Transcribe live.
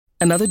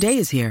Another day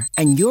is here,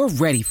 and you're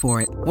ready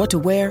for it. What to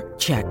wear?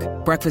 Check.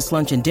 Breakfast,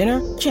 lunch, and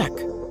dinner? Check.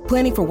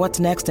 Planning for what's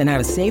next and how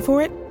to save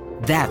for it?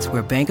 That's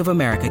where Bank of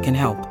America can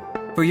help.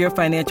 For your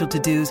financial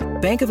to-dos,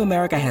 Bank of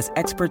America has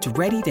experts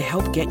ready to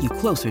help get you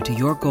closer to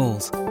your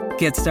goals.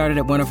 Get started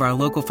at one of our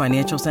local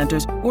financial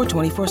centers or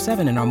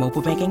 24/7 in our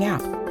mobile banking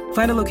app.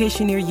 Find a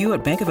location near you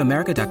at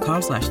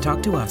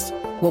bankofamerica.com/talktous.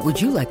 What would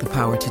you like the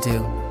power to do?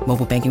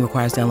 Mobile banking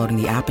requires downloading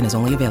the app and is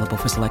only available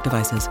for select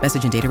devices.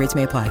 Message and data rates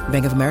may apply.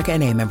 Bank of America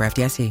N.A., member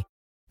FDIC.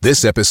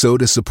 This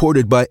episode is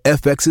supported by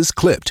FX's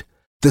Clipped,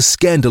 the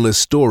scandalous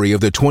story of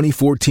the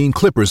 2014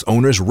 Clippers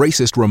owner's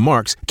racist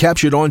remarks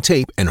captured on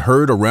tape and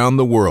heard around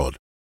the world.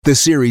 The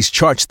series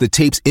charts the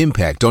tape's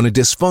impact on a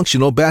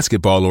dysfunctional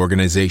basketball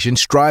organization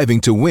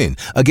striving to win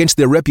against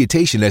their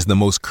reputation as the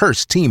most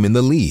cursed team in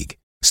the league.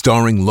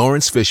 Starring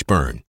Lawrence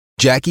Fishburne,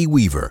 Jackie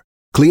Weaver,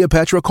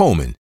 Cleopatra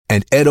Coleman,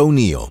 and Ed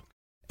O'Neill.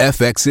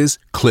 FX's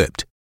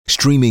Clipped,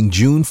 streaming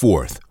June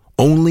 4th,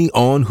 only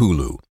on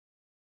Hulu.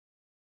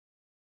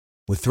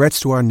 With threats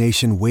to our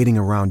nation waiting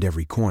around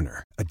every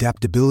corner,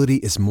 adaptability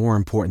is more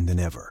important than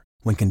ever.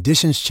 When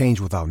conditions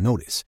change without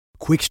notice,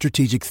 quick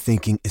strategic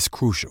thinking is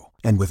crucial.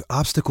 And with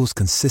obstacles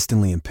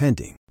consistently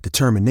impending,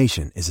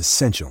 determination is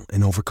essential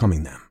in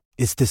overcoming them.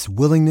 It's this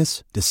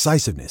willingness,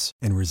 decisiveness,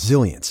 and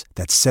resilience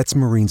that sets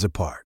Marines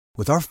apart.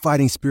 With our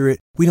fighting spirit,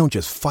 we don't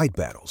just fight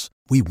battles,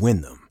 we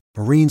win them.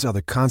 Marines are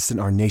the constant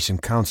our nation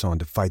counts on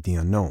to fight the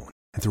unknown.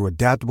 And through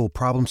adaptable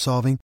problem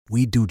solving,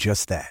 we do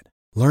just that.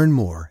 Learn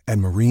more at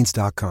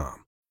marines.com.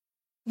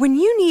 When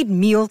you need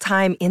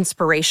mealtime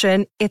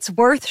inspiration, it's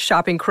worth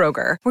shopping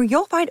Kroger, where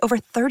you'll find over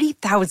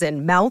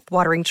 30,000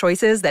 mouth-watering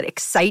choices that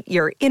excite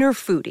your inner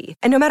foodie.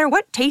 And no matter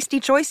what tasty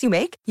choice you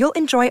make, you'll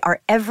enjoy our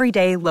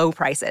everyday low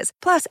prices,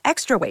 plus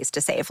extra ways to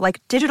save,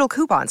 like digital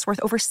coupons worth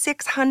over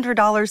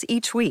 $600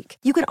 each week.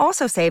 You can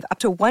also save up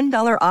to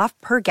 $1 off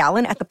per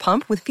gallon at the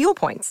pump with fuel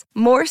points.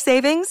 More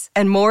savings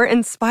and more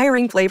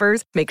inspiring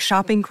flavors make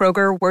shopping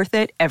Kroger worth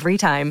it every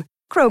time.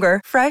 Kroger,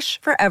 fresh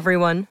for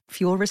everyone.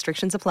 Fuel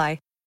restrictions apply.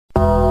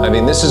 I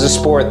mean, this is a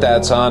sport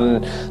that's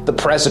on the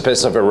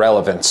precipice of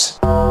irrelevance.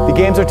 The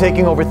games are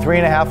taking over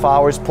 3.5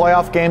 hours.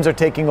 Playoff games are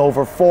taking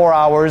over 4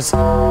 hours.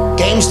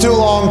 Game's too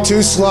long,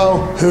 too slow.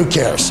 Who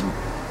cares?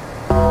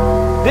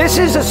 This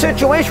is a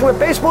situation where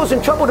baseball's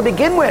in trouble to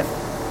begin with.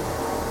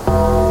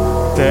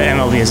 The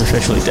MLB is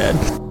officially dead.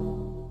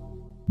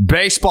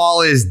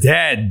 Baseball is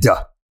dead.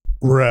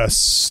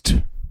 Rest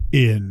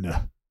in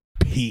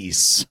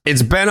peace.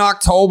 It's been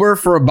October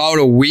for about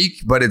a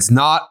week, but it's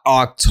not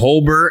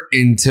October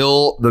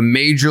until the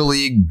Major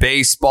League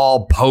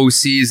Baseball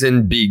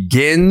postseason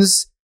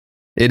begins.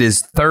 It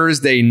is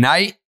Thursday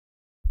night,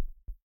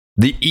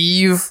 the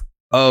eve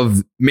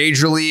of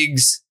Major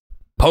League's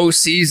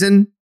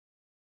postseason.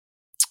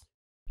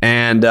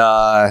 And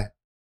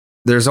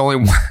there's only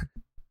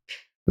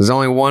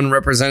one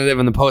representative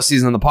in the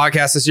postseason on the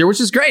podcast this year, which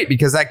is great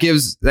because that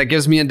gives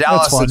me and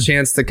Dallas a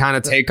chance to kind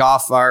of take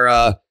off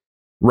our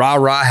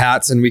rah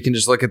hats, and we can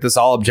just look at this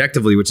all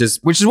objectively, which is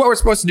what we're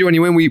supposed to do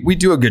anyway. We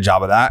do a good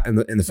job of that in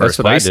the first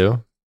place. That's what I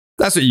do.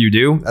 That's what you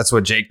do. That's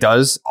what Jake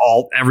does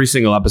every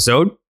single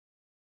episode.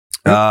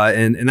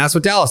 And that's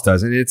what Dallas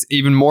does. And it's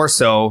even more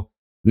so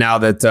now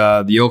that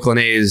the Oakland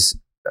A's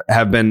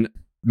have been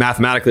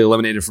mathematically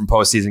eliminated from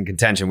postseason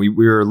contention. We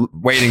were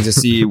waiting to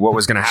see what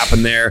was going to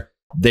happen there.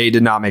 They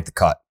did not make the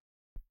cut.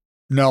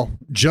 No,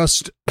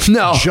 just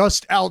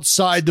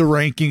outside the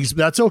rankings.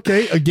 That's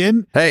okay.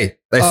 Again, hey,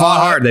 they fought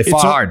hard. They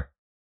fought hard.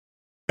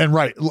 And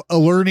right,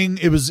 learning.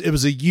 It was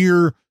a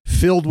year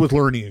filled with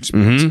learning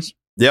experiences.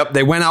 Mm-hmm. Yep,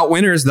 they went out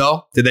winners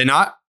though. Did they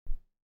not?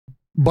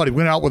 Buddy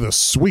went out with a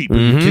sweep. Are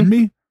you kidding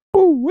me?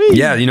 Ooh-wee.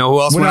 Yeah, you know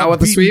who else went out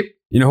with a sweep?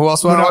 You know who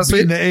else went out with a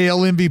sweep? Beating the AL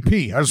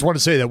MVP. I just want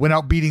to say that went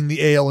out beating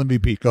the AL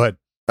MVP. Go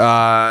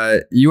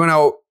ahead. You went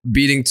out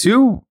beating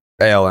 2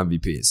 AL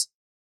MVPs.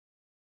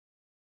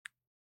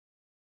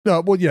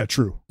 Well, yeah,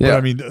 true. Yeah. But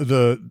I mean,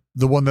 the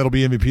one that'll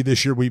be MVP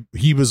this year,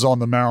 he was on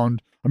the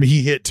mound. I mean,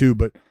 he hit too,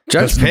 but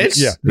Judge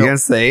pitched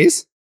against the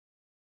A's?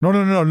 No.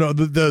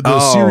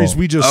 The series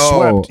we just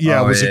swept,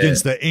 was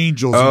against the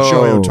Angels, and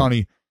Shohei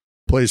Ohtani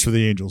plays for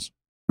the Angels.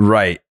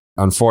 Right.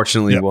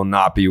 Unfortunately, will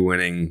not be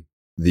winning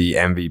the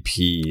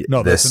MVP.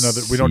 No, that's another.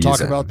 We don't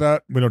talk about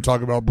that. We don't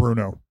talk about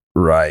Bruno.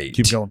 Right.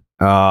 Keep going.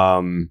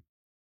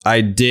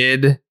 I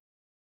did.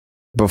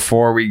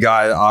 Before we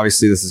got,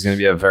 obviously, this is going to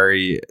be a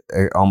very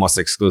almost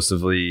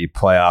exclusively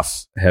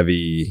playoff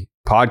heavy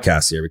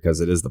podcast here because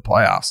it is the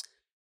playoffs.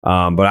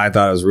 But I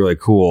thought it was really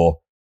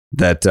cool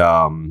that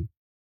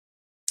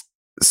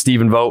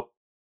Stephen Vogt,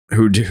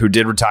 who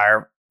did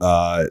retire,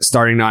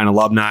 starting 9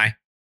 alumni,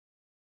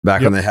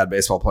 back when they had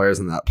baseball players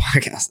in that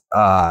podcast.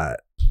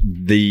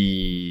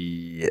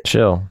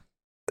 Chill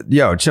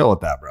with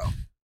that, bro.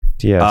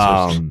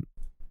 Yeah.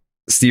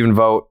 Stephen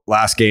Vogt,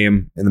 last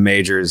game in the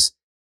majors.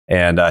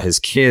 And his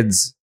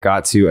kids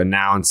got to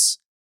announce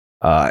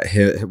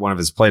one of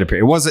his plate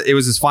appearances. It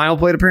was his final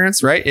plate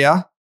appearance, right?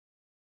 Yeah.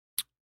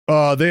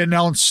 They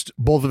announced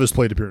both of his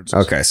plate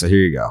appearances. Okay, so here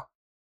you go.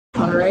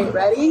 All right,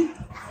 ready?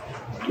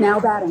 Now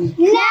batting.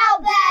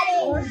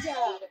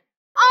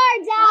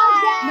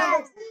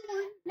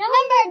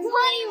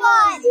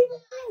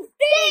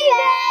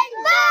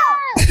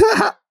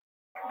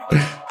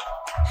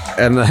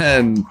 And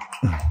then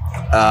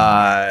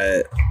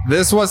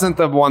this wasn't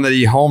the one that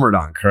he homered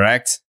on,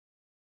 correct?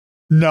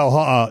 No,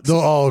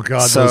 oh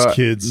God, so those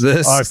kids.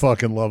 I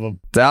fucking love them.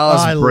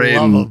 Dallas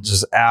Braden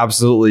just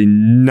absolutely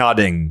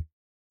nutting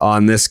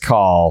on this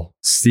call.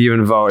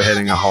 Stephen Vogt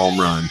hitting a home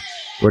run,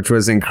 which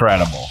was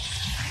incredible.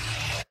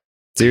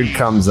 Dude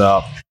comes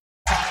up,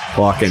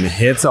 fucking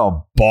hits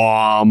a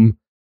bomb.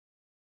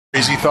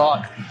 Crazy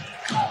thought.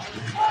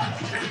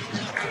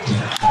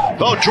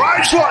 Oh,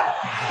 drives one.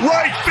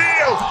 Right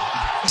field.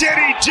 Did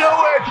he do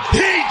it?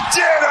 He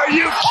did. Are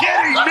you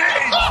kidding me?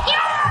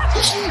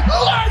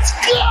 Let's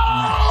go.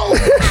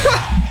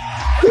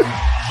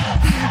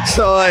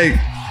 So like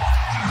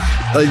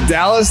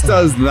Dallas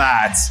does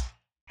that.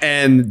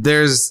 And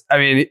there's, I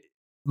mean,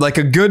 like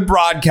a good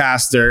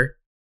broadcaster,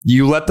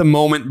 you let the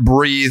moment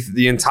breathe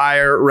the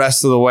entire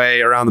rest of the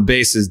way around the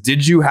bases.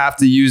 Did you have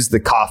to use the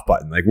cough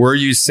button? Like, were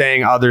you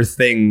saying other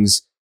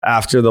things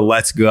after the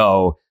let's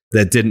go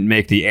that didn't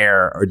make the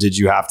air, or did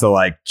you have to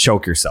like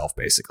choke yourself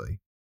basically?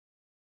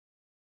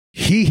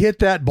 He hit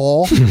that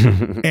ball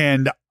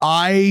and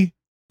I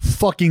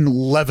fucking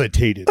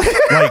levitated.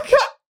 Like,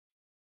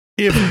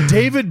 if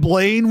David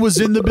Blaine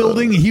was in the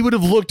building, he would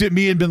have looked at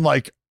me and been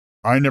like,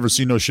 I ain't never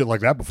seen no shit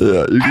like that before.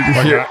 Yeah, you can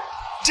like hear.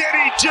 Did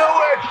he do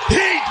it?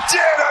 He did.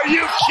 Are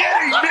you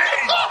kidding me?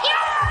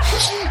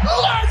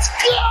 Let's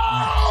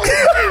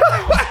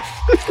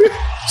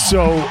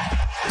go.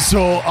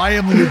 So I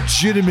am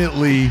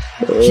legitimately,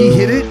 he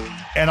hit it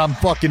and I'm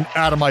fucking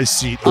out of my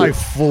seat. I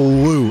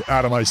flew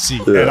out of my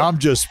seat and I'm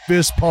just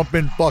fist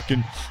pumping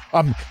fucking,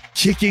 I'm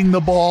kicking the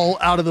ball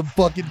out of the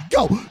fucking,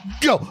 go.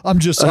 I'm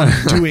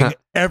doing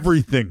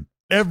everything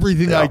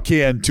I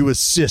can to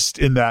assist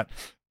in that.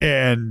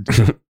 And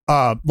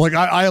like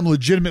I am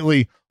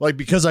legitimately, like,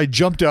 because I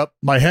jumped up,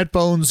 my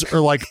headphones are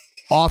like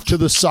off to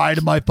the side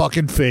of my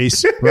fucking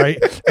face, right?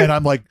 And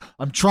I'm like,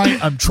 I'm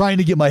trying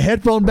to get my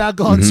headphone back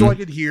on so I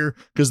could hear,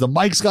 because the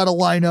mic's got to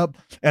line up,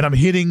 and I'm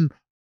hitting,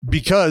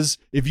 because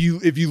if you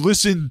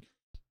listen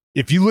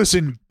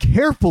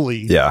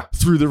carefully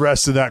through the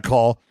rest of that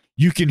call,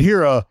 you can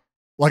hear a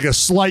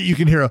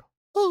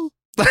oh,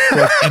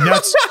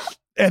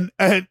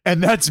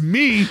 and that's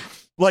me.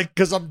 Like,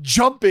 because I'm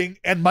jumping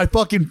and my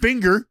fucking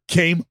finger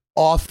came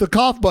off the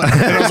cough button.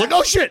 And I was like,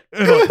 oh shit.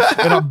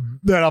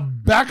 And I'm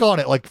back on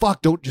it. Like,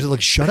 fuck, don't just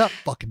like, shut up.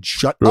 Fucking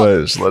shut up.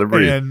 Right, just let it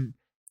breathe. And,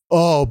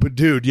 but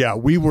dude, yeah,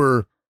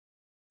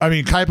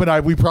 Kipe and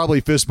I, we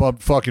probably fist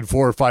bumped fucking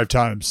 4 or 5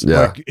 times.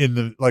 Yeah.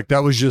 Like,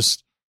 that was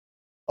just,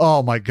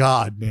 oh my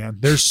God, man.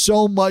 There's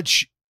so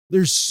much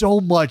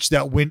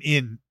that went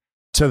in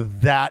to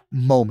that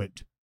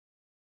moment.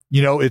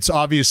 You know, it's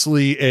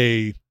obviously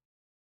the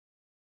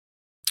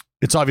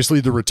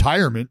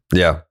retirement.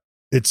 Yeah.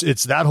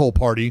 It's that whole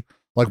party.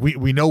 Like,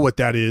 we know what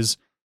that is,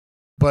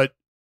 but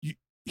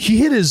he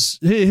hit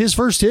his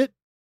first hit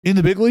in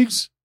the big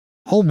leagues,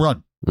 home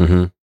run.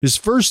 Mm-hmm. His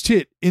first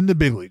hit in the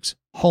big leagues,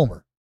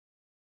 homer.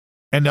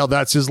 And now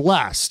that's his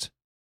last.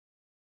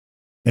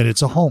 And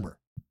it's a homer.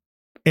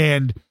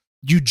 And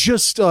you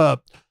just,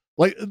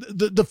 like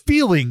the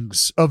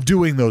feelings of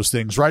doing those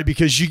things, right?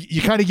 Because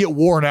you kind of get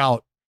worn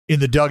out in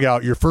the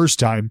dugout your first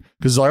time,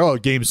 because like, oh,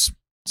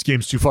 this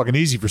game's too fucking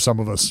easy for some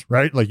of us,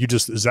 right? Like,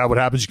 is that what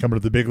happens? You come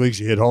into the big leagues,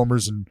 you hit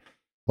homers, and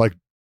like,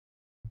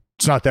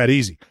 it's not that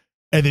easy.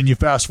 And then you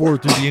fast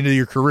forward through the end of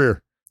your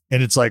career,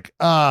 and it's like,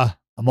 I'm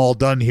all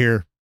done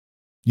here.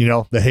 You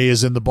know, the hay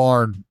is in the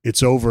barn.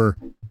 It's over.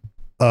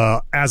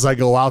 As I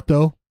go out,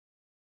 though,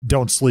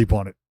 don't sleep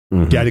on it.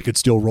 Mm-hmm. Daddy could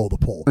still roll the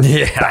pole.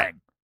 Yeah.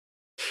 Bang.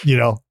 You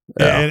know,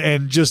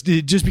 and just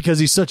because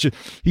he's such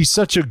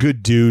a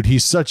good dude,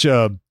 he's such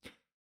a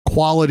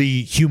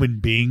quality human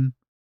being.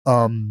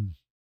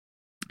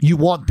 You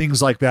want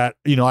things like that.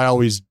 You know, I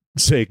always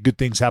say good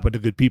things happen to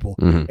good people.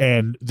 Mm-hmm.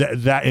 And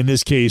that in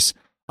this case,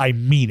 I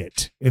mean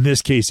it. In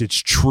this case, it's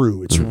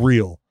true. It's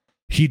real.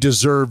 He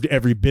deserved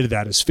every bit of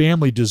that. His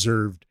family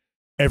deserved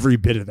every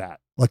bit of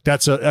that. Like,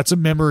 that's a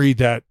memory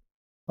that,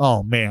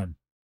 oh man,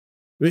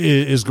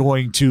 is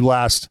going to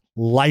last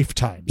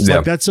lifetimes. Yeah.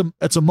 Like, that's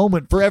a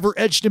moment forever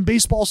etched in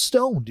baseball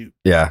stone, dude.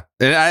 Yeah.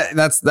 And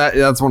that's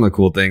one of the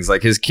cool things.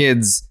 Like, his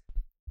kids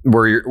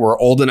were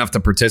old enough to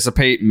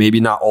participate, maybe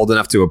not old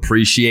enough to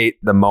appreciate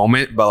the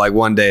moment, but like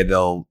one day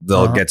they'll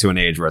get to an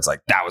age where it's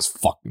like, that was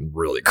fucking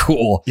really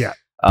cool. Yeah.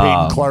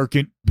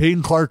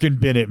 Peyton Clark and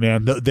Bennett,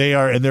 man,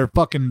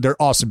 they're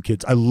awesome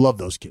kids. I love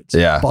those kids.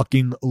 Yeah.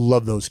 Fucking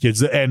love those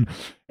kids. And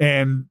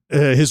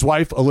his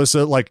wife,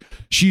 Alyssa, like,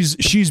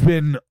 she's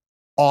been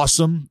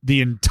awesome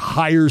the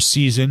entire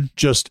season,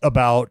 just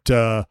about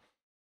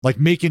like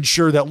making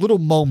sure that little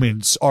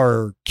moments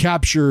are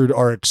captured,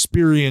 are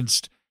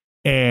experienced,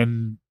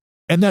 and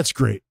that's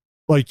great.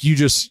 Like, you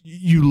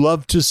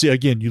love to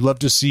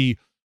see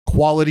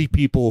quality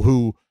people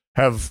who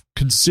have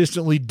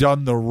consistently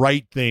done the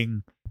right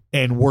thing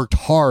and worked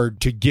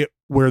hard to get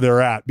where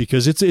they're at,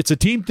 because it's a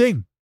team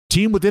thing,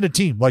 team within a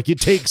team. Like,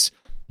 it takes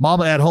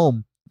mama at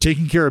home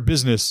taking care of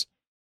business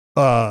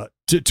to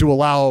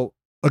allow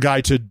a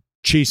guy to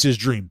chase his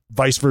dream,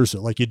 vice versa.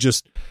 Like it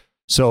just,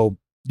 so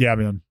yeah,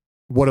 man,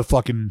 what a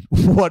fucking,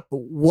 what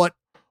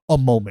a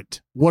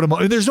moment. What a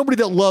moment. And there's nobody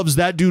that loves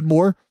that dude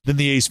more than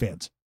the A's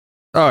fans.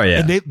 Oh yeah.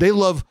 And they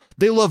love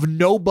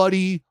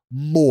nobody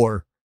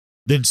more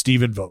than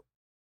Stephen Vogt.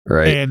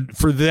 Right. And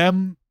for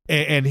them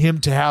and him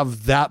to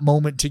have that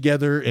moment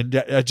together and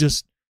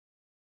just,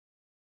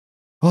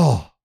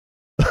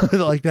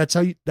 like that's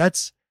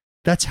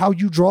how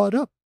you draw it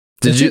up.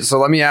 So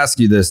let me ask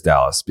you this,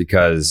 Dallas,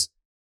 because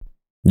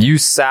you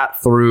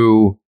sat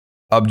through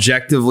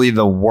objectively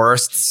the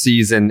worst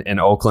season in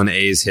Oakland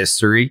A's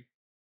history.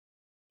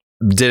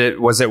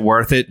 Was it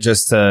worth it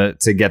just to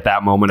get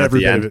that moment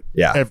Every at the bit end? of it.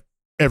 Yeah.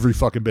 Every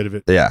fucking bit of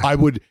it. Yeah. I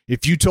would,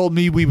 if you told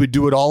me we would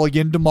do it all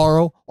again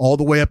tomorrow, all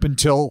the way up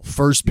until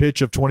first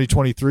pitch of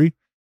 2023,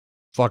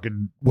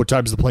 fucking what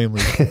time's the plane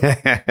leave?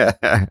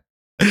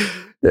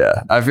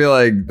 Yeah. I feel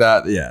like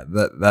that,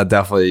 that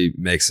definitely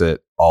makes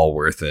it all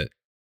worth it.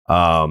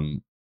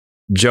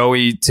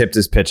 Joey tipped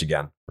his pitch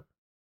again.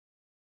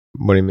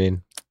 What do you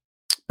mean?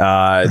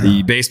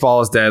 The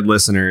Baseball is Dead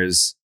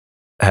listeners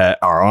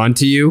are on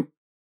to you.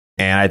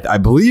 And I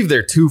believe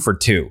they're 2 for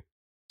 2.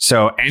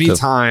 So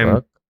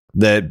anytime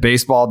that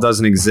Baseball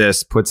Doesn't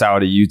Exist puts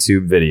out a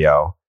YouTube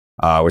video,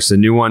 which the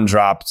new one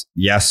dropped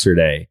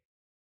yesterday,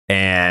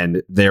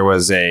 and there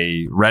was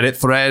a Reddit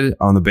thread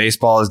on the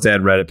Baseball is Dead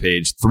Reddit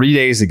page 3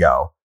 days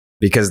ago,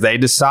 because they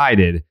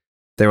decided,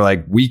 they were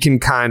like, we can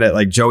kind of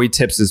like, Joey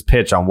tips his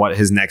pitch on what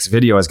his next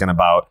video is going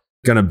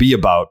to be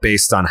about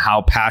based on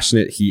how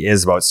passionate he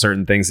is about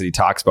certain things that he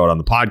talks about on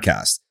the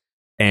podcast.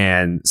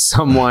 And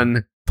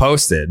someone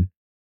posted,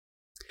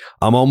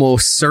 I'm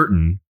almost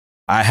certain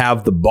I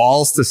have the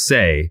balls to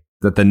say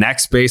that the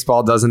next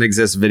Baseball Doesn't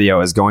Exist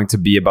video is going to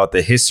be about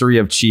the history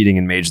of cheating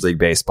in Major League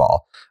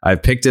Baseball.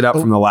 I've picked it up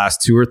from the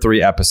last 2 or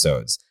 3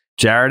 episodes.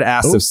 Jared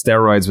asked if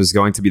steroids was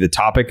going to be the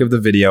topic of the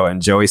video,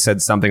 and Joey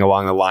said something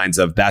along the lines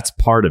of, that's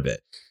part of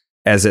it.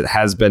 As it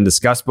has been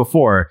discussed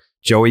before,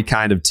 Joey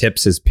kind of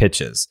tips his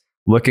pitches.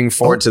 Looking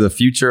forward to the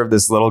future of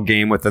this little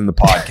game within the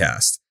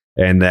podcast.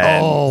 And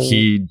then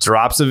he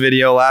drops a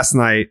video last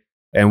night.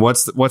 And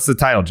what's the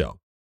title, Joe?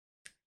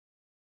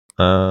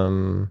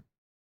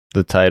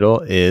 The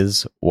title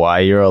is Why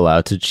You're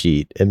Allowed to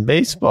Cheat in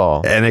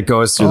Baseball. And it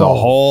goes through the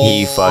whole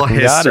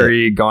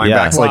history going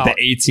back to like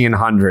the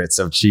 1800s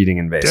of cheating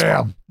in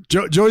baseball.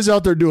 Damn. Joey's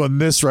out there doing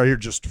this right here,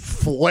 just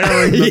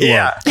flaring the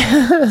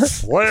glove.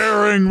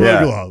 Flaring the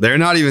glove. They're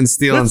not even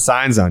stealing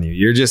signs on you.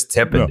 You're just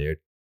tipping, dude.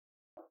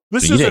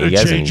 This isn't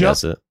a change-up.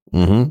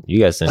 You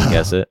guys didn't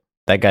guess it.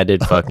 That guy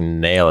did fucking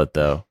nail it,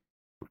 though.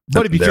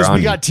 Buddy, because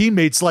we got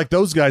teammates like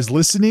those guys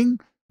listening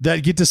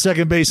that get to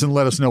second base and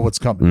let us know what's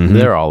coming. Mm-hmm.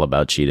 They're all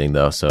about cheating,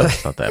 though, so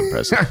it's not that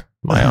impressive.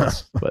 My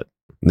house, but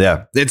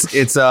yeah,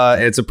 it's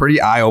a pretty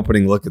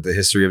eye-opening look at the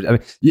history of. I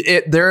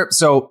mean,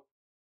 so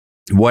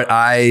what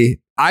I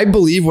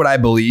believe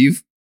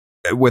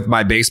with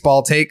my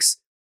baseball takes,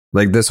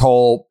 like this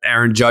whole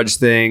Aaron Judge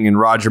thing and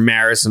Roger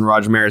Maris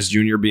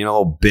Jr. being a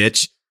little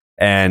bitch,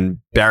 and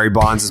Barry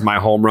Bonds is my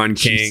home run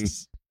king.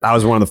 I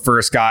was one of the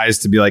first guys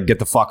to be like, get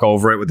the fuck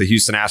over it with the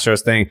Houston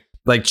Astros thing.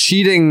 Like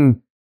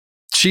cheating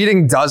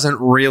doesn't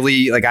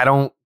really, like,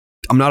 I'm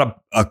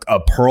not a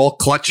pearl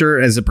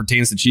clutcher as it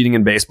pertains to cheating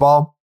in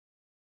baseball.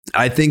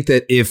 I think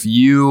that if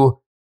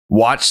you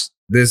watch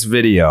this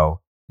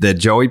video that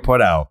Joey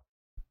put out,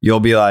 you'll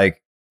be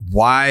like,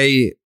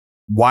 why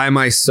am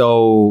I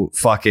so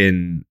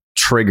fucking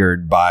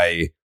triggered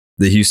by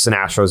the Houston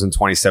Astros in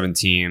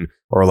 2017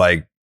 or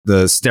like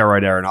the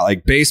steroid era?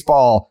 Like,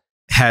 baseball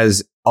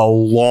has a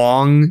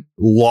long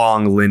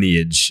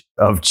lineage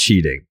of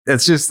cheating.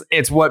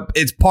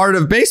 It's part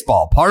of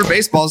baseball. Part of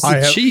baseball is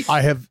to cheat.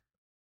 I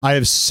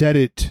have said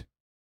it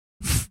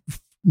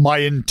my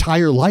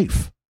entire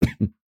life.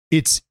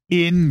 It's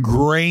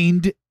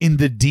ingrained in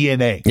the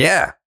DNA.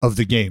 Yeah. Of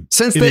the game.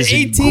 Since the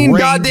 18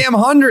 goddamn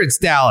hundreds,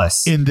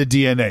 Dallas. In the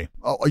DNA.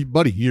 Oh,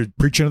 buddy, you're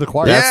preaching to the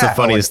choir. That's the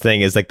funniest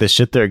thing is like the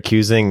shit they're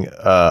accusing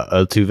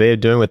Altuve of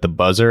doing with the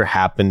buzzer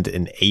happened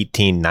in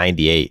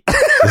 1898.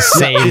 The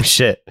same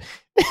shit.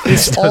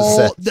 It's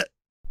all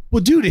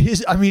well, dude,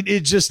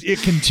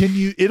 it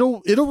continue.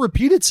 It'll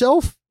repeat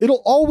itself.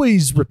 It'll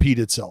always repeat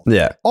itself.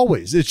 Yeah.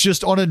 Always. It's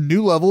just on a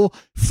new level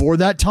for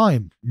that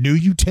time. New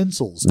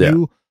utensils.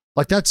 New,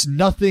 like, that's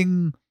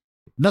nothing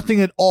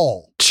at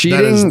all. Cheating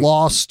that is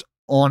lost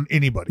on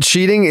anybody.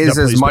 Cheating is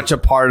as much a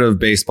part of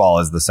baseball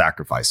as the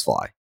sacrifice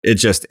fly. It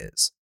just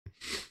is.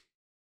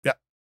 Yep.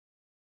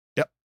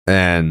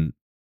 And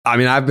I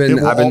mean, I've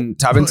been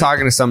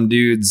talking to some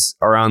dudes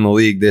around the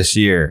league this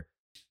year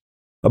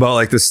about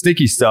like the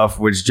sticky stuff,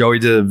 which Joey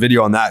did a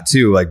video on that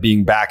too, like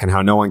being back and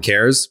how no one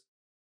cares.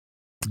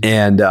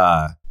 And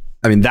I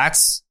mean,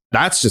 that's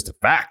just a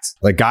fact.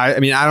 Like, I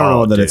don't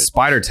know that it's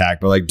spider tack,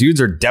 but like dudes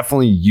are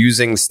definitely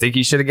using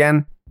sticky shit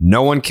again.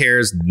 No one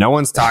cares. No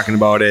one's talking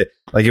about it.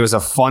 Like, it was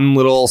a fun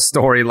little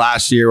story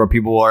last year where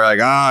people were like,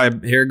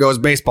 here goes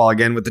baseball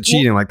again with the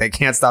cheating. Like, they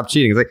can't stop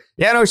cheating. It's like,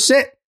 yeah, no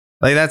shit.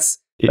 Like,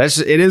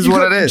 it is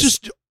what it is.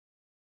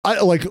 I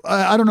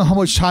don't know how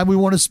much time we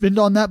want to spend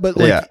on that, but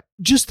like,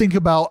 just think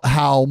about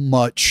how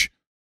much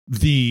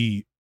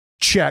the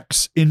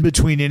checks in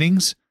between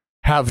innings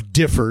have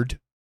differed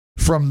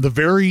from the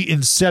very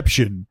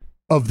inception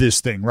of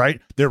this thing, right?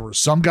 There were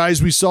some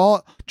guys we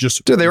saw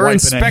just they were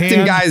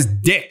inspecting guys'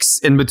 dicks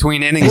in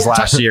between innings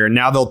last year, and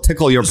now they'll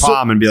tickle your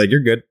palm and be like,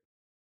 "You're good."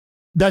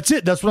 That's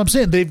it. That's what I'm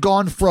saying. They've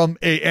gone from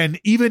and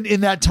even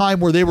in that time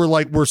where they were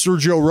like, where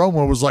Sergio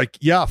Romo was like,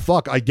 "Yeah,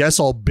 fuck, I guess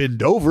I'll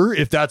bend over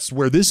if that's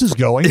where this is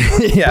going."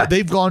 Yeah, but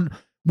they've gone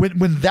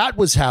when that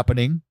was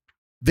happening.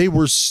 There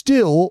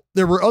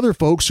were other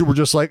folks who were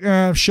just like,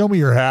 show me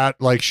your hat.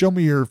 Like, show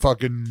me your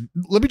fucking,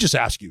 let me just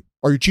ask you,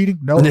 are you cheating?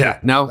 No. Yeah,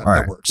 no.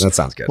 That works. That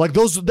sounds good. Like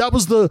that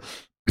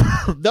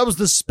was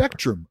the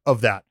spectrum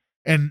of that.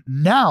 And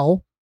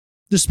now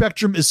the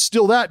spectrum is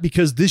still that,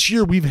 because this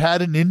year we've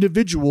had an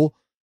individual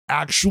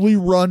actually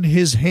run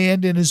his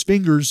hand and his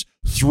fingers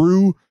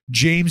through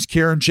James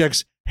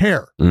Karinchak's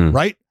hair,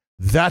 right?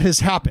 That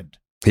has happened.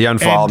 He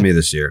unfollowed me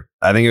this year.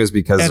 I think it was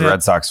because the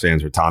Red Sox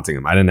fans were taunting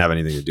him. I didn't have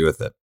anything to do with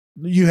it.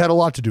 You had a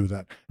lot to do with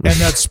that. And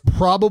that's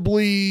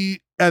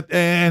probably at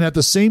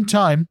the same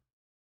time,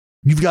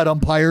 you've got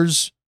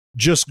umpires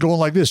just going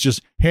like this,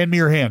 just hand me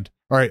your hand.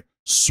 All right,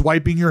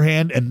 swiping your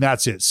hand, and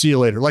that's it. See you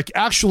later. Like,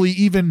 actually,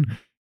 even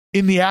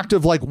in the act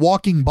of like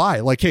walking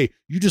by, like, hey,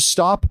 you just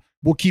stop.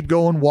 We'll keep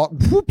going. Walk.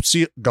 Whoop,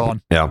 see it,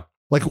 gone. Yeah.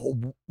 Like,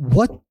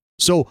 what?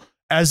 So,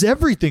 as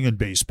everything in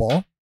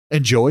baseball,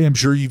 and Joey, I'm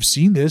sure you've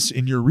seen this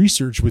in your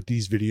research with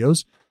these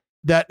videos,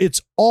 that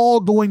it's all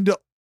going to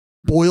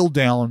boil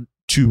down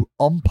to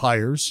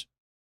umpires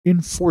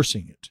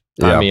enforcing it.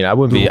 Yeah. I mean, I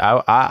wouldn't be.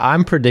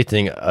 I'm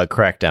predicting a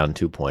crackdown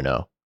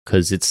 2.0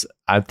 because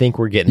I think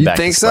we're getting back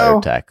to Spider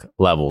Tech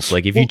levels.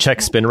 Like, if you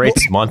check spin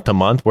rates month to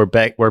month, we're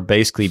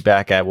basically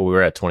back at what we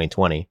were at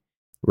 2020,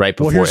 right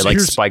before it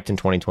spiked in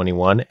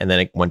 2021, and then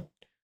it went.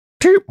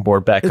 We're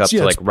back up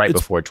to right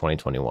before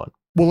 2021.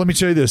 Well, let me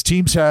tell you this: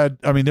 teams had.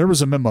 I mean, there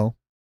was a memo.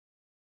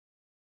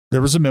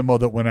 There was a memo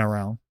that went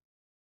around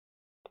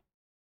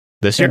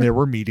this year, and there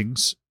were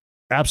meetings.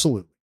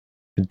 Absolutely.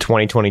 In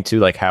 2022,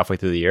 like halfway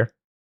through the year?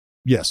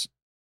 Yes.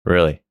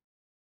 Really?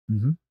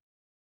 Mm-hmm.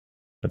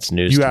 That's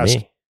news to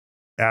me.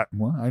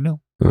 Well, I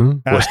know. Mm-hmm.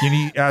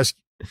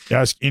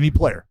 Ask any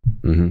player.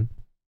 Mm-hmm.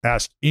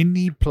 Ask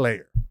any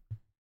player.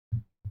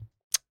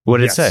 What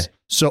did it say?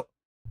 So,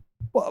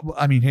 well,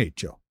 I mean, hey,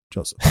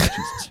 Joseph,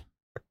 Jesus.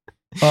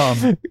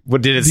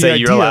 What did it say?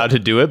 You're allowed to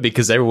do it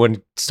because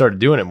everyone started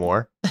doing it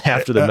more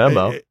after the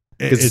memo.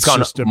 Because it's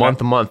gone month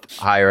to month,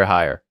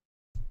 higher.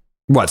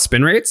 What,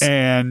 spin rates?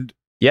 And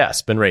yeah,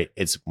 spin rate.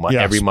 It's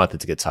every month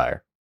it gets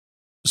higher.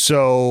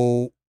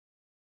 So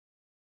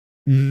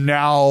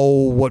now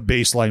what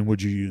baseline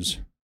would you use?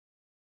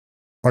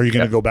 Are you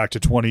going to go back to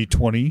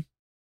 2020?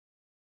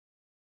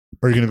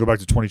 Are you going to go back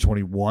to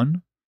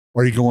 2021?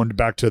 Are you going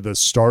back to the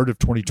start of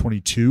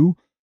 2022?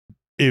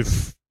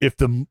 If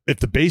the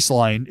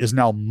baseline is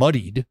now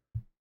muddied,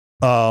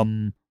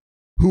 who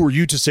are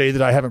you to say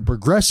that I haven't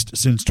progressed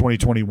since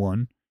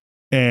 2021?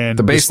 And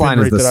the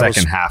baseline is the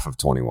second half of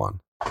 21.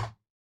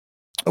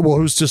 Well,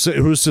 who's to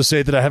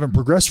say that I haven't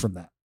progressed from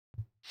that?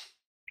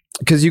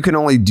 Because you can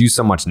only do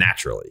so much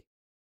naturally.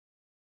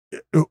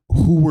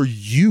 Who are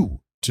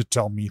you to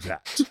tell me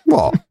that?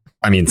 Well,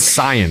 I mean,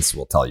 science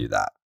will tell you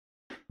that.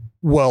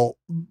 Well,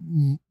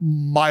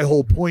 my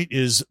whole point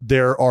is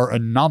there are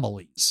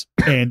anomalies.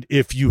 And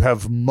if you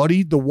have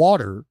muddied the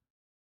water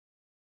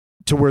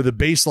to where the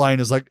baseline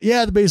is like,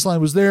 yeah, the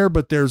baseline was there,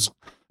 but there's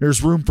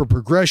room for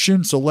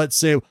progression. So let's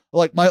say,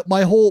 like,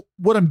 my whole,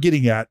 what I'm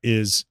getting at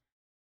is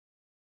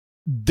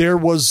there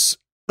was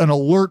an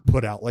alert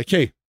put out like,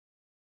 hey,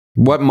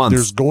 what month?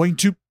 There's going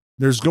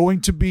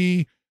to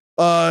be,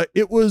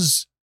 it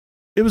was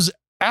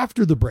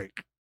after the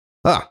break.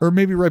 Or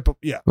maybe right before.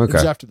 Yeah. Okay. It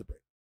was after the break.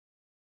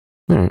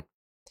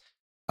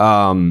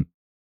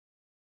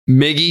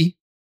 Miggy,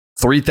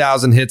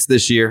 3,000 hits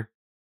this year.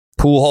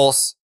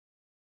 Pujols,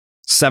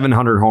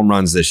 700 home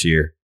runs this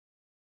year.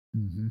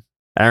 Mm-hmm.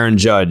 Aaron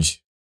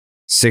Judge,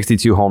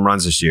 62 home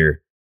runs this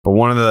year. But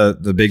one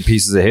of the big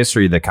pieces of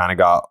history that kind of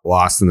got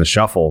lost in the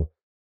shuffle,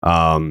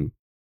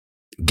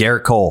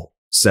 Garrett Cole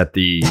set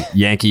the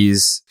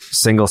Yankees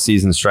single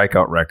season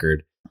strikeout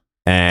record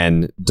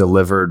and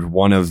delivered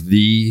one of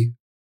the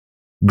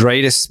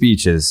greatest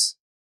speeches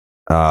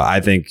I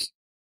think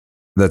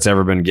that's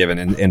ever been given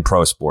in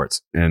pro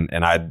sports.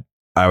 And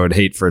I would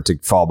hate for it to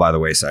fall by the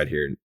wayside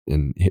here.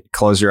 And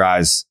close your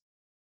eyes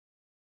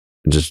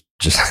and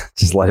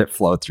just let it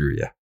flow through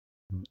you.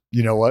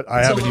 You know what?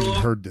 I haven't even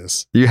heard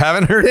this. You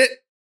haven't heard it?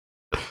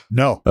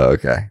 No.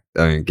 Okay.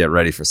 I mean, get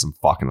ready for some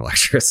fucking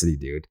electricity,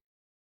 dude.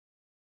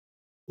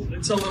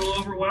 It's a little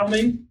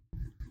overwhelming.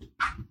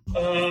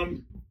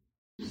 I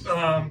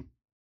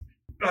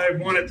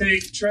want to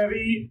thank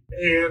Trevi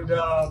and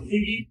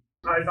Iggy.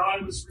 I thought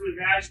it was really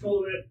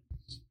magical that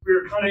we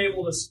were kind of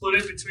able to split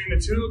it between the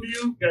two of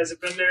you. You guys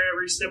have been there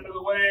every step of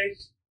the way,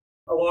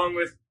 along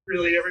with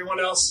really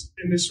everyone else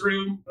in this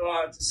room,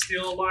 to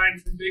steal a line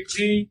from Big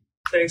T.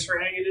 Thanks for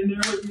hanging in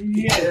there with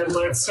me, and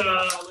let's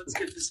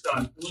get this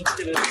done. Let's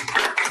get it.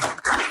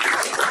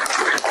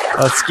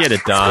 Let's get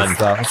it done.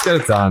 Let's get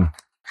it done.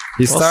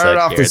 He started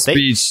off the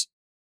speech.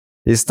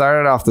 He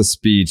started off the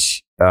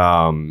speech.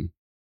 I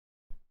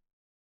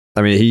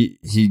mean,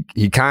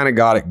 he kind of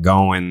got it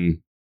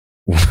going.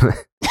 He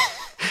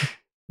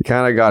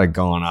kind of got it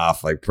going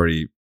off like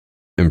pretty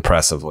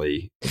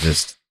impressively.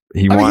 Just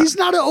he's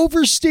not an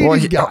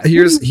overstated guy.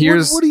 Here's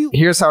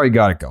how he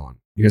got it going.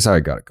 Here's how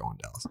he got it going,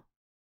 Dallas.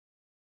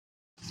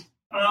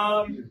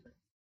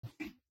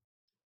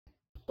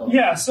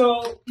 Yeah,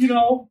 so,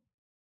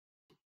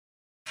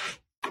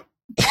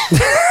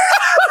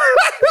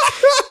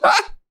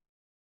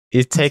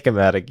 You taking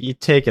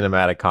him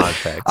out of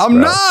context. I'm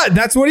not.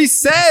 That's what he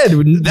said.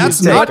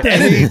 That's not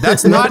edited.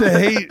 That's not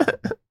hate.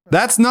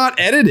 That's not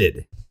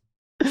edited.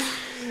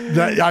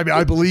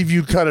 I believe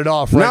you cut it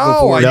off right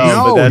before.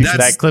 But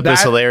that clip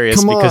is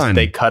hilarious because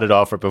they cut it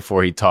off right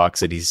before he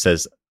talks and he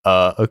says,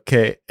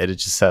 okay. And it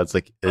just sounds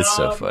like it's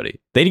so funny.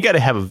 Then you got to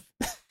have a...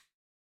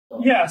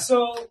 Yeah,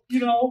 so,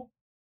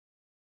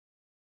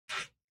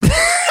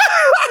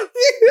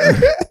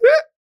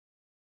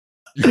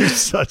 You're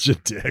such a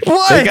dick.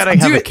 What? They got to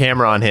have a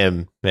camera on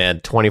him, man,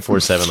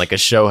 24/7, like a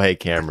Shohei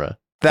camera.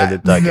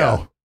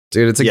 No.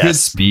 Dude, it's a good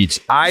speech.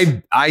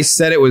 I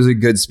said it was a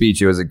good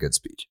speech. It was a good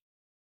speech.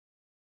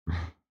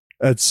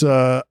 It's,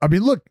 I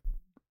mean, look,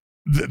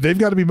 they've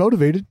got to be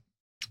motivated.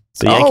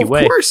 It's the Yankee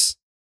way.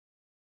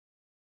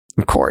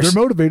 Of course.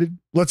 They're motivated.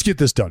 Let's get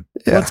this done.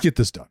 Yeah. Let's get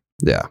this done.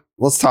 Yeah.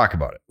 Let's talk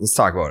about it.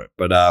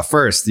 But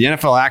first, the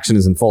NFL action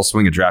is in full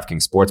swing at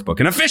DraftKings Sportsbook,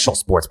 an official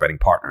sports betting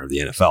partner of the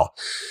NFL.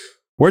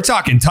 We're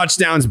talking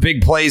touchdowns,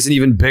 big plays, and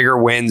even bigger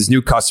wins.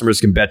 New customers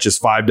can bet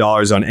just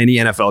 $5 on any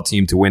NFL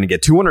team to win and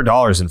get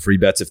 $200 in free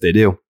bets if they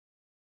do.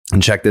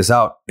 And check this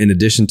out. In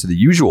addition to the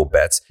usual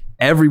bets,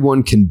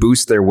 everyone can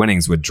boost their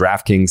winnings with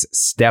DraftKings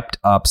stepped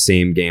up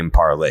same game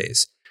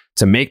parlays.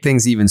 To make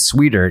things even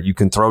sweeter, you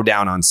can throw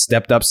down on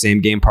stepped up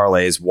same game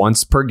parlays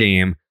once per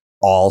game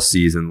all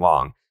season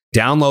long.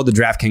 Download the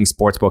DraftKings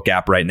Sportsbook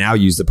app right now.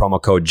 Use the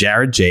promo code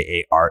Jared,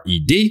 Jared,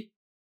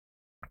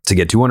 to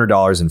get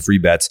 $200 in free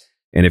bets.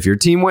 And if your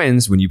team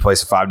wins when you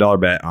place a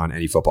 $5 bet on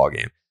any football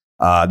game,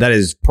 that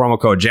is promo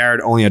code Jared,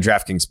 only on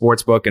DraftKings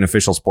Sportsbook, an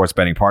official sports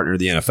betting partner of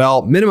the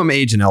NFL. Minimum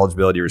age and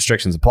eligibility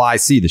restrictions apply.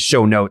 See the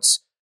show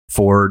notes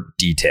for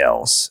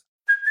details.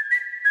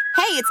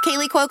 Hey, it's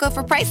Kaylee Cuoco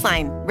for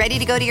Priceline. Ready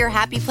to go to your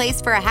happy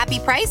place for a happy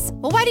price?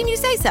 Well, why didn't you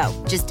say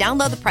so? Just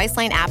download the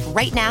Priceline app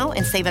right now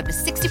and save up to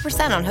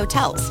 60% on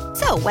hotels.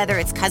 So whether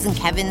it's Cousin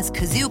Kevin's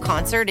Kazoo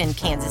Concert in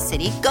Kansas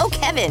City, go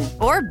Kevin,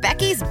 or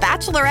Becky's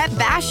Bachelorette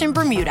Bash in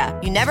Bermuda,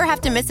 you never have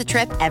to miss a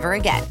trip ever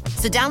again.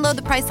 So download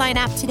the Priceline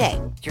app today.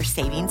 Your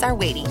savings are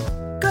waiting.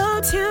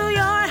 Go to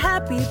your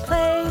happy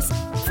place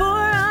for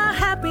a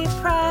happy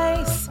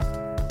price.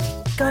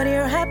 Go to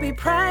your happy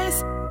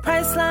price,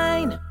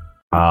 Priceline.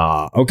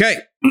 Okay.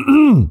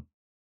 I'm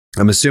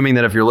assuming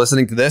that if you're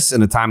listening to this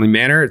in a timely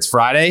manner, it's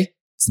Friday.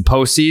 It's the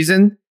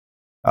postseason.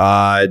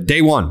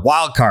 Day one,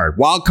 wild card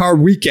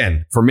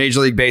weekend for Major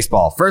League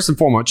Baseball. First and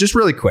foremost, just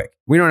really quick.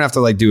 We don't have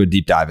to do a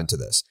deep dive into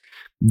this.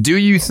 Do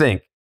you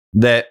think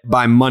that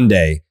by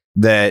Monday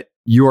that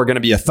you are going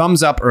to be a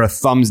thumbs up or a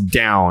thumbs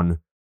down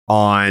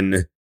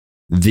on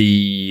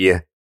the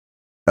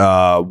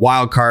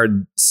wild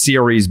card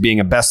series being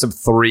a best of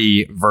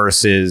 3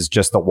 versus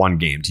just the one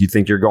game? Do you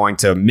think you're going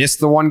to miss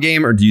the one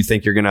game, or do you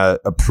think you're going to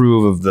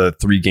approve of the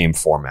 3-game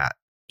format?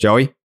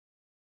 Joey?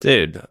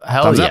 Dude,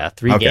 hell yeah.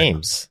 3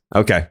 games.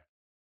 Okay.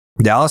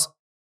 Dallas?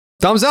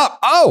 Thumbs up.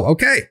 Oh,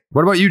 okay.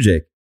 What about you,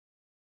 Jake?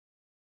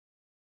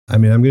 I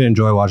mean, I'm going to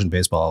enjoy watching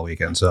baseball all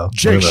weekend. So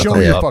Jake, show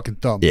me your fucking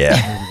thumb.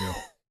 Yeah.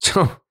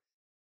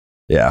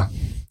 Yeah.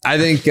 I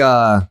think,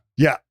 yeah.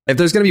 If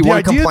there's going to be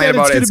one complaint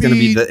about it, it's going to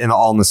be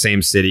all in the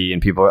same city,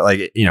 and people are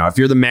like, if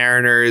you're the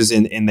Mariners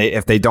and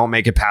if they don't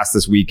make it past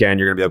this weekend,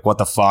 you're going to be like, what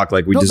the fuck?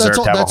 Like, we deserve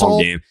to have a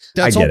home game.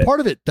 That's all part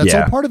of it. That's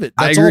all part of it.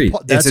 I agree.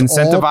 It's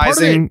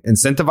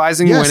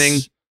incentivizing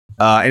winning.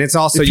 And it's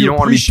also, you don't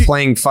want to be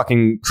playing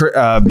fucking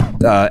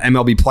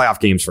MLB playoff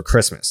games for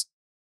Christmas.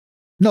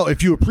 No,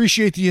 if you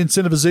appreciate the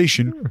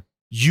incentivization,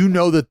 you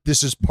know that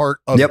this is part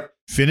of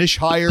finish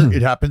higher.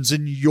 It happens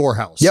in your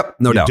house. Yep.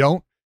 No doubt.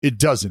 Don't. It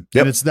doesn't.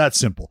 And it's that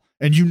simple.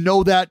 And you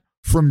know that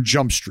from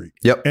Jump Street.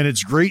 Yep. And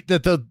it's great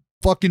that the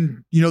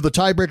fucking, the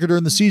tiebreaker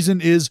during the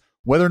season is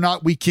whether or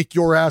not we kick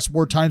your ass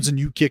more times than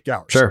you kick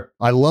ours. Sure.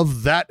 I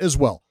love that as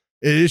well.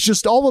 It's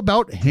just all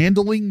about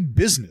handling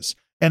business.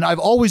 And I've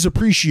always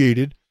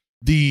appreciated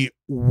the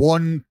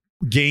one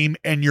game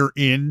and you're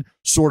in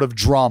sort of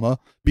drama,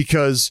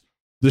 because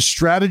the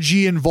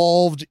strategy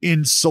involved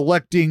in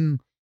selecting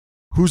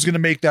who's going to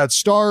make that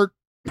start,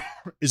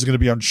 is it going to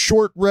be on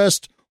short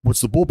rest?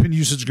 What's the bullpen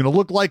usage going to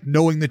look like,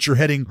 knowing that you're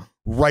heading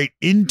right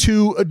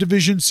into a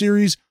division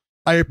series?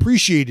 I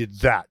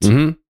appreciated that.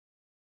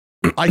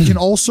 Mm-hmm. I can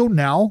also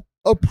now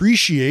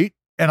appreciate,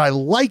 and I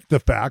like the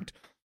fact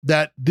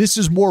that this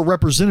is more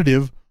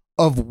representative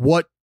of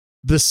what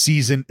the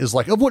season is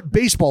like, of what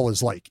baseball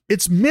is like.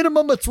 It's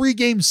minimum a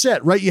 3-game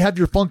set, right? You have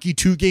your funky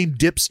 2-game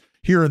dips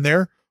here and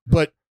there,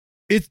 but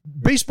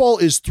baseball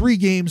is 3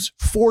 games,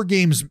 4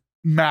 games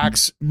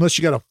max, unless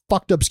you got a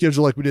fucked up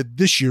schedule like we did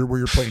this year where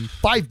you're playing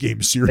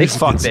 5-game series. They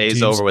fucked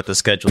A's over with the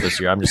schedule this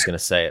year. I'm just going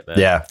to say it, man.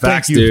 Yeah,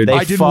 facts, dude. They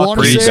I didn't want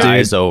to say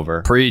guys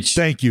over. Preach.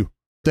 Thank you.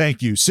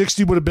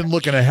 60 would have been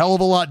looking a hell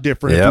of a lot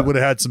different if we would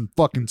have had some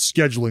fucking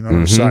scheduling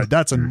on our side.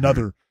 That's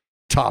another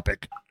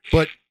topic.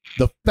 But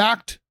the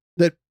fact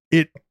that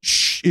it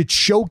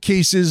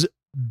showcases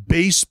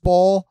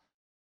baseball,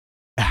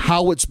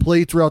 how it's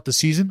played throughout the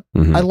season,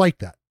 I like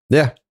that.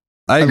 Yeah,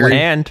 I agree.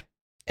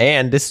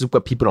 And this is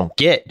what people don't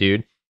get,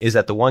 dude, is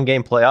that the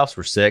 1-game playoffs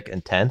were sick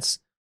and tense,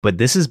 but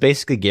this is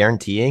basically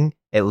guaranteeing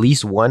at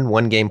least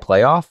one game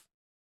playoff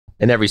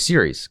in every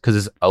series because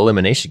it's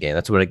elimination game.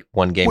 That's what a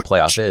 1-game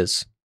playoff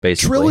is,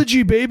 basically.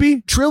 Trilogy,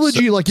 baby. Trilogy.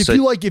 If you like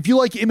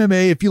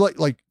MMA, if you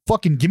like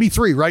fucking give me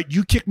 3, right?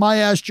 You kick my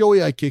ass,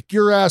 Joey, I kick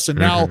your ass, and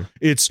now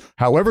it's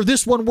however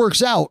this one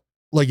works out.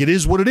 Like, it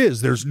is what it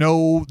is. There's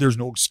no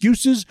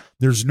excuses.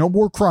 There's no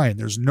more crying.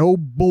 There's no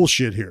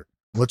bullshit here.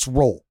 Let's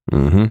roll.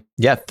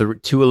 Yeah,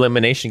 2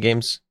 elimination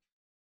games.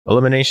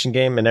 Elimination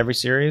game in every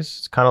series.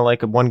 It's kind of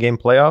like a 1-game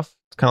playoff.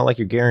 It's kind of like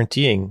you're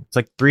guaranteeing. It's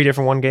like 3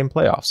 different 1-game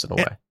playoffs in a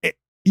way.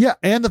 Yeah,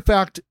 and the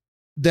fact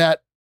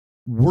that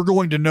we're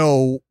going to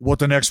know what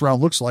the next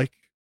round looks like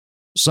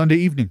Sunday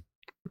evening.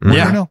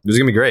 Yeah, this is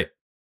going to be great.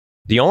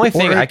 The only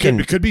thing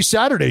it could be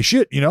Saturday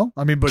shit,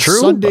 I mean, but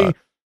True,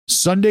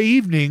 Sunday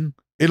evening,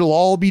 it'll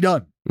all be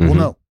done. We'll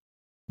know.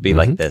 Be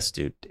like this,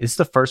 dude. It's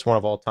the first one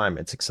of all time.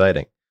 It's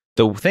exciting.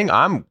 The thing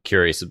I'm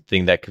curious, the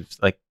thing that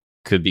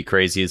could be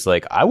crazy is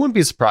I wouldn't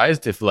be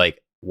surprised if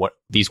what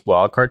these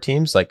wildcard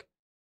teams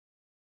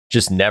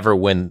just never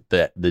win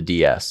the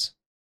DS.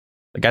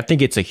 I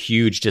think it's a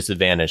huge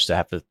disadvantage to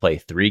have to play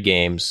 3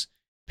 games,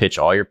 pitch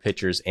all your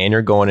pitchers, and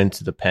you're going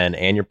into the pen,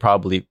 and you're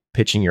probably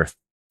pitching your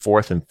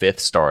 4th and 5th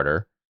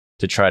starter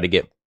to try to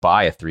get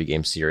by a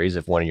 3-game series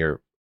if one of your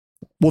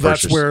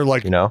that's where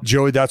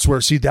Joey, that's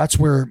where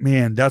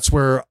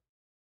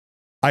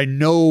I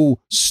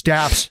know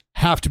staffs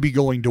have to be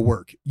going to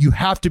work. You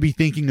have to be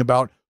thinking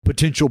about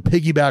potential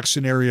piggyback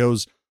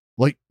scenarios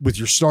with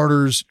your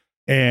starters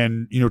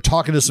and,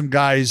 talking to some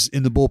guys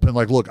in the bullpen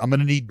look, I'm going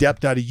to need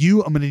depth out of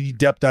you. I'm going to need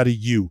depth out of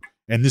you.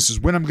 And this is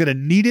when I'm going to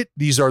need it.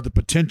 These are the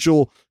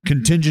potential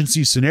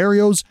contingency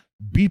scenarios.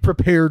 Be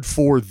prepared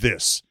for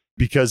this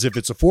because if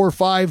it's a 4 or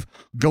 5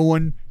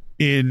 going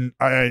in,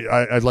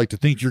 I'd like to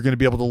think you're going to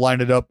be able to line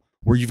it up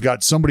where you've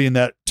got somebody in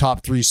that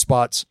top 3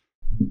 spots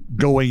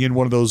going in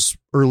one of those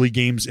early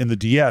games in the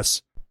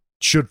DS.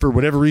 Should for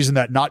whatever reason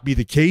that not be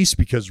the case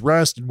because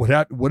rest and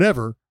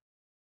whatever,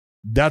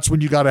 that's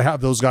when you got to have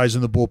those guys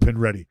in the bullpen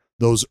ready.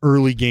 Those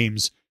early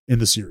games in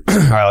the series. All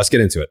right, let's get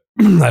into it.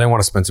 I didn't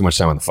want to spend too much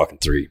time on the fucking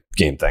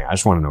 3-game thing. I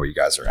just want to know where you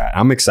guys are at.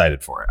 I'm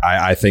excited for it.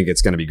 I think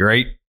it's going to be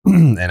great.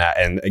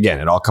 And again,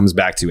 it all comes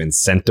back to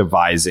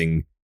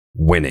incentivizing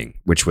winning,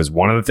 which was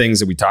one of the things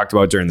that we talked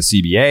about during the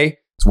CBA.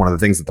 It's one of the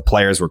things that the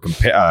players were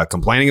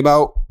complaining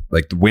about.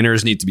 The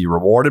winners need to be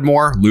rewarded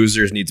more,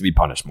 losers need to be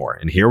punished more.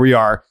 And here we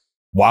are,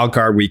 wild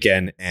card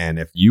weekend. And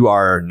if you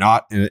are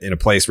not in a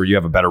place where you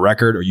have a better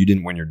record or you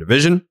didn't win your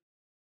division,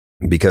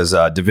 because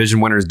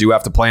division winners do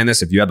have to play in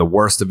this. If you had the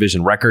worst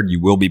division record,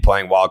 you will be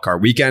playing wild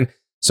card weekend.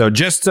 So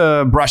just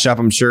to brush up,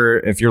 I'm sure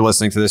if you're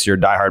listening to this, you're a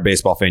diehard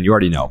baseball fan, you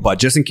already know. But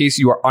just in case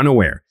you are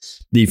unaware,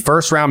 the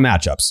first round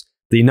matchups,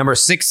 the number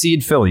 6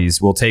 seed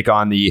Phillies will take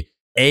on the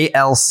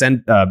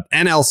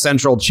NL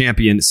Central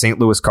champion St.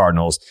 Louis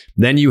Cardinals.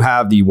 Then you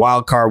have the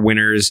wild card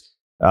winners,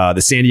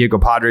 the San Diego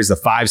Padres, the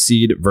 5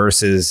 seed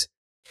versus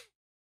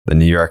the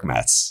New York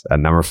Mets at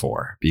number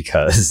 4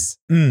 because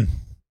the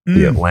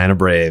Atlanta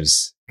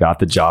Braves got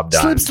the job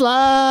done. Slip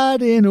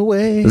sliding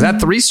away. Is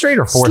that 3 straight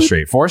or 4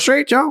 straight? 4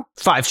 strate, Joe?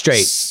 5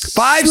 straight.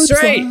 5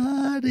 straight.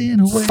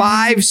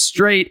 5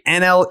 straight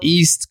NL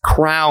East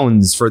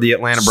crowns for the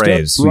Atlanta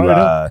Braves, who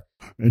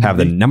have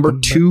the number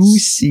 2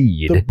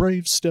 seed. The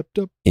Braves stepped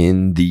up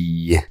in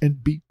the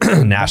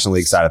National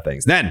League side of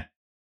things. Then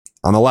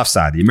on the left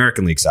side, the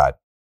American League side,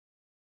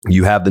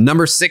 you have the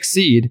number 6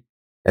 seed,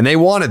 and they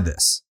wanted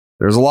this.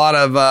 There's a lot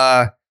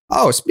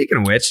of speaking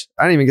of which,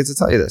 I didn't even get to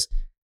tell you this.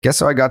 Guess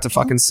who I got to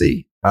fucking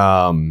see?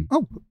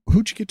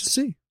 Who'd you get to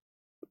see?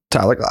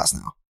 Tyler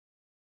Glasnow.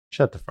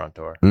 Shut the front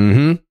door.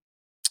 Mm-hmm.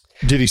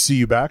 Did he see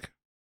you back?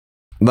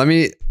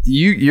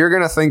 You're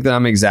gonna think that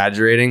I'm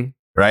exaggerating,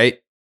 right?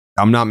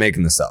 I'm not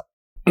making this up.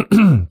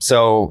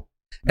 So,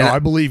 I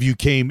believe you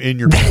came in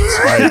your pants.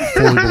 I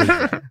fully believe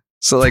it.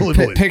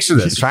 So, picture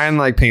this. Try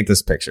and paint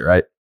this picture,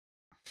 right?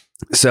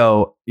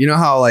 So, you know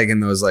how in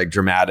those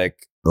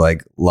dramatic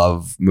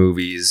love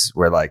movies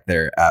where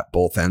they're at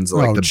both ends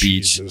of the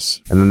beach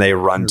and then they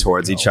run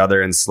towards each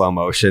other in slow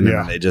motion and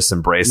then they just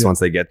embrace once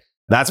they get.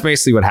 That's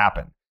basically what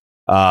happened.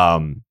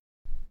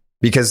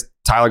 Because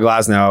Tyler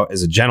Glasnow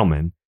is a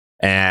gentleman,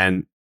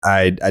 and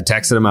I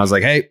texted him. I was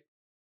like, hey.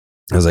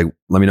 I was like,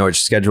 let me know what your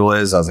schedule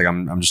is. I was like,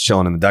 I'm just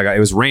chilling in the dugout. It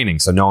was raining,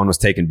 so no one was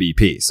taking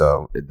BP.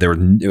 So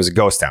it was a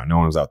ghost town. No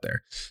one was out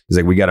there. He's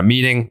like, we got a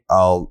meeting.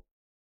 I'll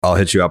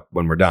hit you up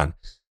when we're done.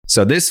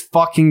 So this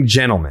fucking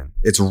gentleman,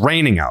 it's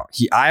raining out.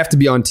 I have to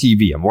be on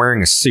TV. I'm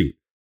wearing a suit.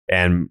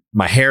 and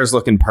my hair's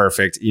looking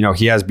perfect. You know,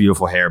 he has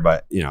beautiful hair,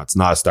 but you know, it's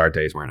not a start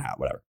day. He's wearing a hat,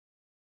 whatever.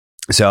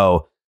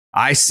 So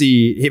I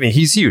see, I mean,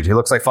 he's huge. He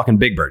looks like fucking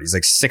Big Bird. He's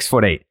like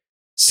 6'8".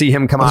 See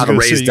him come out of the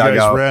Rays dugout. You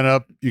guys ran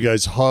up, you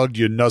guys hugged,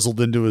 you nuzzled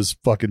into his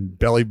fucking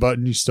belly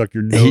button. You stuck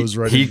your nose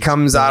right. He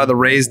comes out of the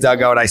Rays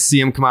dugout. I see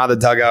him come out of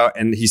the dugout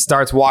and he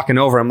starts walking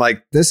over. I'm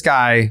like, this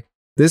guy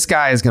is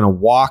going to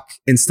walk.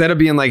 Instead of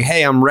being like,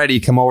 hey, I'm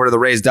ready, come over to the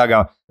Rays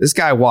dugout. This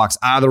guy walks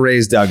out of the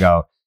Rays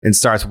dugout and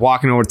starts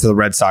walking over to the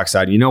Red Sox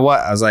side. You know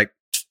what? I was like,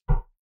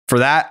 for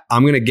that,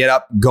 I'm going to get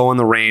up, go in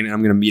the rain, and I'm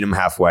going to meet him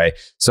halfway.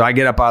 So I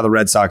get up out of the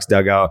Red Sox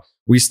dugout.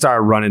 We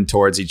start running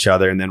towards each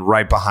other. And then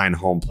right behind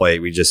home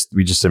plate, we just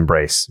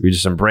embrace. We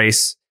just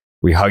embrace.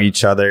 We hug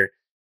each other.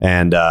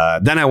 And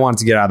then I wanted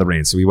to get out of the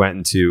rain. So we went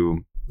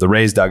into the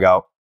Rays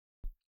dugout.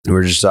 We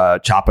were just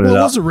chopping it up.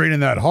 It wasn't raining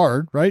that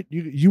hard, right?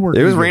 You weren't.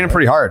 It was raining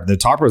pretty hard. The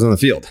tarp was on the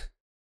field.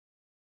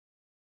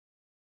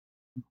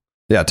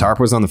 Yeah, tarp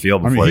was on the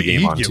field before the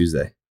game on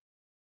Tuesday.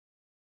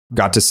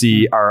 Got to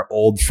see our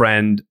old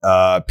friend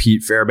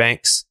Pete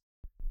Fairbanks.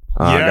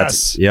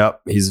 Yes.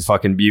 Yep, he's a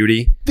fucking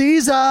beauty.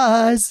 These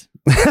eyes.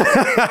 They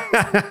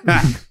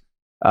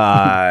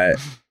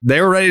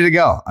were ready to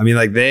go. I mean,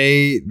 like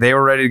they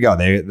were ready to go.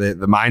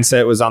 The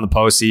mindset was on the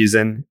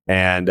postseason,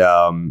 and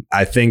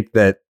I think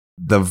that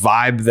the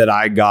vibe that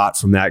I got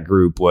from that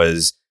group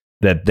was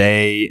that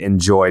they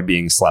enjoy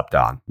being slept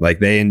on. Like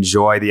they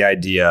enjoy the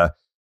idea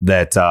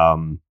that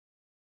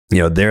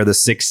they're the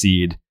 6th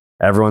seed.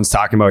 Everyone's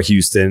talking about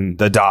Houston,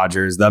 the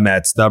Dodgers, the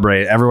Mets, the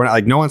Braves. Everyone,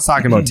 like, no one's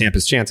talking about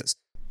Tampa's chances.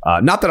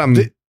 Not that I'm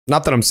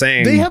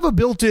saying they have a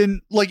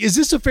built-in. Like, is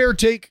this a fair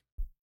take?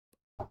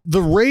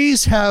 The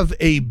Rays have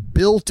a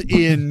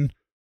built-in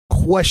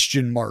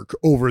question mark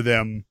over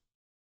them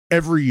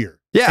every year.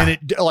 Yeah,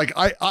 and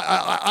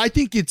I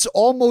think it's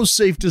almost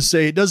safe to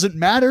say it doesn't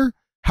matter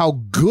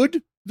how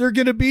good they're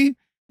going to be.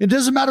 It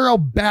doesn't matter how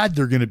bad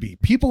they're going to be.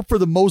 People, for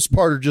the most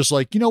part, are just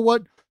like, you know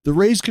what? The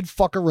Rays could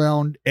fuck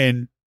around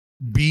and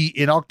be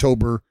in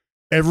October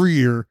every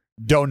year.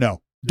 Don't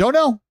know.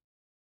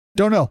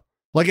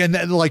 Like, and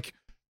then, like,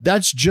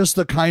 that's just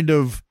the kind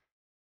of,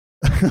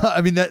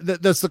 I mean,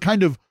 that's the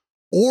kind of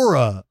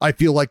aura I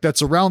feel like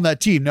that's around that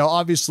team. Now,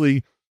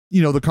 obviously,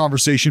 you know, the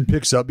conversation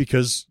picks up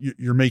because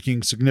you're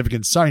making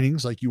significant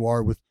signings like you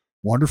are with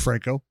Wander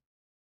Franco.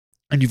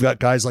 And you've got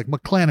guys like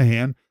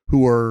McClanahan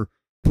who are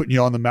putting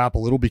you on the map a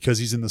little because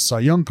he's in the Cy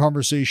Young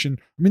conversation.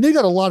 I mean, they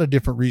got a lot of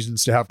different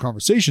reasons to have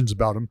conversations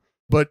about him,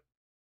 but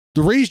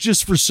the Rays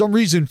just for some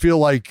reason feel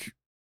like,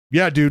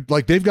 yeah, dude,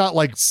 like they've got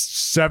like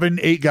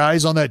 7-8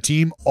 guys on that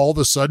team all of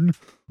a sudden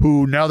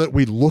who, now that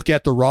we look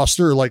at the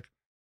roster, are like,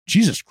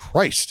 Jesus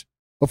Christ,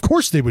 of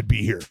course they would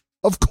be here.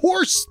 Of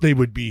course they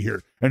would be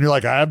here. And you're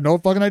like, I have no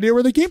fucking idea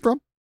where they came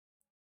from.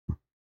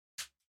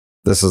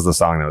 This is the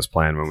song that was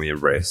playing when we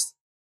embraced.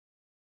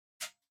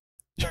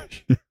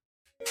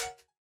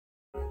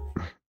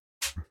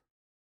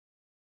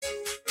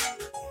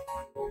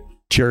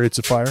 Chariots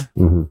of Fire.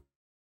 Mm-hmm.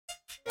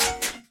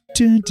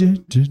 Dun,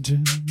 dun, dun,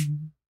 dun.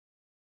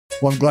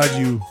 Well, I'm glad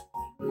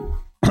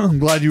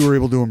you were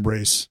able to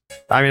embrace.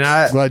 I mean,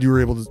 I'm glad you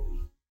were able to.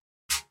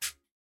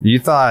 You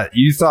thought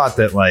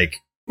that like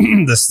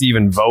the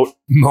Stephen Vogt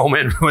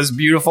moment was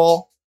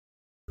beautiful.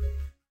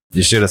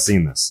 You should have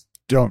seen this.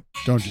 Don't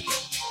do.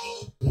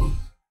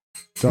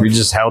 We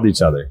just held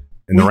each other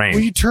in the rain.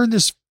 Will you turn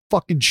this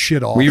fucking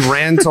shit off? We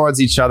ran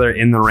towards each other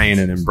in the rain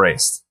and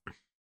embraced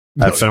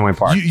at Fenway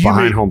Park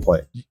behind home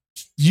plate.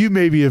 You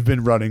maybe have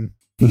been running.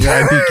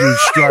 Yeah, I think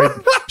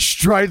you're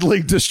stride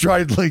link to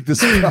stride link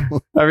this. I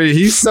mean,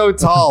 he's so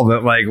tall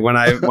that like when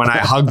I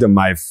hugged him,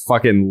 my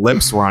fucking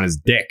lips were on his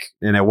dick,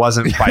 and it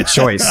wasn't by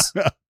choice.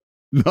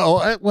 No,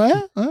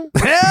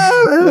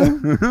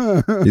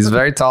 he's a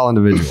very tall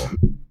individual.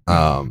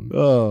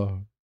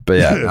 But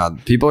yeah,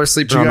 people are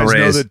sleeping on the Rays. Do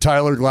you guys know that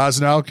Tyler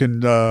Glasnow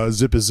can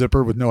zip his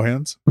zipper with no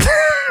hands?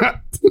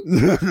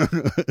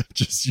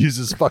 Just use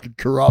his fucking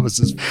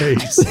Karavis's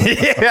face.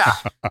 Yeah.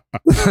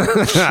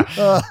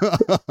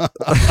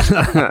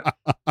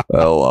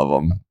 I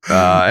love him.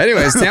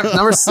 Anyways,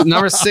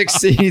 number 6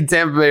 seed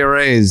Tampa Bay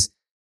Rays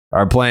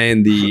are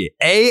playing the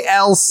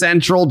AL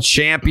Central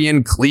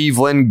champion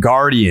Cleveland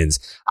Guardians.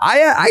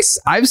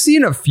 I've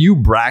seen a few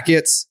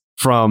brackets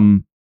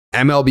from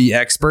MLB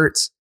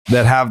experts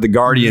that have the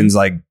Guardians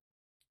like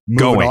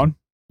going on.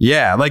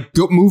 Yeah, like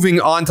moving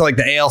on to like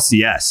the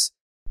ALCS.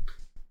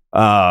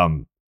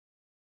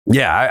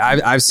 Yeah,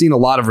 I've seen a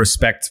lot of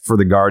respect for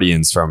the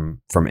Guardians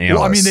from analysts.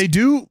 Well, I mean,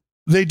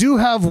 they do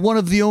have one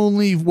of the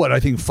only, I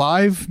think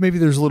 5, maybe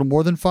there's a little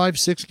more than 5,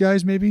 6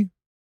 guys maybe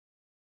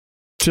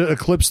to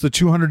eclipse the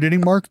 200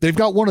 inning mark. They've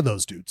got one of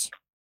those dudes.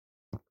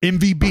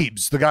 MV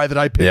Beebs, the guy that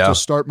I picked to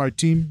start my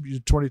team,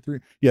 23.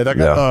 Yeah, that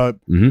guy.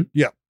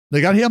 Yeah,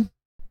 they got him.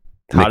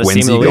 Hottest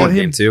team in the league.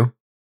 Game too.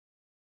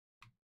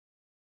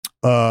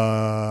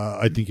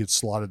 I think it's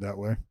slotted that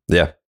way.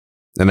 Yeah,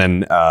 and then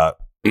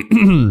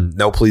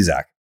no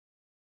Plesac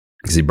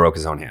because he broke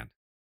his own hand.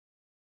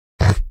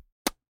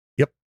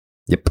 Yep.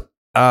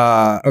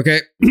 Okay.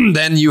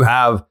 Then you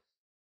have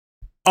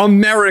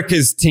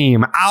America's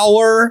team,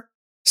 our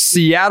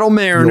Seattle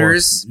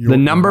Mariners, the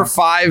number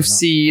 5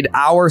 seed,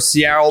 our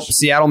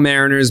Seattle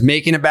Mariners,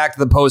 making it back to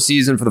the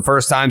postseason for the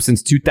first time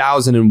since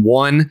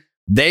 2001.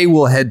 They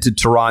will head to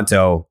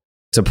Toronto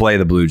to play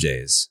the Blue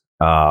Jays.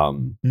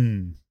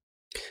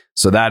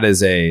 So I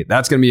think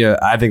that's going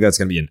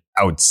to be an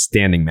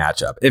outstanding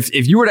matchup.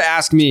 If you were to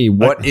ask me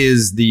what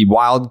is the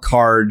wild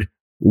card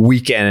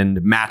weekend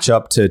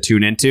matchup to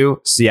tune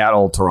into,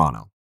 Seattle,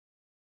 Toronto.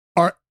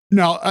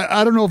 Now,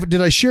 I don't know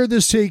did I share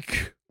this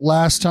take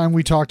last time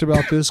we talked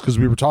about this? Because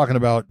we were talking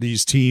about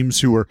these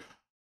teams who are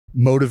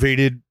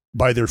motivated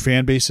by their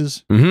fan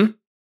bases. Mm-hmm.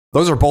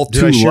 Those are both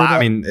two loud. I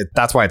mean,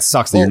 that's why it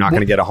sucks that you're not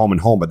going to get a home and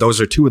home, but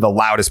those are two of the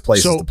loudest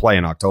places to play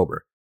in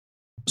October.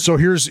 So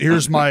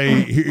here's my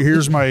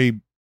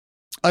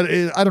I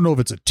don't know if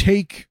it's a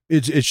take.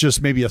 It's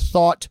just maybe a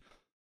thought.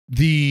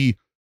 The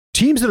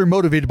teams that are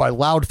motivated by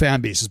loud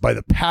fan bases, by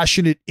the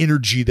passionate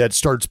energy that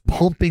starts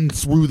pumping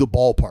through the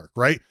ballpark,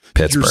 right?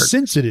 Pittsburgh. You're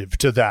sensitive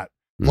to that.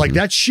 Mm-hmm. Like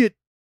that shit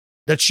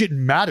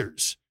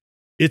matters.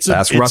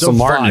 That's Russell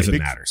Martin if it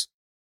matters.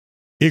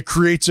 It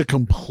creates a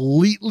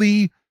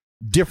completely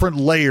different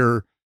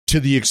layer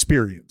to the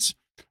experience.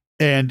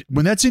 And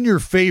when that's in your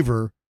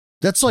favor,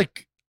 that's a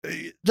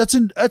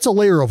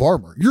layer of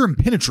armor. You're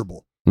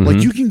impenetrable. Mm-hmm.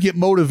 Like you can get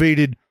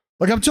motivated.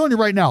 Like I'm telling you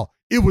right now,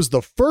 it was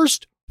the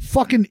first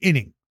fucking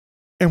inning.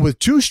 And with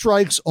 2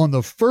 strikes on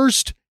the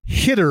first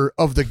hitter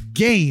of the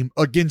game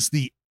against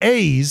the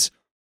A's,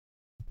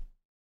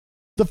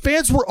 the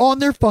fans were on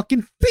their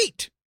fucking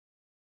feet.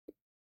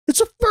 It's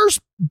the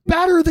first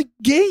batter of the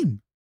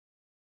game.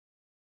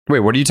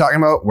 Wait, what are you talking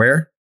about?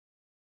 Where?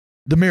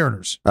 The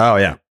Mariners. Oh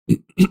yeah.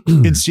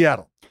 In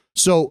Seattle.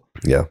 So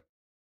yeah.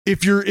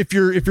 If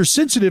you're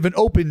sensitive and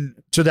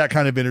open to that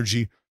kind of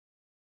energy,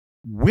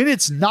 when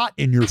it's not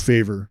in your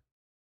favor,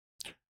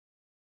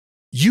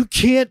 you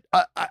can't.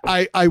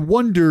 I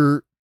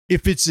wonder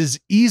if it's as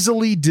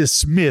easily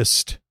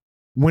dismissed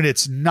when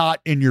it's not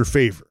in your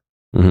favor.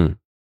 Mm-hmm.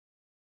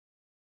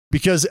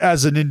 Because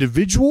as an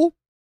individual,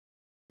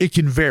 it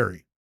can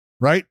vary,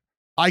 right?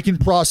 I can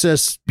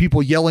process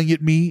people yelling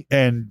at me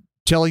and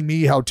telling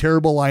me how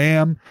terrible I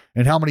am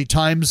and how many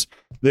times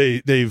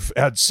they've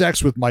had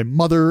sex with my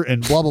mother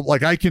and blah blah.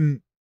 Like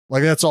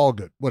that's all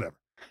good. Whatever.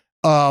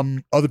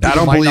 Other people I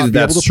don't might believe not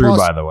that's true,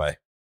 by the way.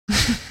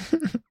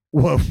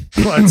 Well,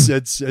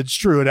 it's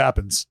true. It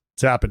happens.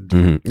 It's happened.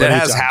 Mm-hmm. It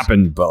has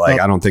happened, but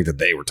I don't think that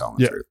they were telling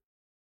the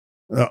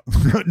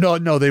truth.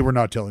 No, they were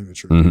not telling the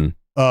truth.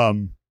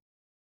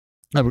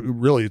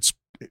 Mm-hmm. Really,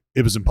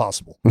 it was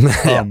impossible.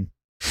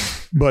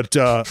 But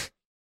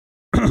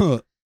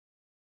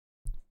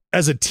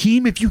as a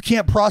team, if you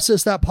can't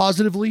process that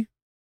positively,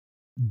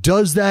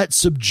 does that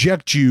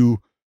subject you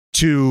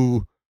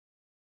to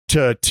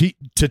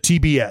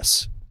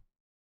TBS,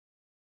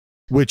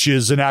 which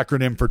is an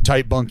acronym for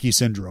tight bunky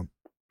syndrome?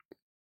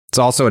 It's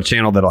also a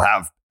channel that'll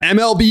have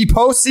MLB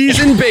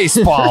postseason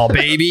baseball,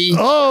 baby.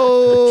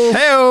 Oh,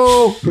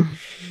 hey-o.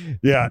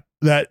 Yeah,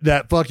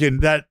 that fucking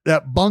that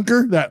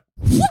bunker, that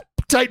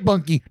tight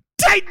bunky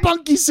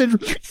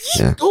syndrome.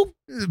 Yeah. Oh,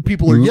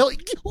 people are yelling.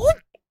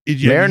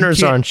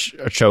 Mariners are on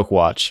a choke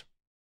watch.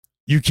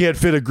 You can't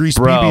fit a grease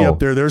BB up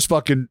there. There's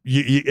fucking.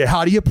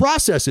 How do you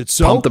process it?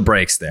 So pump the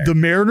brakes there. The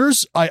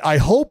Mariners. I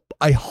hope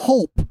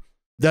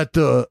that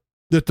the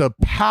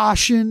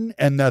passion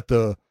and that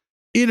the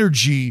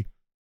energy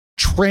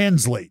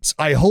translates.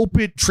 I hope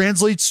it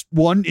translates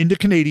into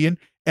Canadian,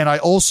 and I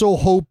also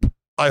hope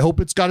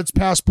it's got its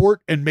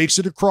passport and makes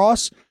it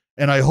across.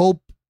 And I hope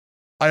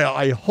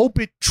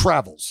it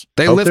travels.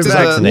 They lifted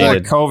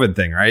the COVID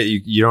thing, right?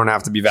 You don't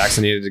have to be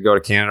vaccinated to go to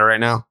Canada right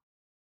now.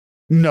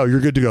 No, you're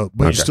good to go,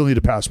 but you still need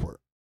a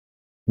passport,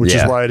 which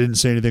is why I didn't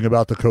say anything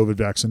about the COVID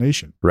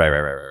vaccination.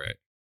 Right.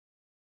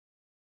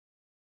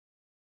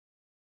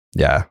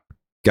 Yeah,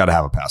 got to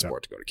have a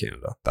passport to go to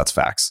Canada. That's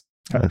facts.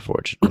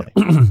 Unfortunately.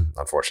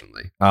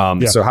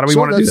 So how do we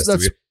want to do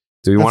this?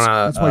 Do we want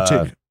to? That's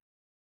my take.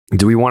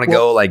 Do we want to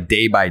go like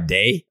day by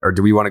day, or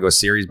do we want to go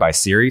series by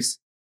series?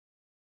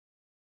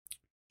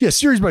 Yeah,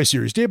 series by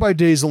series. Day by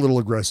day is a little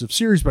aggressive.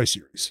 Series by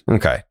series.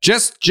 Okay.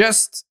 Just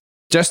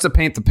to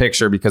paint the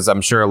picture, because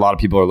I'm sure a lot of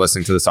people are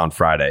listening to this on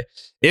Friday.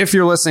 If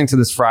you're listening to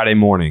this Friday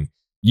morning,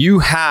 you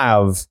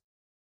have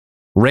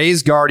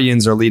Rays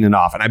Guardians are leading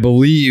off. And I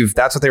believe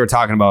that's what they were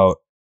talking about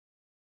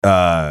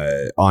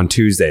on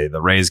Tuesday.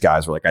 The Rays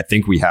guys were like, I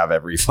think we have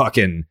every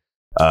fucking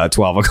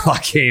 12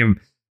 o'clock game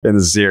in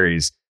the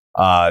series.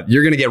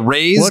 You're going to get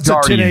Rays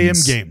Guardians. A 10 a.m.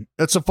 game.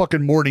 That's a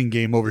fucking morning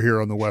game over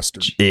here on the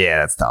Western. Yeah,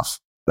 that's tough.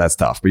 But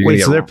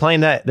wait, so they're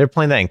playing that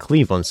in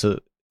Cleveland. So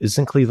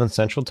isn't Cleveland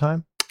Central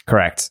Time?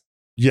 Correct.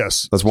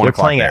 Yes. That's 1 They're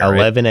o'clock. Playing at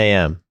 11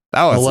 a.m.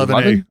 Oh, it's 11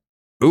 a.m.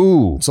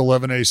 Ooh. It's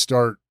 11 a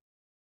start.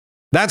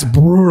 That's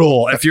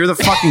brutal. If you're the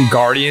fucking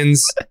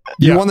Guardians,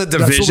 you won the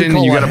division,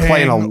 you got to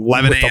play at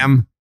 11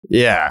 a.m.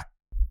 Yeah.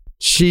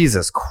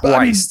 Jesus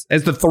Christ.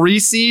 As the 3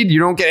 seed, you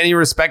don't get any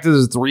respect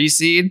as a 3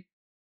 seed?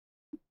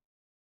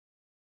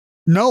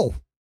 No.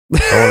 No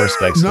one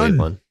respects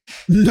Cleveland.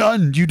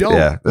 None. You don't.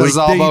 Yeah, this is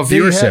all about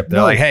viewership.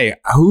 They're like, hey,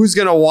 who's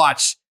gonna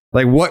watch?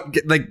 Like what?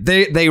 Like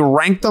they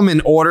rank them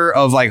in order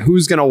of like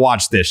who's gonna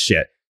watch this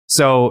shit.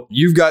 So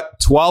you've got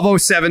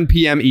 12:07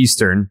 p.m.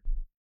 Eastern,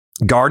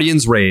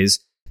 Guardians Rays.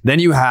 Then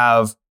you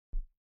have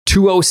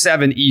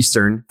 2:07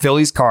 Eastern,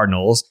 Phillies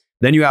Cardinals.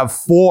 Then you have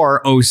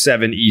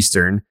 4:07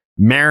 Eastern,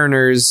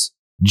 Mariners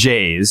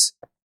Jays.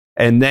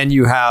 And then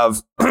you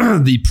have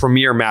the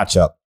premier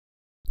matchup,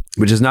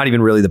 which is not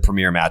even really the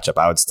premier matchup.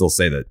 I would still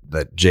say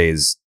that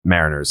Jays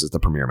Mariners is the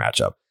premier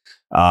matchup.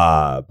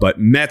 But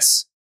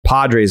Mets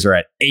Padres are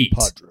at 8.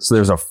 So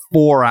there's a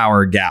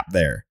 4-hour gap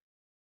there.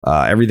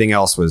 Everything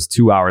else was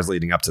 2 hours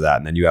leading up to that.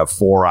 And then you have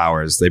 4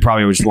 hours. They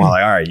probably just want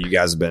like, all right, you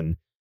guys have been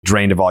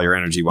drained of all your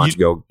energy. Why don't you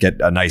go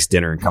get a nice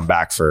dinner and come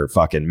back for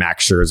fucking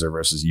Max Scherzer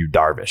versus Yu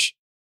Darvish?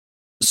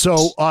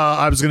 So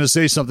I was going to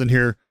say something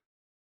here,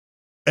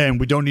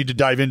 and we don't need to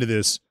dive into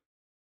this.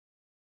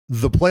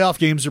 The playoff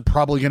games are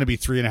probably going to be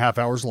 3.5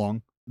 hours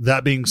long.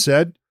 That being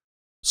said,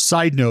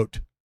 side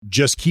note,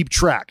 just keep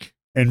track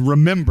and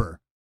remember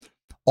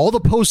all the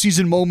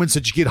postseason moments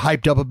that you get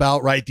hyped up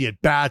about, right? The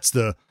at-bats,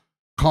 the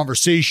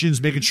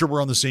conversations, making sure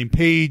we're on the same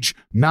page,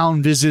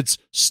 mound visits,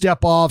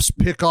 step-offs,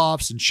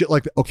 pick-offs, and shit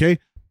like that. Okay?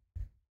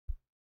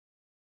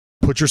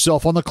 Put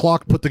yourself on the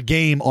clock. Put the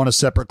game on a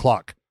separate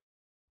clock.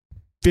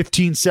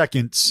 15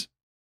 seconds.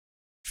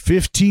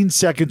 15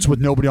 seconds with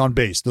nobody on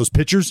base. Those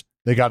pitchers,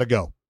 they got to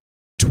go.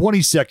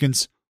 20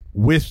 seconds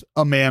with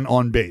a man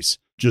on base.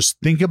 Just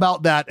think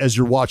about that as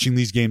you're watching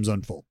these games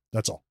unfold.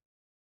 That's all.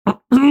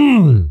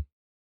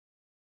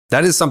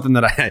 That is something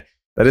that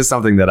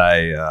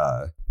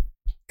I,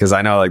 because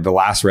I know like the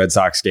last Red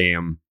Sox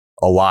game,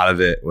 a lot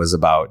of it was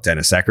about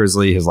Dennis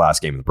Eckersley, his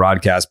last game in the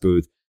broadcast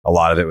booth. A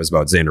lot of it was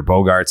about Xander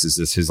Bogaerts. Is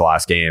this his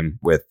last game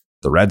with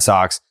the Red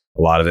Sox?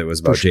 A lot of it was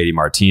about JD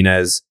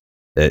Martinez.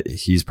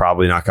 He's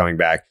probably not coming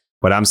back.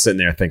 But I'm sitting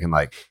there thinking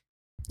like,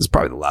 this is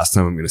probably the last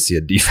time I'm going to see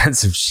a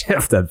defensive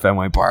shift at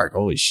Fenway Park.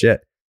 Holy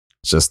shit.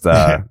 It's just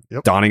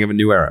dawning of a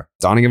new era.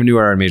 Dawning of a new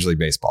era in Major League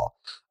Baseball.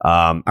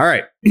 All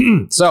right.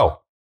 So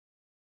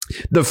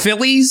the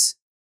Phillies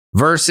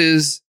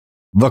versus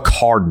the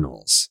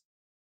Cardinals.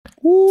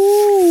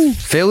 Woo!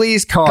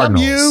 Phillies Cardinals.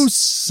 Come you,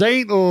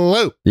 St.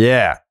 Louis.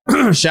 Yeah.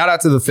 Shout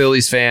out to the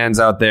Phillies fans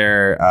out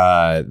there.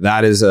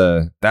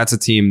 That's a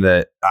team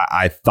that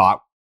I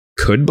thought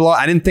could blow.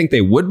 I didn't think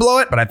they would blow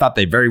it, but I thought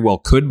they very well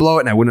could blow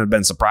it, and I wouldn't have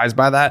been surprised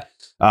by that.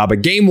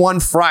 But game 1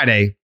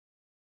 Friday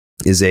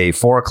is a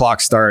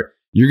 4:00 start.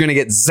 You're going to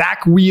get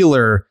Zach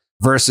Wheeler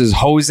versus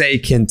Jose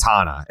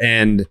Quintana.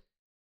 And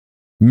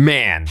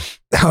man,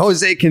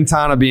 Jose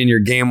Quintana being your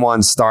game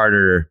 1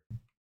 starter,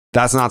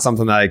 that's not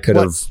something that I could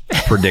have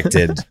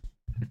predicted.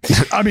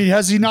 I mean,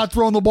 has he not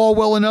thrown the ball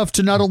well enough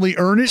to not only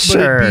earn it, but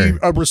it be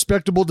a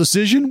respectable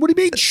decision? What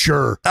do you mean?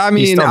 Sure. I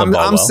mean,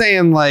 I'm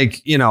saying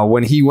like, you know,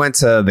 when he went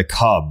to the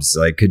Cubs,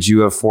 like, could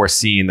you have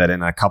foreseen that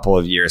in a couple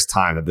of years'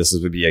 time that this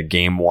would be a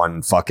game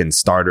 1 fucking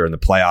starter in the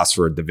playoffs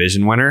for a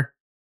division winner?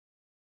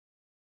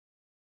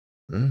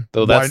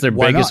 Though that's their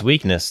biggest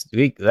weakness.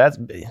 The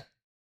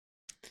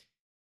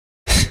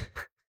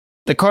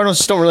Cardinals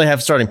just don't really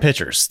have starting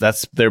pitchers.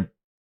 That's their.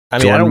 I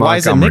mean, why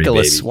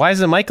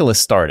isn't Michaelis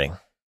starting?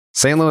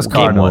 St. Louis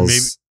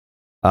Cardinals.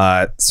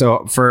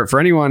 So for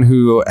anyone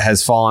who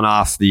has fallen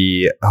off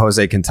the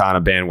Jose Quintana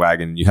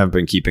bandwagon, you haven't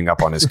been keeping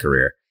up on his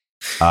career.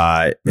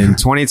 In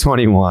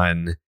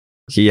 2021,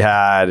 he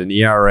had an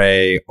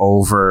ERA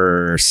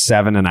over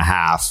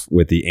 7.5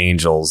 with the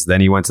Angels. Then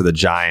he went to the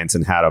Giants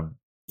and had a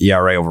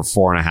ERA over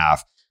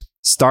 4.5.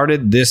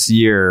 Started this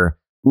year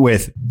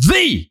with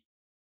the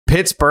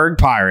Pittsburgh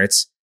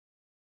Pirates.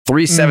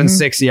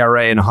 3.76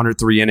 ERA in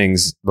 103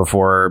 innings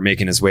before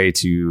making his way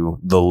to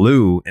the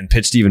Lou and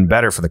pitched even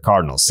better for the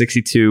Cardinals.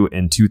 62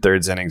 and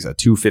 2/3 innings, a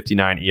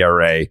 2.59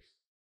 ERA.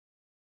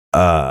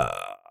 I'm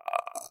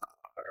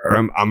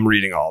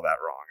reading all that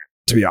wrong,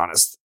 to be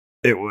honest.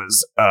 It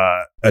was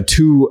a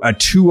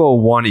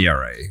 2.01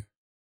 ERA.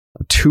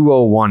 A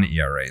 2.01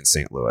 ERA in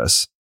St.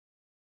 Louis.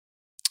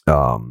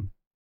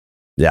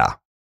 Yeah.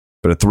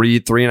 But a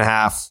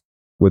 3.5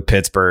 with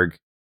Pittsburgh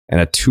and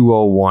a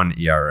 2.01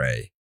 ERA.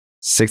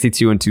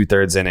 62 and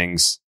 2/3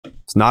 innings.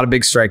 It's not a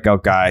big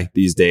strikeout guy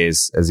these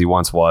days as he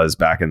once was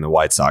back in the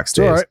White Sox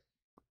days. All right.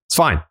 It's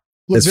fine.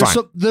 Look,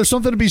 there's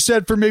something to be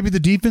said for maybe the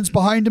defense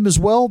behind him as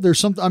well. There's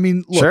something. I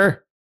mean, look,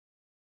 sure.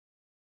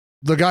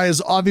 The guy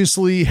has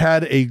obviously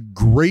had a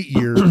great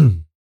year.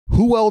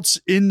 Who else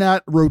in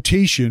that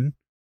rotation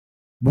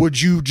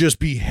would you just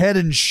be head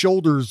and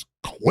shoulders?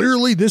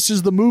 Clearly, this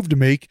is the move to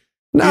make.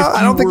 No,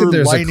 I don't think that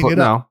there's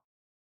no.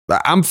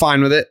 I'm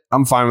fine with it.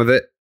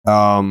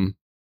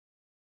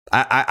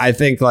 I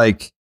think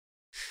like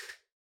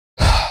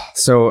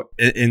so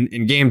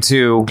in game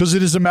 2, because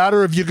it is a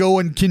matter of you go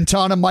in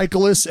Quintana,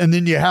 Michaelis, and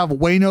then you have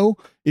Waino.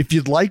 If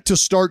you'd like to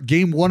start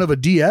game 1 of a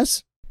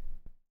DS,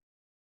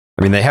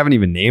 I mean, they haven't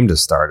even named a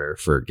starter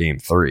for game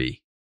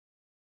 3.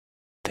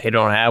 They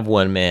don't have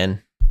one,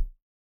 man.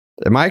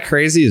 Am I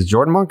crazy? Is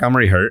Jordan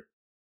Montgomery hurt?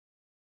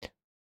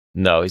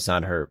 No, he's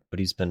not hurt, but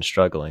he's been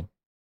struggling.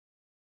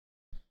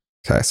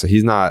 Okay, so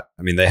he's not.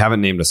 I mean, they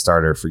haven't named a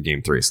starter for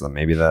Game 3, so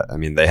maybe that. I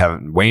mean, they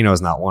haven't.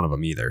 Waino's not one of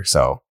them either.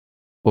 So,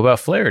 what about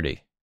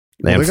Flaherty?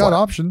 They got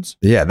options.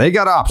 Yeah, they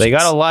got options. They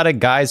got a lot of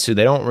guys who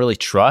they don't really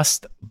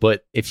trust,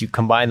 but if you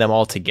combine them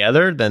all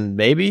together, then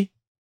maybe.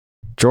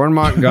 Jordan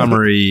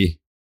Montgomery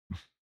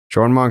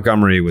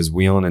was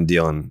wheeling and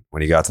dealing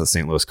when he got to the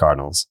St. Louis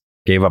Cardinals.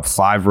 Gave up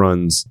 5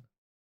 runs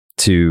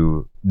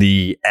to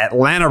the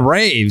Atlanta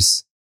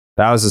Braves.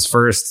 That was his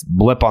first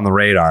blip on the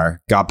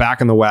radar. Got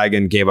back in the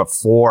wagon, gave up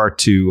 4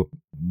 to,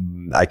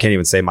 I can't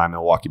even say my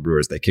Milwaukee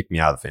Brewers. They kicked me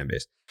out of the fan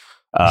base.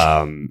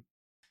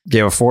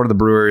 Gave up 4 to the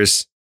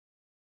Brewers.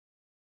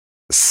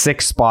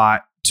 6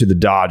 spot to the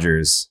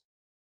Dodgers.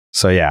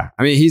 So yeah,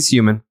 I mean, he's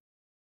human.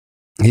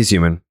 He's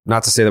human.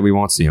 Not to say that we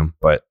won't see him,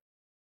 but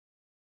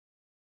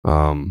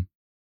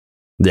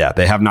yeah,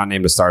 they have not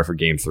named a starter for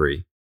Game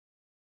 3.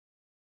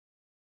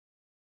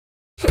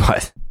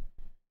 But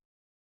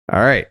all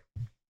right,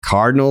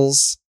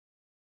 Cardinals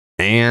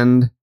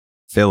and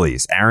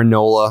Phillies. Aaron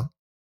Nola,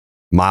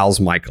 Miles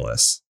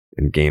Michaelis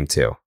in Game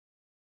 2.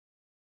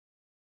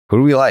 Who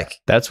do we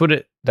like? That's what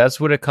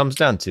it comes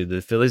down to.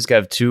 The Phillies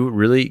have 2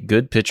 really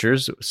good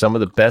pitchers, some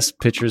of the best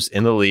pitchers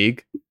in the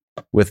league,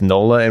 with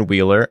Nola and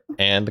Wheeler,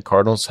 and the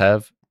Cardinals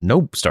have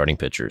no starting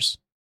pitchers.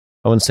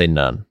 I wouldn't say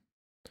none.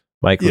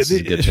 Michaelis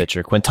is a good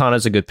pitcher.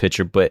 Quintana's a good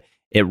pitcher, but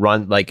it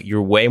runs like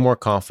you're way more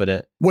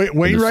confident.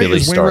 Wainwright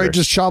is Wainwright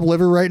just chopped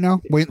liver right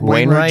now?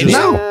 Wainwright just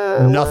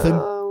nothing.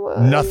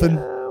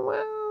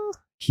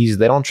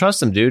 They don't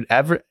trust him, dude.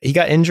 He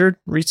got injured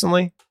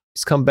recently.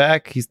 He's come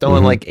back. He's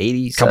throwing like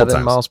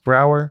 87 miles per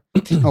hour.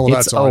 Oh,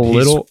 that's a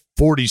little.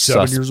 He's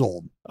 47 years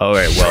old. All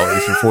right. Well,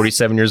 if you're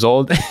 47 years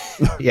old,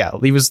 yeah,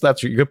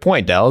 that's a good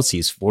point, Dallas.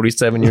 He's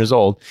 47 years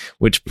old,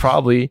 which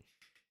probably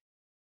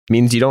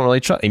means you don't really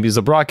trust him. He's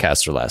a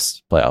broadcaster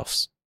last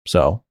playoffs.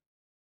 So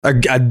a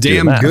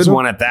damn good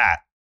one at that.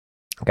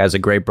 Guy's a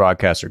great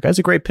broadcaster. Guy's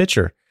a great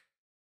pitcher.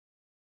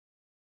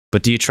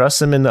 But do you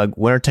trust him in the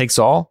winner takes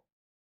all?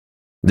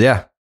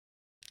 Yeah.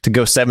 To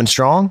go 7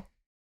 strong?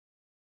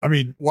 I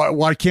mean,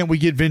 why can't we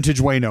get vintage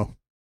Waino?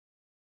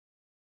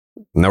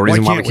 No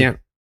reason why we can't.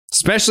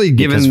 Especially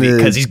given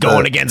because he's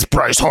going against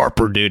Bryce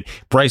Harper, dude.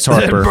 Bryce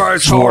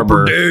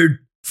Harper, dude.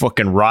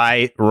 Fucking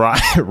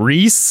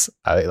Reese.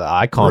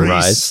 I call him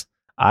Rice.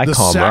 I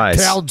call him Rice.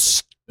 The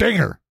Sacktown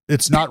Stinger.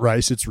 It's not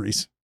Rice. It's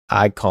Reese.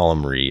 I call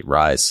him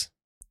Rice.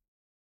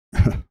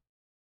 I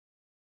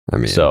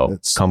mean, so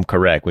come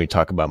correct when you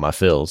talk about my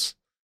Phils.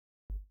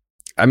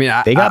 I mean,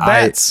 they got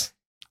bats.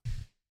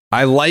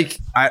 A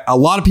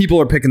lot of people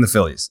are picking the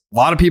Phillies.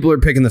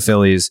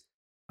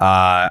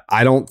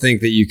 I don't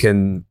think that you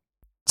can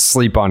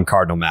sleep on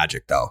Cardinal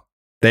Magic, though.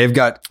 They've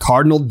got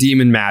Cardinal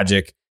Demon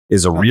Magic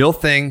is a real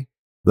thing.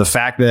 The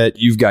fact that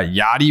you've got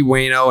Yachty,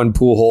 Waino, and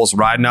Pujols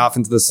riding off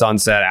into the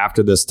sunset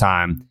after this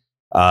time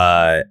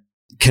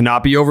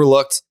cannot be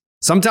overlooked.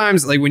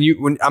 Sometimes, like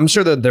when I'm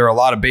sure that there are a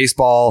lot of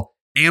baseball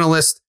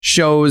analysts,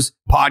 shows,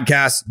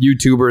 podcasts,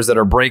 YouTubers that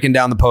are breaking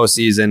down the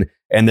postseason,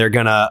 and they're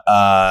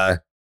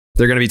gonna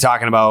be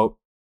talking about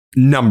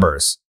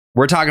numbers.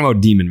 We're talking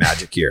about Demon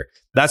Magic here.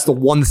 That's the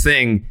one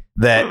thing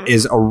that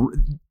is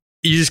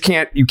you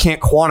can't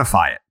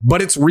quantify it,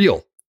 but it's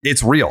real.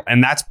 It's real.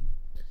 And that's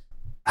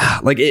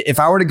like, if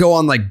I were to go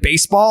on like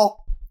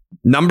baseball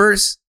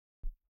numbers,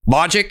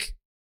 logic,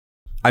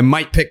 I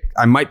might pick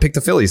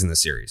the Phillies in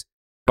this series,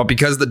 but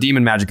because of the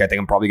Demon Magic, I think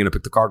I'm probably going to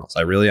pick the Cardinals.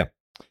 I really am.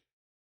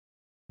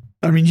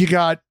 I mean, you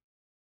got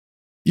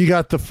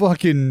the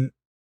fucking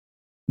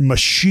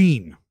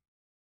machine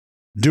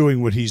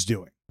doing what he's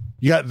doing.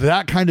 You got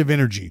that kind of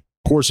energy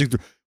coursing through.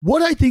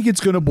 What I think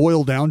it's going to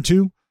boil down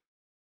to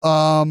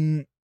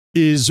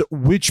is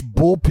which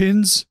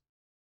bullpen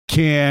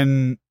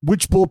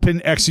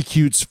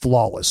executes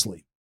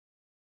flawlessly.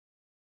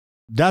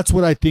 That's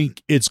what I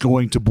think it's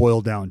going to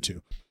boil down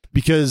to.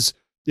 Because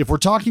if we're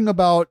talking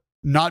about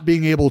not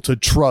being able to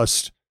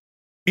trust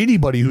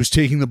anybody who's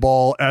taking the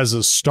ball as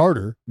a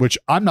starter, which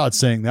I'm not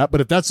saying that, but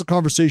if that's the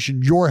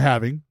conversation you're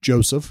having,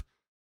 Joseph,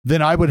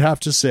 then I would have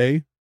to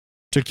say,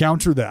 to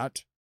counter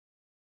that,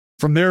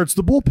 from there it's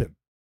the bullpen.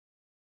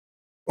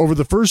 Over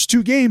the first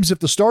 2 games, if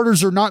the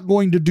starters are not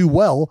going to do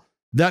well,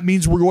 that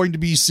means we're going to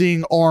be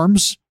seeing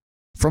arms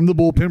from the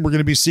bullpen. We're going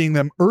to be seeing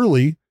them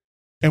early,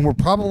 and we're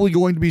probably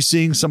going to be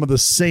seeing some of the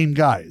same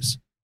guys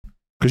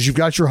because you've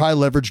got your high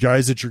leverage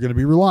guys that you're going to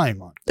be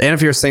relying on. And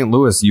if you're St.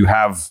 Louis, you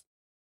have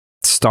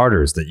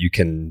starters that you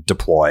can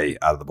deploy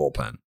out of the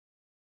bullpen.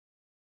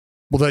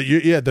 Well,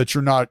 that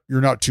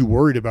you're not too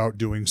worried about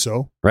doing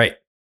so. Right.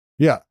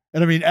 Yeah.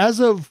 And I mean, I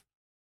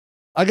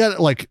got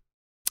like,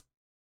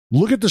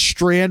 look at the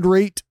strand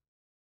rate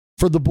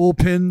for the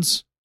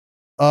bullpens.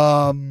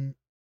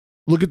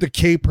 Look at the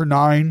K per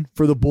 9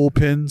 for the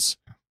bullpens.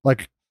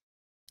 Like,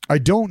 I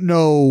don't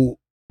know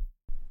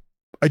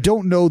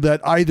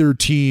that either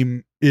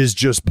team is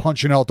just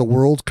punching out the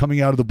world coming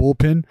out of the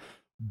bullpen,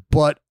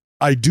 but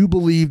I do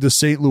believe the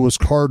St. Louis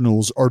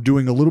Cardinals are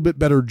doing a little bit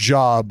better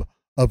job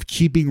of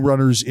keeping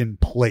runners in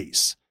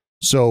place.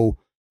 So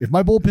if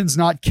my bullpen's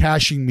not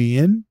cashing me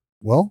in,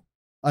 well,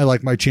 I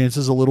like my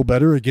chances a little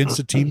better against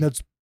a team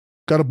that's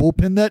got a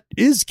bullpen that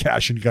is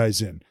cashing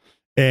guys in.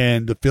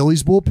 And the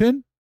Phillies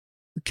bullpen,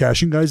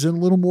 cashing guys in a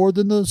little more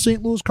than the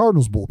St. Louis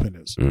Cardinals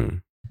bullpen is.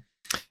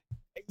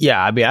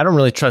 Yeah, I mean, I don't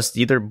really trust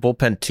either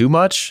bullpen too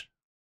much.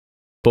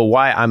 But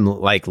why I'm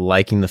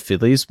liking the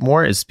Phillies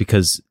more is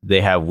because they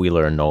have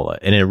Wheeler and Nola,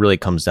 and it really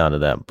comes down to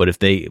them. But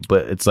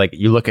it's like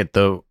you look at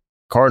the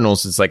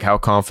Cardinals, it's like, how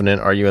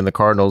confident are you in the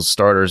Cardinals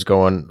starters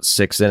going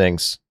 6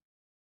 innings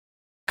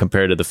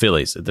compared to the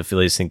Phillies? If the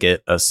Phillies can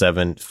get a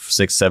 7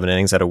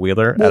 innings out of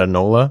Wheeler, out of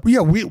Nola.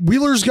 Yeah,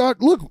 Wheeler's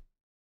got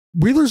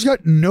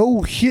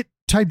no hit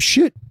type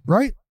shit,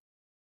 right?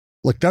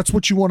 Like, that's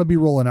what you want to be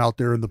rolling out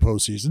there in the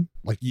postseason.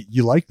 Like,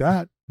 you like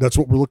that. That's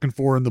what we're looking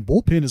for in the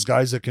bullpen, is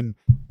guys that can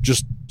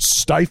just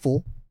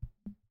stifle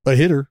a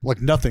hitter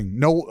like nothing.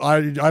 No,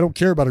 I don't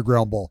care about a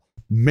ground ball.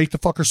 Make the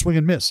fucker swing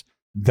and miss.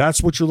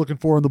 That's what you're looking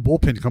for in the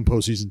bullpen come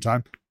postseason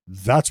time.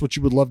 That's what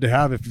you would love to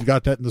have if you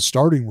got that in the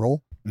starting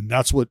role, and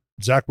that's what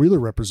Zach Wheeler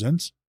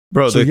represents.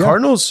 Bro, so the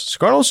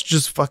Cardinals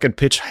just fucking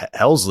pitch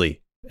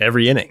Helsley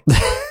every inning.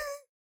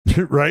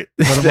 Right?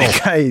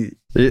 That guy.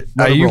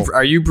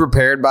 Are you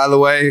prepared, by the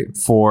way,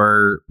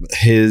 for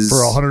a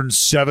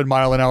 107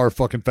 mile an hour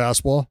fucking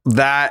fastball?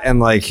 That and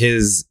like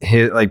his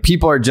like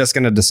people are just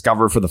going to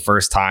discover for the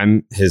first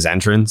time his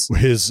entrance,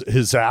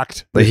 his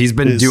act. Like he's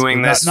been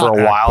doing this for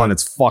a while, and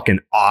it's fucking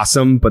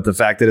awesome. But the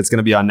fact that it's going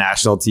to be on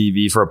national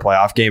TV for a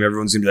playoff game,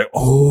 everyone's going to be like,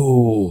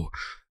 "Oh,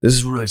 this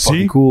is really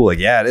fucking cool!" Like,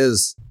 yeah, it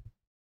is.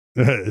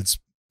 It's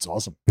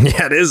awesome.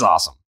 Yeah, it is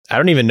awesome. I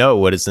don't even know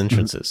what his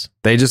entrance is.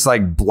 They just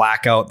like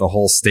black out the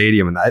whole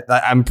stadium. And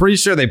I'm pretty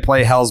sure they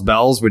play Hell's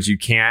Bells, which you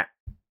can't,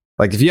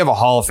 like, if you have a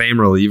Hall of Fame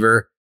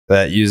reliever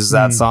that uses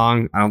that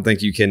song, I don't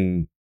think you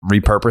can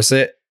repurpose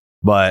it.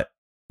 But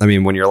I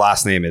mean, when your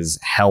last name is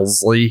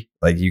Helsley,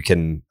 like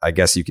I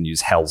guess you can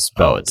use Hell's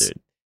Bells. Oh, dude.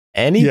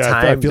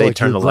 Anytime they like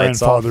turn the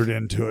lights off.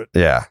 Into it.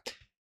 Yeah.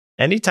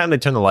 Anytime they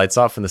turn the lights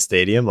off in the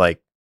stadium,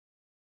 like,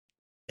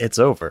 it's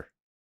over.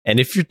 And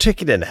if you're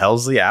ticketing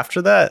Helsley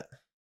after that,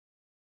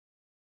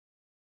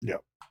 yeah,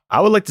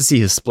 I would like to see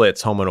his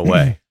splits home and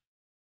away,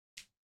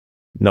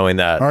 knowing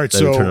that. All right,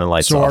 so turning the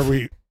lights off. Are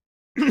we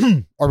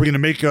going to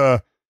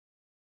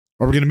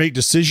make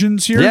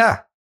decisions here?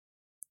 Yeah.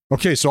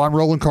 Okay, so I'm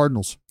rolling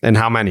Cardinals. And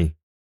how many?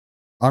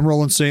 I'm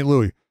rolling St.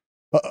 Louis.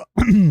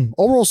 I'll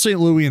roll St.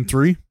 Louis in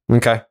 3.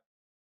 Okay.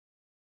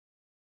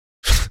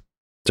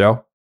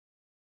 Joe?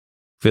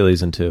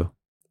 Phillies in 2.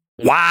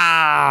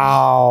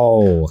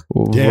 Wow.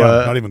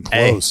 Yeah, not even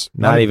close. Hey,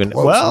 not even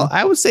close. Well,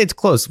 I would say it's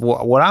close.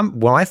 What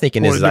I'm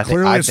thinking is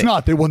clearly it's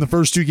not. They won the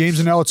first 2 games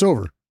and now it's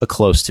over. A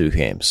close 2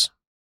 games.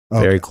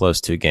 Okay. Very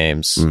close 2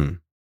 games.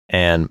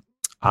 And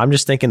I'm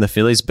just thinking the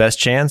Phillies' best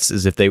chance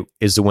is to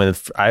win.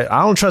 I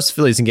don't trust the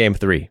Phillies in game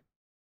 3.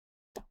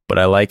 But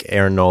I like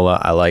Aaron Nola.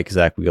 I like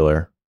Zach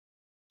Wheeler.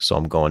 So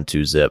I'm going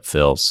 2-zip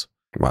Phils.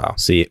 Wow.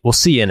 We'll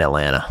see you in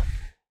Atlanta.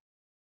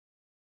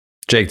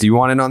 Jake, do you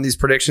want in on these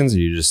predictions, or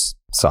you just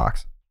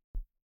Sox?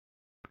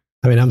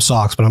 I mean, I'm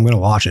Sox, but I'm going to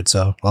watch it,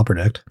 so I'll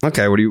predict.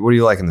 Okay, what do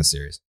you like in this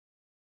series?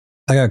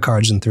 I got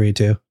Cards in 3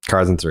 too.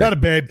 Cards in 3. Got a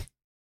babe.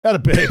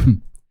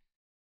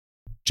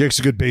 Jake's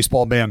a good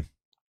baseball man.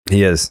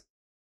 He is.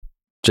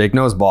 Jake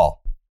knows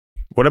ball.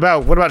 What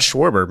about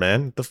Schwarber,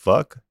 man? What the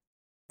fuck?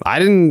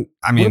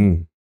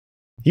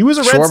 He was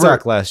a Red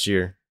Sox last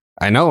year.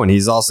 I know, and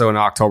he's also an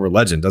October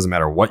legend. Doesn't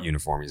matter what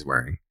uniform he's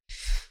wearing.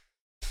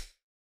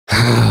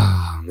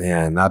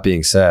 Man, that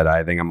being said,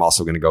 I think I'm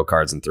also going to go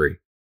Cards in 3.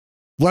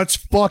 Let's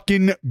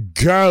fucking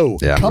go.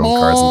 Yeah, come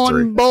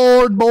on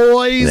board,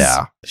 boys.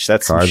 Yeah.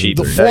 That's some sheep.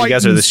 You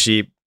guys are the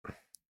sheep.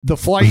 The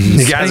flight.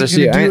 You guys are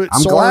sheep.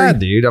 I'm glad,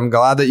 dude. I'm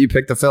glad that you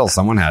picked the Phil.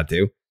 Someone had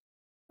to.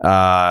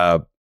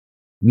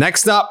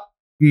 Next up,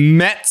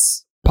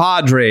 Mets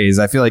Padres.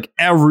 I feel like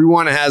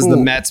everyone has the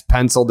Mets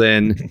penciled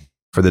in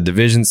for the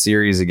division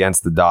series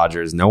against the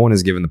Dodgers. No one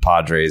has given the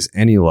Padres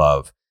any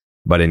love.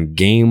 But in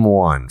game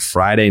 1,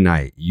 Friday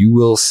night, you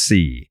will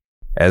see,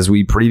 as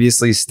we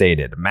previously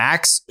stated,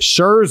 Max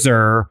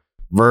Scherzer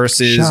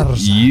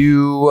versus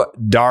Yu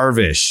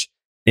Darvish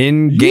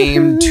in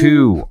game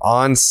 2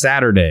 on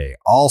Saturday.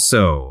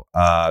 Also,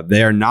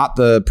 they are not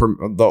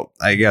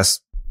I guess,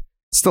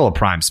 still a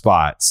prime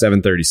spot,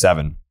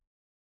 7:37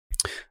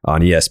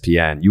 on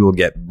ESPN. You will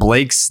get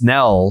Blake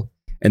Snell,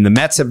 and the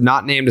Mets have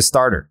not named a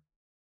starter.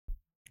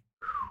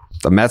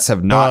 The Mets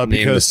have not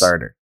named a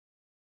starter.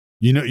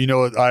 You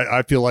know,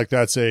 I feel like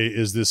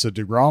is this a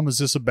DeGrom? Is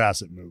this a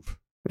Bassett move?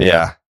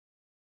 Yeah.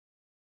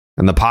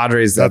 And the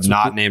Padres have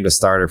not named a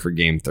starter for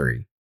game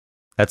 3.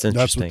 That's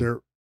interesting.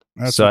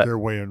 That's what they're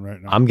weighing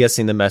right now. I'm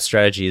guessing the Mets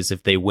strategy is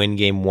if they win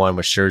game 1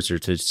 with Scherzer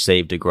to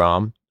save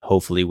DeGrom,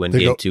 hopefully win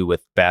game 2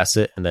 with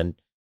Bassett, and then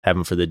have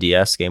him for the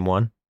DS game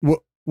 1.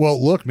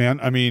 Well, look, man,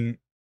 I mean,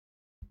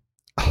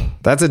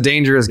 that's a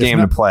dangerous game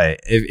to play.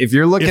 If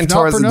you're looking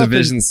towards the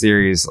division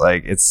series,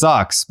 like, it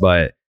sucks,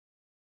 but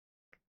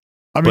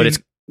but it's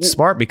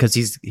smart because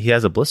he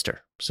has a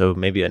blister, so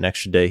maybe an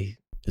extra day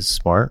is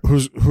smart.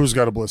 Who's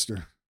got a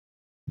blister?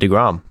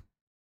 DeGrom.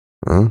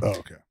 Huh? Oh,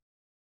 okay.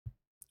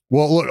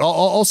 Well, look,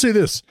 I'll say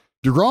this: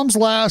 DeGrom's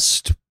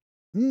last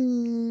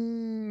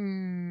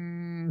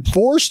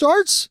 4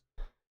 starts?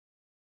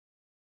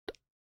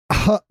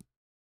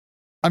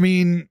 I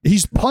mean,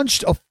 he's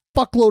punched a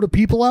fuckload of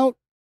people out.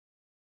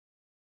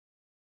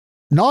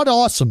 Not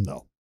awesome,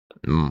 though.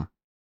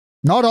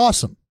 Not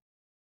awesome.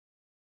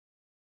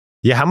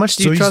 Yeah, how much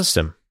do you trust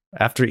him?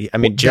 After,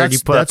 Jared, you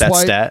put up that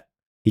stat.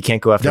 He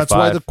can't go after 5. That's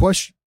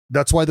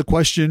why the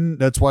question.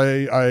 That's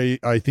why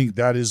I think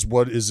that is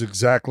what is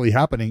exactly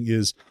happening.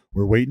 Is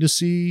we're waiting to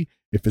see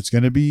if it's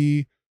going to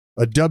be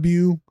a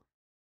W,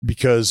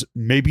 because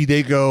maybe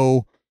they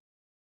go.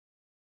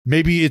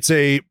 Maybe it's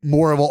a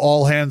more of an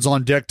all hands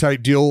on deck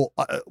type deal,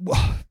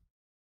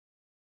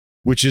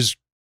 which is,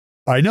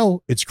 I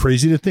know it's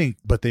crazy to think,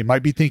 but they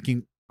might be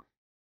thinking,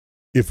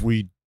 if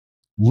we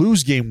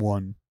lose game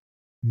 1,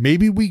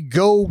 maybe we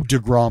go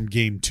DeGrom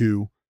game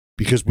 2,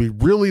 because we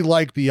really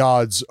like the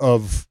odds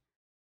of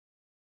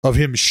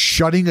him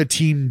shutting a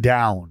team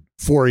down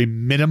for a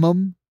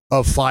minimum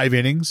of 5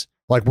 innings.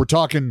 Like, we're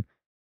talking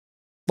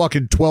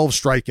fucking 12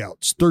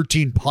 strikeouts,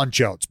 13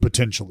 punch outs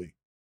potentially,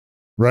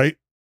 right?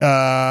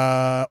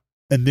 And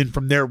then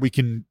from there we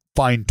can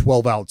find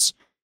 12 outs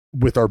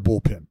with our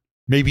bullpen,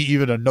 maybe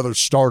even another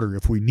starter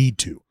if we need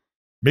to.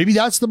 Maybe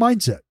that's the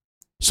mindset.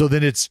 So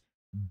then it's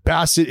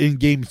Bassett in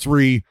game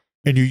 3,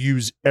 and you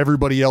use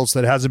everybody else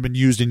that hasn't been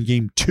used in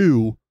game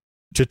 2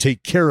 to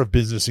take care of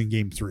business in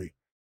game 3.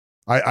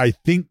 I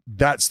think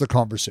that's the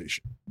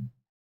conversation.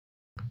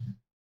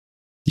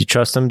 Do you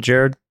trust him,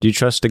 Jared? Do you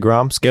trust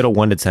DeGrom? Scale of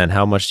 1 to 10.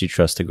 How much do you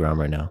trust DeGrom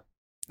right now?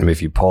 I mean,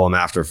 if you pull him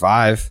after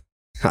 5,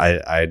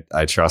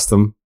 I trust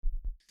him.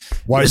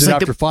 Why is it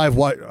after 5?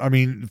 Why? I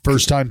mean,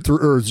 first time through,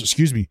 or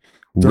excuse me,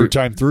 third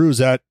time through. Is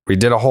that we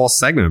did a whole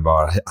segment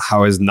about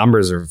how his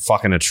numbers are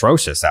fucking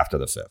atrocious after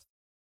the 5th.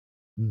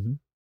 Mm-hmm.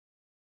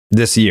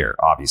 This year,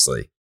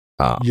 obviously.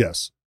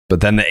 Yes.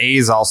 But then the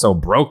A's also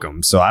broke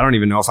him, so I don't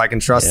even know if I can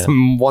trust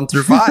him 1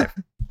 through 5.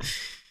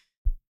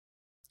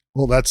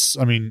 Well, that's,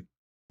 I mean,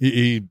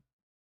 he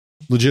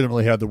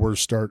legitimately had the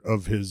worst start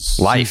of his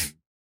life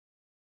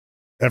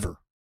ever.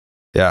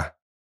 Yeah.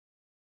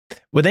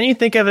 Well, then you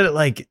think of it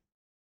like,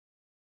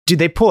 dude,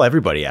 they pull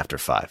everybody after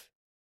 5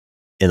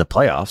 in the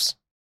playoffs.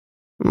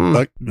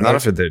 Not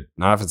if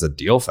it's a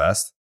deal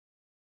fest.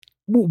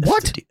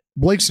 What?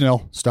 Blake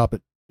Snell, stop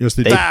it. Yes,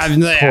 they that's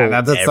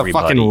the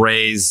fucking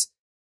Rays.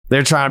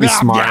 They're trying to be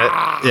smart.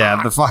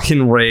 Yeah, the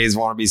fucking Rays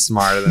want to be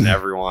smarter than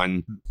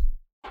everyone.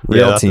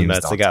 Real teams.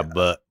 They got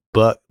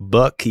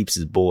Buck keeps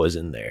his boys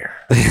in there.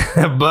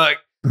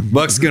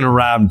 Buck's gonna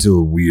ride until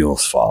the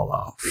wheels fall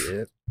off.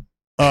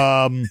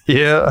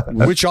 Yeah.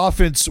 Which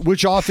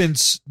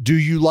offense do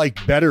you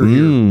like better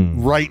here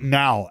right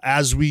now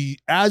as we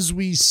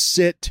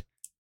sit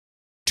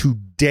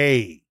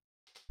today?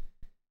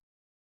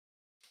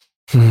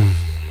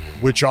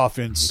 Which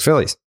offense?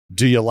 Phillies.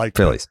 Do you like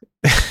Phillies?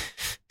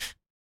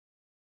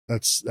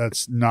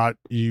 That's not,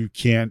 you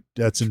can't,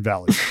 that's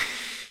invalid.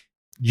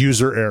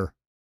 User error.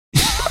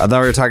 I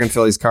thought we were talking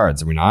Phillies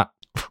Cards. Are we not?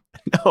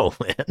 No,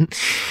 man.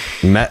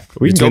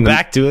 We can go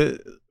back to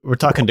it. We're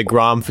talking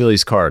DeGrom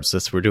Phillies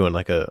Cards. We're doing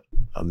like a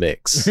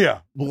mix.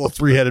 Yeah. A little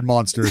 3-headed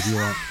monster if you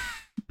want.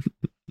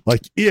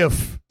 Like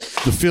if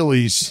the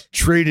Phillies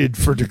traded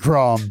for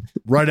DeGrom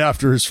right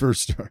after his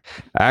first start.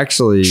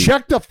 Actually.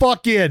 Check the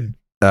fuck in.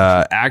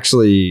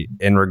 Actually,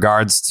 in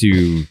regards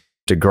to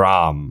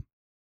DeGrom,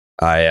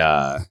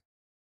 I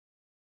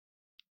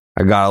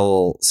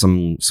got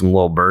some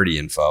little birdie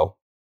info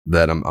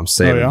that I'm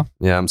saving. Oh,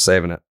 yeah, I'm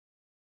saving it.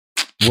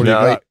 What do you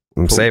got?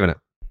 I'm saving it.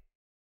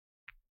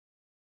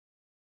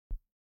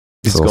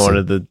 It's going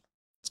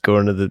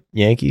to the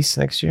Yankees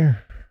next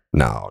year.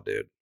 No,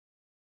 dude.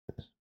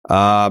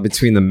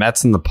 Between the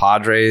Mets and the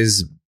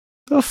Padres.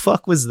 The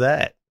fuck was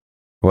that?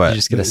 What? You're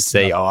just gonna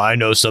say, "Oh, I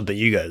know something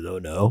you guys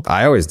don't know."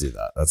 I always do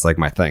that. That's like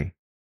my thing.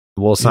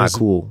 Well, it's not a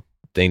cool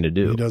thing to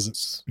do. He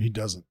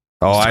doesn't.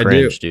 Oh, it's I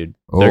cringe, do, dude.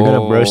 They're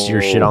gonna roast your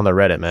shit on the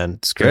Reddit, man.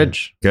 It's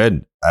cringe.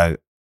 Good. I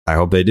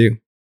hope they do.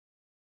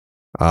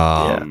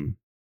 Yeah,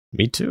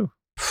 me too.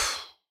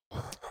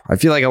 I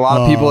feel like a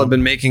lot of people have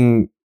been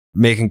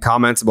making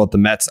comments about the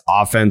Mets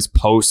offense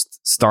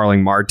post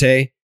Starling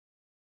Marte.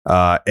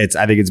 I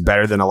think it's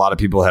better than a lot of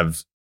people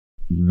have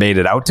made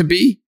it out to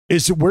be.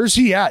 Where's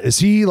he at? Is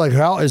he like,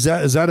 how is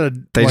that a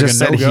they like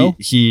just a said no-go?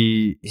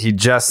 he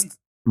just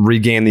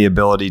regained the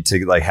ability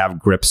to like have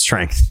grip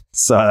strength.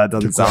 So that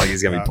doesn't sound like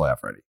he's gonna be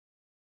playoff ready.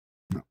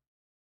 No.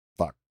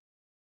 Fuck.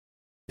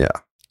 Yeah.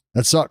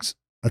 That sucks.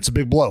 That's a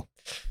big blow.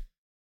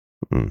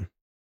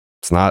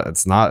 It's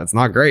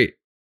not great.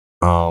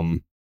 I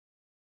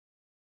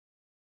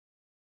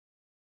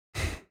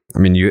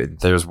mean,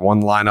 there's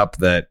one lineup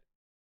that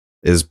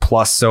is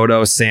plus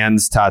Soto,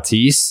 sans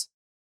Tatis,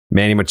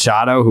 Manny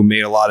Machado, who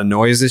made a lot of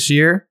noise this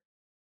year.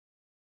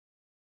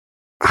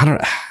 I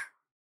don't.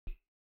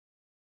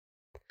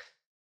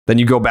 Then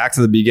you go back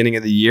to the beginning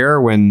of the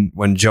year when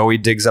Joey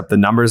digs up the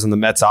numbers in the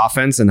Mets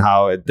offense and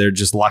how they're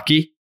just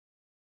lucky.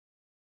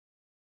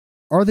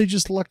 Are they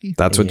just lucky?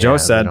 That's what Joe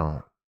said.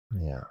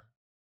 Yeah.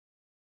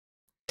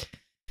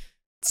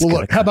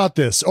 Well, look, how about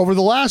this? Over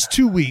the last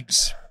 2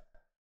 weeks,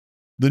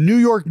 the New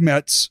York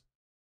Mets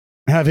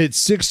have hit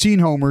 16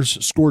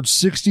 homers, scored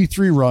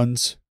 63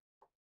 runs.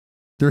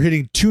 They're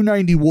hitting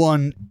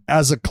 .291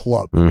 as a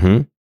club.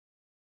 Mm-hmm.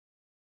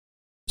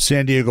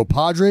 San Diego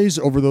Padres,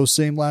 over those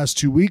same last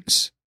 2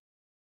 weeks,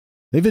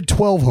 they've hit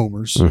 12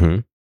 homers. Mm-hmm.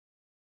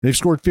 They've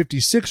scored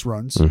 56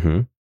 runs.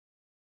 Mm-hmm.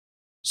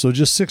 So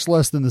just 6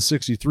 less than the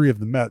 63 of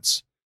the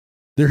Mets.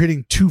 They're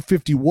hitting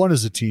 .251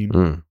 as a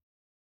team.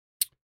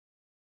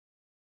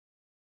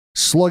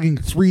 Slugging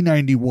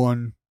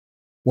 .391,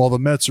 while the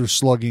Mets are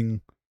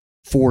slugging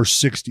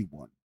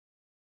 .461.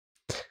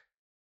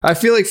 I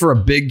feel like for a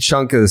big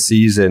chunk of the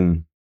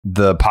season,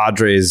 the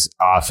Padres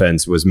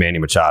offense was Manny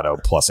Machado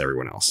plus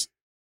everyone else.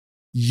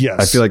 Yes.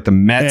 I feel like the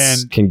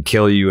Mets can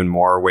kill you in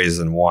more ways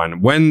than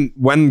one.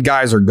 When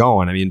guys are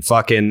going, I mean,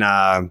 fucking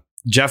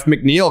Jeff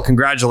McNeil,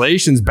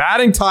 congratulations.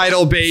 Batting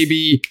title,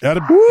 baby. Yep.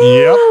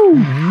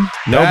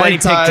 Mm-hmm. Nobody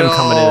picked him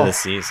coming into the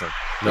season.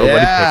 Nobody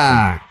picked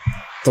him.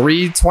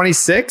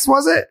 326,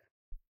 was it?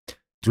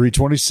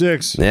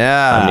 326.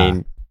 Yeah. I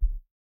mean,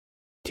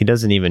 he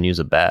doesn't even use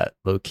a bat,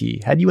 low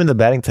key. How do you win the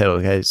batting title,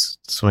 guys?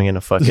 Swinging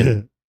a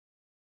fucking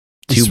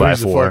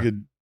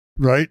 2x4.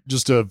 Right?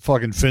 Just a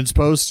fucking fence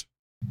post.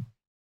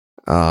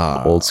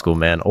 Old school,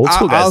 man. Old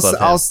school guys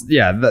love him.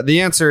 Yeah,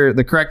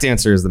 the correct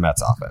answer is the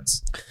Mets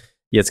offense.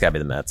 Yeah, it's got to be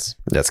the Mets.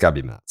 Yeah, it's got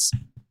to be Mets.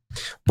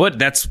 But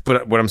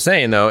what I'm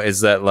saying, though, is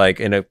that like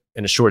in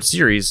a short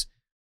series,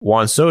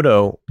 Juan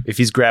Soto, if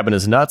he's grabbing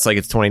his nuts like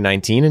it's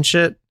 2019 and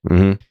shit,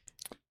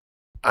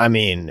 I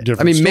mean,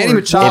 Manny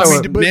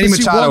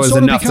Machado is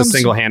enough to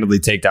single-handedly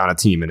take down a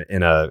team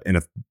in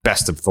a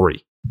best of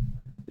 3.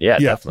 Yeah,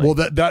 definitely.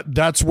 Well,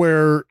 that's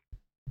where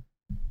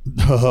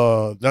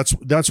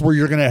that's where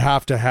you're gonna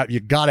have you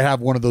got to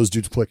have one of those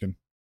dudes clicking.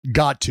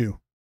 Got to.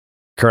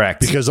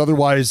 Correct. Because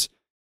otherwise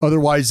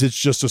it's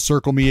just a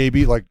circle me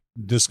AB. Like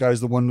this guy's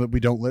the one that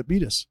we don't let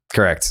beat us.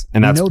 Correct.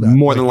 And that's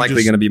more than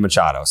likely going to be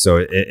Machado. So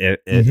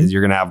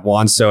you're going to have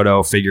Juan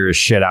Soto figure his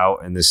shit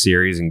out in this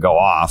series and go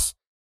off.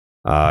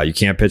 You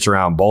can't pitch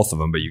around both of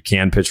them, but you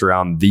can pitch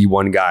around the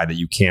one guy that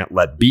you can't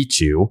let beat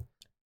you.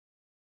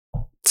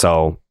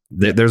 So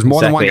there's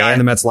more than one guy in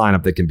the Mets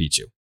lineup that can beat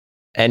you.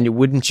 And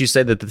wouldn't you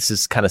say that this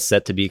is kind of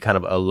set to be kind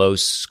of a low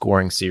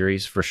scoring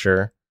series for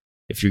sure?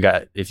 If you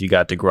got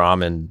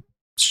DeGrom and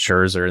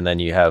Scherzer, and then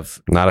you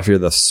have not if you're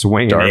the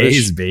swinging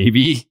A's,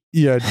 baby.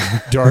 Yeah,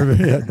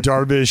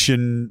 Darvish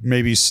and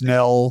maybe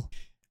Snell,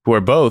 who are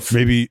both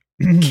maybe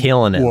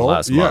killing it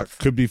last month.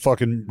 Could be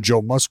fucking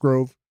Joe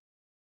Musgrove.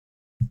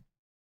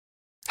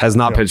 Has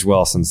not pitched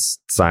well since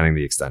signing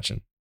the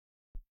extension.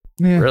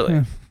 Yeah, really?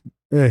 Yeah.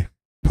 Hey,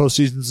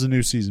 postseason's a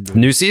new season. Baby.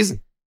 New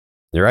season.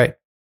 You're right.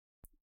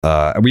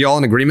 Are we all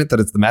in agreement that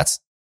it's the Mets?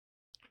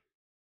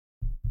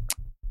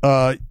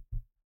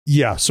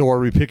 Yeah. So are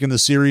we picking the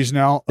series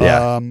now?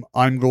 Yeah.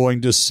 I'm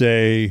going to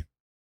say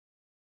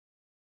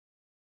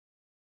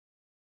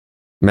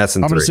Mets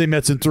in 3. I'm going to say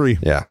Mets in 3.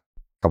 Yeah. A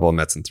couple of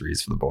Mets in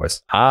 3s for the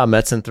boys.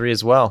 Mets in 3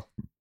 as well.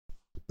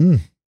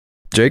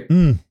 Jake?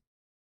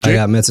 I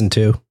got Mets in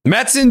 2.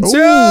 Mets in 2.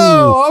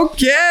 Ooh.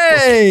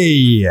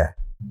 Okay.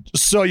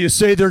 So you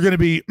say they're going to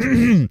be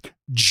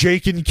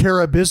Jake and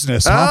Kara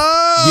business, huh?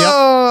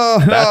 Oh.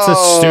 Yep. That's a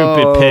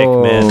stupid pick,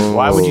 man.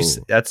 Why would you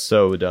say that's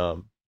so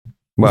dumb?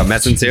 What,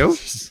 Mets in 2?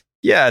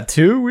 Yeah,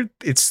 2.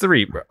 It's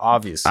 3,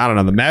 obviously. I don't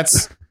know. The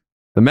Mets.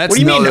 What do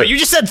you mean? No, you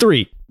just said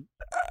 3.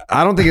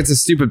 I don't think it's a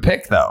stupid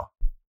pick, though.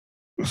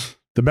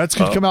 The Mets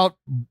could come out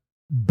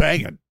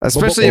banging,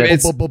 especially if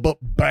it's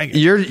banging.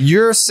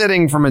 You're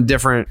sitting from a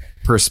different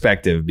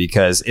perspective,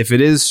 because if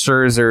it is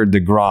Scherzer,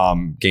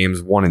 DeGrom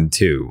games 1 and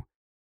 2,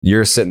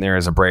 you're sitting there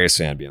as a Braves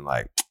fan being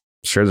like,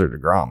 Scherzer,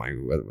 DeGrom,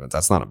 like,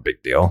 that's not a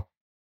big deal.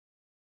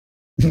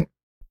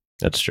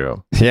 That's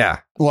true.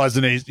 Yeah. Well, as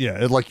an A's,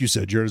 like you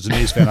said, you're as an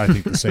A's fan, I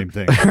think the same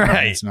thing.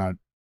 Right. It's not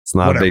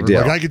a big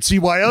deal. Like, I could see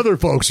why other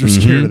folks are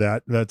scared of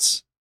that.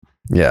 That's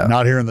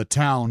not here in the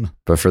town.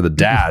 But for the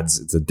dads,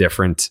 it's a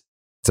different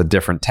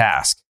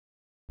task.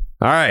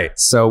 All right.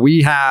 So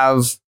we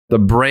have the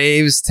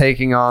Braves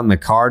taking on the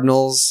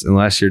Cardinals.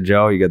 Unless you're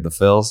Joe, you get the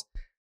Phils.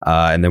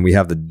 And then we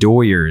have the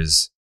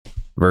Doyers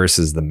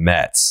versus the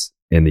Mets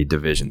in the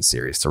division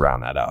series to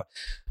round that out.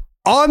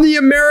 On the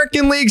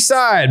American League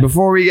side,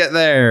 before we get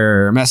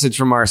there, a message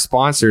from our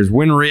sponsors,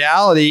 Win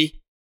Reality.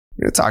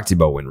 I'm going to talk to you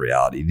about Win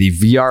Reality, the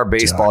VR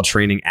baseball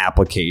training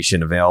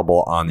application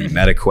available on the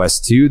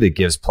MetaQuest 2 that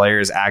gives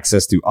players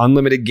access to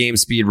unlimited game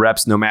speed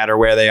reps no matter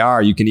where they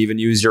are. You can even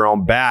use your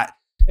own bat,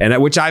 and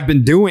which I've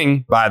been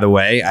doing, by the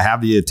way. I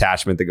have the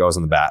attachment that goes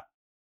on the bat.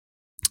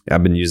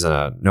 I've been using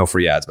no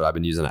free ads, but I've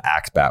been using an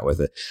Axe bat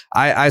with it.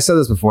 I said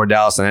this before,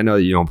 Dallas, and I know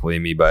that you don't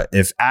believe me, but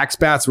if Axe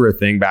bats were a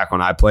thing back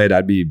when I played,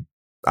 I'd be,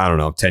 I don't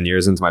know, 10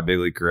 years into my big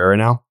league career right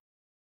now.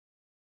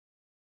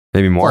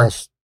 Maybe more.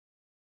 False.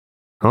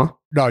 Huh?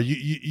 No,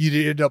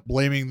 you'd end up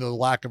blaming the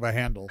lack of a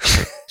handle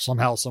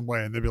somehow, some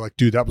way, and they'd be like,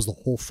 "Dude, that was the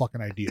whole fucking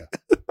idea.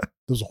 There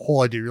was a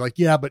whole idea." You're like,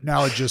 "Yeah, but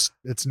now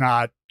it's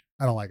not.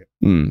 I don't like it.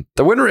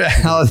 The Win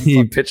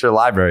Reality pitcher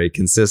library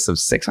consists of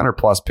 600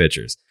 plus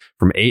pitchers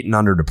from 8 and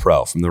under to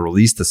pro. From the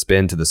release, the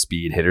spin to the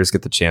speed, hitters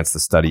get the chance to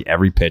study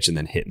every pitch and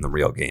then hit in the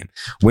real game.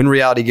 Win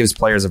Reality gives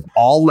players of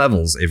all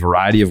levels a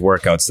variety of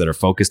workouts that are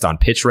focused on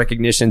pitch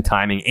recognition,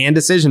 timing, and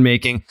decision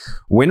making.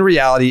 Win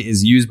Reality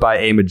is used by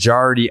a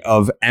majority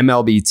of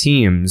MLB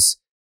teams,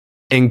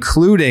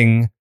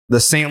 including the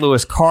St.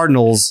 Louis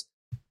Cardinals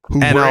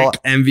NL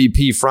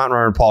MVP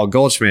frontrunner Paul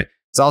Goldschmidt.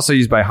 It's also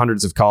used by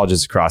hundreds of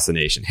colleges across the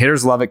nation.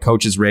 Hitters love it.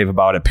 Coaches rave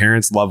about it.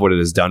 Parents love what it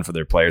has done for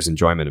their players'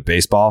 enjoyment of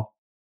baseball.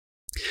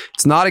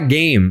 It's not a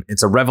game.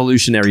 It's a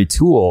revolutionary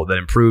tool that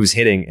improves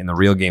hitting in the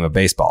real game of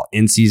baseball.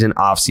 In season,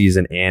 off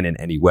season, and in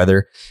any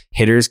weather,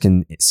 hitters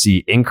can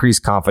see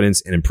increased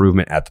confidence and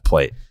improvement at the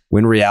plate.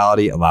 Win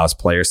Reality allows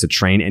players to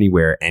train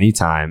anywhere,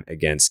 anytime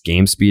against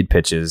game speed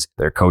pitches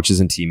their coaches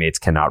and teammates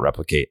cannot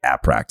replicate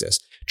at practice.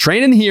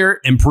 Train in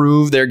here,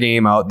 improve their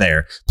game out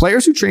there.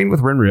 Players who train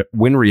with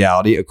Win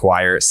Reality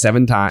acquire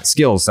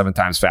skills 7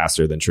 times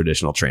faster than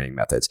traditional training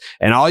methods.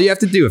 And all you have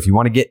to do if you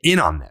want to get in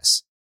on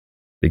this,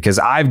 because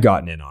I've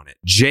gotten in on it,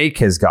 Jake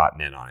has gotten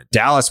in on it,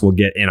 Dallas will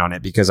get in on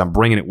it because I'm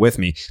bringing it with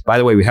me. By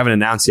the way, we haven't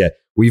announced yet.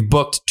 We've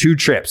booked 2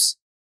 trips.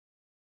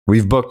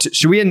 We've booked.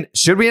 Should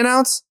we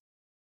announce,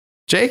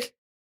 Jake?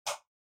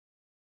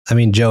 I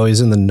mean,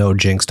 Joey's in the no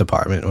jinx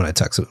department when I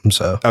texted him.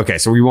 So okay,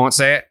 so we won't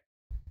say it.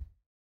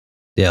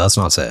 Yeah, let's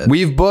not say it.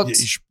 We've booked.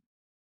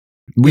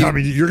 I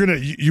mean,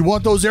 you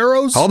want those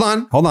arrows? Hold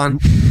on.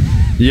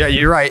 Yeah,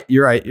 you're right.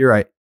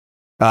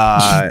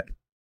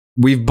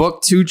 We've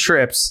booked 2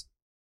 trips.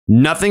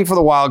 Nothing for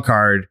the wild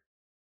card.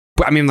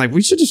 But I mean, like,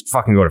 we should just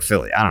fucking go to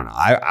Philly. I don't know.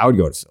 I would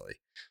go to Philly.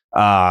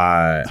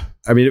 I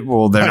mean,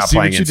 well, they're not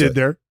playing. What you did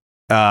there.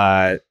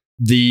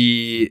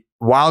 The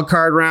wild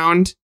card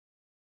round,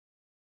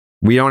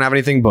 we don't have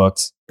anything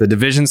booked. The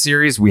division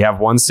series, we have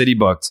 1 city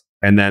booked,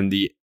 and then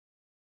the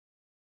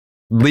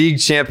league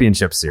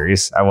championship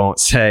series, I won't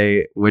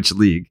say which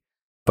league,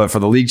 but for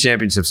the league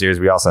championship series,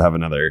 we also have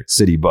another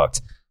city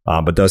booked.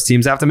 But those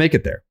teams have to make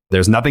it there.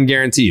 There's nothing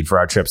guaranteed for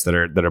our trips that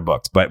are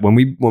booked. But when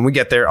we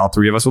get there, all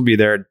 3 of us will be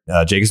there.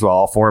 Jake as well.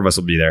 All 4 of us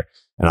will be there.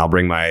 And I'll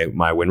bring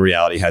my Win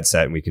Reality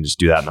headset, and we can just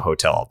do that in the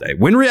hotel all day.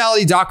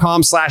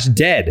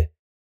 WinReality.com/dead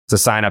to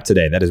sign up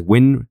today. That is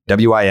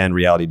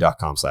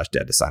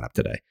WinReality.com/dead to sign up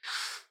today.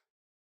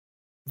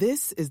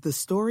 This is the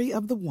story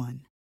of the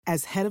one.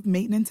 As head of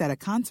maintenance at a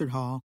concert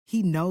hall,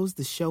 he knows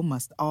the show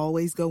must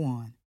always go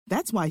on.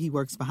 That's why he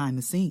works behind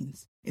the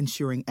scenes,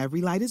 ensuring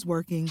every light is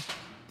working,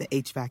 the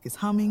HVAC is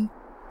humming,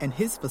 and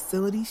his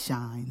facility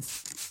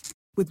shines.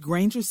 With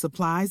Grainger's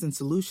supplies and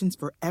solutions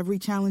for every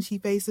challenge he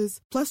faces,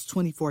 plus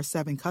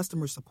 24/7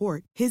 customer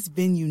support, his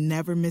venue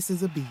never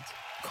misses a beat.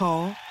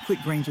 Call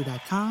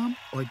quickgrainger.com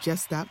or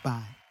just stop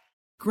by.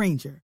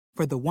 Grainger,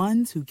 for the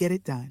ones who get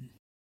it done.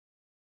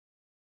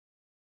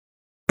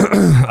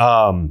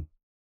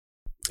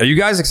 Are you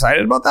guys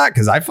excited about that?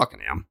 Because I fucking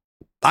am.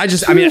 I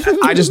just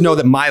know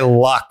that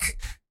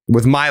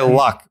with my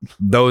luck,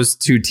 those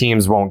 2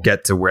 teams won't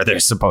get to where they're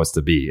supposed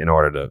to be in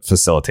order to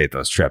facilitate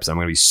those trips. I'm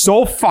going to be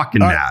so fucking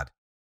mad.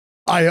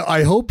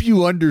 I hope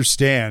you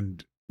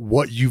understand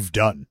what you've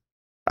done.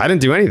 I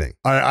didn't do anything.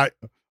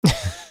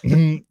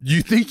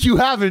 You think you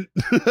haven't,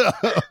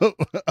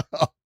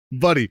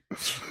 buddy?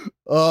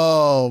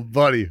 Oh,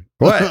 buddy.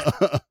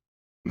 What?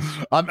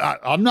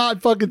 I'm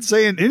not fucking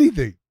saying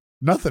anything.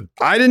 Nothing.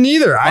 I didn't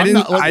either. I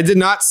did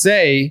not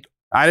say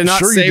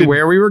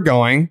where we were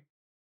going.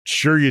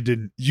 Sure you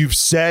didn't. You've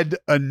said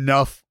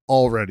enough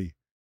already.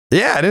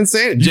 Yeah, I didn't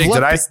say it. Jake,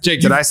 did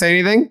I say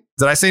anything?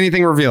 Did I say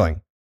anything revealing?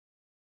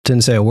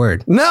 Didn't say a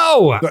word.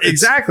 No,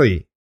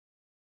 exactly.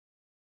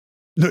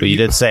 But you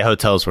did say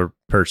hotels were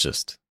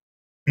purchased.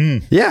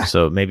 Yeah.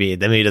 So maybe it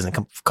doesn't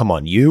come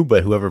on you,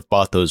 but whoever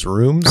bought those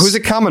rooms. Who's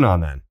it coming on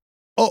then?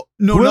 Oh,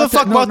 no. Who the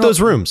fuck bought those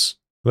rooms?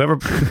 Whoever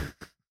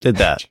did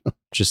that.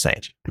 Just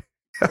saying.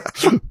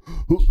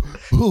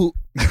 Who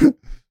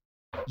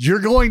you're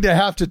going to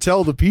have to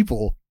tell the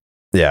people.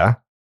 Yeah.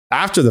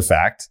 After the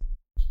fact.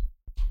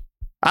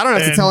 I don't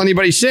have to tell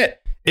anybody shit.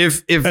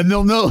 If and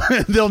they'll know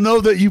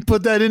that you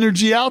put that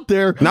energy out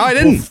there. No, I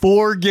didn't.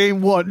 Before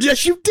game 1.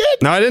 Yes, you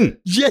did. No, I didn't.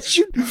 Yes,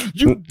 you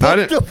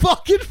booked the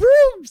fucking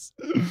rooms.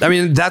 I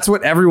mean, that's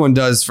what everyone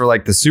does for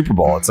like the Super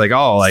Bowl. It's like,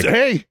 oh, like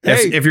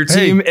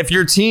if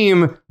your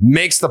team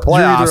makes the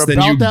playoffs,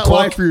 then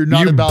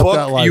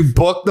you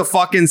book the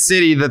fucking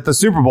city that the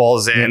Super Bowl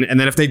is in, and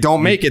then if they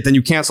don't make it, then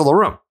you cancel the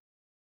room.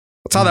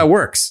 That's how that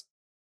works.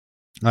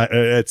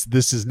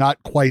 This is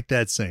not quite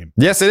that same.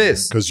 Yes, it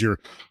is. Because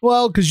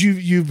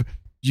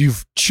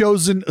you've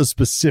chosen a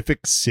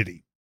specific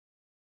city.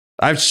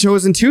 I've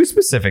chosen 2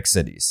 specific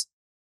cities.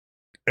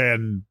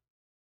 And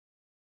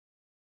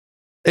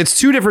it's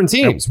 2 different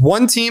teams.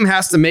 One team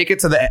has to make it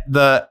to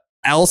the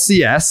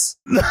LCS.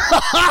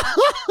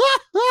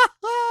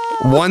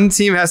 One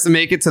team has to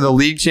make it to the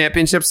league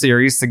championship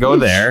series to go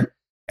there.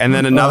 And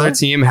then another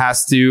team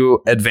has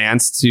to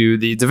advance to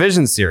the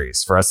division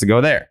series for us to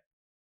go there.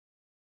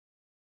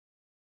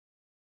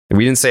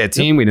 We didn't say a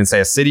team. We didn't say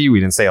a city. We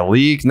didn't say a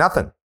league.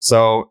 Nothing.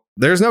 So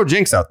there's no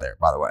jinx out there,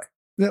 by the way.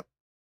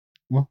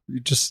 Well,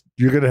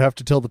 you're going to have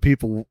to tell the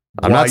people.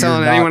 I'm not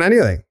telling anyone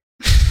anything.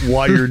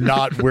 Why you're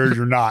not where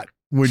you're not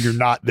when you're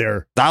not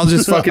there. I'll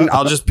just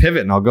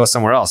pivot and I'll go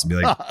somewhere else and be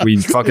like, we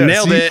fucking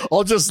nailed it.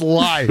 I'll just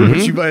lie.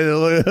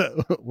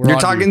 Mm-hmm. You're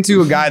talking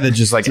to a guy that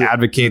just like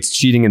advocates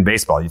cheating in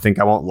baseball. You think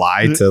I won't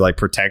lie to like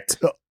protect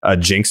a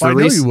jinx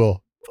release? I know you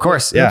will. Of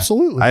course. Yeah.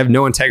 Absolutely. I have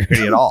no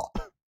integrity at all.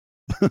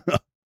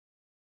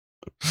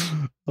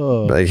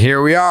 Like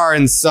here we are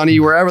in sunny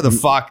wherever the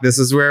fuck. This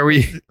is where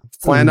we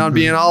planned on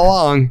being all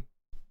along.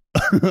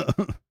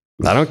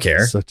 I don't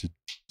care. Such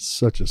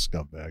a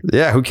scumbag.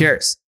 Yeah, who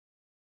cares?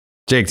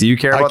 Jake, do you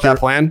care about that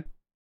plan?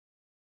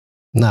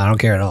 No, I don't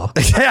care at all.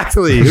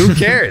 Exactly. Who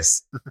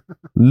cares?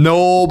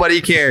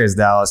 Nobody cares,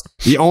 Dallas.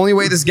 The only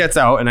way this gets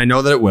out, and I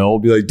know that it will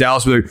be like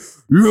Dallas will be like,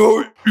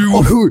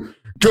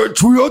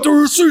 tweet out the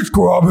receipts,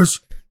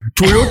 Carabas.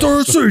 Tweet out the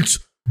receipts.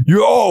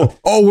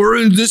 We're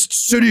in this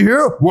city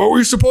here. Were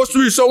we supposed to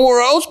be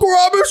somewhere else,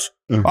 Carabas?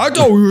 I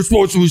thought we were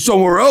supposed to be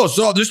somewhere else.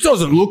 Oh, this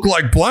doesn't look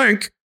like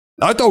blank.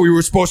 I thought we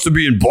were supposed to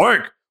be in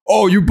blank.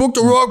 Oh, you booked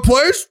the wrong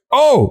place?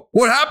 Oh,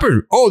 what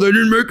happened? Oh, they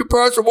didn't make it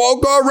past the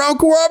wild card round,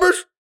 Carabas?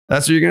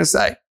 That's what you're going to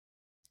say.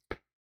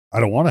 I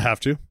don't want to have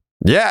to.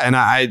 Yeah, and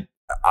I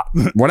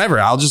whatever,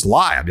 I'll just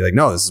lie. I'll be like,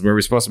 no, this is where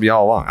we're supposed to be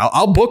all along.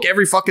 I'll book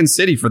every fucking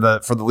city for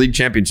the league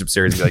championship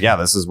series. Be like, yeah,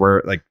 this is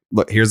where, like,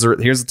 look, here's the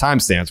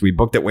timestamps. We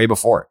booked it way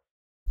before.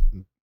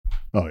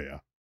 Oh, yeah.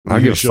 I'll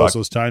give a show us fuck.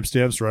 those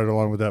timestamps right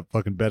along with that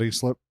fucking betting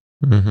slip.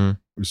 Mm-hmm.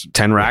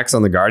 10 racks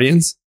on the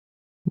Guardians.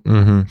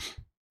 Mm-hmm.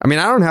 I mean,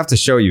 I don't have to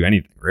show you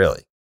anything,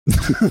 really.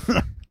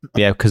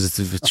 Yeah, because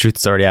the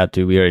truth's already out,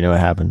 dude. We already know what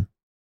happened.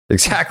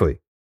 Exactly.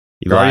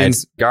 Lied.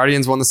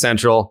 Guardians won the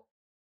Central.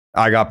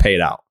 I got paid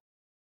out.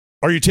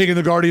 Are you taking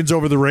the Guardians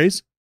over the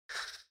Rays?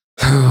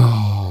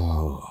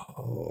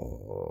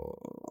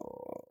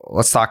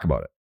 Let's talk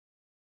about it.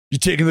 You're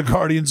taking the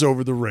Guardians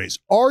over the Rays.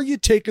 Are you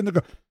taking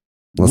the...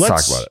 Let's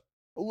talk about it.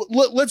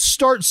 Let's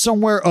start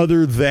somewhere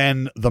other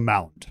than the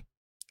mound.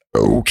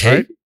 Okay.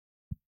 Right?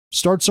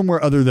 Start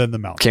somewhere other than the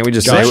mound. Can't we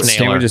just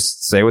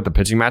say what the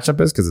pitching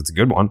matchup is? Because it's a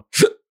good one.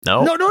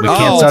 No. We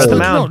can't start the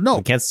mound.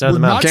 We can't start the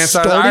mound.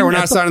 All right, we're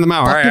not starting the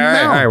mound. All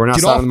right. We're not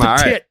starting the mound.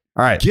 All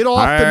right. Get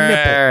off the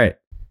nipple. All right.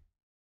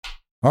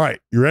 All right.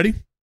 You ready?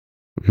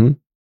 Mm-hmm.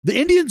 The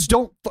Indians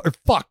don't...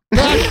 Fuck.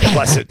 God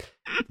bless it.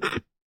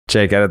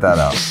 Jake, edit that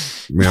out.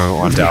 We don't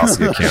want Dallas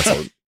to get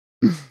canceled.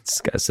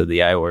 This guy said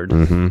the I word.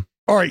 Mm-hmm.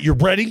 All right. You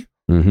ready?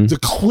 Mm-hmm. The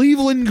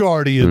Cleveland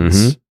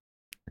Guardians...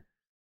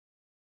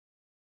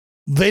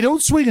 They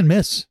don't swing and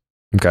miss.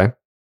 Okay.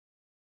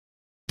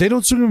 They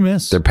don't swing and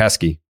miss. They're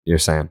pesky, you're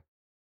saying.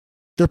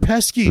 They're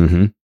pesky.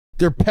 Mm-hmm.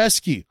 They're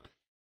pesky.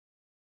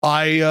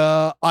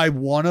 I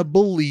want to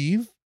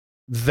believe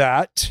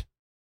that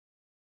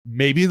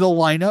maybe the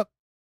lineup,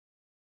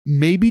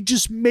 maybe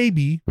just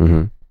maybe,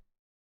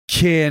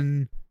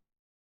 can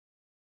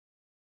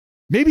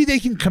maybe they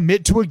can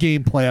commit to a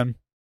game plan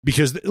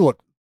because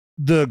look,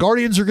 the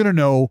Guardians are going to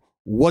know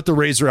what the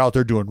Rays are out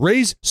there doing.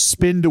 Rays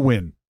spin to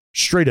win.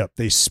 Straight up,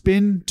 they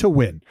spin to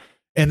win.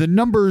 And the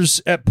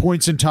numbers at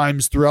points and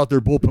times throughout their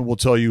bullpen will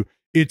tell you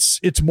it's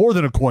more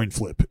than a coin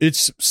flip.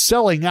 It's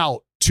selling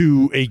out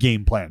to a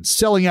game plan,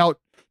 selling out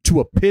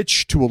to a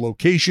pitch, to a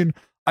location.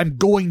 I'm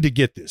going to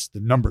get this. The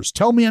numbers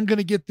tell me I'm going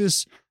to get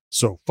this.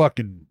 So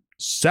fucking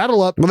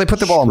saddle up. Well, they put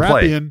the ball in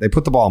play. In. They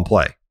put the ball in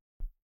play.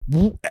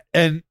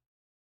 And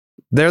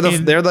they're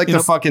like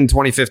the fucking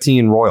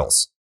 2015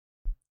 Royals.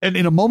 And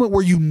in a moment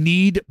where you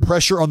need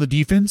pressure on the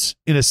defense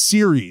in a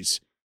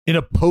series, in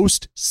a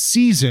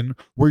postseason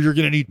where you're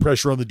going to need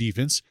pressure on the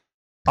defense,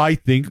 I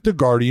think the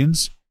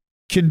Guardians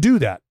can do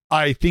that.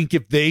 I think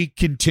if they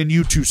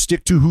continue to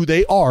stick to who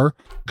they are,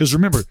 because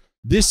remember,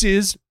 this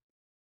is,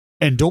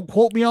 and don't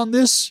quote me on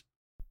this,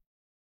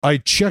 I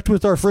checked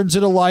with our friends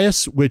at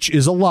Elias, which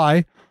is a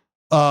lie.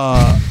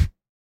 The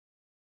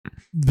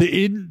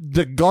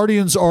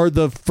Guardians are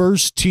the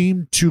first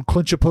team to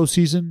clinch a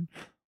postseason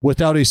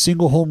without a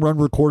single home run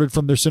recorded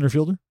from their center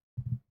fielder.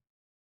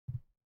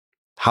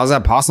 How's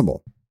that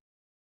possible?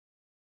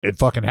 It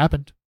fucking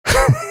happened.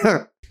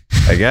 I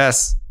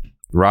guess.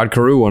 Rod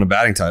Carew won a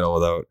batting title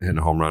without hitting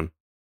a home run.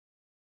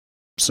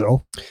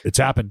 So it's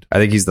happened. I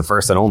think he's the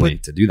first and only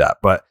to do that.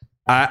 But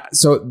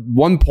so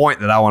one point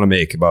that I want to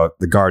make about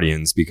the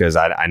Guardians, because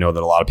I know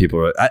that a lot of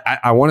people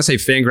I want to say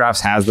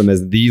Fangraphs has them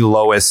as the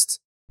lowest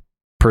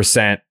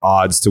percent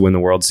odds to win the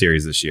World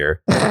Series this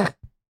year.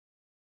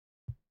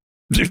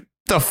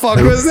 The fuck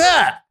was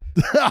that?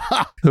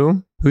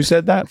 Who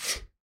said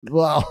that?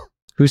 Well,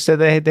 who said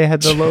they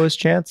had the lowest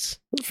chance?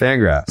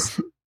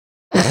 Fangraphs.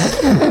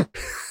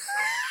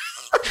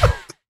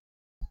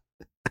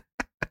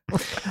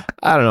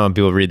 I don't know when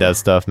people read that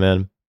stuff,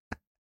 man.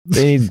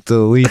 They need to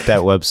delete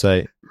that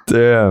website.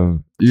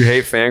 Damn. You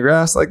hate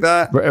Fangraphs like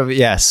that?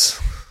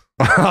 Yes.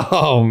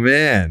 Oh,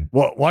 man.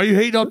 Well, why are you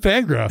hating on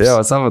Fangraphs? Yeah,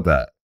 what's up with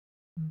that?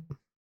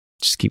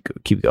 Just keep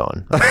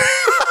going.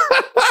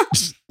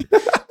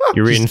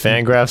 You're reading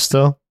Fangraphs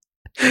still?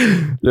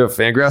 Yo,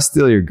 Fangraphs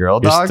still your girl,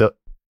 dog?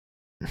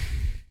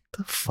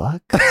 The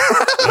fuck?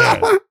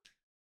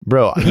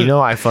 Bro, you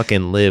know I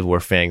fucking live where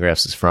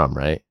Fangraphs is from,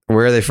 right?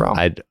 Where are they from?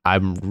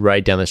 I'm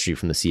right down the street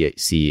from the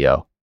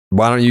CEO.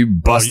 Why don't you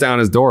bust down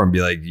his door and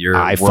be like, "Your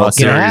I World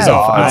fucking Series have.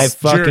 office"?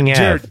 I fucking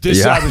have.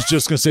 Jared, I was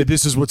just gonna say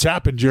this is what's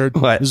happened, Jared.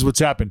 What? This is what's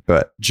happened.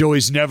 What?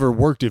 Joey's never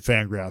worked at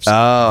Fangraphs.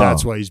 Oh,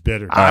 that's why he's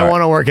bitter. I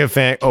want to work at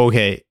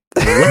Okay,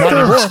 not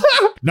anymore.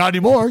 Not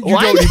anymore. You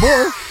don't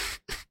anymore.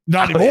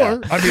 Not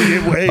anymore. I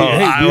mean, we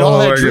all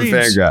had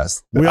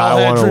dreams. We all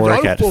had want to dreams.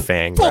 work at Fuck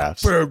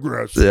Fangraphs.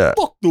 Fangraphs. Yeah.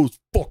 Fuck those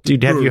fucking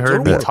Dude, have you nerds.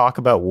 heard me talk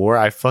about war?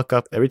 I fuck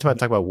up every time I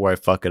talk about war. I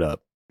fuck it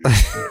up.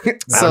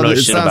 So it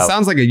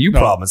sounds like a you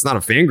problem. It's not a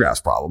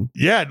Fangraphs problem.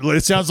 Yeah,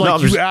 it sounds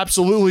like you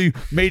absolutely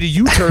made a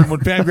U-turn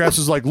when Fangraphs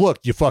is like, look,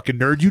 you fucking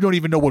nerd, you don't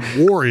even know what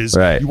war is.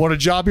 Right. You want a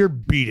job here?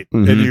 Beat it.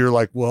 Mm-hmm. And you're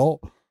like, well,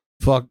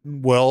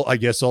 I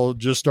guess I'll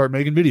just start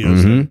making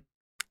videos. Mm-hmm.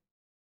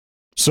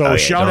 So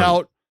shout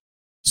out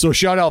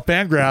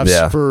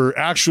Fangraphs for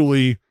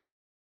actually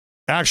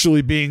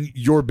being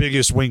your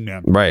biggest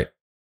wingman. Right.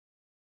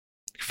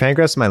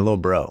 Fangraphs is my little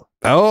bro.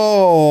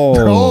 Oh.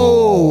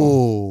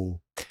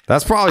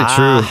 That's probably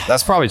true.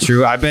 That's probably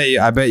true. I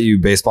bet you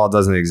baseball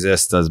doesn't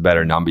exist does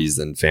better numbies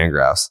than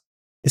Fangraphs.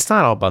 It's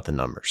not all about the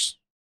numbers.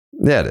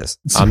 Yeah, it is.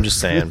 I'm just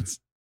saying.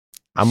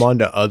 I'm on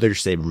to other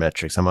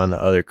sabermetrics. I'm on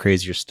the other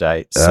crazier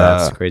sites.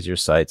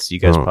 You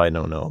guys probably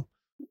don't know.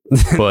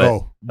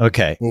 But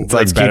okay, it's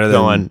like better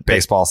than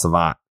Baseball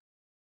Savant.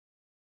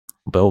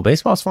 But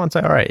Baseball Savant's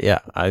all right. Yeah,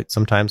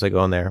 sometimes I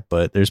go in there,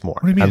 but there's more.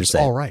 What do you mean? I'm It's just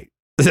saying. all right.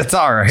 It's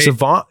all right.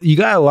 Savant, you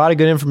got a lot of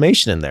good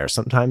information in there.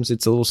 Sometimes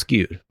it's a little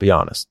skewed. Be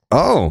honest.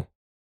 Oh,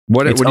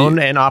 it's owned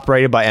and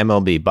operated by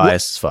MLB.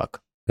 Biased as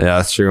fuck. Yeah,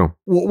 that's true.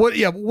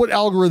 What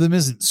algorithm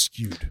isn't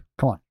skewed?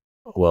 Come on.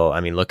 Well, I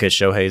mean, look at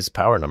Shohei's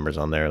power numbers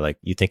on there. Like,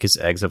 you think his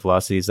exit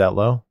velocity is that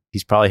low?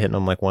 He's probably hitting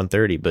them like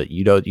 130. But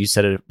you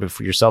said it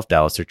for yourself,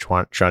 Dallas. They're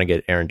trying to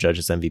get Aaron Judge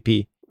as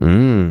MVP.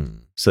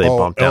 So they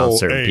bumped down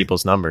certain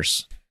people's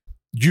numbers.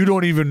 You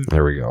don't even.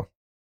 There we go.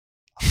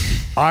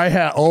 I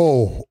have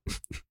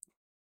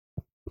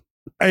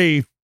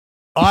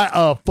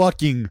a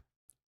fucking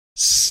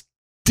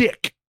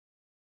stick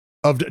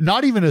of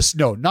not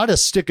a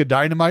stick of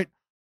dynamite,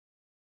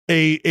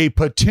 a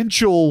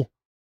potential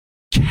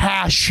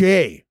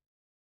cache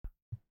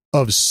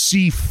of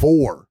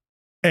C4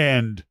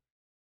 and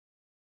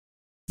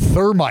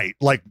thermite.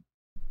 Like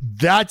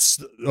that's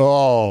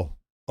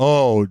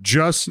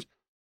just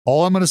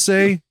all I'm gonna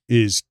say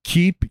is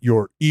keep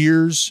your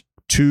ears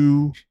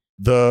to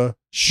the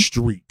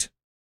street.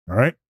 All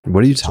right.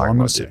 What are you talking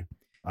about? Say.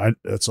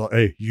 That's all.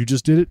 Hey, you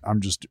just did it. I'm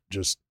just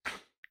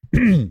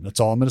that's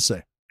all I'm going to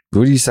say.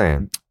 What are you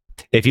saying?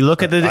 If you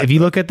look at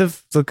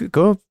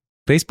go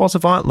Baseball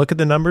Savant, look at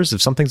the numbers.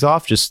 If something's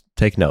off, just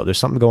take note. There's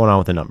something going on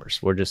with the numbers.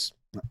 We're just,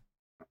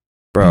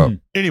 bro.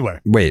 Anyway,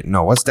 wait,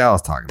 no. What's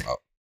Dallas talking about?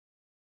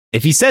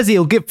 If he says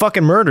he'll get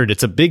fucking murdered,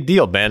 it's a big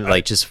deal, man.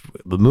 Like, just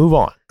move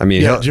on. I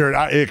mean, yeah,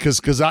 Jared,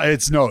 because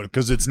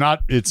it's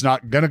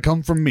not gonna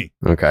come from me.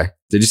 Okay.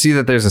 Did you see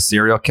that there's a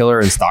serial killer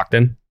in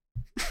Stockton?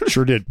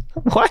 Sure did.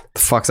 What the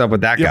fuck's up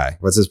with that guy?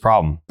 What's his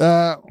problem?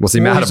 What's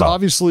he mad about?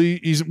 Obviously,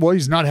 he's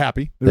not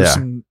happy. There's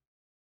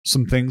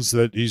some things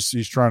that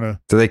he's trying to.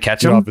 Do they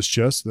catch him off his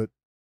chest? That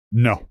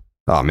no.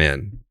 Oh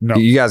man, no.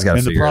 You guys got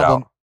to figure it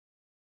out.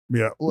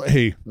 Yeah. Well,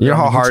 hey, you know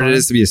how hard it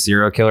is to be a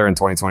serial killer in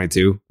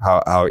 2022?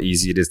 How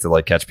easy it is to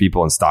like catch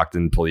people, and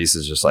Stockton police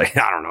is just like,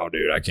 I don't know,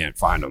 dude, I can't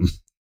find them.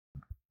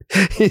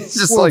 He's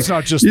just it's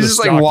not just he's just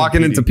like walking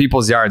PD. into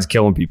people's yards,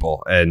 killing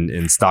people, and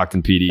in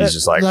Stockton PD is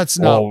just like,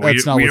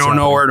 we don't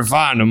know where to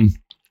find them.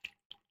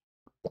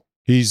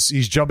 He's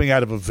jumping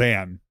out of a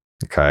van.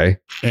 Okay,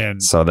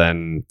 and so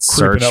then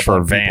search for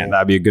a van.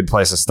 That'd be a good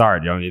place to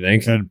start, don't you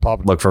think? And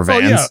look for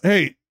vans. Oh, yeah,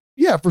 hey,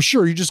 yeah, for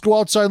sure. You just go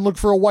outside and look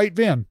for a white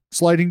van,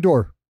 sliding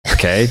door.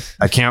 Okay,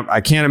 I can't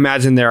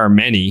imagine there are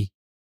many.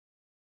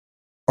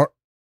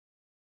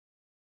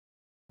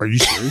 Are you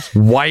serious?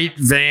 White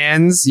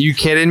vans? You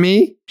kidding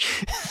me?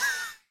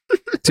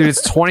 Dude,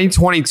 it's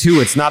 2022.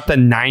 It's not the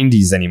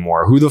 90s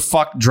anymore. Who the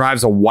fuck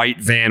drives a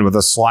white van with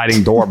a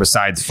sliding door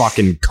besides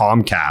fucking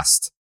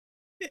Comcast?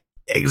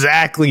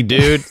 Exactly,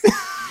 dude.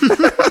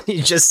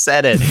 You just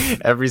said it.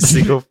 Every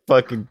single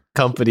fucking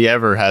company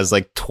ever has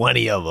like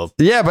 20 of them.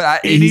 Yeah,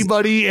 but he's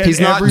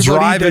not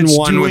driving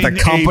one with a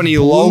company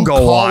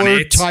logo on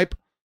it. Type.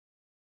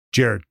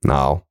 Jared.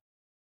 No.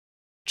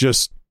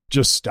 Just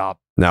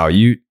stop. No,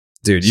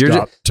 dude, you're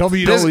just tell me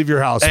you don't leave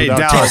your house. Hey,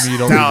 without Dallas, telling me you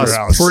don't leave your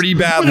house. Pretty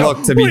bad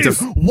look to be.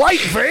 White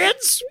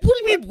vans? What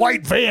do you mean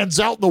white vans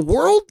out in the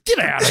world? Get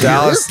out of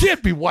Dallas, here. There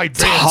can't be white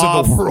vans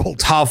in the world.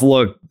 Tough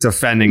look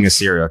defending a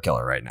serial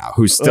killer right now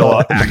who's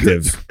still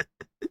active.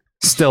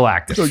 Still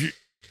active. So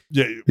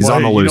he's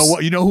on the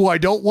loose. You know who I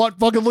don't want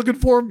fucking looking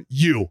for him?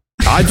 You.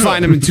 I'd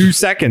find him in 2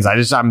 seconds.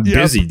 I'm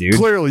busy, dude.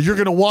 Clearly, you're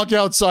gonna walk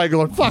outside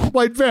going, "Fuck,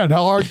 white van.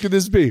 How hard can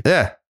this be?"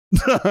 Yeah.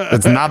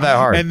 It's not that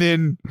hard. And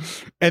then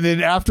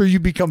after you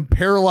become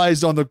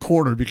paralyzed on the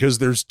corner because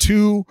there's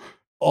two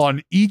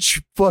on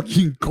each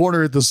fucking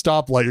corner at the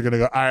stoplight, you're gonna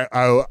go,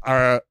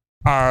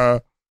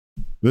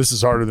 this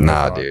is harder than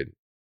I thought. Dude.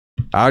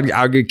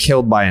 I'll get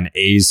killed by an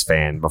A's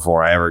fan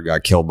before I ever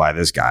got killed by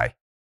this guy.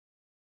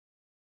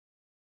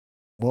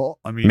 Well,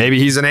 I mean, maybe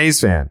he's an A's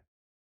fan.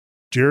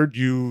 Jared,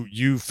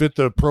 you fit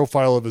the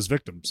profile of his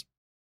victims.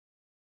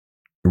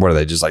 What are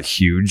they, just like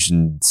huge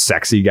and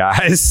sexy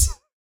guys?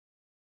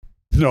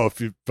 No,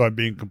 if I'm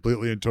being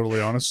completely and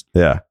totally honest.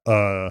 Yeah.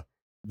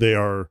 They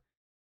are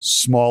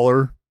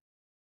smaller.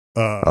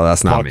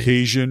 That's not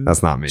Caucasian. Me.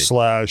 That's not me. /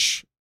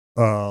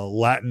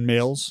 Latin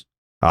males.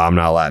 I'm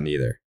not Latin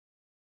either.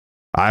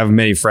 I have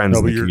many friends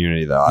in the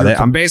community, though.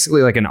 I'm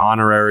basically like an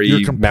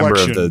honorary member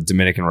of the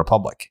Dominican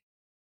Republic.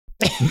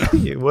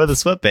 Wear the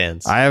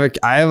sweatbands. I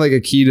have like a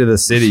key to the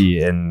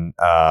city in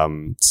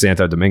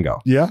Santo Domingo.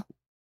 Yeah.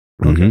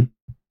 Okay.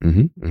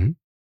 Mm-hmm.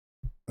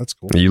 That's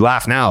cool. You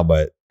laugh now,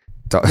 but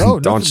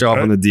don't show up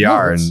in the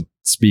DR and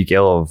speak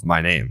ill of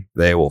my name.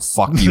 They will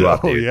fuck you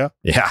up, dude. Yeah.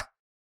 Yeah.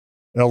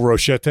 El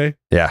Rochete.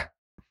 Yeah.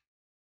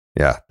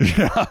 Yeah.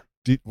 Yeah.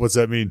 What's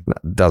that mean?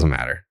 Doesn't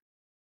matter.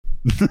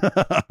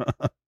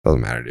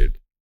 Doesn't matter, dude.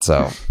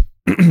 So,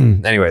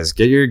 anyways,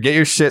 get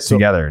your shit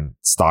together in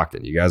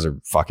Stockton. You guys are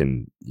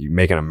you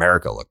making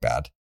America look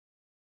bad,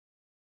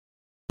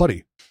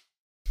 buddy.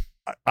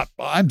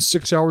 I'm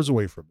 6 hours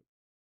away from it.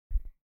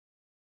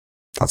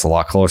 That's a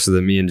lot closer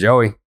than me and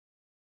Joey.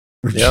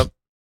 Yep.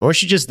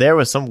 Weren't you just there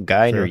with some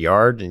guy in your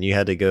yard and you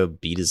had to go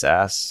beat his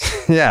ass?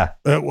 Yeah.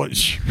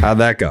 How'd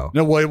that go?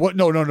 No,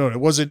 no. It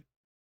wasn't.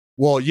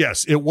 Well,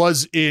 yes, it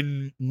was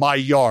in my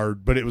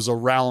yard, but it was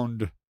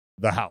around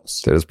the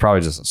house. It was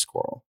probably just a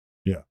squirrel.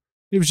 Yeah.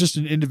 It was just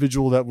an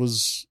individual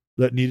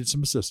that needed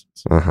some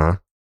assistance. Uh-huh.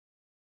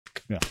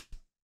 Yeah.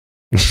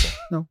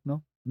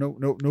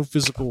 No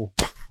physical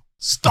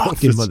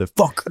stalking,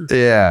 motherfucker.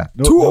 Yeah.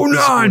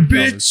 209,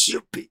 bitch.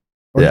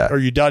 Yeah. Are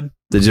you done?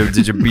 Did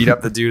you beat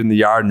up the dude in the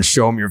yard and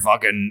show him your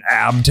fucking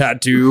ab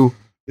tattoo?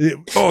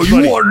 You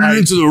buddy, wandered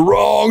into the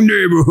wrong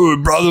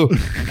neighborhood, brother.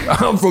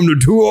 I'm from the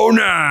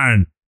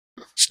 209.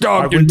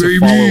 Stockton,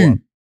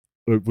 baby.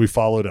 We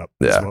followed up.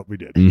 Yeah. That's what we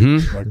did.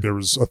 Mm-hmm. Like there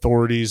was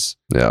authorities.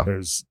 Yeah.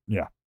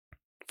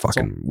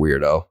 Fucking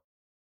weirdo.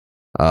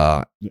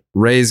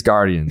 Rays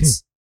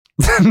Guardians.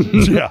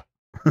 Yeah.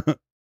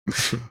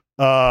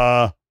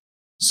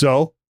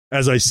 So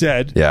as I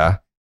said, yeah.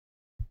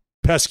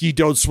 Pesky,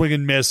 don't swing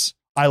and miss.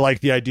 I like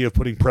the idea of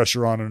putting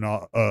pressure on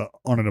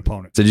an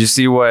opponent. Did you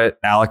see what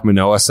Alek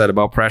Manoah said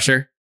about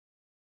pressure?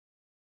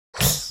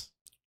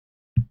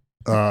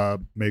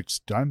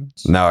 Makes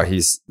diamonds. No,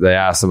 they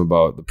asked him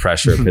about the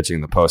pressure of pitching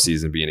in the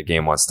postseason, being a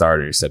game one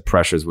starter. He said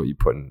pressure is what you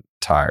put in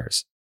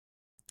tires.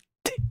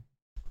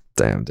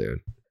 Damn, dude.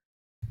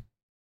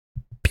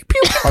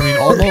 I mean,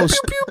 almost.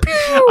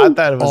 I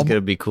thought it was going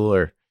to be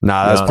cooler.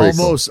 Nah, that's pretty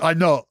almost. Cool. I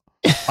know.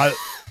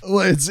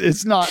 Well,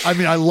 it's not. I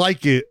mean, I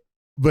like it,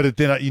 but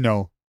then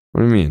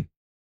What do you mean?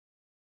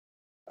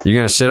 You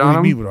gonna shit on him?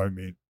 What do you mean? What do I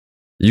mean?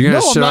 You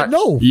gonna shit on?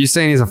 No. You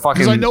saying he's a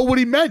fucking? Because I know what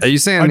he meant. Are you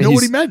saying I know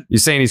what he meant? You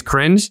saying he's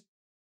cringe?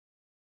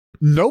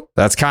 Nope.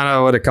 That's kind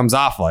of what it comes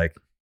off like.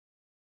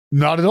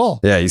 Not at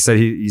all. Yeah, you said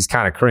he's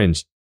kind of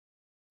cringe.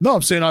 No,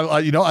 I'm saying I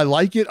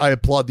like it. I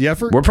applaud the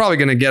effort. We're probably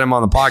gonna get him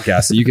on the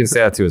podcast, so you can say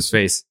that to his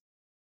face.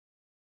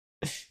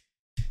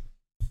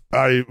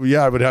 I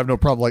would have no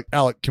problem. Like,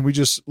 Alec,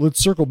 let's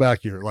circle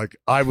back here. Like,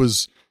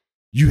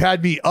 you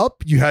had me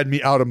up, you had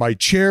me out of my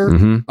chair.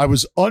 Mm-hmm. I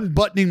was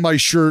unbuttoning my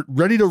shirt,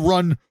 ready to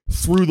run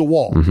through the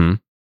wall. Mm-hmm.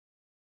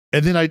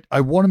 And then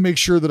I want to make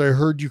sure that I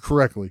heard you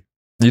correctly.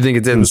 You think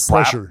it didn't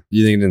slap? Pressure.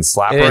 You think it didn't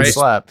slap? It didn't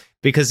slap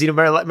because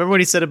remember what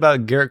he said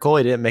about Garrett Cole?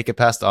 He didn't make it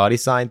past the Audi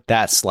sign.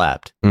 That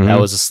slapped. Mm-hmm. That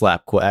was a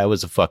slap quote. That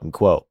was a fucking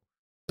quote.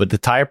 But the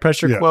tire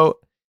pressure quote,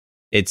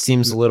 it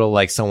seems a little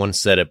like someone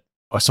said it.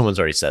 Or someone's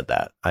already said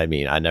that. I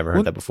mean, I never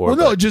heard that before. Well,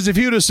 no, just if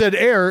you would have said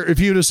air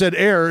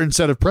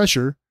instead of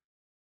pressure.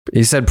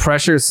 He said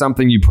pressure is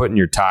something you put in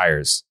your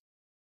tires.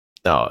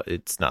 No,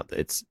 it's not.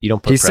 You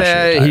don't put pressure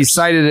in your tires. He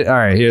cited it. All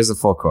right, here's the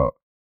full quote.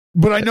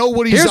 But I know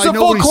what he's here's I the know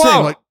full what he's quote.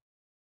 saying. Like,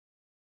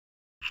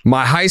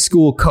 my high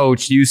school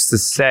coach used to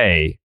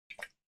say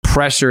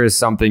pressure is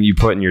something you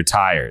put in your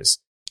tires.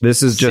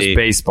 This is just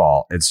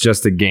baseball. It's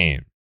just a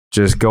game.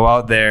 Just go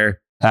out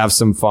there, have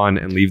some fun,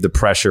 and leave the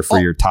pressure for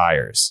your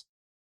tires.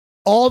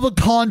 All the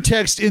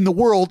context in the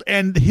world,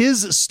 and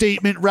his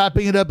statement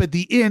wrapping it up at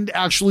the end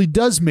actually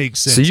does make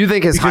sense. So you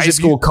think his high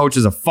school coach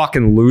is a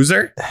fucking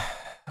loser?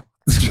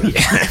 That's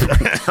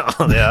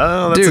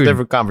a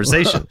different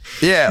conversation.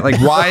 Yeah, like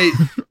why?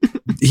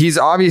 He's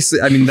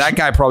obviously, I mean, that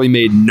guy probably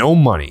made no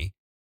money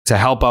to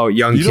help out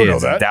young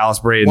kids. Like Dallas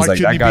Braden's like,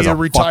 that guy's a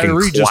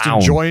retiree just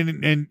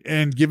enjoying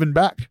and giving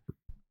back.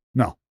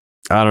 No.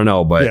 I don't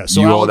know, but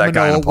so you Alek owe that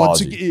guy an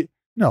apology.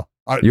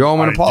 You owe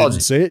him an apology.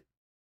 Didn't say it.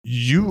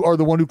 You are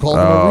the one who called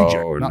him a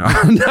reject.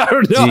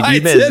 No, Dude, I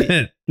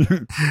didn't.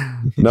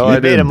 No, I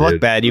made him look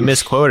bad. You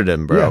misquoted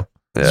him, bro.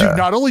 Yeah.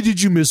 Not only did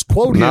you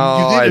misquote him, you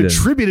then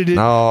attributed it to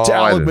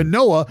Alek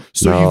Manoah,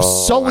 so you've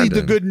sullied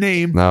the good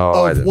name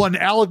of one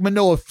Alek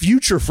Manoah,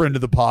 future friend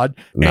of the pod,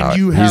 and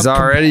you have he's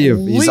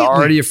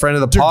already a friend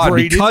of the pod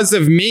because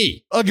of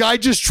me. A guy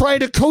just trying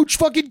to coach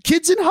fucking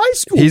kids in high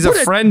school. He's a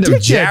friend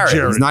of Jared.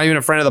 He's not even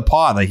a friend of the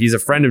pod. Like, he's a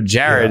friend of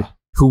Jared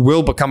who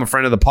will become a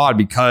friend of the pod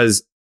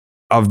because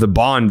of the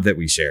bond that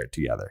we shared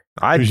together.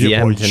 I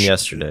DM'd him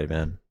yesterday,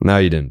 man. No,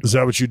 you didn't. Is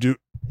that what you do?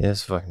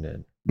 Yes, fucking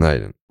did. No, you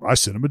didn't. I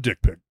sent him a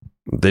dick pic.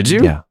 Did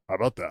you? Yeah. How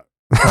about that?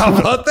 How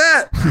about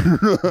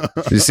that?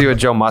 Did you see what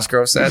Joe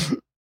Musgrove said?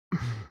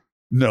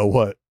 No,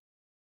 what?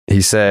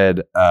 He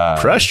said,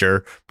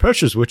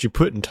 Pressure's what you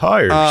put in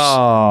tires.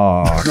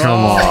 Oh,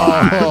 come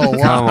on.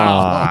 Come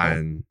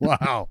on.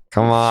 Wow.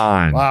 Come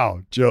on.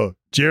 Wow, Joe.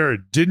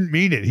 Jared didn't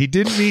mean it. He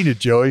didn't mean it,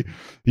 Joey.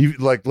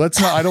 Let's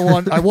not.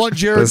 I want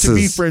Jared to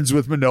be friends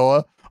with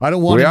Manoah. I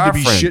don't want him to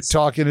be shit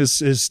talking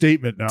his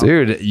statement now.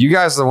 Dude, you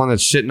guys are the one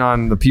that's shitting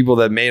on the people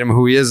that made him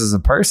who he is as a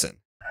person.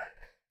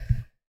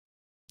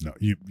 No,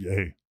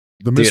 hey.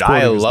 Dude,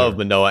 I love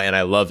Manoah and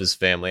I love his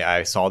family.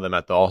 I saw them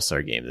at the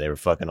All-Star game. They were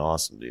fucking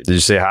awesome, dude. Did you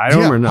say hi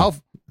to him or no?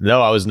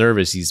 No, I was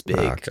nervous. He's big.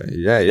 Okay.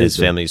 Yeah, his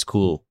family's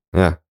cool.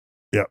 Yeah.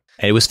 Yeah.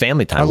 And it was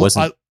family time. It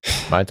wasn't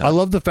my time. I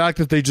love the fact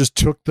that they just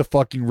took the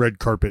fucking red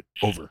carpet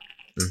over.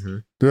 Mm-hmm.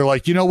 They're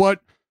like, you know what?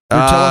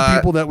 They're telling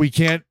people that we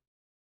can't.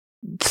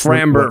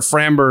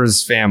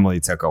 Framber's family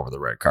took over the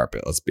red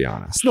carpet. Let's be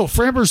honest. No,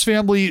 Framber's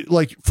family,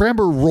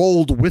 Framber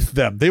rolled with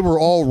them. They were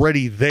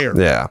already there.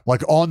 Yeah.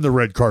 Like on the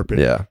red carpet.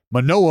 Yeah.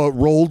 Manoah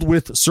rolled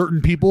with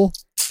certain people,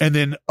 and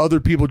then other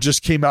people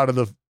just came out of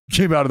the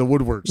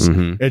woodworks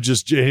and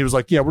he was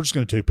like, yeah, we're just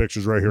going to take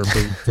pictures right here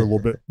for a little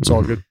bit. It's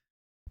all good.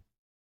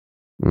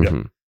 Mm-hmm.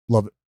 Yeah.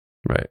 Love it.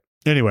 Right.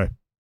 Anyway.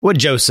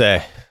 What'd Joe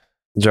say?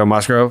 Joe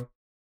Musgrove?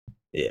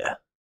 Yeah.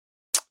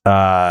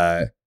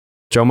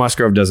 Joe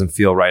Musgrove doesn't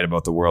feel right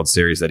about the World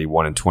Series that he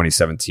won in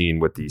 2017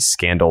 with the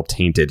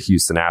scandal-tainted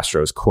Houston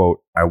Astros.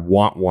 Quote, I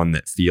want one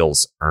that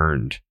feels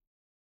earned.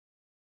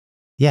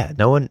 Yeah,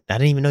 I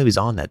didn't even know he was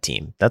on that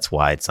team. That's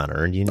why it's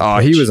unearned. He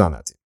was on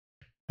that team.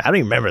 I don't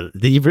even remember.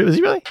 Was he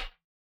really?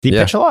 Did he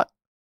pitch a lot?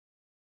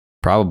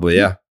 Probably,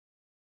 yeah.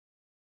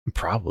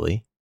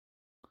 Probably.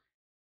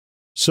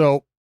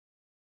 So,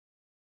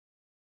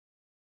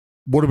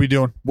 what are we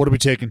doing? What are we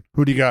taking?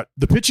 Who do you got?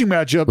 The pitching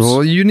matchups.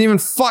 Well, you didn't even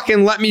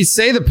fucking let me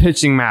say the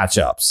pitching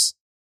matchups.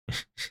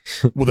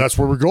 Well, that's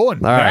where we're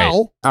going.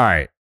 All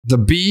right. The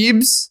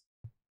Biebs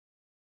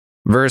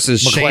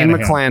versus Shane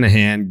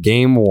McClanahan,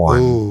 game 1.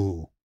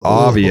 Ooh.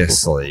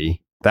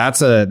 Obviously.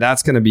 That's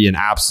going to be an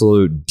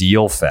absolute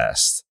deal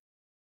fest.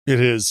 It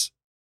is.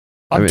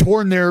 I'm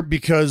torn there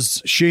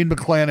because Shane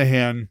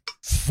McClanahan,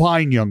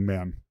 fine young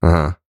man.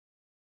 Uh-huh.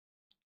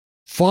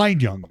 Fine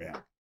young man.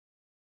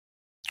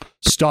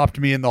 Stopped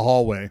me in the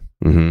hallway.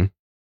 Mm-hmm.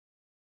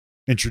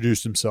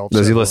 Introduced himself.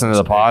 Does he listen to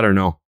the pod or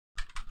no?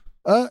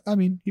 I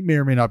mean, he may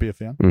or may not be a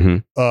fan.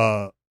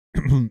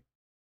 Mm-hmm.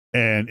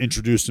 And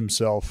introduced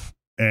himself.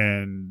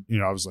 And,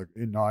 I was like,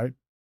 no, I'm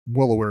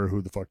well aware of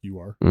who the fuck you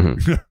are.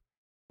 Mm-hmm.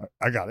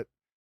 I got it.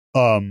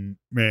 And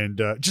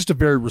just a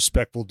very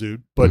respectful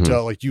dude.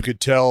 But you could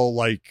tell,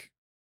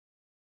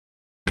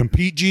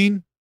 compete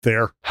Gene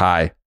there.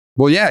 Hi.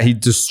 Well, yeah, he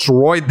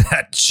destroyed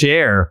that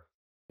chair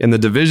in the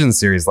division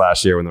series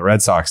last year when the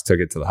Red Sox took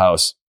it to the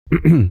house.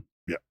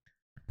 Yeah.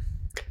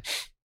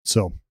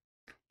 So,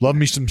 love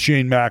me some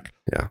Shane Mack.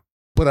 Yeah.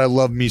 But I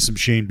love me some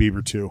Shane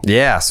Bieber too.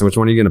 Yeah. So which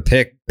one are you going to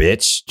pick,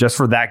 bitch? Just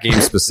for that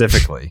game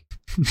specifically.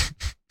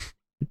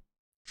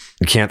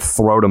 You can't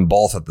throw them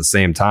both at the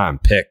same time.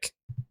 Pick.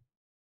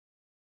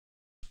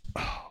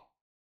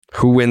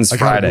 Who wins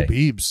Friday? I gotta go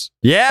Biebs.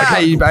 Yeah,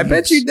 I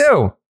bet you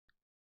do.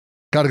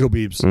 Gotta go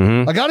Biebs.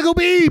 Mm-hmm. I gotta go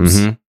Biebs.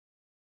 Mm-hmm.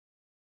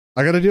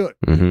 I gotta do it.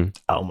 Mm-hmm.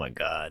 Oh my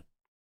God.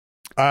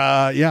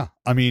 Yeah.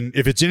 I mean,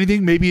 if it's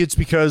anything, maybe it's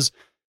because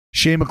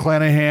Shane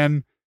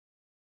McClanahan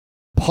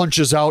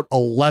punches out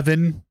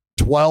 11,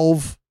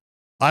 12.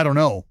 I don't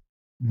know.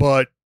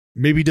 But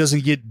maybe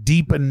doesn't get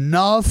deep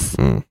enough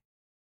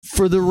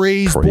for the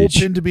Rays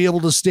bullpen to be able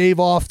to stave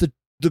off the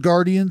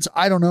Guardians.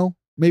 I don't know.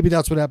 Maybe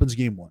that's what happens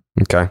game 1.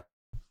 Okay.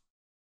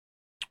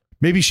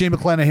 Maybe Shane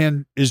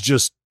McClanahan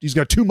he's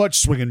got too much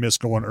swing and miss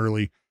going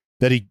early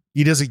that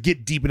he doesn't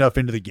get deep enough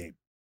into the game.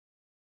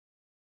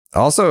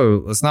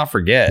 Also, let's not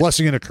forget.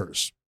 Blessing and a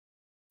curse.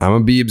 I'm a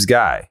Biebs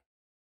guy.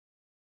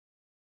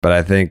 But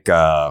I think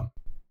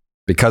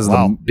because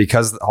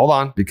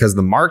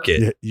the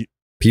market,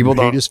 people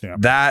don't his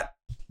family.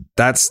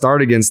 That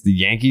start against the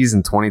Yankees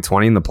in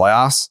 2020 in the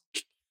playoffs.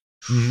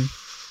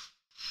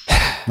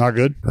 Mm-hmm. Not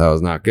good. That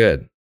was not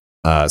good.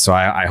 So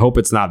I hope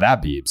it's not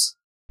that Biebs,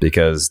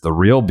 because the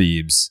real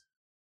Biebs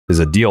is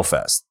a deal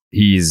fest.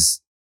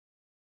 He's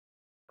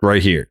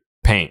right here,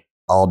 paint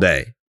all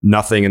day,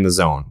 nothing in the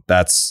zone.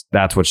 That's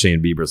what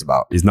Shane Bieber's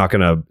about. He's not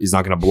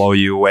gonna blow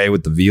you away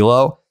with the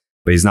velo,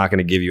 but he's not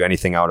gonna give you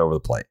anything out over the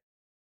plate.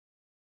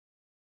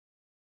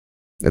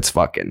 It's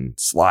fucking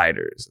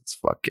sliders. It's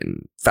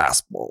fucking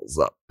fastballs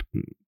up.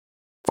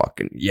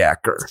 Fucking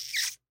yacker.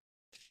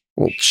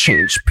 Little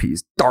change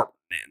piece darting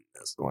in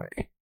this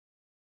way.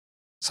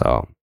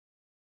 So,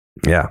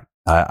 yeah,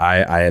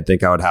 I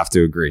think I would have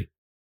to agree.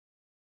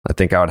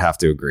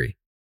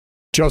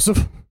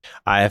 Joseph?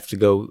 I have to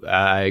go.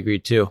 I agree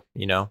too.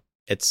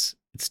 It's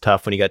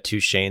tough when you got two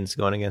Shanes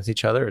going against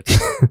each other.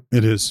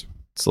 It is.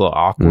 It's a little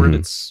awkward. Mm-hmm.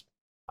 It's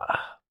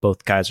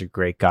both guys are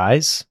great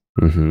guys.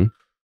 Mm-hmm.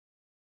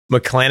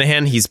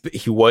 McClanahan,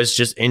 he was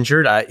just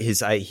injured.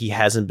 He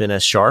hasn't been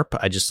as sharp.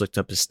 I just looked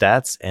up his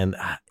stats, and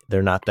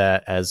they're not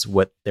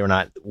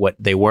what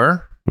they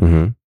were.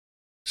 Mm-hmm.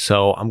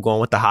 So I'm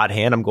going with the hot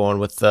hand. I'm going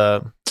with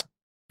the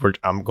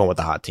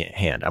hot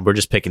hand. We're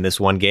just picking this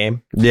one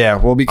game. Yeah,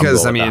 well,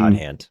 because I mean, hot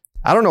hand.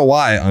 I don't know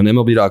why on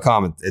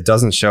MLB.com it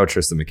doesn't show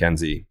Tristan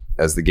McKenzie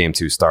as the game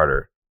 2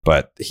 starter,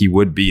 but he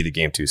would be the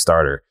game 2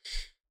 starter.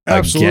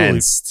 Absolutely.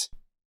 Against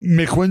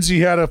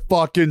McQuincy had a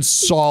fucking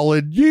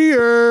solid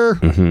year.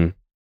 Mm-hmm.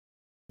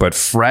 But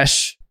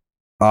fresh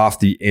off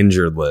the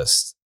injured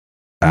list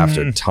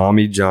after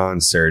Tommy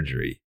John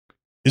surgery.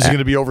 Is he going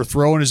to be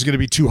overthrown? Is he going to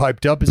be too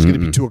hyped up? Is he going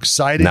to be too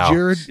excited, no.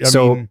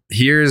 Jared?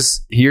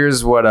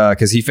 Here's what,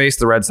 because he faced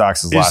the Red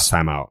Sox his last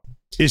time out.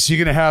 Is he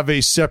going to have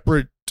a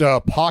separate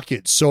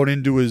pocket sewn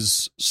into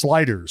his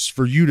sliders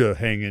for you to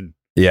hang in?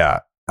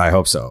 Yeah, I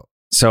hope so.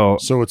 So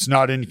it's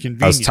not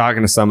inconvenient. I was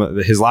talking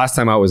to his last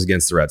time out was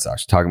against the Red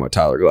Sox. We're talking about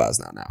Tyler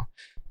Glasnow now.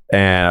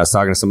 And I was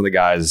talking to some of the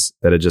guys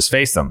that had just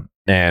faced him.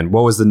 And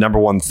what was the number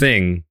one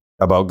thing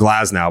about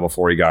Glasnow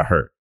before he got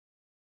hurt?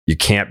 You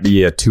can't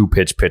be a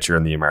 2-pitch pitcher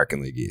in the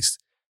American League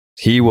East.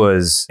 He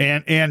was...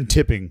 And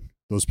tipping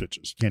those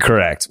pitches.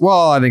 Correct.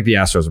 Well, I think the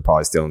Astros are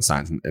probably stealing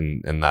signs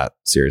in that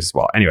series as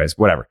well. Anyways,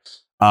 whatever.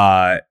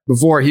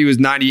 Before he was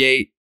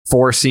 98,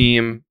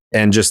 4-seam,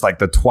 and just like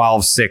the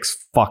 12-6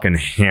 fucking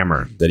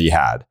hammer that he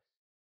had.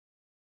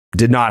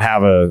 Did not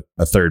have a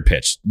third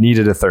pitch.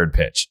 Needed a third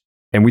pitch.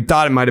 And we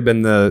thought it might have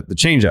been the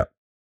changeup.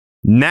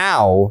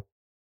 Now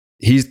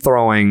he's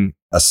throwing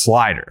a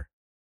slider.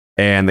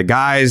 And the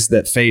guys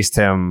that faced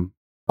him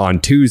on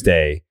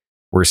Tuesday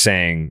were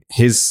saying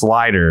his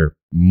slider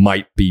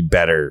might be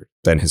better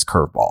than his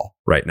curveball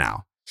right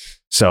now.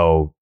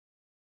 So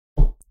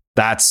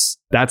that's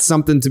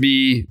something to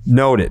be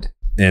noted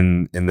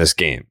in this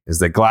game, is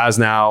that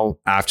Glasnow,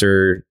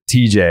 after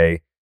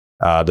TJ,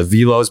 the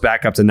velo's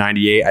back up to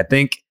 98. I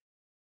think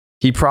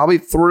he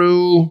probably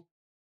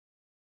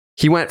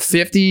he went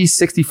 50,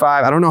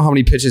 65. I don't know how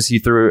many pitches he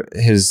threw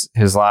his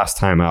last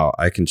time out.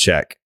 I can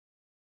check.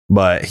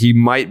 But he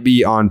might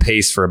be on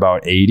pace for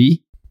about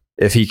 80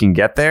 if he can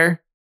get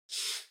there.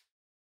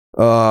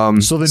 So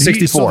then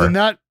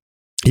 64.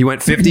 He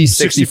went 50,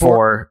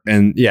 64,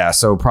 and yeah,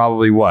 so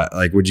probably what?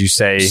 Like, would you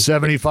say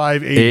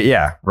 75, 80?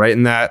 Yeah, right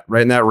in that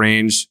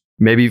range.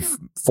 Maybe 4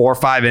 or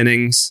 5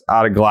 innings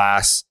out of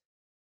Glass,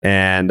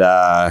 and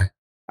I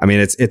mean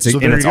it's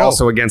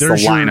also against the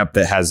lineup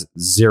that has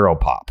zero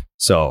pop.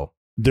 So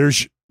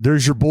there's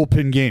your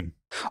bullpen game.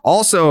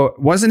 Also,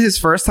 wasn't his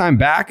first time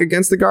back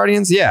against the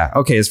Guardians? Yeah,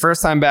 okay, his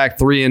first time back,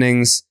 3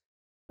 innings.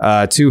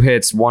 2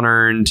 hits, 1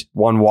 earned,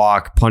 1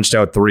 walk, punched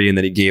out 3, and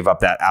then he gave up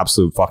that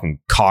absolute fucking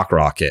cock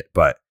rocket.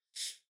 But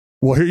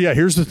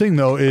here's the thing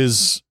though: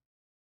 is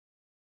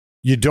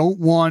you don't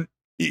want,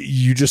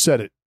 you just said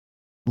it,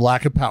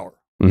 lack of power.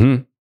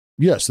 Mm-hmm.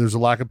 Yes, there's a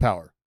lack of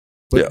power,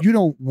 but you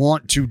don't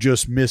want to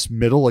just miss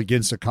middle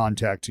against a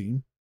contact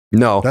team.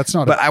 No, that's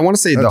not. But I want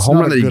to say the home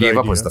run that he gave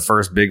up was the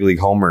first big league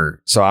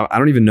homer. So I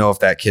don't even know if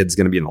that kid's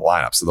going to be in the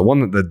lineup. So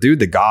the dude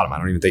that got him, I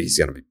don't even think he's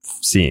going to be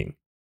seeing.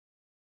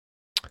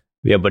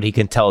 Yeah, but he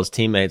can tell his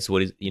teammates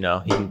what he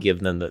can give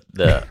them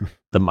the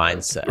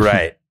mindset.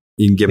 Right.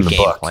 You can give them the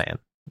game book. plan.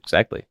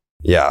 Exactly.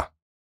 Yeah.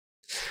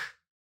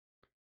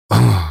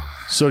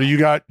 So do you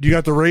got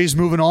the Rays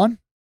moving on?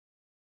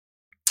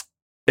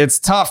 It's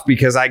tough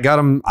because I got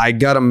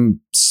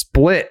them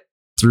split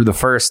through the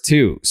first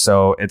 2.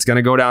 So it's going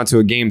to go down to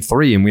a game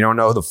 3 and we don't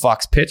know who the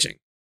fuck's pitching.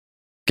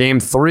 Game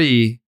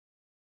 3,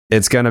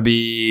 it's going to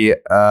be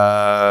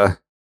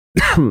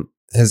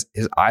his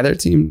either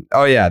team.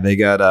 Oh yeah, they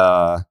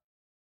got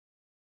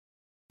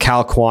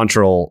Cal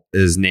Quantrill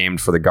is named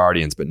for the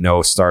Guardians, but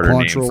no starter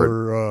name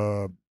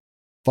for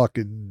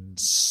fucking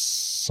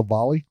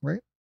Savali, right?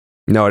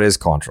 No, it is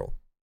Quantrill.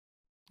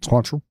 It's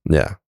Quantrill?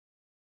 Yeah.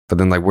 But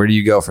then like where do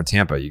you go for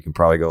Tampa? You can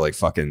probably go like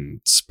fucking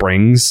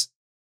Springs.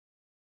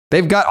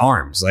 They've got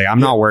arms. Like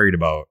I'm not worried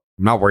about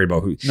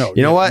who. No,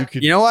 you know what?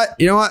 You know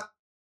what?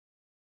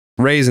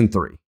 Rays in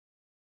 3.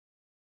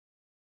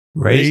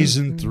 Rays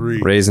in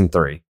 3. Rays in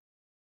 3.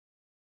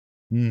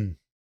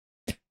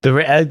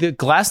 The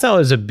Glasnow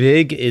is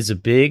a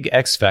big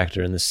X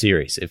factor in the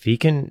series.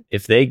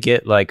 If they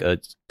get like a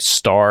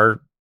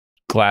star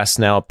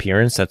Glasnow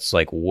appearance, that's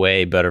like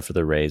way better for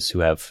the Rays,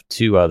 who have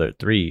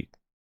 3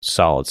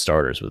 solid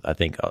starters. With I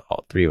think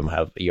all 3 of them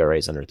have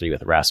ERAs under 3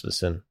 with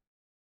Rasmussen,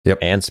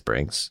 and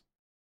Springs.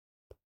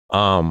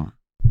 So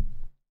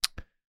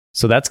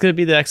that's gonna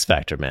be the X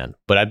factor, man.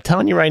 But I'm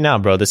telling you right now,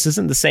 bro, this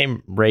isn't the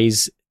same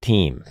Rays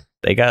team.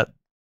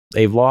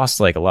 They've lost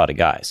like a lot of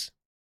guys.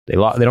 They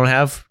don't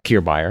have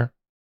Kiermaier.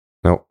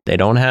 Nope. They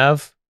don't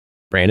have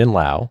Brandon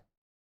Lau.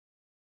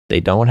 They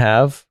don't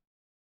have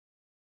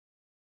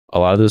a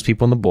lot of those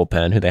people in the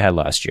bullpen who they had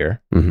last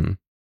year. Mm-hmm.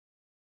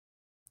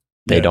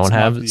 They don't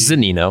have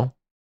Zunino.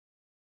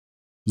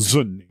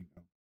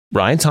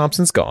 Ryan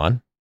Thompson's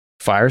gone.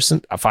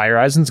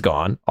 Fireisen's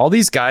gone. All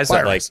these guys who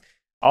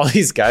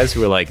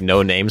were like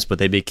no names, but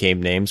they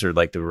became names, or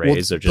like the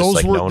Rays are just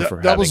like known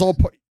for that having. Was all.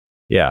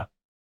 Yeah.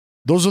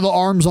 Those are the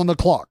arms on the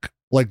clock.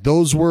 Like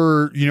those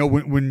were,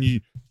 when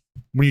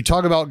you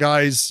talk about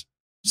guys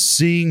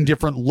seeing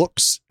different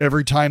looks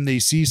every time they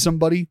see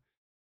somebody,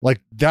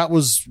 like that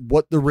was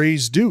what the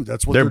Rays do.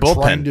 That's what they're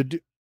trying to do.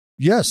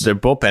 Yes. Their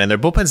bullpen, and their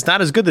bullpen's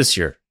not as good this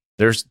year.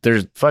 There's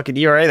fucking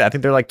ERA. I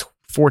think they're like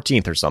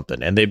 14th or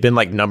something, and they've been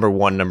like number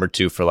 1, number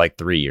 2 for like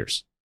 3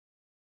 years.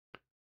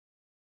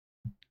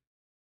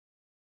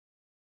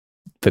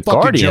 The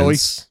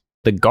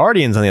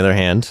Guardians, on the other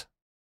hand,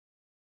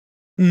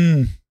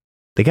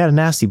 they got a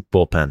nasty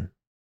bullpen.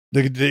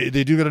 They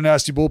do get a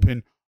nasty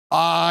bullpen.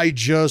 I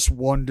just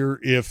wonder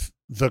if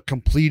the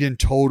complete and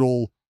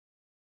total,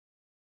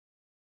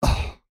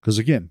 because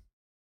again,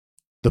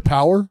 the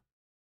power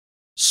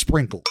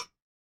sprinkled.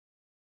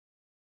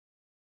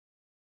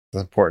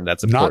 That's important.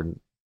 That's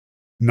important.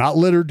 Not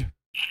littered,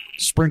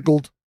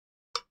 sprinkled.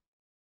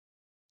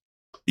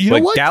 You know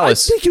what?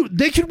 Dallas,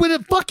 they could win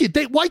it. Fuck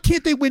it. Why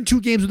can't they win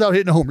 2 games without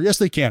hitting a homer? Yes,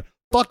 they can.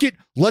 Fuck it.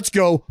 Let's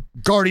go.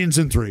 Guardians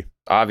in 3.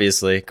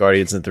 Obviously.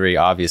 Guardians in 3.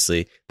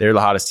 Obviously. They're the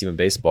hottest team in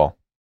baseball.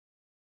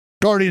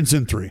 Guardians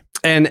in 3.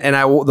 And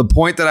the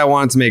point that I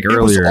wanted to make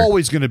earlier. It was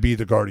always going to be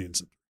the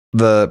Guardians.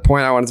 The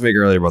point I wanted to make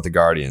earlier about the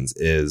Guardians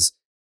is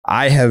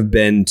I have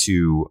been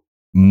to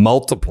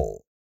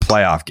multiple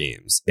playoff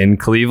games in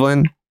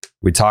Cleveland.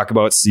 We talk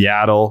about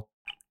Seattle.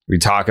 We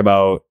talk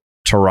about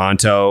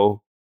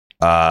Toronto.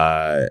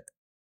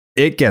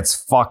 It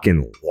gets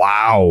fucking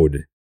loud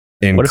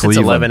in what if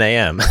Cleveland. It's 11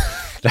 a.m.?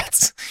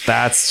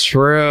 That's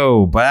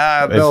true,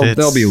 but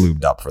they'll be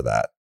lubed up for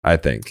that, I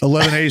think.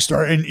 11 a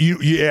start, and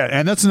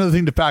and that's another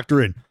thing to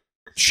factor in.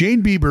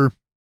 Shane Bieber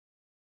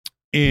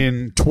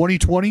in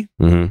 2020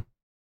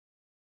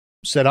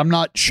 said, "I'm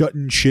not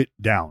shutting shit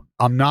down.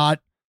 I'm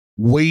not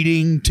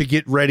waiting to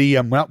get ready.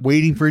 I'm not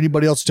waiting for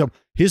anybody else to tell me."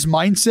 His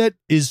mindset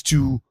is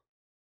to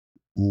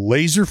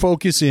laser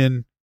focus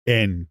in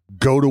and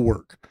go to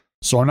work.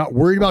 So I'm not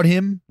worried about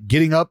him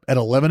getting up at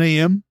 11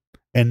 a.m.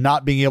 and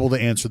not being able to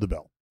answer the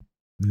bell.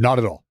 Not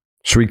at all.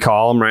 Should we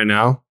call him right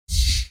now?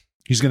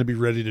 He's going to be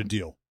ready to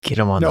deal. Get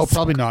him on. No,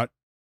 probably not.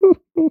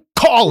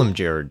 Call him,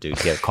 Jared,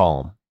 dude. Yeah,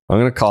 call him. I'm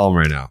going to call him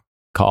right now.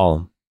 Call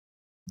him.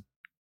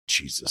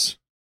 Jesus.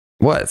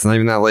 What? It's not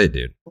even that late,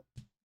 dude.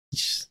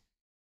 Just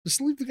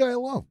leave the guy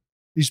alone.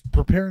 He's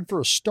preparing for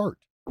a start.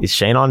 He's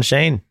Shane on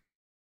Shane.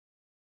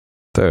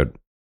 Dude,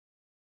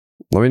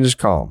 let me just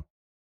call him.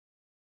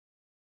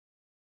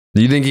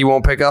 Do you think he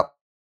won't pick up?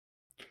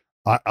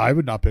 I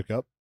would not pick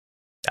up.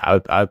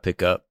 I would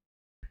pick up.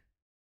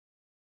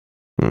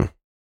 You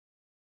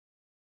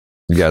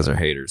guys are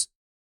haters.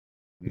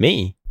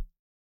 Me?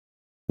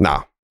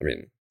 No. I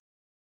mean,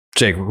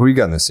 Jake, who you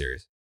got in this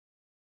series?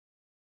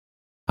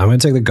 I'm going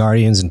to take the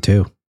Guardians in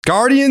 2.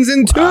 Guardians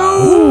in 2?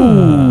 Oh.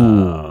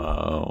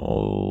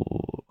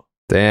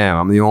 Damn,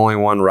 I'm the only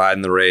one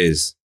riding the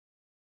Rays.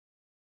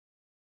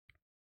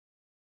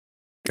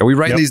 Are we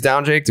writing these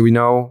down, Jake? Do we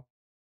know?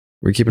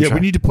 We keep it. Yeah, we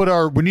need to put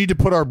our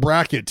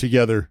bracket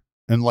together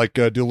and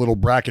do a little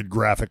bracket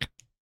graphic.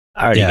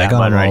 I already got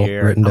mine right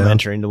here. I'm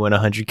entering to win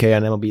 100K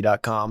on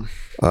MLB.com.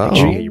 Make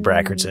sure you get your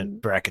brackets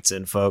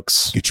in,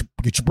 folks. Get your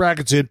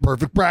brackets in.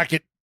 Perfect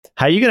bracket.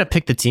 How are you gonna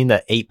pick the team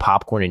that ate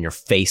popcorn in your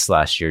face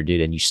last year,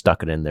 dude, and you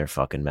stuck it in their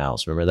fucking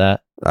mouths? Remember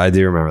that? I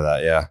do remember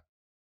that. Yeah,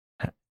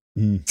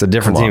 it's a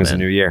different team. It's a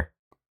new year.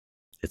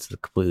 It's a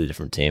completely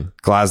different team.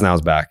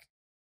 Glasnow's back.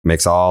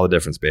 Makes all the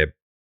difference, babe.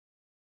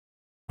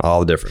 All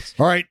the difference.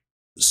 All right,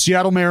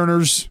 Seattle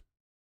Mariners,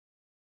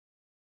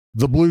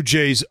 the Blue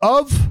Jays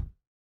of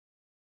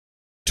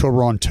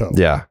Toronto.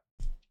 Yeah,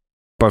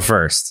 but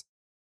first,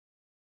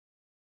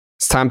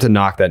 it's time to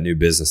knock that new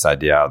business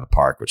idea out of the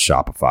park with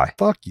Shopify.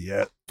 Fuck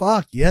yeah.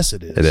 Fuck yes,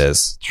 it is. It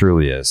is.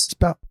 Truly is. It's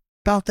about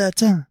that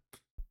time.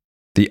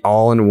 The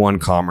all-in-one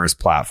commerce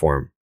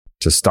platform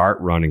to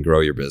start, run, and grow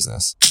your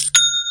business.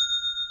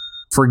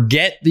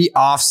 Forget the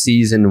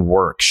off-season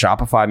work.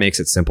 Shopify makes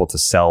it simple to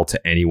sell to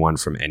anyone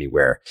from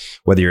anywhere.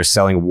 Whether you're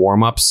selling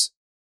warm-ups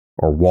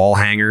or wall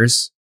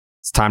hangers,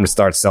 it's time to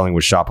start selling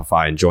with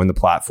Shopify and join the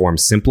platform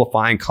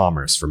simplifying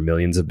commerce for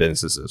millions of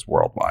businesses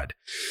worldwide.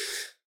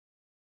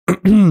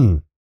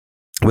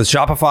 With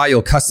Shopify,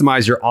 you'll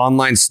customize your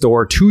online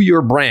store to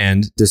your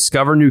brand,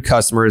 discover new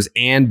customers,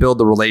 and build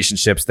the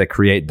relationships that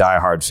create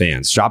diehard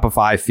fans.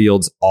 Shopify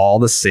fields all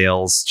the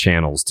sales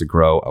channels to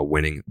grow a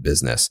winning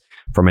business.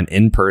 From an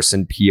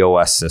in-person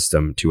POS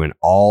system to an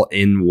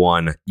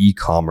all-in-one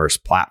e-commerce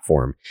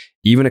platform,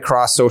 even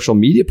across social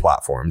media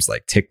platforms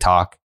like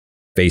TikTok,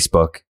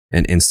 Facebook,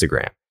 and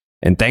Instagram.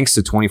 And thanks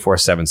to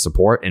 24/7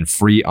 support and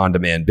free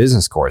on-demand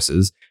business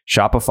courses,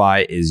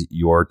 Shopify is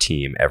your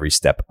team every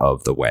step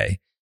of the way.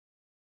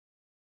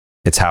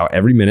 It's how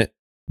every minute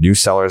new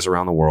sellers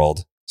around the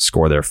world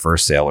score their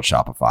first sale with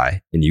Shopify,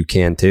 and you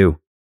can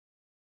too.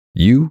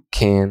 You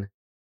can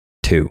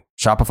too.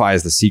 Shopify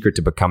is the secret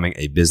to becoming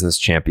a business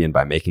champion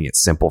by making it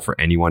simple for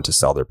anyone to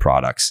sell their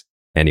products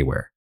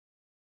anywhere,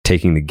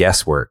 taking the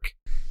guesswork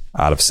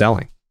out of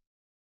selling.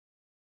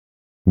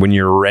 When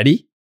you're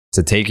ready,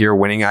 to take your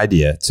winning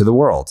idea to the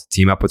world.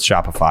 Team up with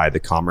Shopify, the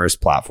commerce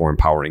platform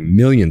powering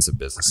millions of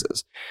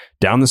businesses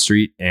down the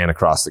street and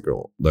across the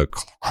globe.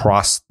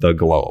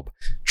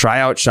 Try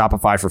out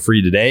Shopify for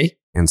free today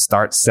and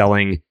start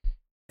selling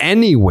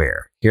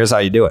anywhere. Here's how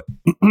you do it.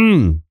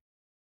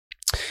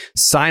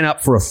 Sign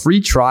up for a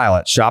free trial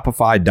at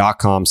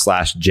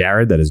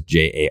shopify.com/Jared. That is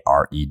Jared.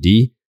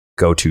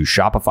 Go to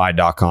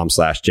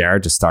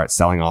shopify.com/Jared to start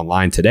selling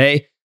online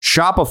today.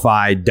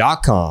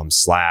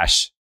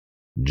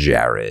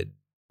 Shopify.com/Jared.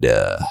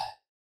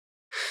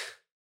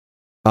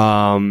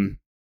 All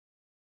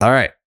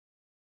right.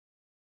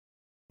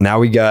 Now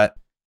we got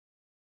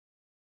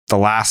the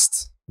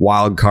last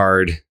wild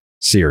card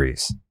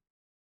series.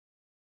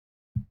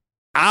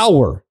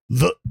 Our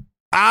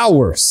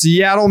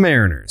Seattle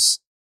Mariners.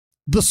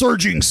 The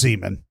surging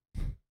seamen.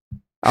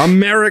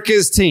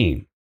 America's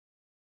team.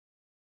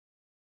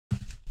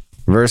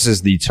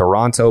 Versus the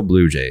Toronto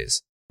Blue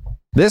Jays.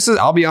 This is,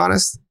 I'll be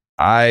honest,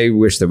 I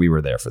wish that we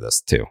were there for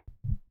this too.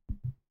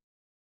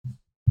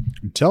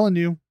 I'm telling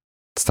you.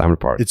 It's time to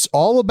party. It's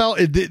all about,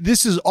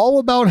 this is all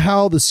about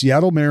how the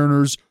Seattle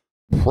Mariners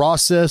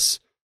process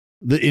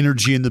the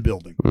energy in the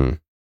building.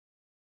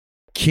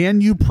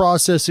 Can you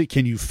process it?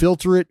 Can you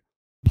filter it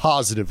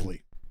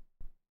positively?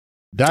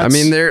 I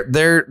mean,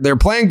 they're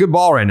playing good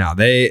ball right now.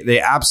 They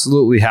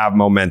absolutely have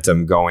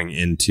momentum going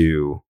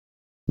into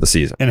the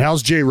season. And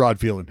how's J-Rod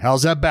feeling?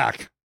 How's that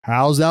back?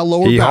 How's that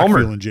lower back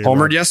feeling, J-Rod?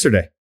 Homered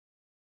yesterday.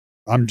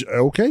 I'm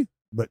okay,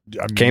 but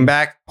came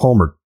back,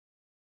 homered.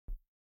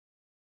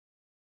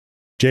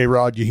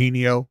 J-Rod,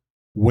 Eugenio,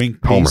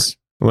 wink, homer.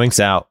 Winks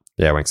out.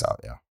 Yeah, winks out.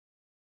 Yeah.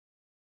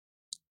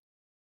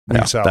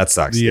 Winks out. That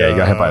sucks. Yeah, you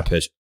got hit by a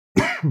pitch.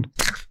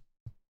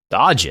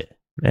 Dodge it,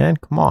 man.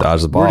 Come on.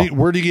 Dodge the ball.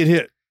 Where'd he get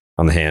hit?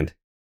 On the hand.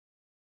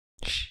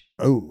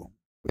 Oh.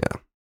 Yeah.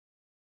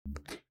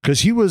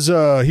 Because he was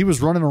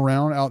running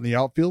around out in the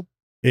outfield,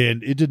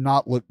 and it did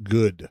not look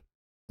good.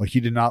 Like,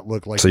 he did not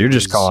look like... So you're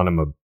just calling him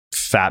a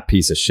fat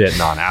piece of shit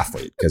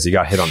non-athlete because he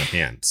got hit on the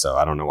hand. So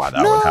I don't know why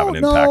that would have an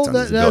impact on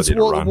his ability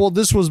to run. Well,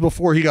 this was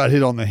before he got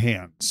hit on the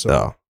hand.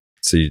 So,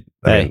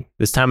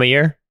 this time of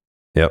year,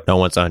 yep, no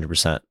one's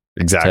 100%.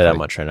 Exactly. I'll tell you that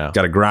much right now.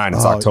 Got to grind.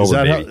 It's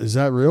October, baby. Is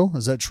that real?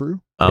 Is that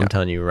true? I'm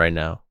telling you right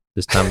now.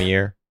 This time of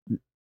year,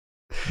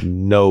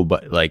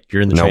 nobody, like,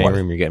 you're in the training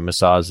room, you're getting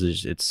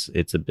massages.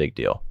 It's a big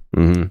deal.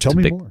 Mm-hmm. Tell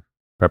me more.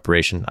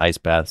 Preparation, ice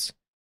baths,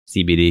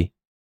 CBD.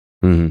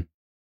 Mm-hmm.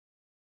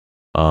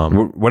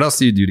 What else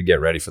do you do to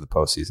get ready for the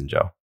postseason,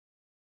 Joe?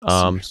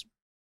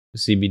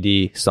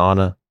 CBD,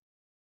 sauna.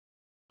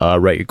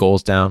 Write your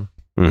goals down.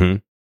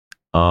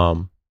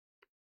 Mm-hmm.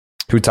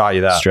 Who taught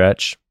you that?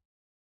 Stretch.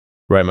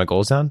 Write my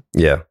goals down.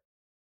 Yeah.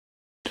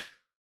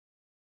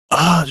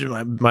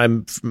 My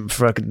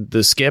fucking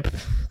the Skip,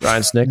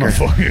 Brian Snicker.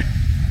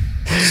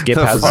 Skip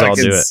has us all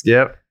do it.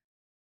 Skip.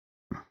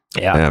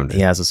 Yeah,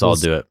 he has us all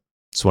do it.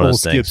 It's one of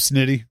those things. Skip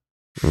Snitty.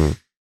 The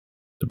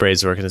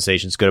Braves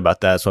organization is good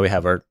about that. That's why we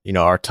have our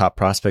top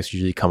prospects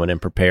usually coming in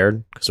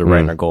prepared because we're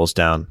writing our goals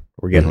down.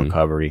 We're getting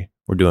recovery.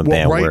 We're doing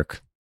band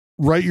work.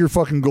 Write your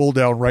fucking goal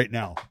down right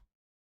now.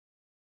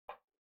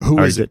 Who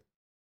is it?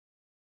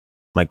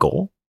 My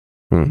goal?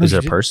 Is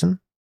it a person?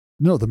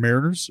 No, the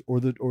Mariners or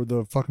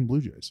the fucking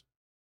Blue Jays.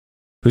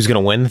 Who's gonna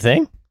win the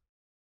thing?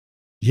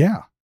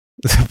 Yeah,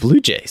 the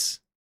Blue Jays.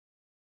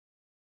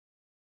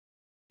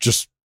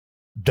 Just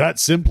that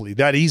simply,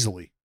 that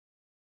easily.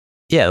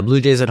 Yeah, the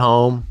Blue Jays at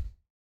home.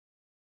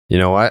 You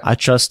know what? I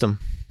trust them.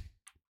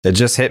 It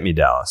just hit me,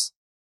 Dallas.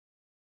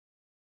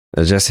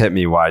 It just hit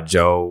me why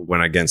Joe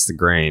went against the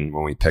grain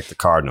when we picked the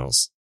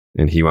Cardinals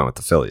and he went with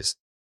the Phillies.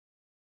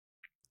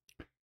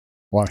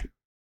 Why?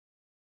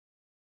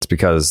 It's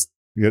because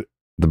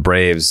the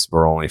Braves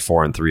were only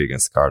 4-3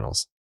 against the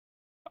Cardinals.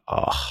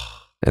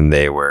 Oh. And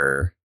they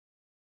were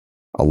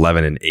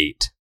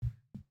 11-8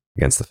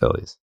 against the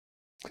Phillies.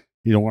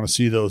 You don't want to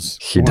see those.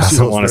 He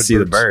doesn't want to see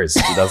the Birds.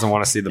 He doesn't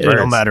want to see the Birds. It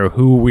don't matter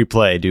who we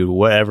play, dude.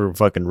 Whatever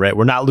fucking red.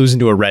 We're not losing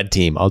to a red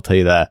team. I'll tell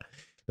you that.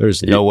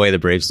 There's no way the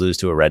Braves lose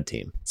to a red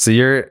team. So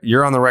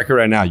you're on the record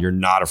right now. You're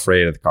not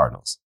afraid of the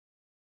Cardinals.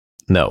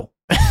 No.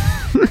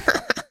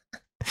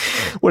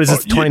 What is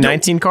this?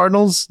 2019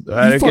 Cardinals?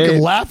 You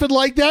fucking laughing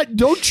like that?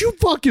 Don't you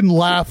fucking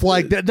laugh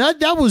like that?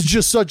 That was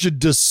just such a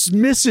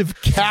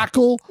dismissive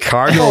cackle.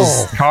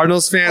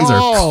 Cardinals fans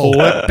are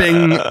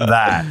clipping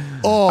that.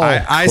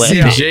 I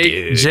see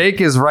Jake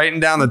is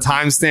writing down the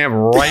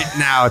timestamp right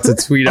now to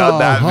tweet out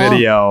that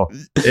video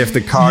if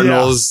the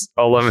Cardinals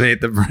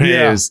eliminate the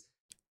Braves.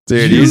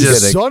 Dude, you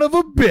son of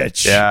a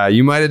bitch. Yeah,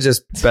 you might have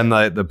just been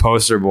the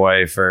poster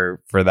boy for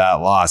that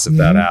loss if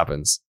that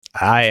happens.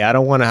 I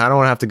don't want to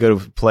have to go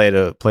to play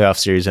the playoff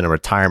series in a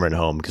retirement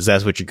home because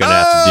that's what you're going to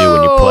have to do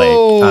when you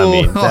play. I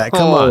mean,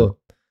 come on.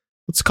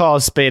 Let's call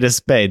a spade a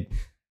spade.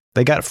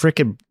 They got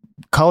freaking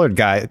colored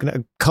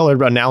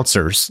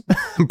announcers,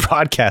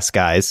 broadcast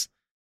guys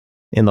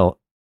in the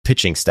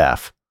pitching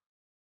staff.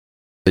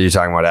 Are you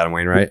talking about Adam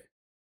Wainwright?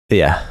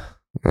 Yeah.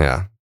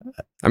 Yeah.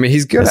 I mean,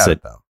 he's good at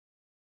it, though.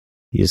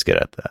 He is good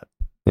at that.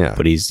 Yeah.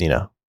 But he's,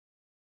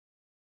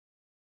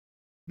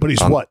 But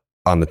he's what?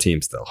 on the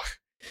team still.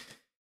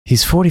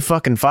 He's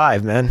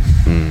 40-5, man.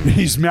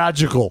 He's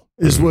magical.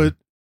 Is what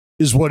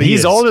he is.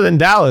 He's older than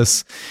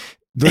Dallas.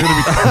 They're gonna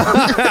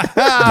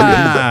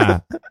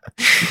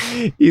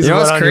be. He's, you know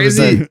what's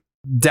crazy?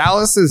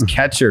 Dallas's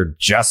catcher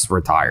just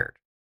retired.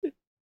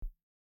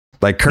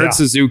 Like Kurt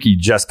Suzuki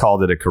just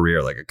called it a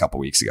career like a couple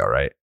weeks ago,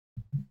 right?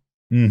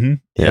 Mm-hmm.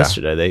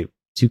 Yesterday,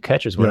 two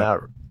catchers went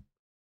out.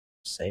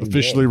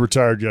 Officially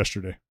retired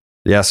yesterday.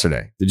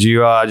 Did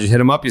you hit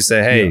him up? You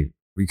say, hey,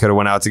 we could have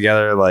went out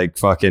together like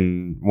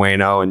fucking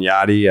Wayno and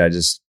Yachty.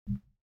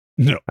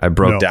 I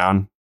broke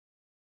down.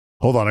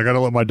 Hold on, I got to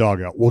let my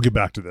dog out. We'll get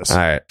back to this. All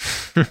right.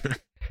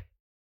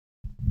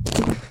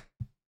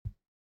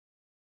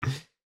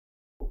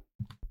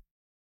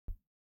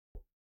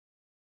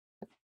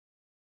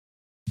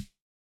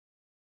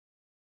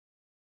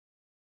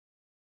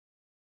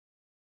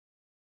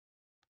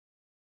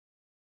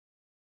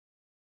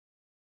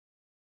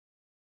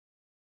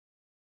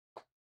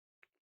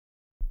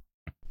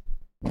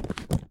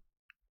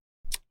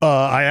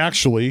 I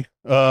actually,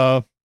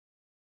 I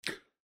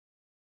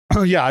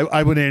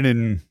went in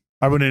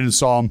and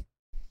saw him.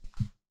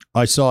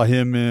 I saw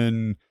him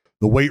in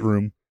the weight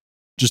room,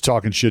 just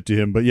talking shit to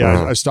him. But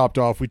I stopped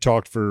off. We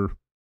talked for,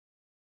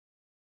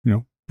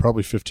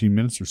 probably 15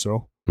 minutes or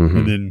so. Mm-hmm.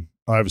 And then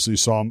I obviously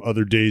saw him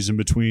other days in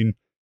between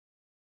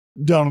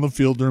down on the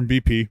field during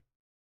BP.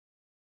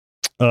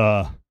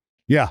 I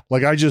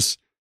just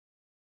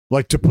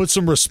like to put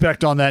some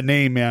respect on that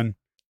name, man.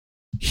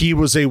 He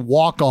was a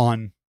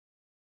walk-on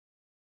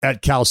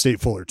at Cal State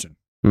Fullerton.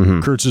 Mm-hmm.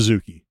 Kurt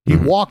Suzuki. He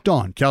walked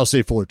on Cal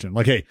State Fullerton.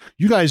 Like, hey,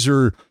 you guys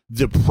are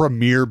the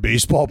premier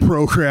baseball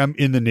program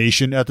in the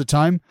nation at the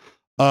time.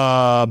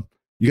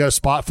 You got a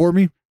spot for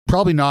me?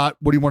 Probably not.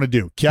 What do you want to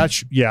do?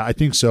 Catch? Yeah, I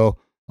think so.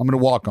 I'm going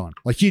to walk on.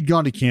 Like, he had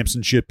gone to camps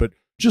and shit, but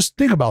just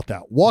think about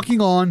that. Walking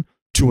on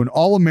to an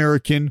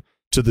All-American,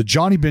 to the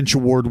Johnny Bench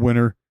Award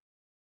winner,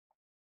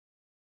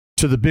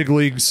 to the big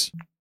leagues,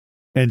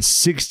 and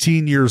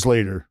 16 years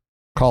later,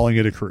 calling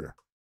it a career.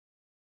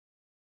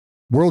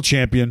 World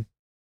champion.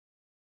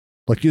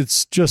 Like,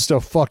 it's just a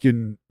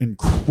fucking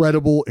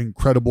incredible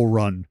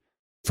run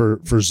for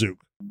Zook.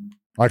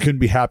 I couldn't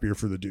be happier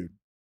for the dude.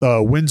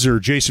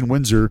 Jason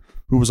Windsor,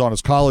 who was on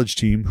his college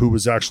team, who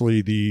was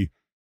actually the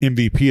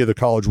MVP of the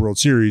College World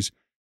Series,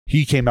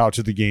 he came out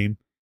to the game.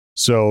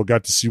 So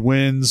got to see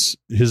Wins,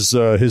 his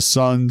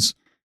sons,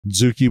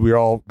 Zuki. We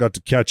all got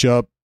to catch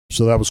up.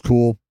 So that was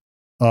cool.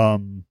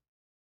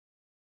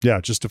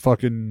 Just a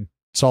fucking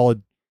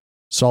solid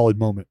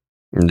moment.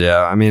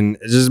 Yeah, I mean,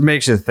 it just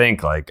makes you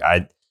think. Like,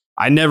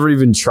 I never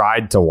even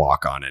tried to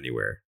walk on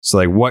anywhere. So,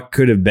 like, what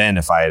could have been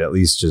if I had at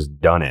least just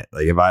done it?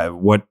 Like,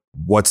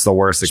 what's the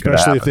worst that could happen?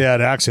 Especially if they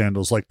had axe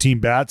handles, like team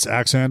bats,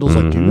 axe handles.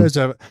 Mm-hmm. Like, do you guys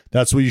have?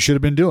 That's what you should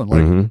have been doing.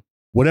 Like,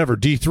 whatever.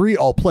 D3,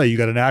 I'll play. You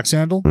got an axe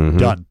handle? Mm-hmm.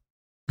 Done.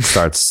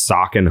 Start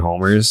socking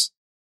homers.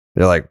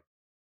 They're like,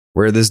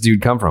 where'd this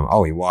dude come from?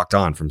 Oh, he walked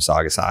on from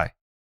Saugus High.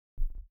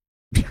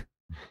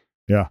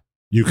 Yeah.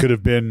 You could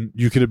have been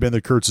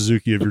the Kurt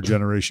Suzuki of your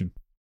generation.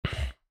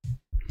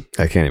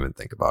 I can't even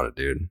think about it,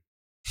 dude.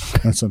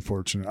 That's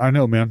unfortunate. I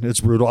know, man.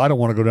 It's brutal. I don't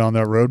want to go down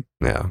that road.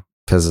 Yeah.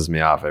 Pisses me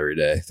off every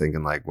day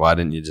thinking like, why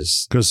didn't you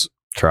just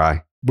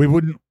try? We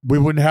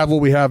wouldn't have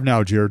what we have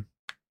now, Jared.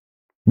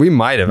 We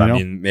might have. I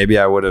mean, maybe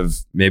I would have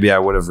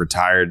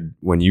retired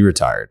when you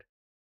retired.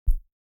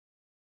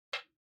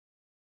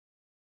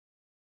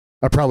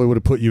 I probably would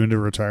have put you into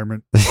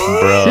retirement.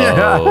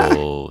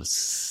 Bro.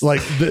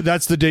 Like,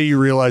 that's the day you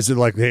realize that,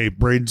 like, hey,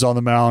 Braden's on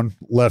the mound,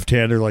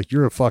 left-hander. Like,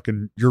 you're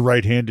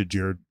right-handed,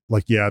 Jared.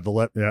 Like, yeah.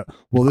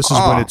 Well, this is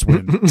when it's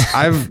when.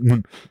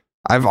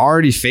 I've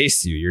already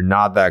faced you. You're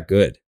not that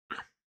good.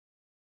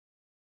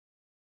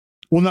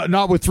 Well,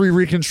 not with 3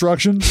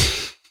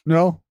 reconstructions.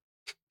 No.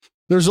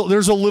 There's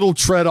a little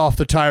tread off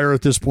the tire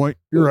at this point.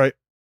 You're right.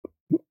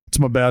 It's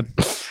my bad.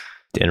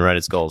 Didn't write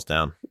his goals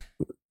down.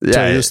 Yeah.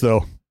 Tell you this,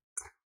 though.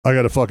 I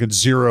got a fucking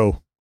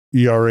 0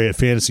 ERA at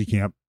fantasy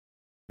camp,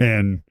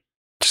 and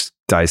just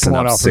dicing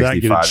up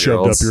 65-year-olds.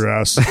 Shoved up your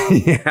ass.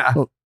 Yeah.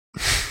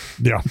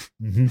 Yeah.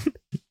 Mm-hmm.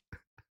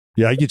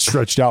 Yeah, I get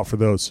stretched out for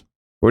those.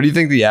 What do you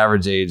think the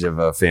average age of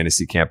a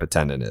fantasy camp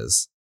attendant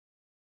is?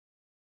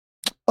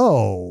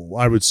 Oh,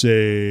 I would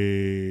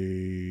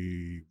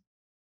say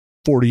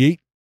 48.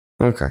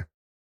 Okay.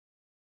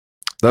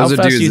 How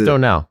fast do you throw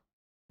now?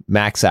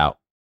 Max out.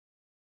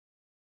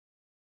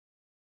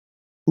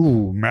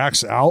 Ooh,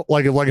 max out.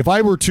 Like if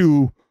I were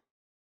to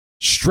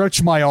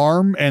stretch my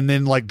arm and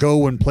then like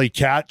go and play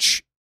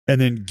catch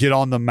and then get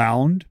on the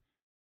mound,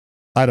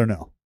 I don't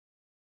know.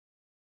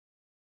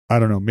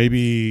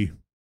 Maybe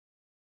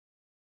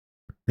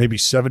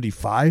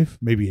 75,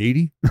 maybe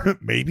 80,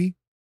 maybe.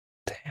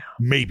 Damn.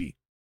 Maybe.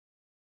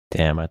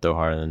 Damn, I throw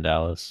harder than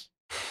Dallas.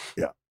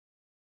 Yeah.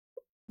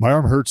 My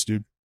arm hurts,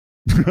 dude.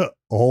 A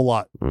whole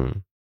lot.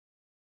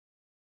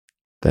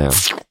 Damn.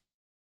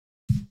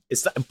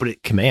 It's not,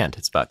 but command.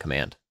 It's about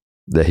command.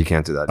 Yeah, he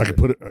can't do that. I can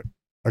put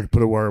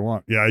it where I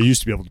want. Yeah, I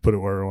used to be able to put it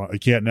where I want. I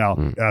can't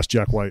now. Ask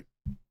Jack White.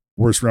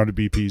 Worst round of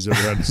BP's ever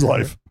had in his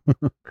life.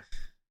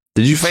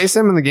 Did you face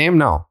him in the game?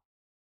 No.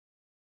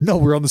 No,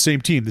 we're on the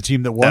same team. The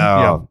team that won.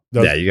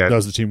 That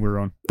was the team we were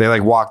on. They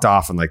like walked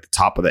off in like the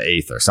top of the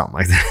 8th or something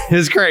like that.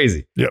 It's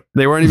crazy. Yep.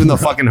 They weren't even the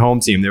fucking home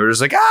team. They were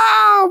just like,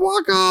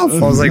 walk off. I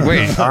was like,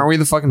 wait, aren't we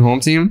the fucking home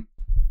team?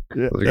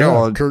 Yeah.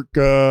 Like, Kirk,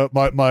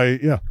 my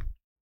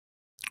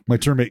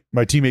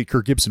teammate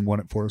Kirk Gibson won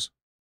it for us.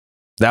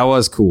 That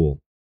was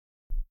cool.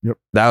 Yep.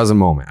 That was a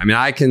moment. I mean,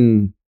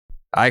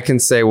 I can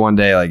say one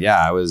day, like,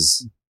 yeah, I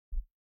was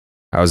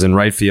in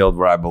right field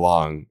where I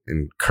belong,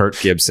 and Kirk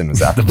Gibson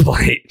was at the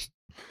plate.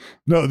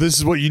 No, this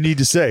is what you need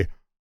to say.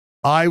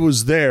 I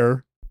was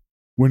there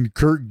when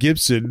Kirk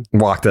Gibson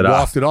walked it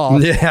off.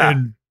 Yeah.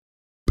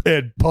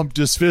 And pumped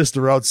his fist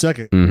around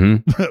second.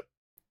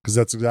 Because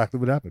that's exactly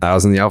what happened. I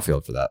was in the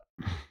outfield for that.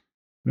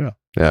 Yeah.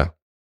 Yeah.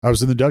 I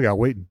was in the dugout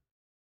waiting.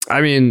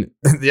 I mean,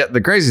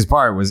 the craziest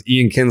part was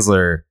Ian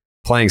Kinsler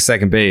playing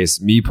second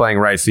base, me playing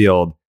right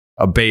field,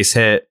 a base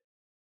hit.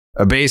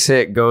 A base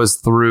hit goes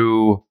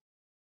through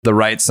the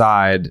right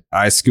side.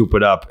 I scoop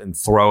it up and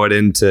throw it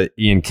into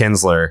Ian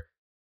Kinsler.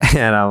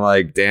 And I'm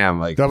like, damn,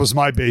 like that was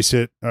my base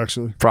hit,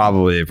 actually. It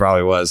probably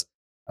was.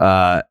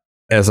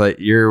 It's like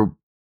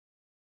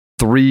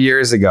 3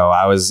 years ago,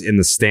 I was in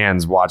the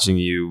stands watching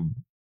you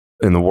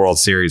in the World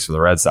Series for the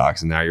Red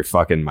Sox, and now you're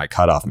fucking my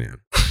cutoff man.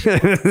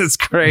 It's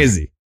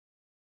crazy.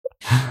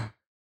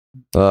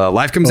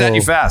 Life comes at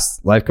you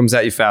fast. Life comes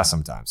at you fast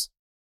sometimes.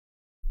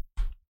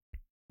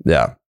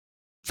 Yeah.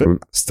 I'm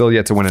still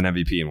yet to win an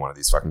MVP in one of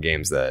these fucking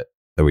games that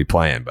we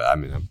play in, but I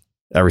mean,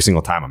 every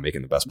single time I'm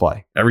making the best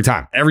play. Every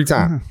time.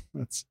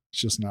 It's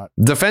just not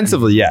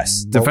defensively.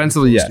 Yes.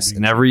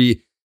 And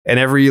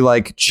every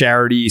like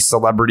charity,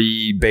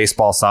 celebrity,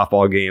 baseball,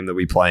 softball game that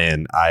we play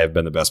in, I have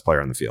been the best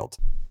player on the field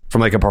from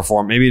like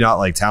a maybe not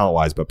like talent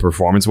wise, but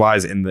performance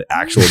wise in the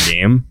actual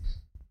game.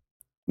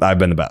 I've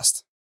been the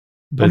best.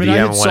 But I mean, I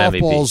hit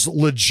softballs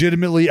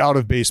legitimately out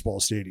of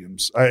baseball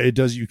stadiums.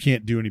 You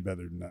can't do any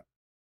better than that.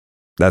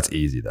 That's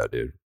easy though,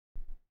 dude.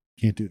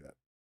 Can't do that.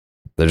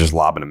 They're just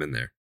lobbing them in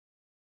there.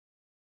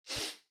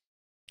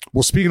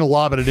 Well, speaking of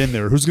lobbing it in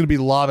there, who's going to be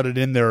lobbing it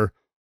in there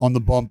on the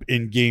bump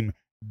in game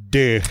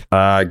day?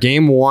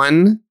 Game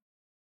 1,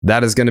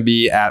 that is going to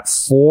be at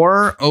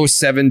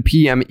 4:07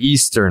 p.m.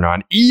 Eastern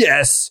on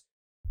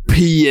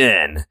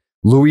ESPN.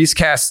 Luis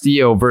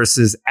Castillo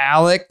versus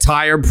Alec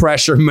Tire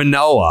Pressure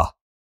Manoah.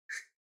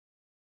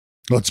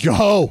 Let's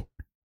go.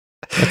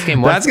 That's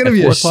game 1. That's going to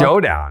be a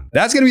showdown.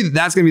 That's going to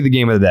be the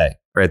game of the day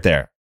right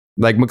there.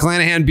 Like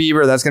McClanahan,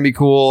 Bieber, that's going to be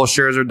cool.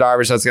 Scherzer,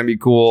 Darvish, that's going to be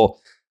cool.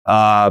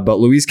 But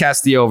Luis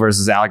Castillo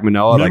versus Alec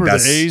Manoah, remember like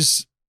that's the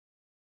A's.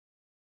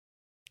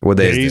 What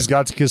the A's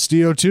got to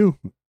Castillo too.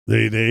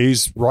 The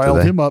A's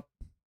riled him up.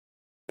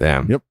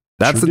 Damn. Yep.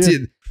 That's the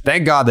team.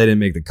 Thank God they didn't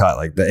make the cut.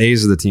 Like the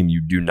A's are the team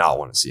you do not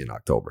want to see in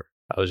October.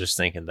 I was just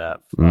thinking that.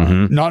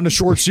 Mm-hmm. Not in a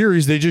short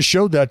series. They just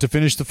showed that to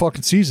finish the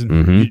fucking season.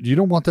 Mm-hmm. You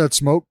don't want that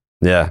smoke.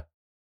 Yeah.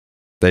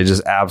 They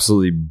just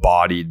absolutely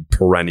bodied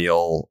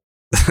perennial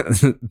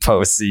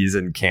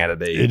postseason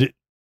candidate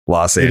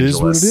Los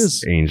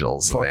Angeles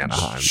Angels of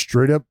Anaheim.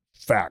 Straight up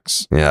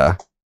facts. Yeah.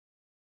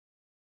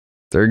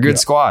 They're a good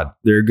squad.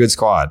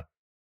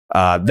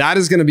 That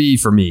is going to be,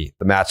 for me,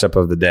 the matchup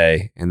of the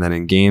day. And then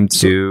in game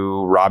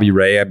 2, Robbie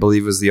Ray, I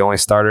believe, was the only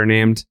starter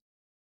named.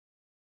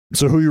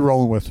 So who are you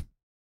rolling with?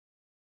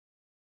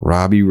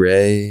 Robbie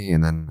Ray.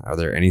 And then are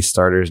there any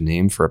starters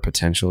named for a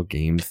potential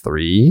game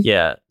 3?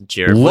 Yeah.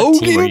 Jared,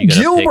 Logan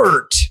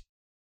Gilbert.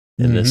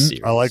 In this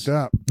series. I like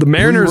that. The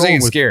Mariners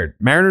ain't scared.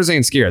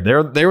 They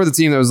were the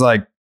team that was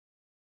like,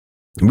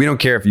 we don't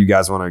care if you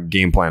guys want to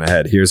game plan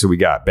ahead. Here's who we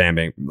got. Bam,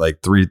 bang.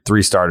 Like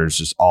three starters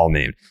just all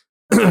named.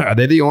 Are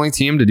they the only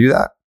team to do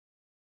that?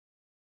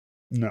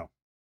 No.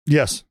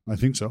 Yes, I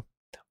think so.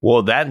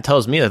 Well, that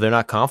tells me that they're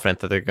not confident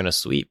that they're going to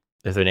sweep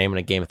if they're naming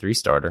a game 3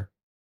 starter.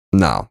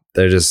 No,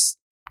 they're just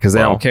because they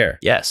don't care.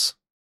 Yes.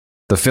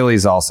 The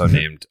Phillies also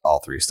named all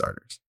 3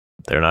 starters.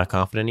 They're not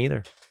confident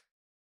either.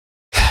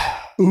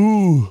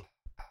 Ooh.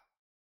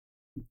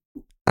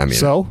 I mean,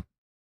 so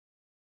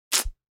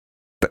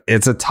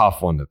it's a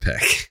tough one to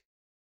pick.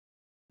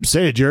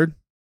 Say it, Jared.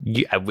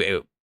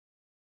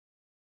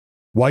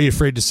 Why are you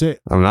afraid to say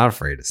it? I'm not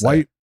afraid to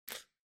say it.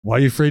 Why are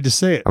you afraid to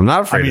say it? I'm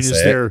not afraid to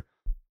say it.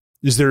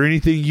 Is there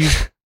anything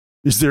you've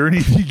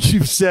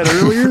said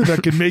earlier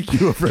that can make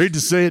you afraid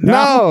to say it now?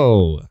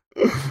 No.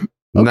 Okay.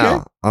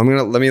 No.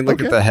 Let me look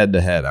at the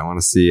head-to-head. I want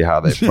to see how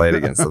they played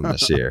against them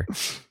this year.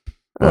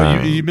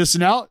 You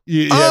missing out? Have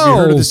you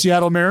heard of the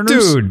Seattle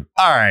Mariners? Dude,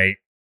 all right.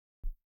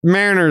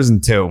 Mariners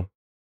in 2.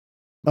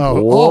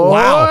 Oh,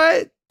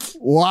 wow.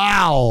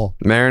 Wow.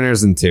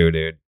 Mariners in 2,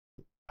 dude.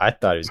 I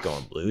thought he was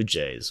going Blue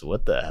Jays.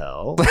 What the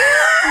hell?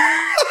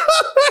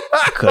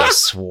 I could have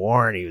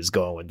sworn he was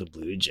going with the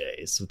Blue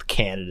Jays, with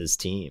Canada's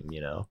team,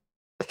 you know?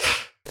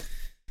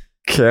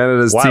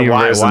 Canada's team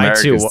versus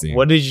America's team.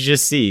 What did you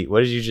just see?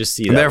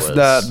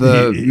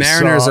 The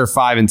Mariners are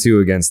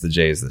 5-2 against the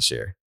Jays this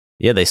year.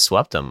 Yeah, they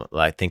swept them,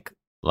 I think,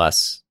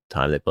 last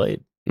time they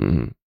played.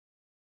 Mm-hmm.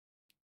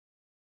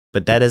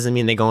 But that doesn't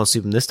mean they're going to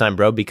sweep them this time,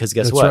 bro, because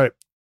guess what? Right.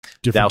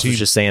 Dallas was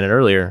just saying it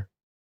earlier.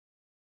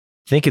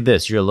 Think of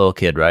this. You're a little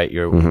kid, right?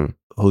 You're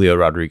Julio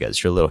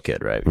Rodriguez, you're a little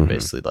kid, right? You're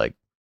basically like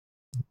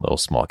a little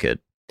small kid.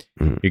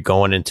 You're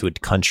going into a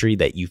country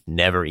that you've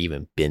never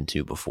even been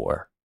to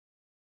before.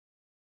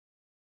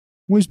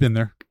 Well, he's been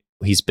there.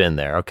 He's been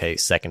there. Okay,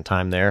 second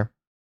time there.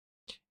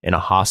 In a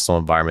hostile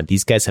environment.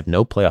 These guys have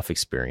no playoff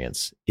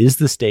experience. Is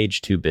the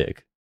stage too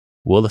big?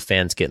 Will the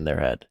fans get in their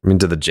head? I mean,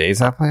 do the Jays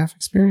have playoff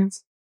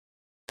experience?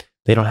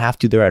 They don't have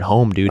to. They're at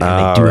home, dude.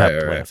 And they do have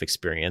playoff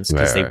experience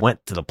because they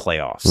went to the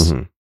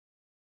playoffs.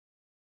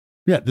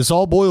 Yeah, this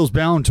all boils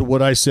down to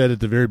what I said at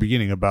the very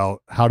beginning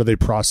about how do they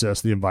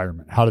process the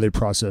environment? How do they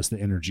process the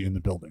energy in the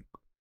building?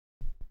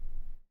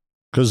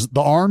 Because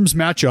the arms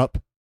match up.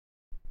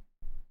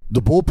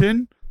 The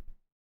bullpen,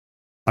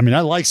 I mean, I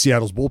like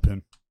Seattle's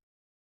bullpen.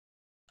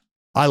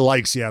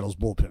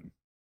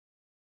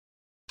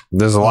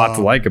 There's a lot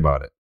to like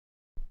about it.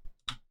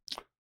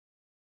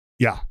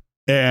 Yeah.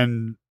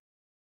 And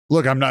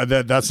look,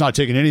 that's not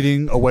taking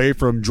anything away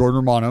from Jordan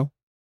Romano,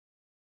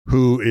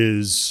 who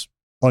is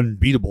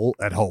unbeatable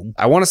at home.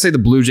 I want to say the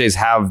Blue Jays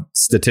have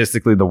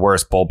statistically the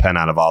worst bullpen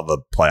out of all the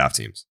playoff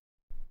teams.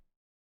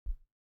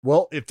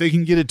 Well, if they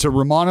can get it to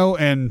Romano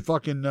and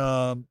fucking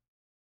oh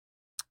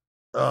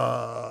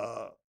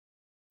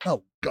God,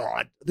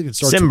 I think it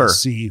starts with a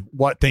C.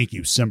 What? Thank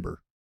you, Simber.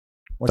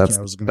 That's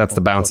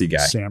the bouncy guy.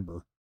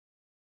 Samber.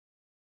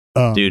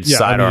 Dude,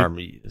 sidearm.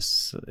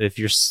 If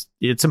you're,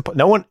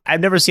 no one.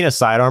 I've never seen a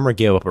sidearmer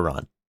give up a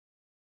run.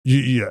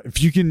 Yeah,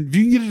 if you can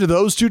get into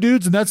those two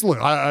dudes, and that's look,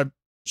 I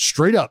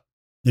straight up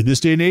in this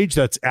day and age,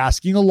 that's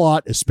asking a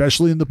lot,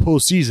 especially in the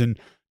postseason,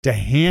 to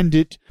hand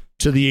it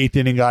to the eighth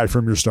inning guy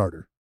from your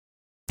starter.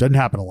 Doesn't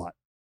happen a lot.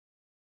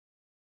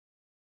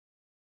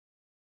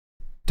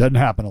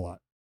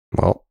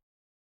 Well,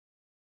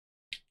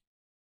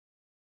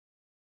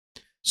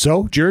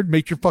 so Jared,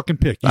 make your fucking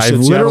pick. I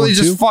literally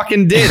just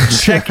fucking did.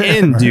 Check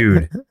in,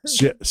 dude.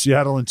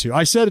 Seattle in 2.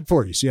 I said it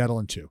for you. Seattle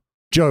in 2.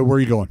 Joey, where are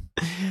you going?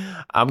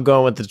 I'm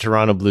going with the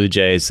Toronto Blue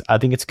Jays. I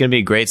think it's going to be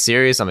a great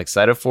series. I'm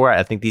excited for it.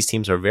 I think these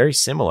teams are very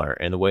similar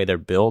in the way they're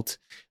built.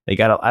 They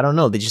got, I don't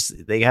know.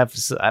 They have,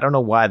 I don't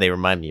know why they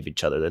remind me of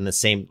each other. They're in the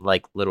same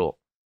like little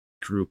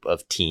group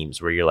of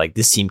teams where you're like,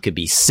 this team could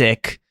be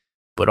sick,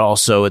 but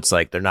also it's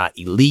like they're not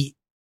elite.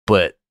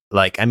 But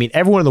like, I mean,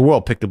 everyone in the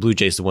world picked the Blue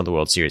Jays to win the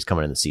World Series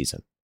coming in the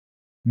season.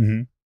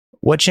 Mm-hmm.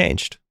 What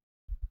changed?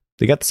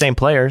 They got the same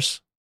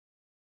players.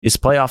 It's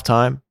playoff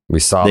time. We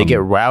saw they get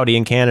rowdy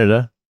in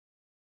Canada.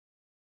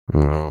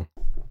 Oh.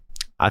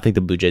 I think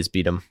the Blue Jays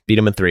beat them. Beat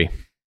them in 3.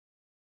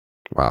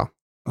 Wow.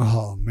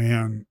 Oh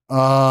man.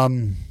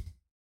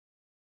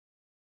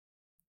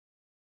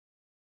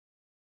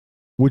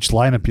 Which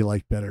lineup you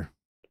like better?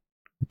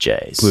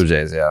 Jays. Blue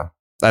Jays. Yeah.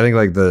 I think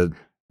like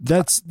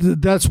that's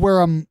where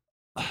I'm.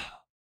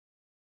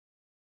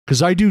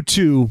 Because I do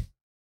too.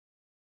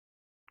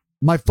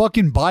 My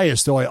fucking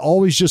bias, though, I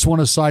always just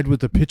want to side with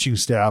the pitching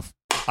staff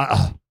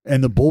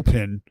and the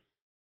bullpen.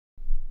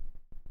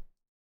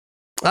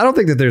 I don't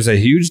think that there's a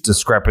huge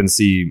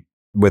discrepancy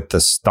with the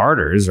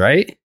starters,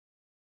 right?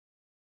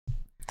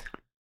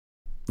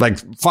 Like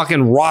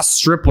fucking Ross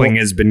Stripling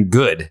has been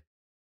good.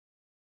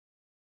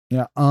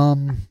 Yeah.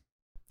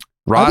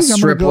 Ross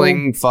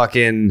Stripling,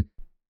 fucking.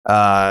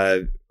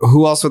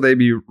 Who else would they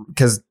be?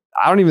 Because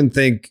I don't even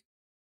think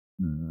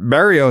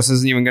Barrios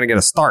isn't even going to get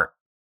a start.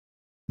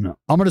 No,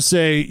 I'm going to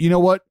say, you know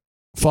what?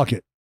 Fuck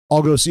it.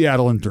 I'll go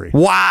Seattle in 3.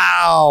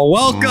 Wow.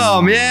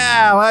 Welcome.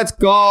 Yeah, let's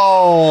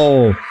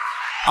go.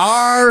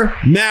 Our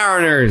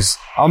Mariners,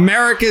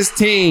 America's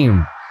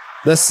team,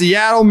 the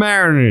Seattle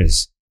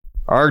Mariners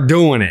are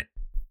doing it.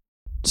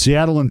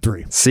 Seattle in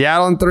 3.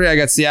 Seattle in 3. I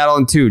got Seattle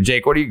in 2.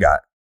 Jake, what do you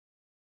got?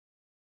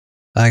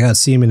 I got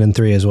Seaman in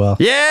 3 as well.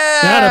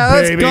 Yeah,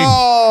 let's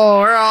go.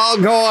 We're all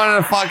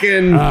going to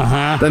fucking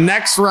the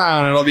next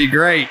round. It'll be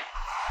great.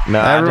 No,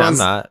 I'm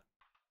not.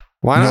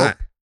 Why not?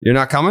 You're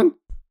not coming?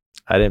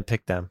 I didn't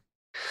pick them.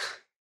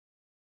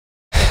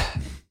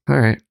 All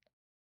right.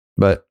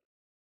 But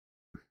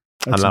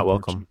I'm not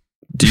welcome.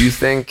 Do you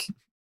think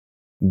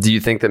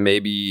that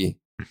maybe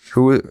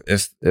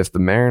if the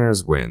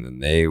Mariners win, then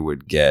they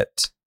would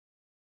get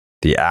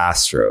the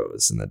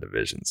Astros in the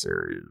division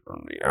series?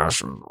 And the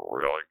Astros are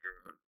really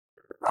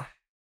good.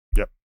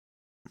 Yep.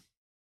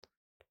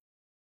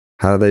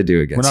 How do they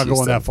do against We're not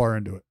Houston? going that far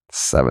into it.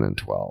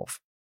 7-12.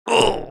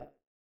 Oh.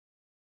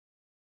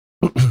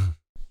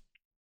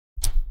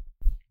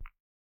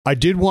 I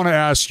did want to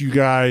ask you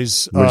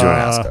guys. What did you want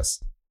to ask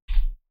us?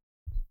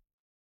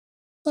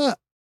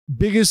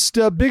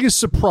 Biggest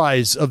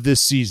surprise of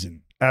this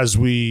season as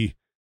we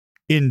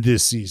end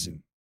this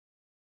season.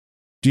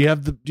 Do you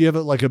have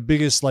like a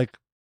biggest like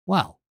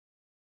wow?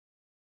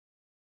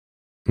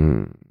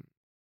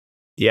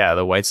 Yeah,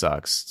 the White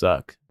Sox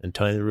suck, and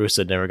Tony La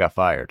Russa never got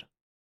fired.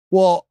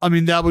 Well, I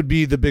mean that would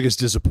be the biggest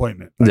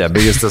disappointment. Yeah,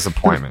 biggest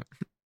disappointment.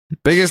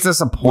 Biggest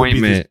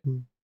disappointment.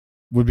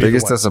 Would be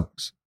biggest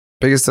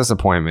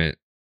disappointment.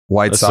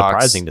 White Sox.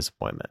 Surprising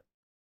disappointment.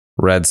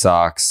 Red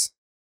Sox.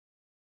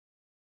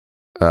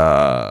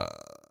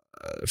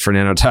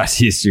 Fernando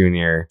Tatis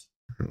Jr.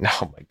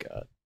 Oh my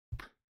God.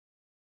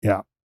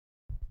 Yeah.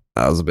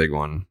 That was a big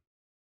one.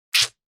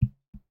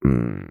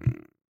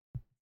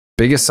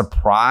 Biggest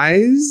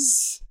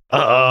surprise?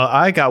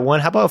 I got one.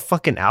 How about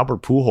fucking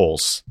Albert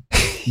Pujols?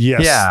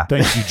 Yes. Yeah.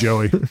 Thank you,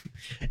 Joey.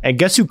 And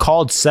guess who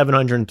called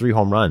 703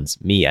 home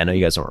runs? Me. I know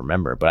you guys don't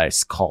remember, but I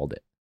just called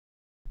it.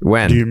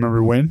 When? Do you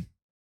remember when?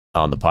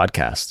 On the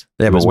podcast.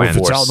 Yeah, but when?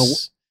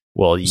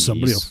 Well,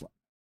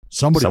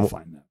 somebody will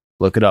find that.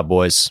 Look it up,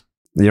 boys.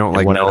 You don't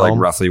know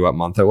roughly what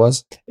month it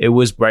was? It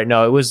was right.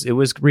 No, it was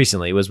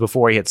recently. It was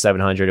before he hit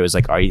 700. It was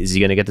like, is he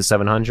going to get to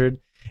 700?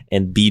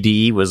 And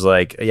BDE was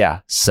like,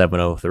 yeah,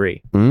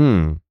 703.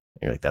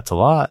 You're like, that's a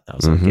lot. I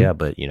was like, yeah,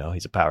 but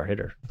he's a power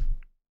hitter.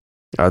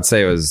 I would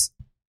say it was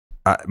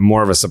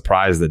more of a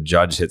surprise that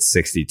Judge hit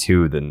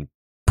 62 than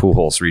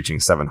Pujols reaching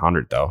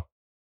 700, though.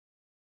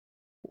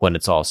 When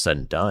it's all said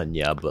and done,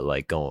 yeah, but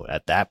like going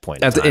at that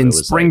point in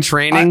spring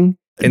training,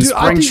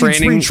 spring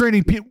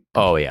training,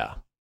 oh yeah,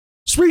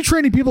 spring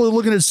training people are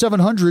looking at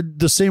 700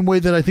 the same way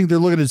that I think they're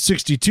looking at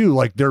 62.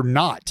 Like they're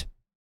not.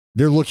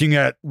 They're looking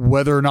at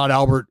whether or not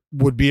Albert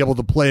would be able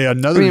to play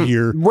another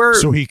year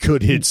so he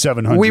could hit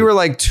 700. We were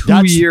like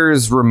 2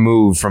 years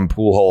removed from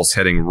Pujols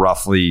hitting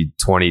roughly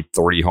 20,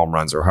 30 home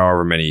runs or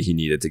however many he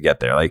needed to get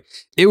there. Like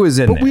it was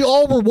in But we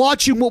all were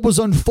watching what was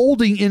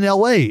unfolding in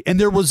LA, and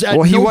there was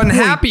he wasn't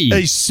happy.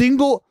 There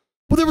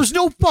was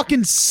no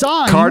fucking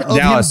sign of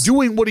him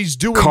doing what he's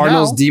doing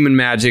Cardinals now. Demon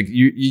Magic.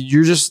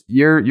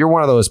 You're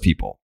one of those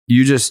people.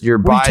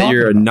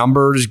 You're a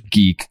numbers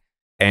geek.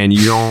 And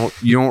you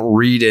don't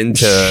read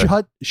into.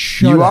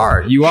 You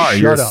are.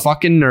 You're a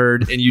fucking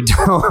nerd, and you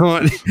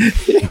don't.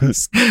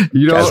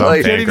 you don't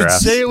like. Can't even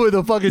say it with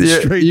a fucking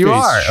straight face. You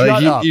are.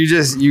 Shut up.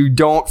 You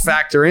don't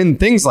factor in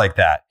things like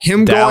that.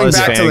 Him Dallas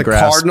going back to the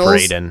Cardinals.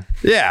 Braden.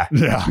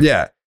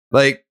 Yeah.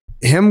 Like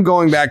him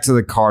going back to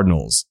the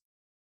Cardinals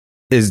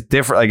is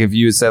different. Like if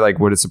you would say, like,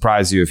 would it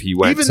surprise you if he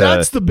went?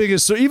 That's the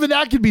biggest. So even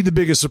that could be the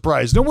biggest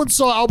surprise. No one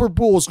saw Albert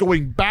Pujols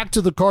going back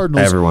to the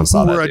Cardinals. Everyone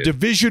saw that. Who were a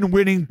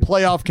division-winning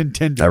playoff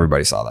contender.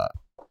 Everybody saw that.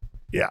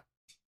 Yeah,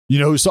 you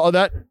know who saw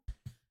that?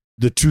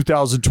 The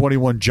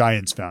 2021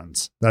 Giants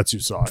fans. That's who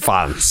saw it.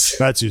 Fans.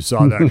 That's who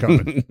saw that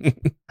coming.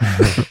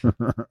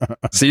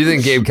 So you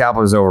think Gabe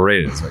Kapler's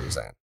overrated? Is what you're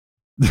saying?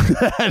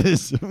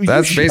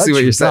 That's basically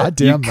what you're saying.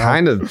 You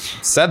kind of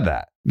said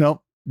that.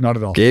 No. Not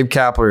at all. Gabe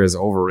Kapler is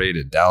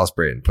overrated. Dallas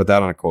Braden. Put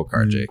that on a quote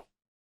card, Jake.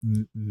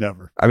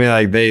 Never. I mean,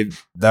 like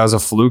that was a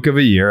fluke of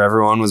a year.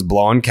 Everyone was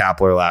blowing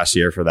Kapler last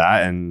year for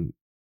that. And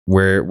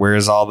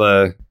where's all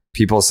the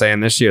people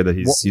saying this year that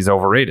he's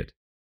overrated?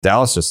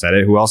 Dallas just said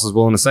it. Who else is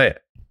willing to say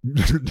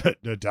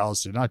it?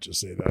 Dallas did not just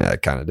say that. Yeah,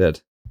 it kind of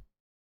did.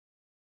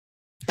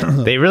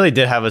 They really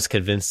did have us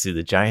convinced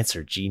the Giants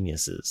are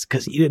geniuses.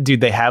 Because,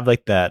 dude, they have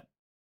like that.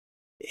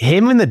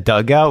 Him in the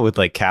dugout with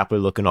like Kapler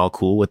looking all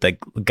cool with that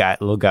guy,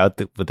 with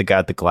the guy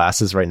with the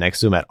glasses right next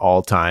to him at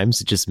all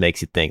times. It just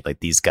makes you think like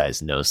these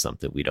guys know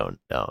something we don't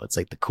know. It's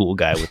like the cool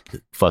guy with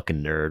the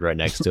fucking nerd right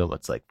next to him.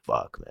 It's like,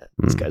 fuck, man,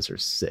 these guys are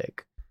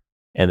sick.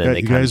 And then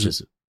they kind of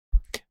just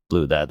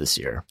blew that this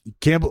year.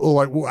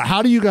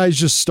 How do you guys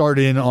just start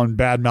in on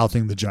bad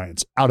mouthing the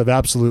Giants out of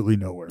absolutely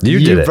nowhere?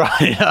 You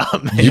brought it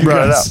up, man. You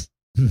brought it up.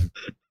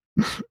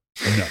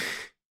 No,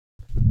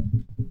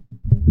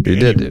 you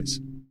did, dude.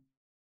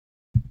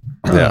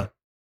 Yeah.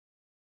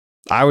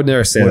 I would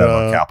never say that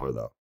about Kapler,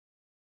 though.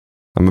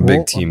 I'm a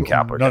big team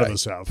Kapler guy. None of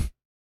us have.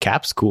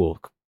 Cap's cool.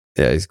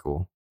 Yeah, he's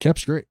cool.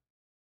 Cap's great.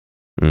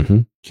 Mm-hmm.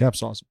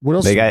 Cap's awesome. What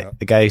else?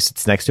 The guy who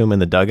sits next to him in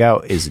the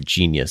dugout is a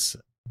genius.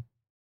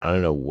 I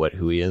don't know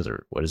who he is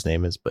or what his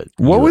name is, but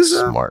what was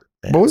smart?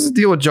 Man. What was the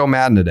deal with Joe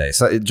Madden today?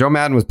 So Joe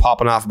Madden was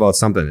popping off about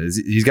something.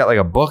 He's got like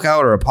a book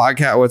out or a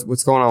podcast.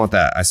 What's going on with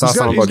that? I saw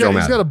something about Joe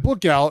Madden.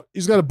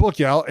 He's got a book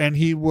out, and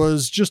he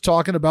was just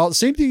talking about the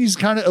same thing he's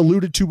kind of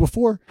alluded to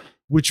before,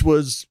 which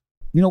was,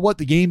 you know what,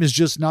 the game is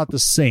just not the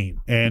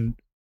same.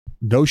 And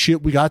no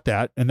shit, we got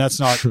that, and that's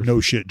not no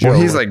shit, Joe. Well,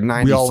 he's like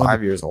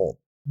 95 years old,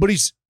 but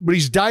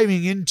he's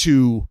diving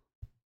into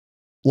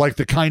like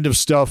the kind of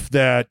stuff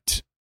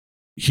that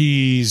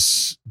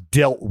he's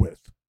dealt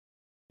with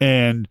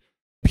and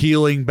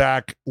peeling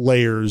back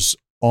layers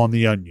on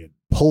the onion,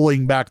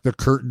 pulling back the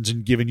curtains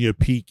and giving you a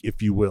peek,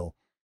 if you will.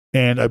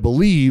 And I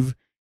believe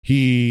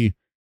he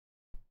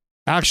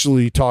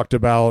actually talked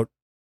about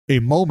a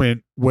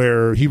moment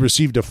where he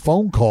received a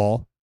phone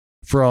call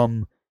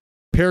from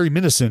Perry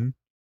Minison,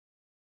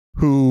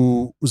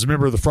 who was a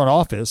member of the front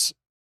office,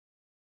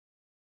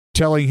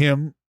 telling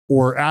him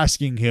or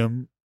asking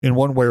him in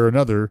one way or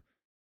another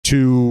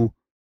to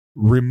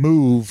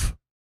remove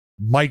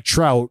Mike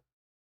Trout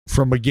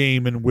from a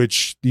game in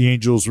which the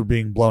Angels were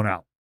being blown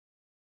out.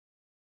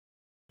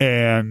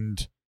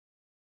 And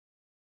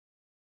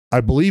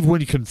I believe when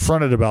he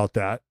confronted about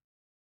that,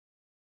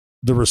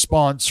 the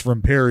response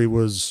from Perry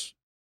was,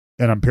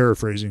 and I'm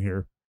paraphrasing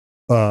here,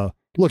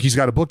 look, he's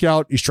got a book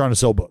out. He's trying to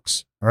sell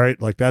books. All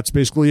right. Like that's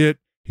basically it.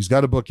 He's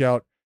got a book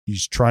out.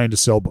 He's trying to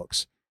sell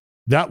books.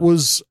 That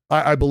was,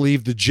 I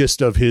believe, the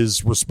gist of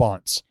his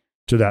response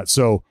to that.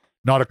 So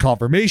not a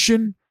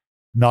confirmation,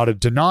 not a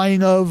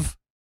denying of,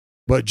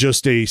 but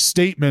just a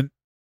statement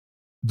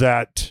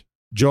that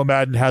Joe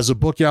Madden has a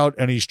book out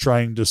and he's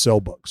trying to sell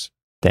books.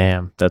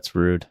 Damn, that's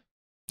rude.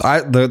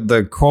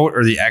 The quote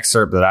or the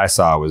excerpt that I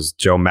saw was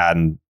Joe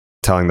Madden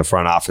telling the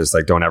front office,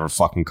 like, don't ever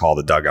fucking call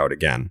the dugout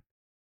again.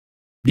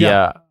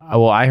 Yeah.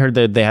 Well, I heard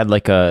that they had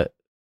like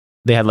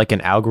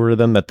an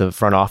algorithm that the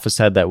front office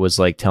had that was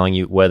like telling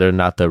you whether or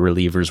not the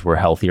relievers were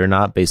healthy or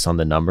not based on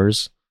the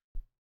numbers.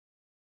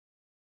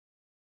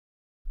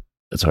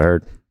 That's what I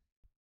heard.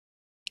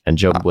 And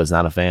Joe was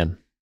not a fan.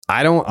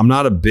 I'm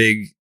not a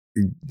big,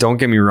 don't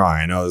get me wrong,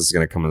 I know this is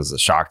going to come as a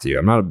shock to you.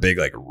 I'm not a big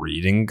like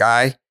reading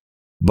guy,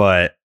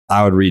 but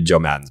I would read Joe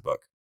Madden's book.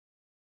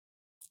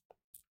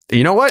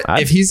 You know what?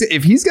 If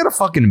he's got a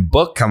fucking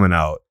book coming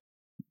out,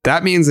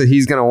 that means that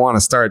he's going to want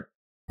to start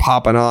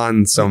popping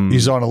on some.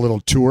 He's on a little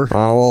tour.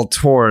 On a little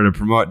tour to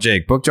promote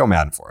Jake. Book Joe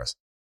Madden for us.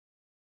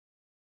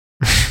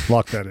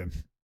 Lock that in.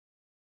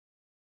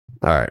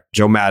 All right.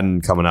 Joe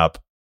Madden coming up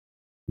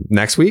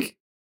next week.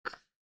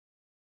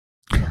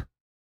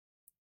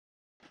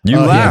 You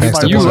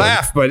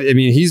laugh, but I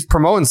mean, he's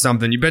promoting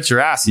something. You bet your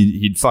ass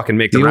he'd fucking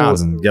make the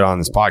rounds and get on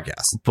this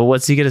podcast. But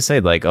what's he gonna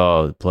say? Like,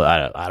 oh,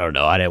 I don't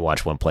know. I didn't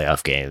watch one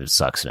playoff game. It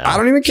sucks now. I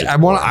don't even care. I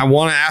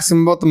want to ask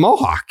him about the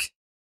Mohawk.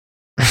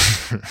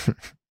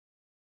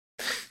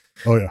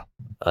 Oh yeah,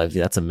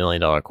 that's $1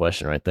 million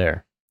question right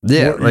there.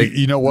 Yeah, well, like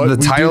you know what? The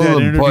title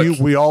of the book.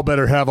 We all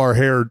better have our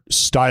hair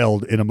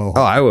styled in a mohawk.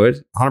 Oh, I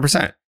would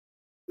 100%.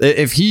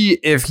 If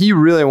he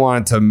really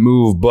wanted to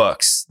move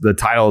books, the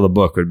title of the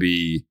book would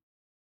be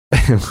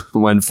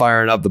When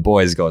Firing Up the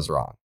Boys Goes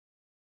Wrong.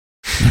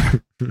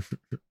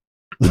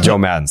 The Joe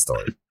Madden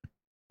story.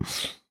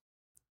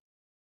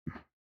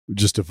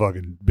 Just a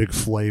fucking big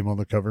flame on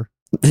the cover.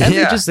 And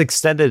they just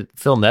extended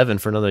Phil Nevin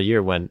for another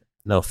year when,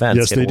 no offense,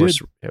 yes, they did.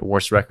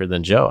 Worse record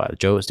than Joe.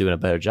 Joe was doing a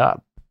better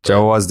job.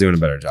 Joe was doing a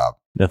better job.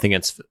 Nothing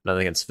against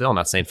Phil. I'm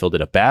not saying Phil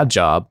did a bad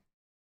job.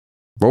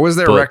 What was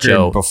their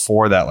record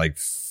before that, like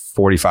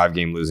 45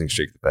 game losing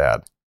streak that they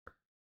had?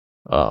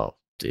 Oh,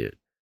 dude.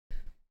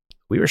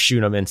 We were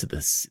shooting them into the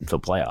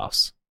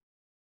playoffs.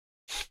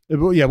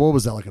 Yeah, what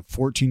was that, like a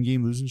 14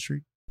 game losing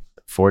streak?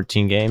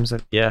 14 games?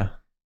 Yeah.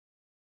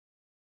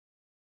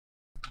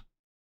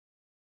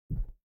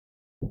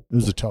 It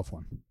was a tough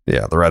one.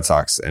 Yeah, the Red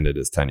Sox ended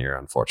his tenure,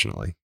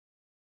 unfortunately.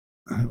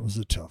 It was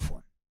a tough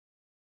one.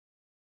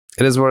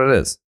 It is what it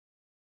is.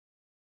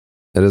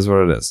 It is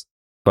what it is.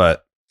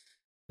 But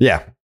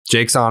yeah,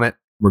 Jake's on it.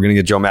 We're going to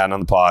get Joe Madden on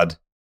the pod.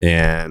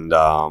 And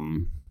I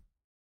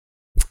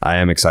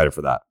am excited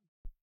for that.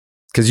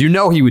 Because you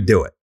know he would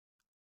do it.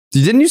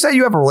 Didn't you say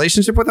you have a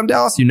relationship with him,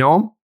 Dallas? You know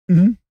him?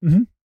 Mm-hmm.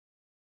 Mm-hmm.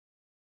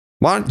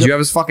 What? Do you have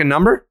his fucking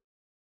number?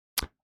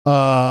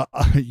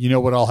 You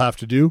know what I'll have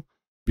to do?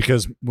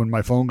 Because when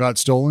my phone got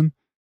stolen,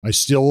 I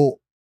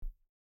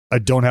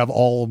don't have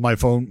all of my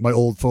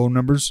old phone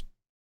numbers.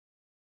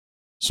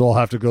 So I'll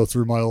have to go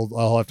into my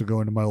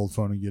old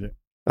phone and get it.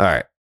 All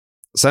right.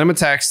 Send him a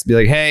text. Be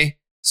like, hey,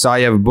 saw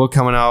you have a book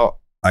coming out.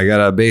 I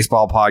got a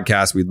baseball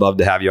podcast. We'd love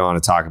to have you on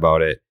and talk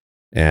about it.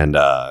 And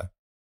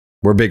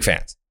we're big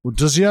fans. Well,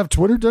 does he have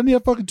Twitter? Doesn't he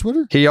have fucking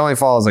Twitter? He only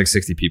follows like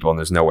 60 people, and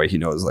there's no way he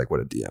knows like what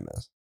a DM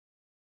is.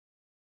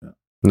 Yeah.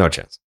 No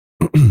chance.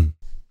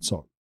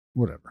 So,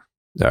 whatever.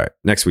 All right.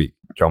 Next week,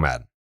 Joe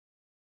Madden.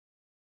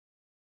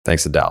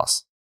 Thanks to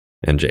Dallas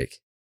and Jake.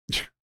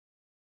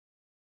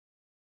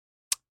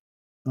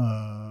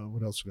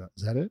 What else we got?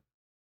 Is that it?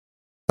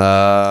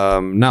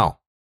 No.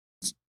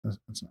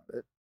 That's not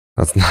it.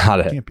 That's not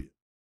it.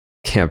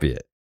 Can't be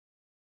it.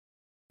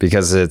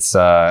 Because it's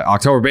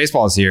October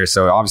baseball is here,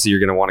 so obviously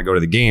you're going to want to go to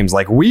the games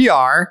like we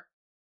are.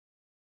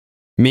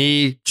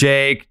 Me,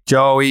 Jake,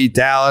 Joey,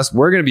 Dallas,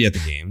 we're going to be at the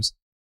games.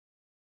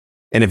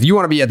 And if you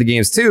want to be at the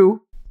games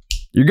too,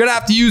 you're going to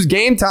have to use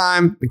Game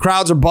Time. The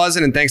crowds are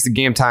buzzing, and thanks to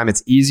Game Time,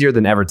 it's easier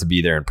than ever to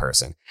be there in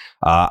person.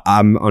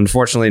 I'm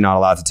unfortunately not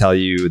allowed to tell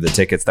you the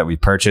tickets that we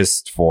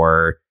purchased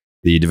for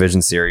the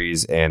Division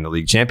Series and the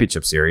League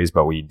Championship Series,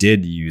 but we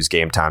did use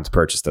Game Time to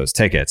purchase those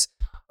tickets.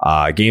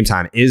 Game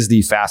Time is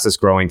the fastest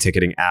growing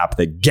ticketing app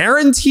that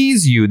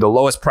guarantees you the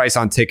lowest price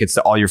on tickets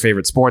to all your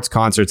favorite sports,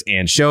 concerts,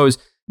 and shows.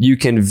 You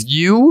can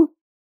view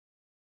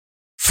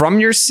from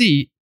your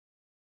seat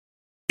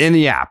in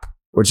the app,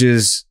 which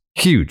is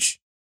huge.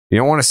 You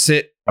don't want to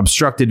sit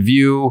obstructed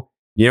view.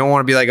 You don't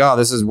want to be like, oh,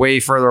 this is way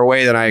further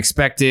away than I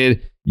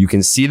expected. You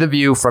can see the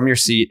view from your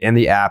seat in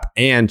the app,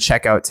 and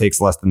checkout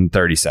takes less than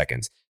 30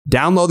 seconds.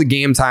 Download the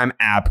Game Time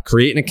app,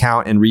 create an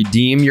account, and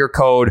redeem your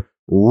code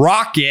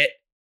ROCKET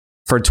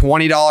for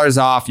 $20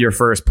 off your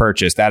first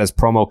purchase. That is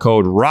promo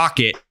code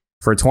ROCKET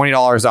for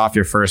 $20 off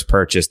your first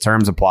purchase.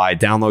 Terms apply.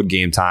 Download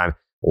Game Time.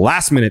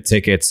 Last minute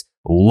tickets,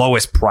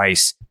 lowest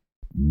price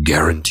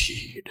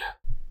guaranteed.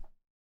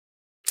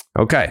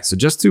 Okay, so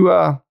just to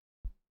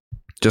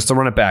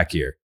run it back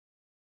here.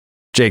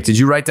 Jake, did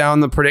you write down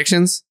the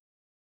predictions?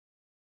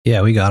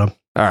 Yeah, we got them.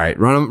 All right,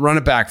 run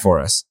it back for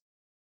us.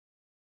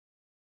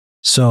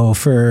 So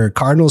for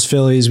Cardinals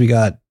Phillies, we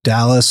got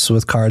Dallas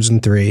with Cards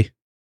in 3.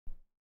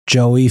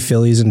 Joey,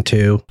 Phillies in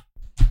 2.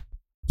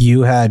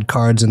 You had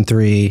Cards in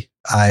 3.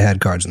 I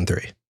had Cards in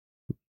 3.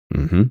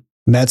 Mm-hmm.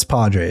 Mets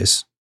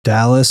Padres.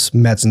 Dallas,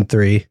 Mets in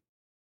 3.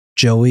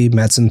 Joey,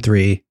 Mets in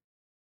 3.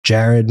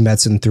 Jared,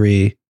 Mets in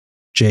 3,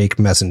 Jake,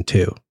 Mets in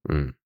 2.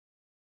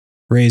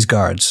 Rays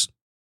guards,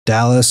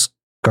 Dallas,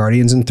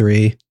 Guardians in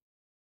 3,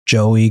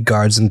 Joey,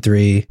 Guards in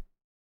 3,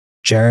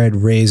 Jared,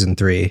 Rays in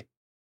 3,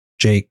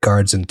 Jake,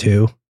 Guards in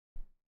 2.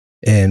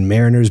 And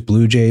Mariners,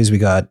 Blue Jays, we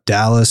got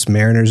Dallas,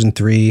 Mariners in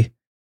 3,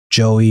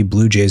 Joey,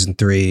 Blue Jays in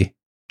 3,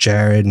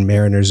 Jared,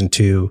 Mariners in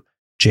 2,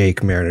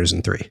 Jake, Mariners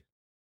in 3.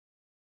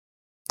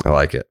 I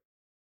like it.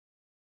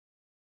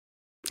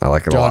 I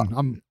like it John, a lot.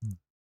 I'm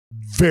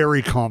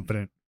very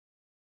confident.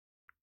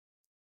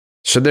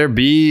 Should there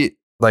be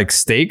like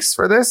stakes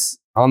for this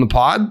on the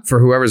pod for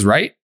whoever's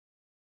right?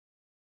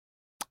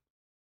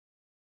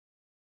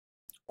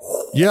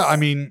 Yeah, I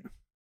mean,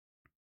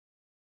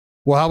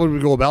 well, how would we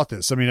go about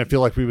this? I mean, I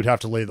feel like we would have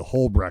to lay the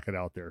whole bracket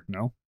out there,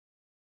 no?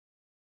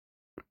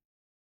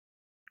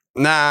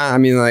 Nah, I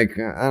mean, like,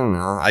 I don't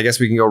know. I guess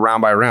we can go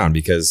round by round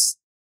because,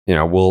 you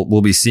know,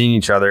 we'll be seeing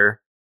each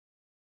other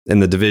in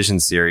the division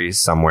series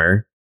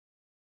somewhere.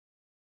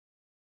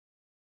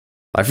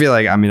 I feel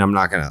like, I mean, I'm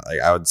not going to, like,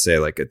 I would say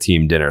like a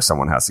team dinner,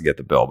 someone has to get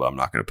the bill, but I'm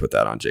not going to put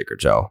that on Jake or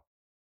Joe.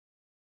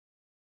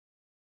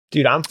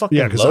 Dude, I'm fucking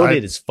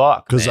loaded as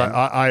fuck. Because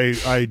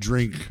I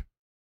drink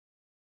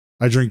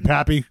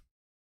Pappy,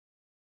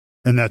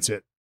 and that's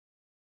it.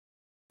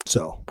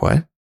 So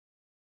what?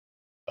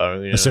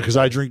 I said because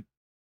I drink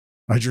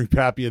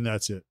Pappy, and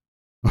that's it.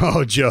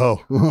 Oh,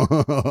 Joe.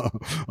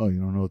 Oh, you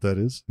don't know what that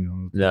is? You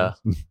know yeah.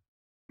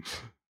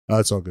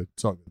 It's all good.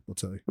 It's all good. I'll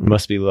tell you.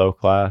 Must be low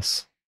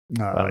class.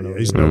 Yeah,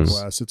 he's no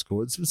class. It's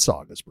cool. It's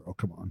Saugus, bro.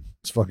 Come on.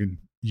 It's fucking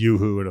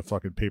Yoo-hoo in a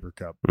fucking paper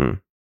cup.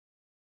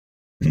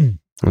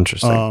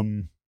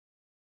 Interesting.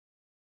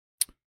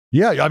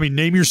 Yeah, I mean,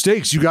 name your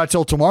stakes. You got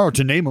till tomorrow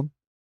to name them.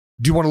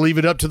 Do you want to leave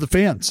it up to the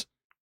fans?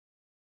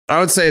 I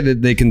would say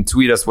that they can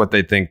tweet us what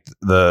they think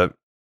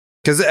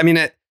because I mean,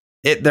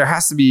 there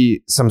has to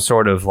be some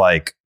sort of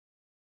like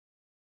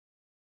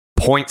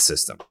point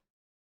system.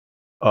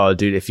 Oh,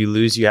 dude, if you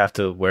lose, you have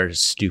to wear a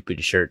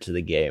stupid shirt to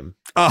the game.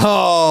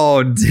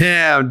 Oh,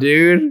 damn,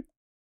 dude.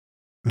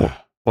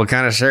 What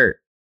kind of shirt?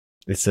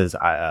 It says,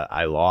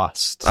 I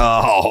lost.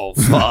 Oh,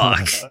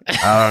 fuck.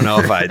 I don't know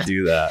if I'd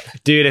do that.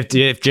 Dude,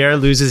 if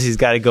Jared loses, he's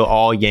got to go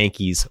all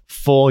Yankees.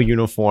 Full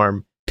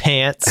uniform,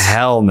 pants.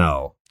 Hell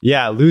no.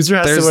 Yeah, loser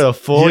has to wear the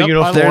full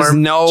uniform. There's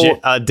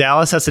no...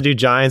 Dallas has to do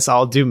Giants.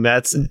 I'll do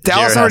Mets.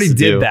 Dallas already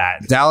did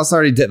that. Dallas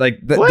already did. Like,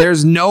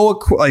 there's no...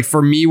 like,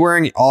 for me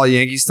wearing all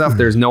Yankee stuff,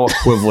 there's no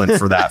equivalent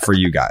for that for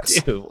you guys.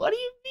 Dude, what do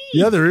you mean?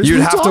 Yeah, there is. You'd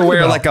have to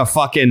wear like a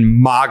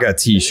fucking MAGA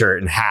t-shirt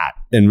and hat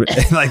and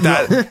like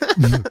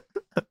that.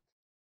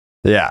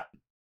 Yeah.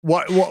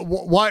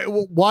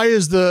 Why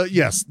is the...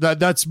 Yes,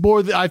 that's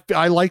more...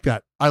 I like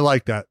that. I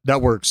like that.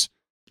 That works.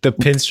 The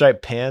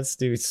pinstripe pants,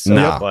 dude, so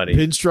funny.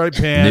 Pinstripe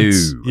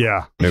pants. No.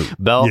 Yeah. Nope.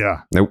 Belt.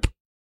 Yeah. Nope.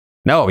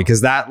 No,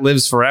 because that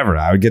lives forever.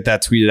 I would get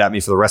that tweeted at me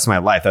for the rest of my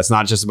life. That's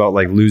not just about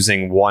like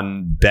losing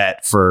one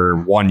bet for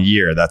 1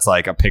 year. That's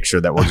like a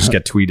picture that will just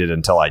get tweeted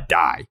until I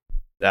die.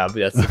 That's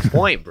the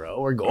point,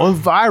 bro. We're going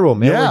viral,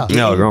 man.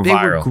 Yeah. We're going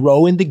viral. We're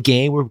growing the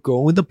game. We're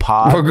growing the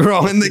pod. We're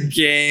growing the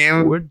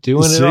game. We're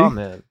doing it all,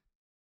 man.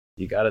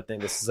 You got to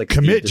think this is like...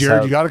 Commit,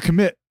 Jared. You got to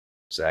commit.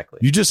 Exactly.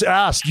 You just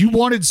asked. You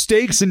wanted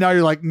stakes, and now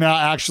you're like, nah,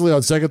 actually,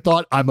 on second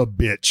thought, I'm a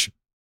bitch.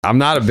 I'm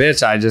not a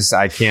bitch.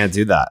 I can't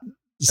do that.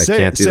 I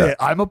can't do that.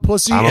 I'm a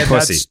pussy, I'm a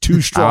pussy. That's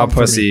too strong. I'm a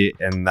pussy,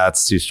 and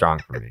that's too strong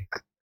for me.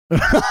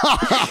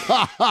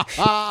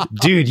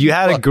 Dude, you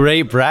had a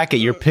great bracket.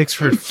 Your picks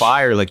were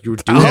fire. Like, you were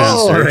doing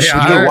research.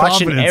 You were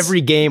watching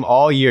every game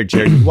all year,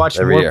 Jared. You watched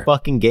more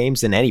fucking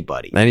games than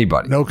anybody.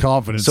 No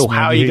confidence. So man.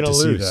 how are you going to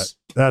lose? That.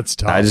 That's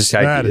tough.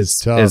 That is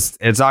tough.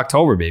 It's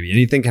October, baby.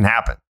 Anything can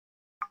happen.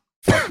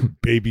 Fucking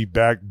baby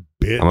back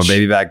bitch. I'm a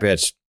baby back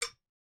bitch.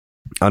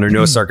 Under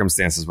no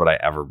circumstances would I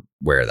ever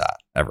wear that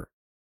ever.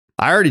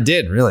 I already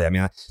did, really. I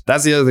mean,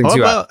 that's the other thing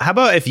too. How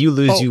about if you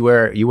lose, you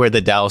wear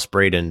the Dallas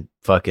Braden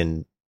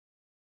fucking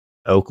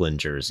Oakland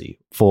jersey,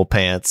 full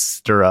pants,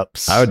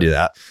 stirrups. I would do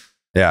that.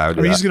 Yeah, I would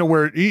do that. He's gonna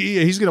wear.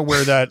 He's gonna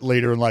wear that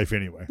later in life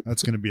anyway.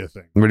 That's gonna be a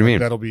thing. What do you mean?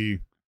 That'll be.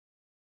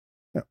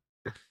 Yeah.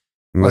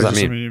 What does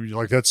that mean?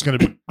 Like that's gonna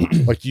be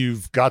like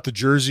you've got the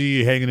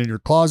jersey hanging in your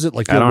closet.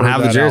 Like I don't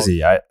have the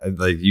jersey. I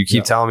like you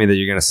keep telling me that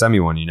you're gonna send me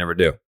one. You never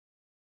do.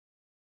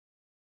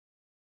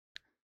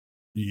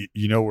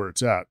 You know where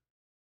it's at.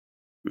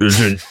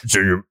 It's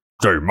in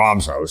your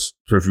mom's house.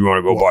 So if you want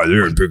to go by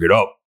there and pick it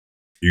up,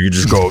 you can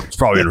just go. It's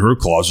probably in her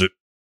closet.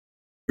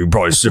 You can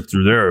probably sift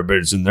through there. I bet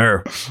it's in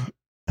there.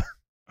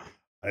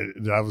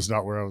 That was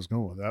not where I was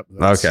going with that.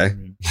 Okay.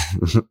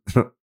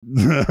 What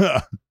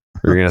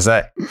were you going to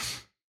say?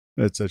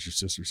 That's at your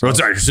sister's house.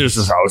 That's at your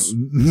sister's house.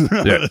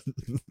 Yeah.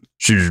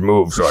 She just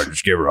moved, so I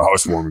just gave her a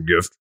housewarming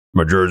gift.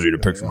 My jersey and a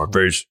picture of my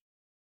face.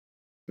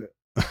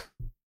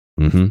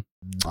 Mm-hmm.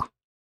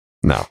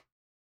 No.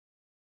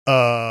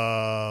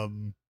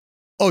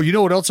 Oh, you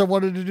know what else I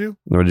wanted to do?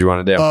 What did you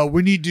want to do?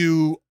 We need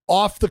to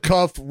off the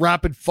cuff,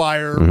 rapid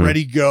fire,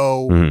 ready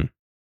go.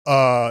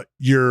 Mm-hmm.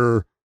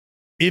 Your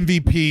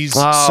MVPs.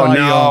 Oh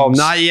no,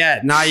 not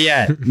yet. No.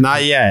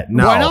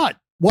 Why not?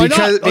 Why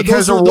not?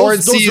 Because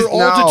those are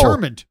all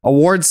determined.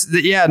 Awards,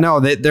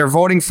 they're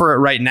voting for it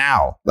right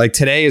now. Like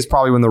today is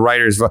probably when the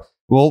writers vote.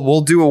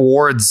 We'll do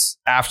awards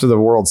after the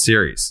World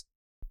Series.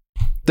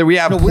 That we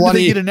have plenty. When do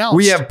they get announced?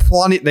 We have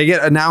plenty. They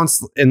get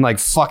announced in like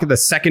fucking the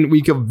second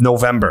week of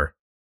November.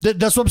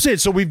 That's what I'm saying.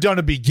 So we've done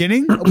a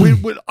beginning.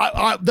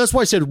 That's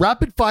why I said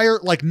rapid fire,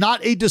 like not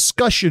a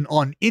discussion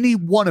on any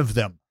one of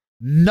them.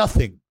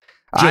 Nothing.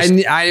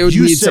 I would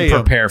need to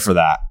prepare for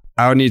that.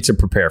 I would need to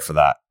prepare for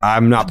that.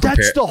 I'm not prepared.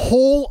 That's the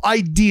whole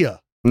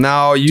idea.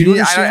 No,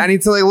 I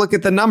need to look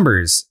at the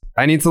numbers.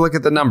 I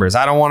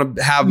don't want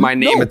to have my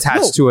name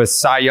attached to a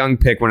Cy Young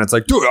pick when it's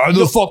like, dude, how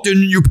the fuck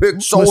didn't you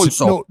pick so and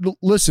so?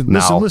 Listen.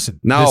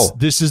 No.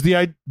 This is the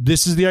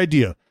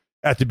idea.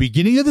 At the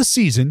beginning of the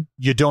season,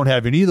 you don't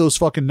have any of those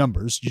fucking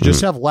numbers. You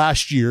just have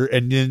last year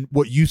and then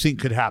what you think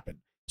could happen.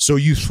 So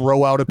you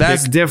throw out a pick.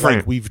 That's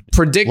different. Like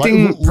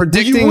predicting.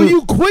 Will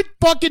you quit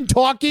fucking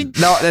talking?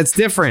 No, that's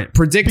different.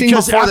 Predicting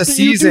before the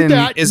season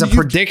is a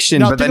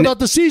prediction. Now think about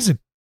the season.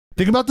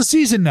 Think about the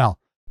season now.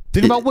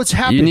 Think about what's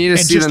happening. You need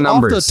to see the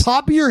numbers. Off the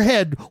top of your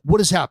head,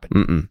 what has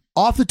happened?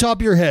 Off the top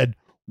of your head,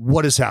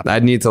 what has happened? I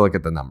need to look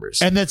at the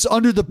numbers. And that's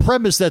under the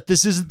premise that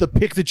this isn't the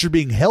pick that you're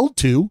being held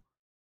to.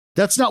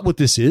 That's not what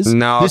this is.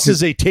 No, this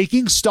is a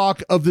taking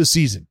stock of the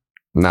season.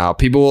 No,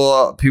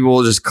 people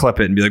will just clip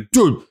it and be like,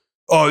 dude,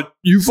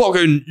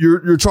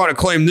 you're trying to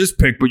claim this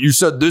pick, but you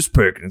said this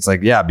pick. And it's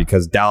like, yeah,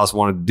 because Dallas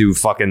wanted to do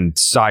fucking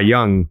Cy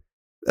Young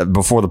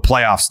before the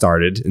playoffs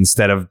started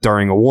instead of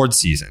during award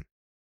season.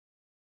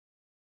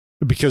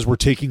 Because we're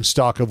taking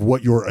stock of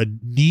what your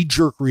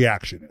knee-jerk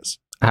reaction is.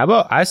 How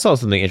about I saw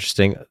something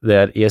interesting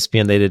that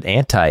ESPN, they did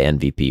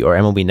anti-MVP or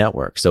MLB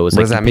Network. So it was what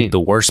like does that mean? The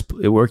worst.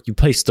 You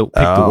pick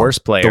the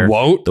worst player,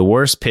 the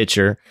worst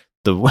pitcher,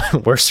 the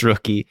worst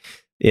rookie.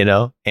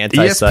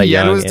 Anti-Cy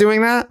Young. ESPN was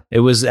doing that. It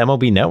was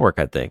MLB Network,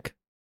 I think.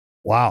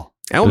 Wow,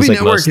 MLB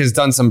Network has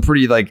done some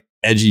pretty like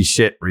edgy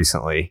shit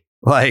recently.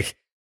 Like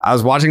I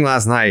was watching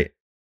last night,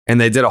 and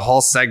they did a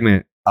whole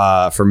segment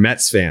for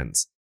Mets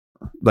fans,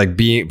 like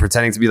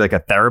pretending to be like a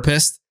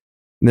therapist,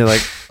 and they're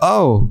like,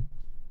 "Oh,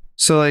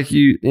 so like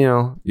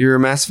you're a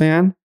Mets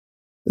fan?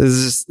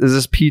 Is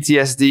this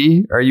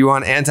PTSD? Are you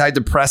on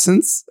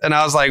antidepressants?" And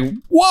I was like,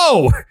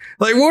 "Whoa!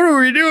 Like, what are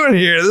we doing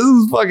here? This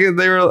is fucking."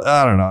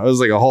 I don't know. It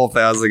was like a whole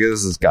thing. I was like,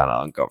 "This is kind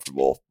of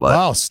uncomfortable." But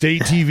wow,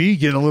 state TV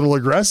getting a little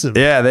aggressive.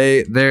 Yeah,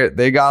 they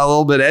got a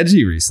little bit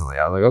edgy recently.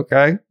 I was like,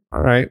 okay,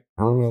 all right.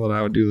 I don't know that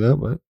I would do that,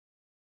 but.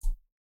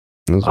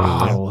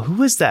 Who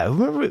was that?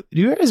 Do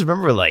you guys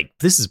remember? Like,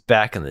 this is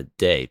back in the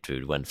day,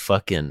 dude, when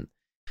fucking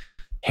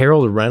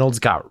Harold Reynolds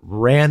got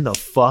ran the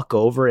fuck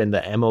over in the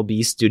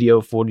MLB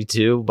Studio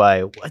 42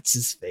 by what's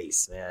his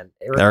face, man?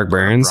 Eric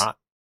Burns.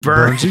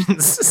 Burns. Did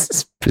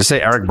you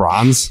say Eric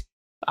Bronze?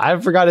 I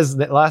forgot his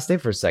last name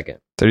for a second.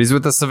 Dude, he's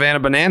with the Savannah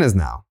Bananas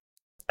now.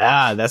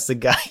 That's the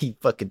guy. He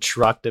fucking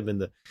trucked him in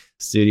the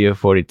Studio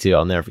 42.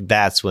 I'll never.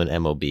 That's when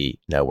MLB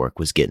Network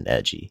was getting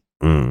edgy.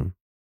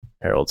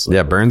 Harold's.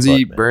 Yeah,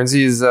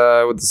 Burnsy's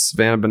with the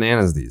Savannah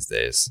Bananas these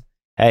days.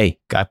 Hey,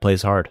 guy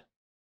plays hard.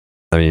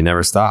 I mean, he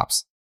never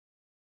stops.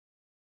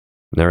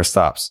 Never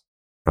stops.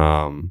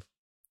 All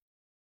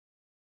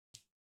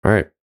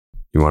right.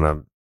 You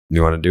want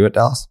to do it,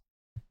 Dallas?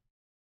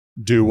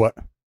 Do what?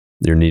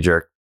 Your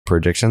knee-jerk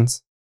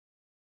predictions?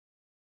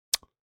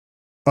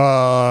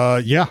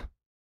 Yeah.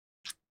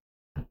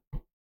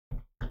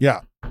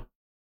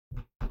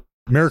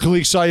 American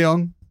League Cy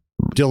Young,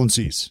 Dylan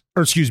Cease.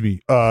 Or excuse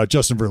me,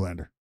 Justin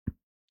Verlander.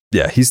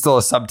 Yeah, he's still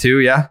a sub 2,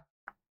 yeah?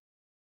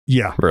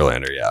 Yeah.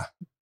 Verlander, yeah.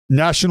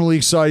 National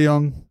League Cy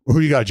Young.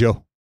 Who you got,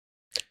 Joe?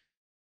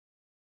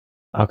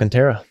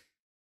 Alcantara.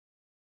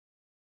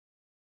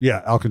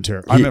 Yeah,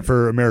 Alcantara. I meant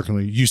for American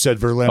League. You said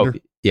Verlander? Oh,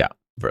 yeah,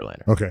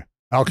 Verlander. Okay.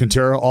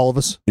 Alcantara, all of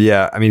us?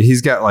 Yeah, I mean,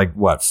 he's got like,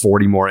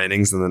 40 more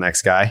innings than the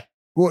next guy?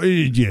 Well,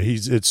 yeah,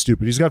 it's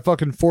stupid. He's got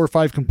fucking 4 or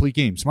 5 complete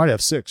games. Might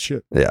have 6.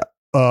 Shit.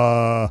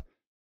 Yeah.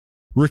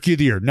 Rookie of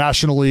the Year,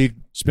 National League,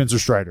 Spencer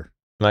Strider.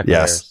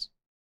 Yes.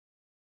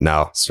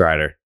 No,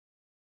 Strider.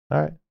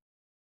 All right.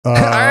 All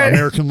right.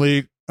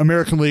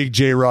 American League,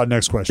 J-Rod.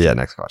 Next question. Yeah,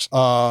 next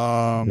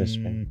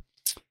question.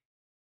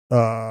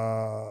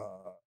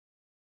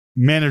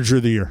 Manager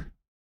of the Year,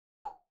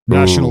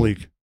 National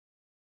League.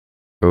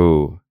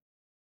 Ooh.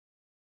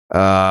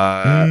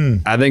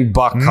 I think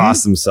Buck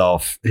cost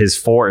himself his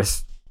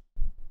 4th.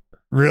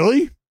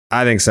 Really?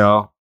 I think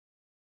so.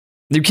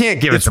 You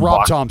can't give it to Rob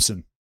Buck.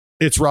 Thompson.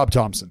 It's Rob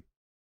Thompson.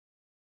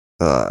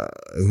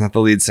 Isn't that the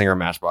lead singer of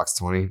Matchbox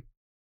 20?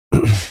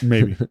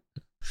 Maybe.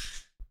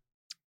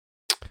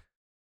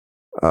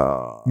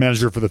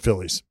 Manager for the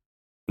Phillies.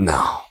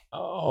 No.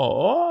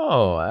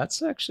 Oh,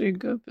 that's actually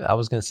good. I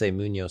was going to say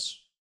Munoz.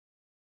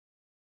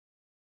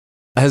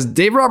 Has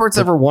Dave Roberts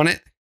ever won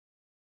it?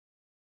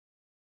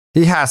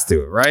 He has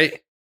to,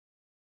 right?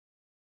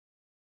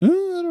 I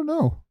don't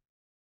know.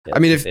 I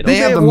mean, if they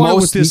have the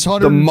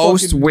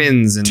most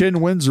wins in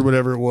 10 wins or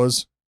whatever it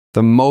was.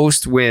 The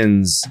most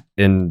wins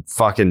in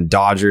fucking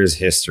Dodgers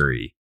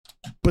history.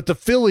 But the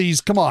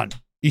Phillies, come on.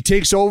 He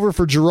takes over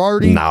for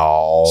Girardi.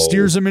 No.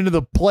 Steers them into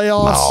the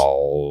playoffs.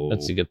 No.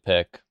 That's a good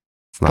pick.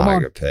 It's not a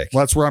good pick.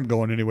 Well, that's where I'm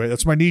going anyway.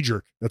 That's my knee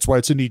jerk. That's why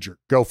it's a knee jerk.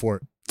 Go for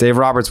it. Dave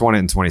Roberts won it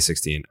in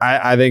 2016.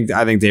 I think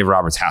Dave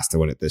Roberts has to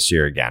win it this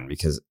year again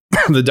because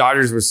the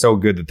Dodgers were so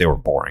good that they were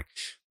boring.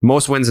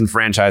 Most wins in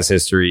franchise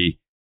history.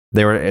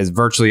 They were as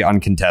virtually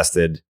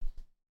uncontested.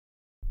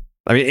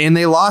 I mean, and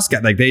they lost.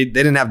 Like they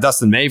didn't have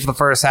Dustin May for the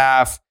first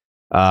half.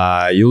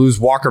 You lose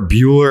Walker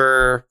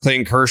Buehler.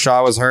 Clayton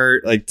Kershaw was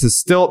hurt. Like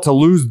to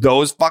lose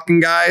those fucking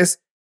guys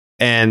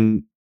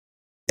and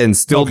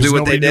still do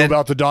what they did. Nobody knew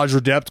about the Dodger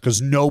depth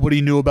because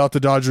nobody knew about the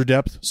Dodger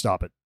depth.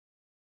 Stop it.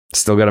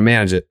 Still got to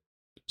manage it.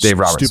 Dave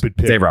Roberts. Stupid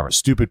pick. Dave Roberts.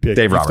 Stupid pick.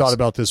 Dave We've Roberts. thought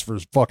about this for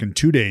fucking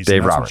 2 days.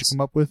 Dave That's Roberts. What you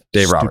come up with?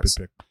 Dave Stupid Roberts.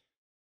 Pick.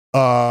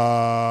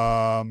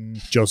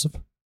 Joseph.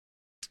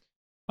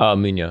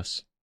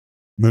 Munoz.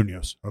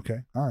 Okay.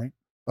 All right.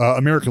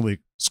 American League.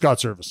 Scott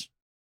Service.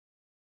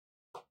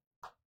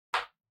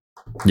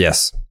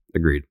 Yes.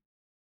 Agreed.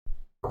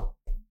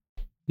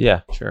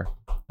 Yeah, sure.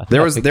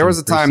 There was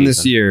a time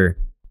this year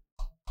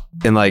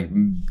in like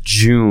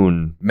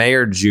May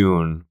or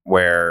June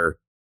where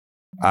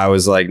I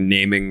was like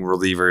naming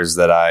relievers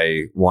that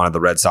I wanted the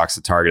Red Sox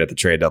to target at the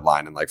trade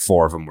deadline, and like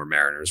 4 of them were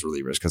Mariners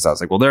relievers because I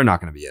was like, well, they're not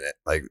going to be in it.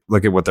 Like,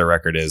 look at what their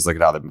record is. Look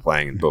at how they've been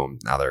playing, and boom,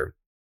 now they're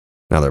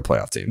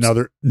playoff teams.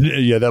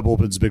 That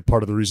bullpen's a big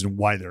part of the reason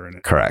why they're in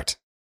it. Correct.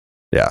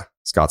 Yeah,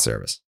 Scott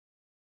Service.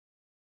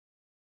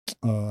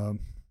 And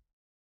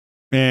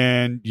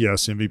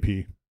yes,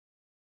 MVP.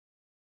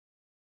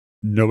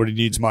 Nobody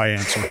needs my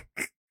answer,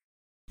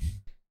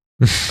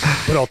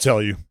 but I'll tell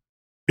you.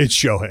 It's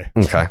Shohei.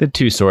 Okay. The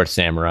two-sword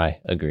samurai.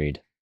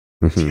 Agreed.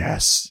 Mm-hmm.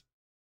 Yes.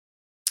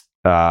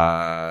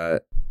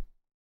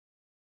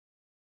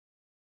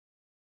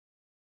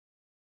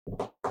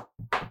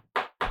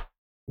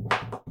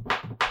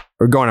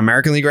 We're going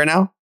American League right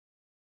now?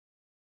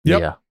 Yep.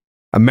 Yeah.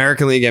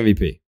 American League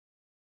MVP.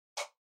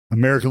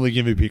 American League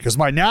MVP. Because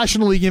my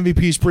National League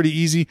MVP is pretty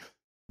easy.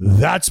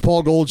 That's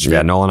Paul Goldschmidt.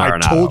 Yeah, Nolan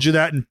Arenado. I told you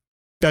that in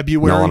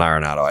February. Nolan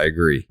Arenado. I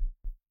agree.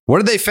 What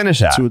did they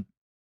finish at?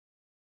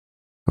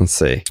 Let's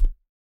see.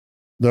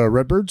 The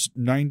Redbirds,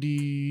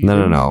 90.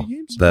 No.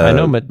 Games? I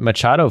know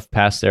Machado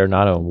passed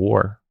Arenado in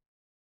WAR.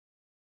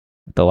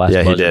 The last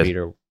buzzer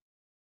beater.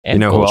 And you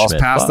know who else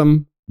passed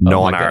him?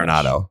 Nolan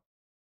Arenado.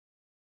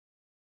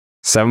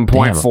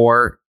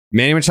 7.4.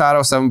 Manny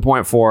Machado,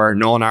 7.4.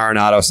 Nolan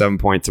Arenado,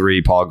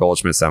 7.3. Paul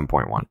Goldschmidt,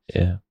 7.1.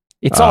 Yeah.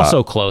 It's all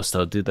so close,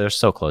 though, dude. They're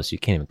so close. You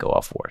can't even go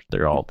off WAR.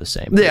 They're all the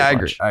same. Yeah,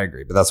 I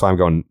agree. But that's why I'm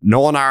going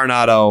Nolan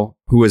Arenado,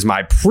 who is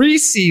my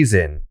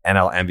preseason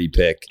NL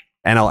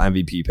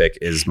MVP pick,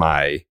 is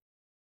my,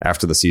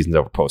 after the season's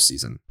over,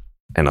 postseason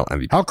NL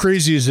MVP. How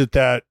crazy is it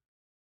that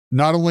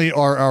not only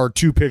are our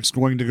 2 picks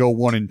going to go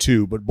 1 and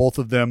 2, but both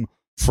of them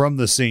from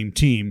the same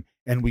team,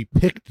 and we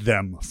picked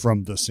them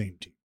from the same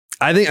team?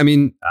 I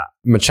mean,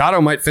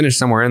 Machado might finish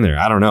somewhere in there.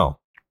 I don't know.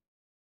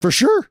 For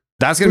sure.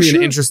 That's going to be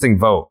an interesting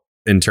vote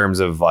in terms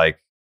of like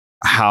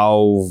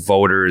how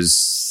voters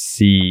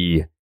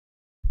see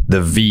the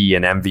V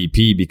and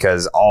MVP,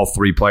 because all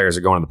 3 players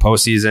are going to the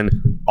postseason.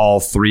 All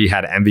 3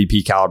 had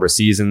MVP caliber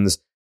seasons,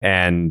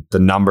 and the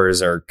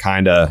numbers are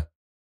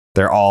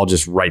they're all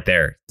just right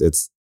there.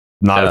 It's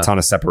not a ton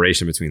of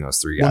separation between those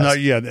 3 guys.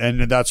 Well,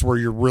 and that's where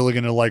you're really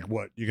going to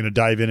you're going to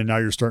dive in, and now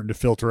you're starting to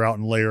filter out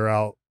and layer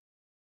out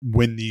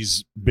when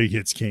these big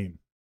hits came.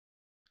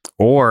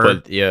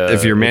 Or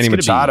if you're Manny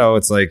Machado,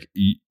 it's like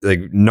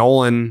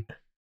Nolan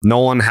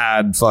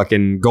had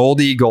fucking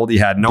Goldie. Goldie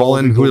had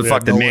Nolan. Who the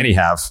fuck did Manny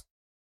have?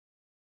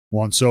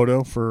 Juan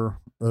Soto for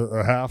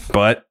a half.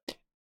 But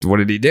what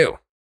did he do?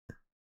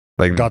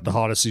 Like, got the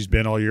hottest he's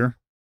been all year.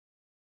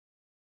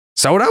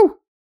 Soto?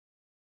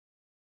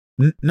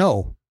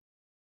 No.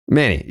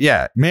 Manny.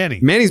 Yeah.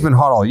 Manny's been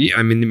hot all year.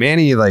 I mean,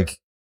 Manny, like,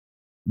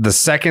 the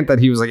second that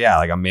he was like,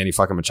 I'm Manny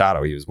fucking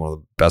Machado, he was one of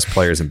the best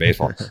players in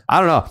baseball.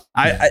 I don't know.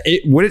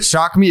 Would it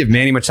shock me if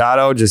Manny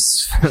Machado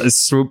just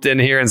swooped in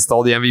here and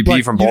stole the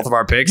MVP from both of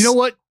our picks? You know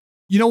what?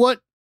 You're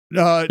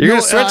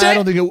going to switch it? I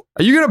don't think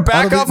Are you going to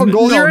back off on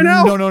Goldie right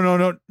now?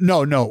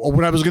 No.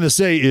 What I was going to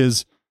say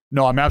is,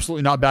 no, I'm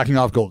absolutely not backing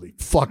off Goldie.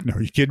 Fuck no.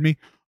 Are you kidding me?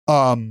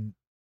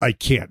 I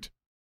can't.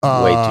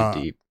 Way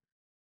too deep.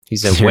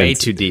 He's way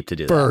too deep to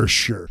do that. For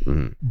sure.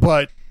 Mm-hmm.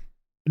 But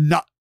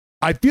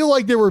I feel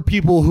like there were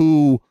people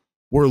who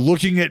were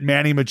looking at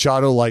Manny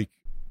Machado like,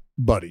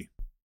 buddy,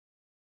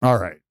 all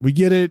right, we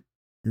get it.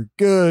 You're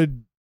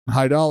good.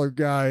 High dollar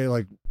guy.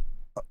 Like,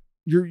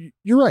 you're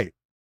right.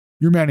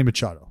 You're Manny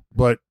Machado.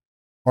 But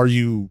are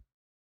you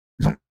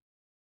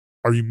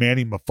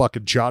Manny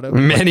Machado?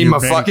 Manny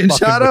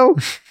Machado?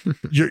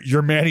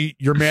 You're Manny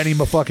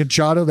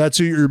Machado? That's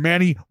who you're,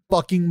 Manny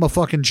fucking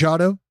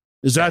Machado?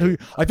 Is that who?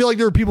 I feel like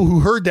there were people who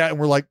heard that and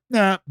were like,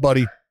 nah,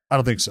 buddy, I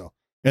don't think so.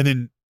 And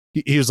then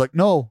he was like,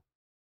 no,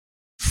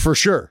 for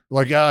sure.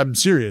 Like, I'm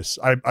serious.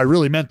 I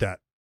really meant that.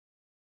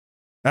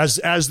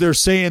 As they're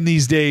saying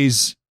these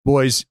days,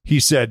 boys,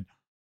 he said,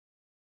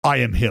 I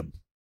am him.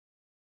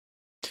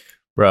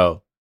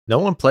 Bro, no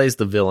one plays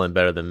the villain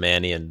better than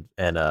Manny and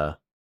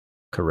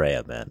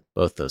Correa, man.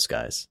 Both those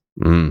guys.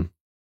 Mm.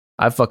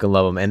 I fucking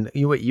love them. And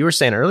you were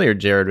saying earlier,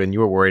 Jared, when you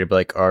were worried about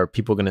like, are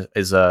people gonna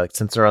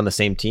since they're on the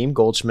same team,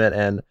 Goldschmidt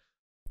and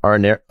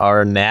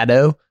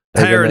Arnado.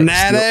 The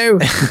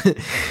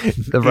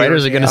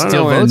writers are going to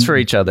steal votes for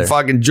each other.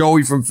 Fucking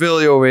Joey from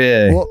Philly over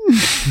here. Well,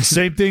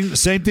 same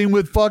thing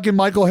with fucking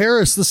Michael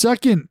Harris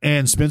II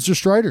and Spencer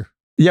Strider.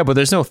 Yeah, but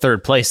there's no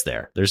third place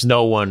there. There's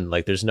no one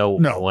there's no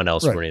one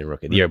else winning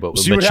Rookie of the Year. But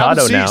with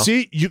Machado now,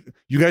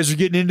 you guys are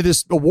getting into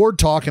this award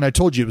talk, and I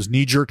told you it was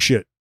knee jerk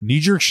shit. Knee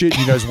jerk shit.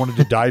 You guys wanted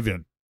to dive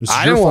in.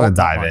 I don't want to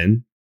dive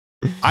in.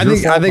 I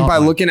think by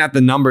looking at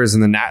the numbers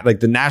and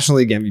the National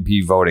League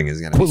MVP voting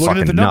is going to be fucking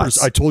looking at the nuts. numbers.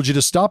 I told you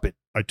to stop it.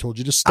 I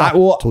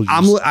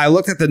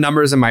looked at the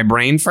numbers in my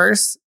brain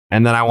first,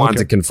 and then I wanted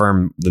to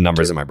confirm the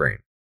numbers in my brain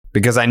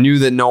because I knew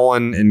that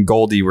Nolan and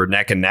Goldie were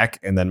neck and neck,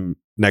 and then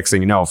next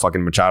thing you know,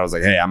 fucking Machado's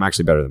like, hey, I'm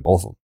actually better than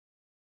both of them.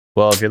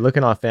 Well, if you're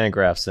looking on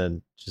Fangraphs,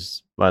 then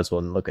just might as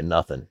well look at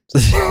nothing.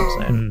 That's what I'm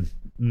saying.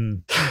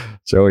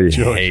 Joey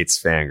hates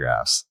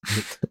Fangraphs.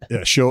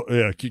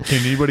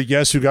 Can anybody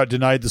guess who got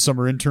denied the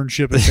summer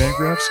internship at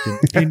Fangraphs?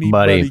 Can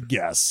anybody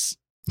guess?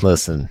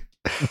 Listen,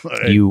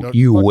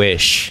 you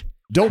wish.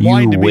 Don't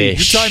whine to me.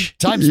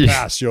 Time's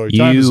passed, Joey.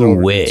 Time is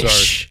over.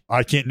 Wish.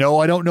 I can't. No,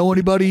 I don't know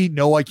anybody.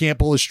 No, I can't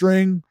pull a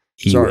string.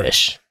 You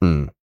wish.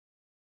 The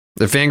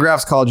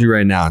Fangraphs called you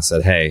right now and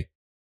said, "Hey,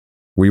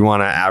 we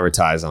want to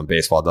advertise on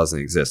Baseball Doesn't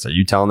Exist." Are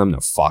you telling them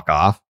to fuck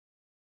off,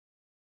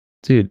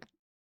 dude?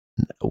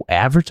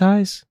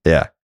 Advertise?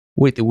 Yeah.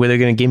 Wait, were they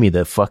going to give me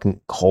the fucking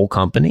whole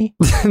company?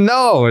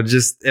 No,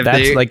 just if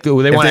that's they want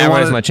to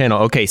advertise my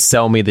channel. Okay,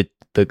 sell me the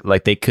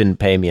like they couldn't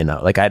pay me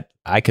enough. Like I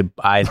could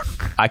buy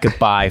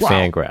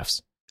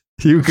Fangraphs.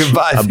 You could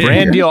buy a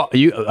brand deal.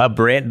 The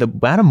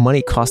amount of money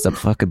it costs to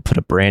fucking put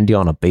a brand deal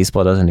on a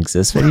Baseball Doesn't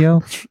Exist video.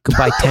 Could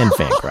buy 10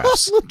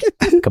 Fangraphs.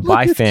 Could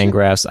buy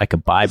Fangraphs. I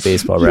could buy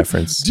Baseball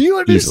Reference. Do you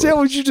understand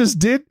what you just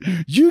did?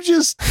 You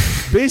just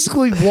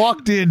basically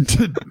walked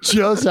into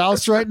Joe's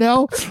house right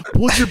now,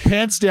 pulled your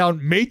pants down,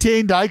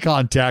 maintained eye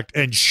contact,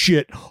 and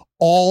shit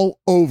all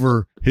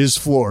over his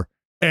floor,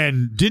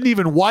 and didn't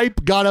even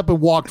wipe. Got up and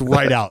walked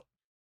right out.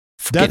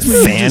 That's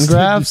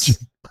Fangraphs.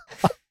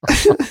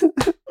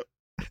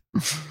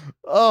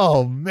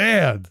 Oh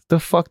man, the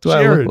fuck do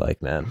Jared, I look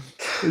like, man?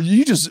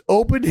 You just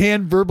open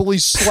hand verbally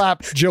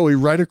slapped Joey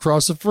right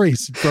across the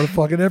face in front of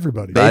fucking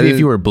everybody. Maybe if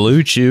you were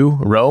Blue Chew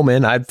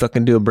Roman, I'd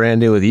fucking do a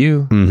brand deal with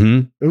you.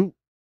 Mm-hmm. Ooh.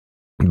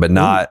 But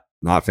not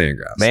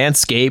Fangraphs.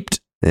 Manscaped.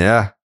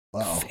 Yeah.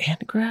 Wow.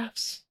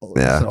 Fangraphs.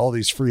 Yeah. All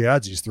these free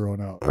ads he's throwing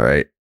out. All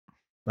right.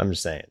 I'm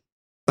just saying.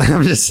 I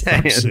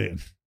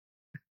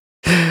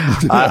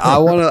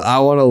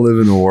want to live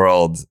in a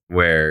world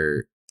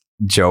where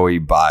Joey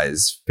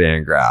buys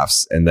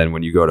Fangraphs, and then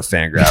when you go to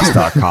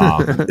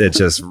fangraphs.com, it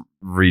just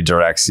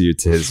redirects you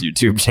to his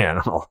YouTube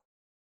channel.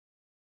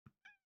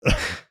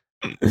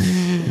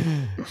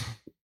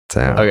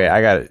 Damn. Okay,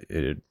 I got it,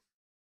 dude.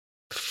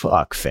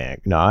 Fuck Fang.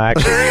 No,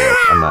 actually,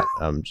 I'm not.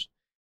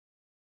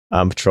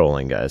 I'm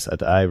trolling, guys.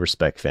 I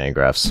respect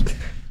Fangraphs.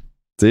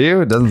 Do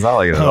you? It doesn't sound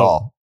like it at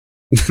all.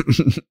 A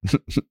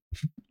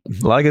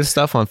lot of good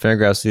stuff on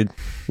Fangraphs, dude.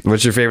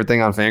 What's your favorite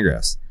thing on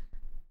Fangraphs?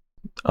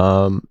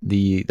 You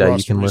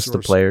can list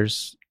the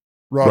players.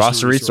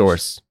 Roster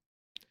resource.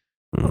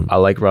 I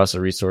like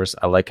roster resource.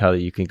 I like how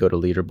you can go to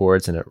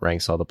leaderboards and it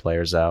ranks all the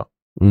players out.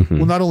 Mm-hmm.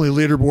 Well, not only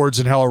leaderboards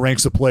and how it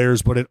ranks the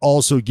players, but it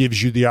also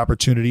gives you the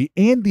opportunity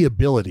and the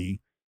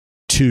ability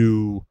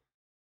to,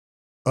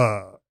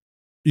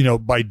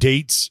 by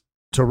dates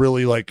to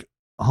really like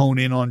hone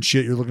in on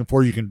shit you're looking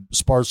for. You can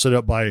sparse it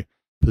up by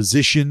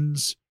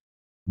positions,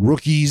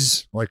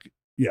 rookies,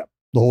 the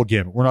whole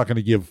gamut. We're not going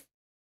to give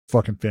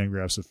fucking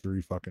Fangraphs a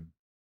free fucking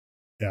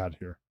ad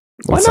here.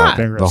 Why not?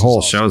 The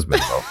whole show's been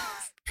about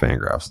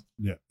Fangraphs.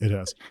 Yeah, it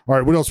has. All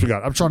right, what else we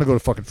got? I'm trying to go to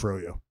fucking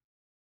Froyo.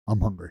 I'm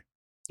hungry.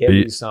 Give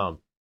me some.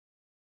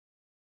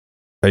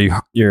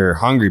 You're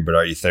hungry, but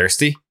are you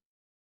thirsty?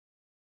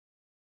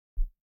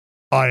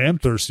 I am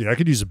thirsty. I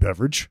could use a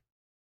beverage.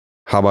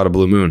 How about a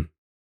Blue Moon?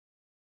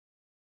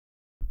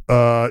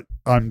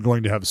 I'm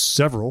going to have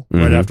several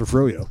right after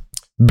Froyo.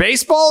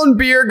 Baseball and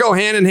beer go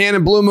hand in hand,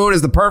 and Blue Moon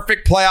is the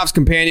perfect playoffs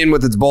companion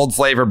with its bold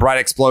flavor, bright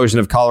explosion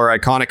of color,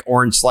 iconic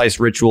orange slice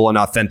ritual, and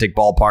authentic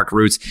ballpark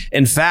roots.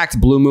 In fact,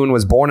 Blue Moon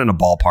was born in a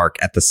ballpark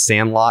at the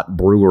Sandlot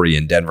Brewery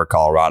in Denver,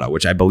 Colorado,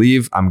 which I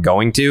believe I'm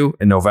going to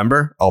in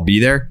November. I'll be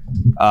there.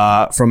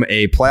 From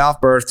a playoff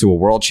berth to a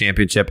world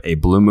championship, a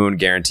Blue Moon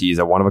guarantees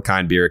a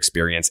one-of-a-kind beer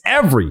experience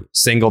every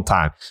single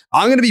time.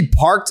 I'm going to be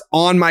parked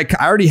on I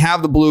already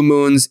have the Blue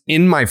Moons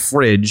in my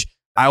fridge.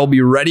 I will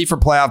be ready for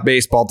playoff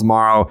baseball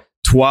tomorrow.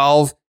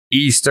 12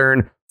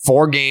 Eastern,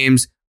 4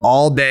 games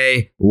all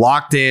day,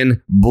 locked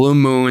in, Blue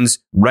Moons,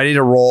 ready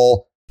to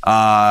roll.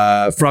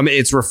 From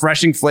its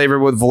refreshing flavor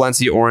with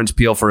Valencia orange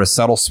peel for a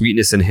subtle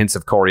sweetness and hints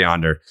of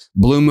coriander,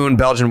 Blue Moon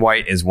Belgian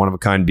White is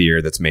one-of-a-kind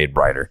beer that's made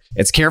brighter.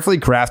 It's carefully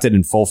crafted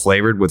and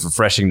full-flavored with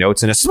refreshing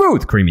notes and a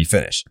smooth, creamy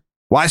finish.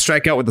 Why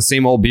strike out with the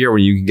same old beer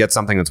when you can get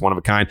something that's one of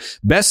a kind?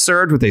 Best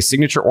served with a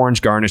signature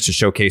orange garnish to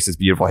showcase its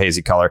beautiful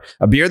hazy color.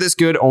 A beer this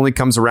good only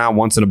comes around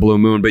once in a blue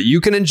moon, but you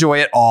can enjoy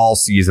it all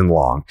season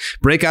long.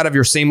 Break out of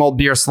your same old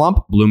beer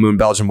slump. Blue Moon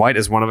Belgian White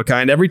is one of a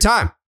kind every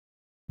time.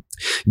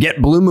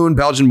 Get Blue Moon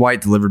Belgian White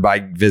delivered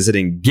by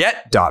visiting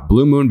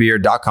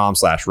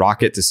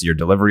get.bluemoonbeer.com/rocket to see your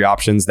delivery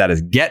options. That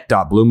is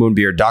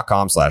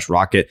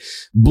get.bluemoonbeer.com/rocket.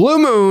 Blue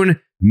Moon,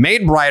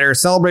 made brighter,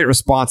 celebrate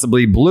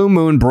responsibly. Blue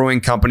Moon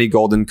Brewing Company,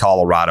 Golden,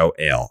 Colorado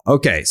Ale.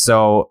 Okay,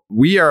 so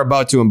we are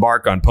about to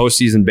embark on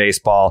postseason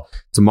baseball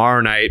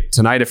tonight,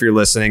 if you're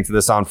listening to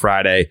this on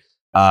Friday.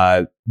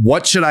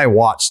 What should I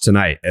watch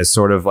tonight as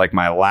sort of like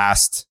my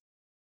last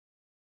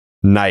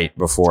night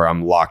before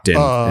I'm locked in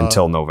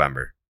until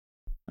November?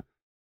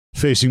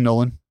 Facing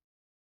Nolan.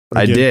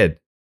 I did.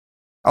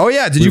 Oh,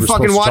 yeah. Did you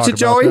fucking watch it,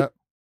 Joey?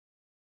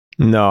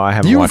 No, I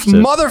haven't watched it.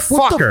 You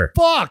motherfucker. What the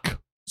fuck?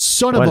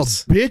 Son of a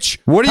bitch.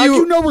 What do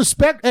you no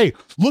respect? Hey,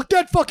 look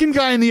that fucking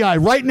guy in the eye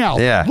right now.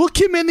 Yeah.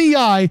 Look him in the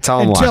eye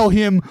and tell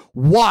him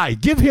why.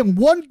 Give him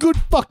one good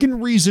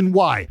fucking reason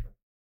why.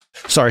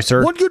 Sorry,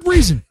 sir. One good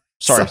reason.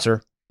 Sorry,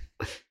 sir.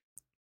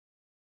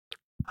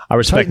 I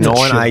respect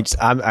Nolan. I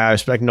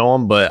respect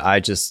Nolan, but I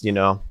just,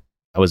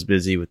 I was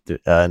busy with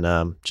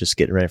just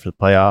getting ready for the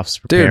playoffs.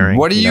 Preparing. Dude,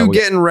 what are you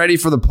getting ready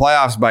for the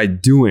playoffs by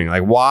doing?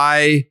 Like,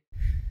 why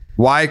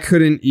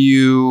couldn't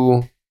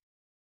you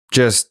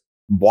just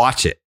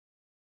watch it?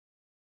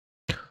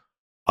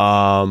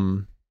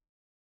 I've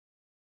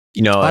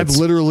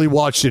literally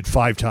watched it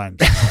 5 times.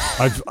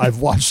 I've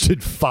watched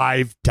it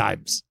 5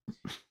 times.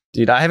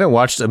 Dude, I haven't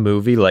watched a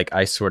movie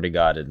I swear to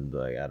God in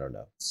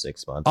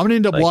 6 months. I'm gonna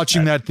end up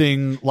watching that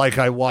thing like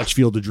I watch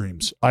Field of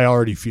Dreams. I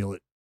already feel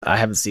it. I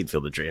haven't seen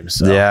Field of Dreams.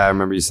 So. Yeah, I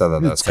remember you said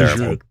that. That's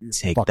terrible.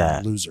 Take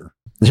that, loser.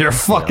 You're a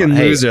fucking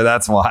loser.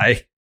 That's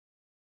why.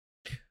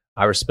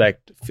 I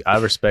respect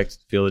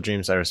Field of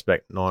Dreams. I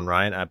respect Nolan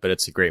Ryan. But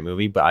it's a great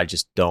movie. But I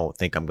just don't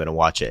think I'm going to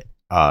watch it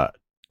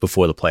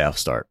before the playoffs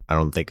start. I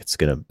don't think it's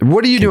going to.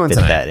 What are you doing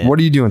tonight? What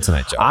are you doing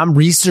tonight, Joe? I'm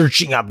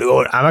researching. I'm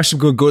actually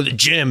going to go to the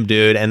gym,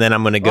 dude, and then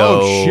I'm going to go.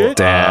 Oh shit!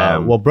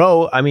 Damn. Well,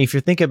 bro, I mean, if you're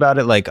thinking about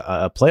it,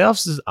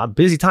 playoffs is a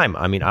busy time.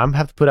 I mean, I'm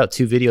have to put out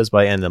 2 videos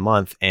by the end of the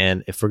month,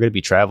 and if we're going to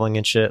be traveling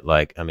and shit,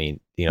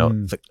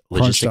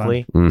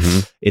 logistically,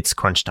 it's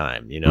crunch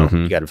time. You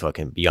got to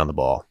fucking be on the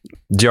ball.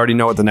 Do you already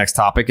know what the next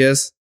topic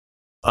is?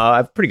 I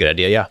have a pretty good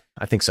idea. Yeah,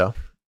 I think so.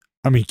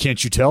 I mean,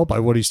 can't you tell by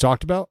what he's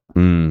talked about?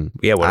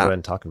 Yeah, what have I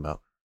been talking about?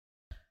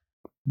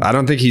 I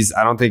don't think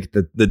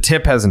the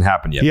tip hasn't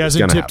happened yet. He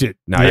hasn't tipped it.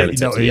 No, he hasn't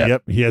tipped it yet.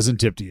 Yep, he hasn't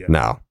tipped it yet.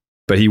 No,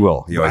 but he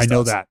will. He always I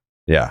know does. that.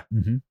 Yeah.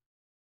 Mm-hmm.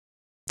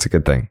 It's a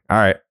good thing. All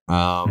right.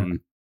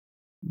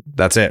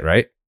 That's it,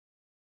 right?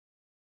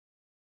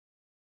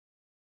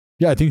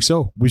 Yeah, I think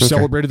so. We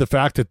celebrated the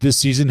fact that this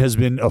season has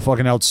been a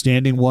fucking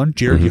outstanding one.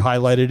 Jared, you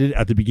highlighted it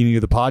at the beginning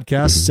of the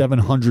podcast.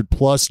 700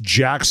 plus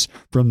jacks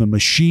from the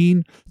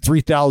machine,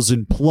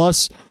 3,000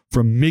 plus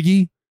from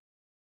Miggy.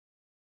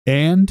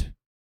 And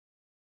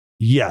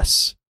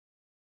yes,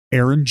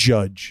 Aaron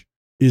Judge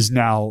is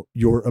now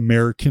your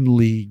American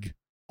League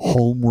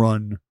home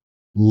run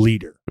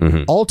leader.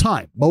 All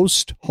time,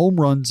 most home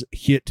runs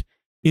hit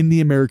in the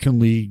American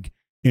League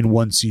in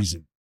one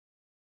season.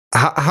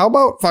 How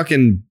about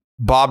fucking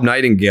Bob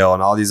Nightingale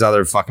and all these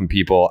other fucking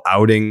people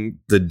outing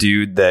the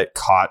dude that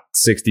caught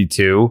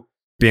 62,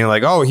 being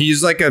like, oh,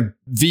 he's like a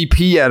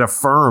VP at a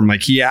firm.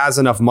 Like, he has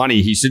enough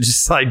money. He should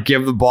just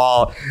give the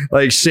ball.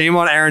 Like, shame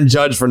on Aaron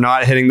Judge for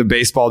not hitting the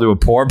baseball to a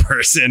poor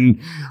person.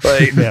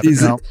 Like, they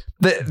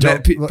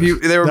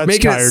were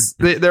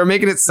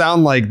making it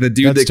sound like the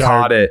dude that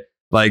caught it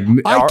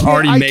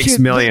already makes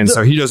millions,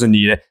 so he doesn't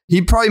need it.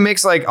 He probably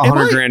makes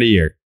 $100,000 a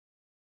year.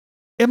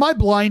 Am I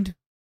blind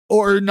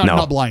or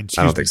not blind?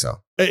 I don't think so.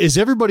 Is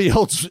everybody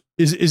else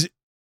is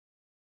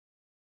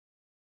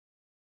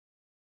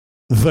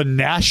the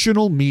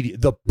national media,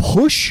 the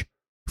push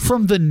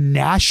from the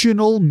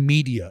national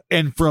media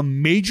and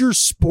from major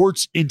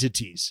sports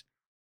entities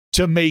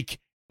to make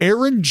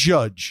Aaron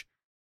Judge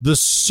the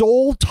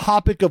sole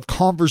topic of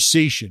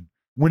conversation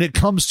when it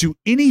comes to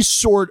any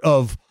sort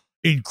of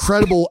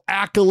incredible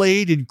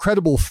accolade,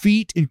 incredible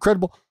feat, it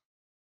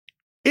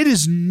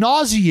is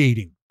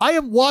nauseating. I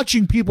am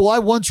watching people I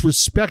once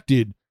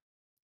respected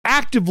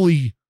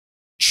actively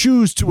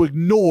choose to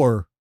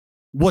ignore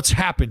what's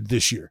happened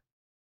this year.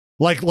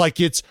 Like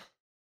it's,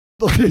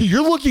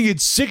 you're looking at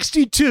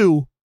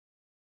 62,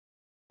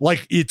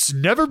 like it's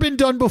never been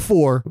done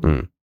before,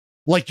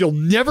 like you'll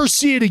never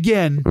see it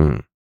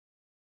again.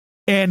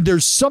 And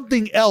there's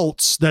something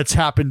else that's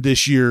happened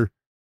this year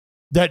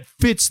that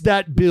fits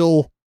that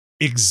bill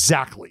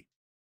exactly.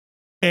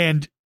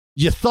 And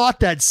you thought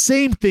that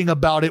same thing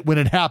about it when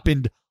it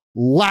happened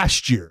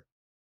last year.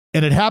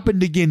 And it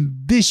happened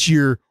again this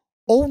year,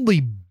 only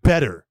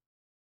better.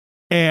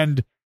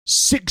 And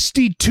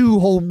 62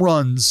 home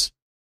runs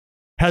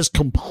has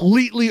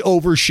completely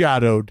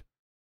overshadowed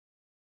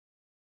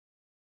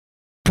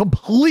the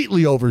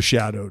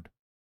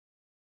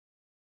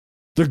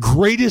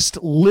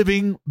greatest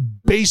living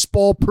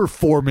baseball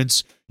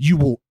performance you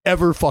will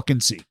ever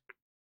fucking see.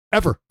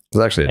 Ever. It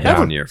was actually a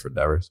down year for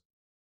Devers.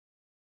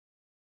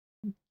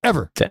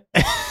 Ever.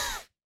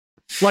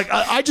 Like,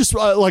 I just,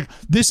 like,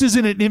 this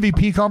isn't an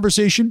MVP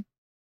conversation.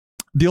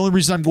 The only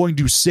reason I'm going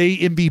to say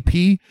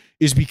MVP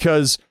is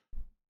because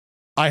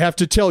I have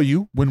to tell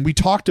you, when we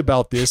talked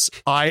about this,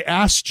 I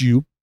asked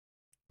you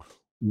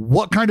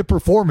what kind of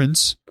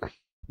performance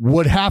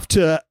would have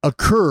to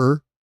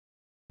occur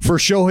for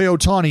Shohei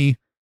Ohtani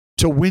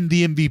to win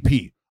the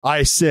MVP.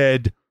 I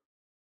said,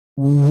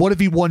 what if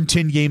he won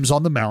 10 games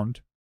on the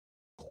mound?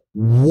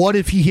 What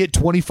if he hit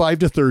 25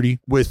 to 30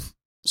 with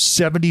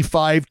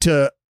 75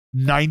 to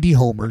 90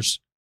 homers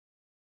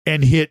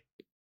and hit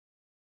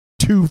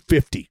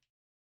 250,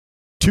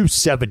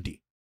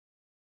 270?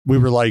 We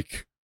were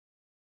like,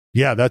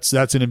 yeah, that's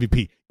an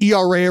MVP.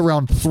 ERA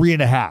around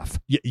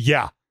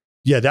 3.5.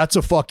 Yeah, that's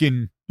a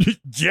fucking,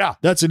 yeah,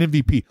 that's an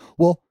MVP.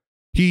 Well,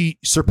 he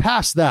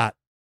surpassed that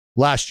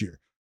last year.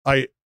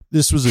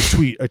 This was a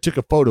tweet. I took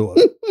a photo of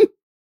it.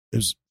 It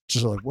was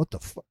just like, what the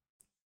fuck?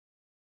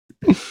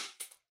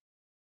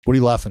 What are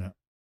you laughing at?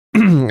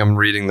 I'm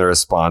reading the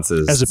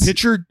responses. As a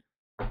pitcher?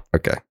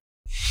 Okay.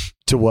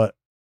 To what?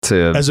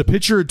 As a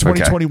pitcher in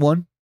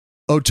 2021,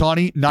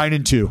 Ohtani,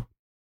 9-2.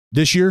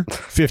 This year,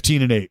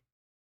 15-8.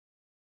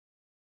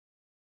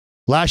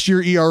 Last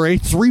year, ERA,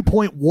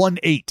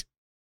 3.18.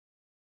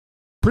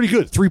 Pretty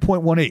good,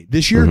 3.18.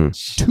 This year,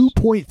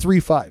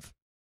 2.35.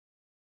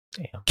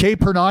 Damn. K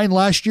per 9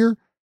 last year,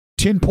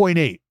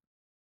 10.8.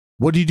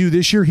 What did he do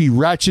this year? He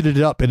ratcheted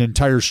it up an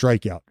entire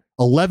strikeout,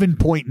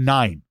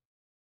 11.9.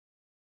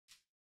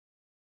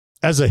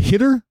 As a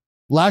hitter,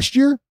 last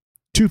year,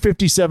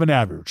 257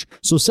 average.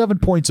 So 7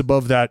 points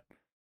above that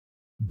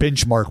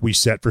benchmark we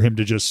set for him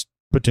to just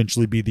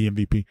potentially be the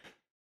MVP.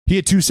 He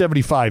had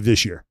 275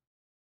 this year.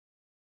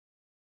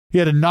 He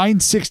had a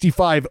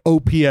 965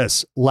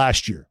 OPS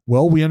last year.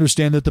 Well, we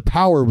understand that the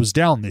power was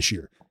down this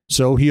year.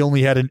 So he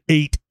only had an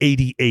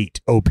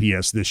 888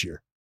 OPS this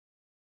year.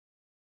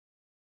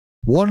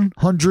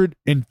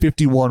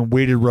 151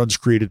 weighted runs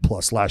created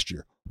plus last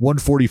year.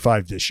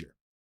 145 this year.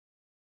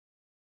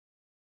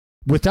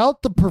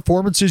 Without the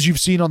performances you've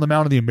seen on the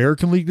mound of the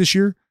American League this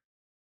year,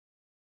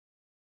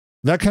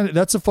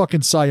 that's a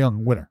fucking Cy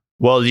Young winner.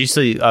 Well, you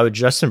see,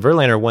 Justin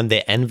Verlander won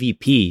the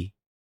MVP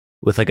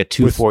with like a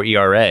 2.4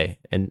 ERA,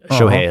 and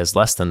Shohei has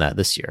less than that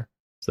this year.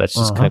 So that's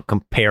just kind of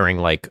comparing,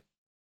 like.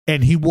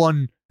 And he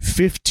won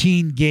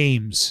 15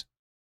 games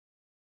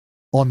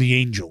on the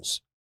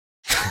Angels.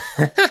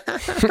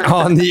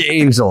 On the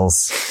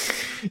Angels.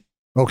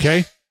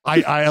 Okay,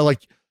 I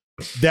like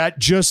that.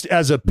 Just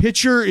as a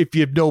pitcher, if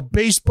you know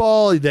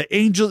baseball, the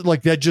Angels,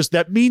 like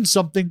that means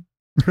something.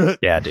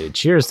 Yeah, dude.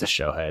 Cheers to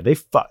Shohei. They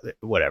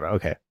whatever.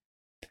 Okay.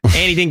 And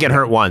he didn't get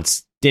hurt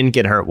once.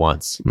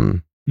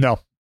 No,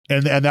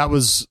 and that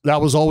was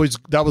always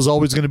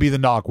going to be the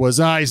knock. Was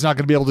he's not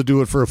going to be able to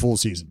do it for a full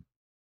season.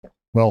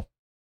 Well,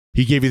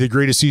 he gave you the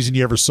greatest season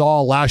you ever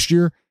saw last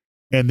year,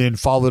 and then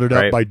followed it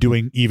up by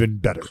doing even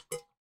better.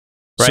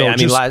 Right. So I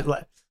mean,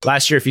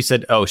 last year, if you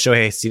said, "Oh,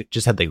 Shohei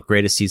just had the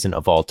greatest season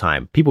of all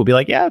time," people would be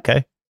like, "Yeah,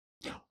 okay."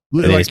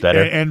 It's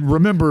better. And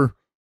remember,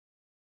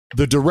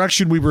 the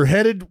direction we were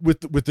headed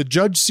with the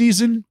Judge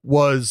season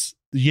was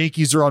the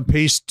Yankees are on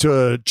pace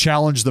to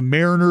challenge the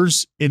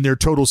Mariners in their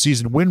total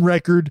season win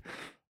record.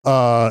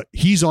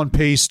 He's on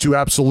pace to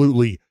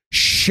absolutely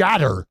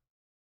shatter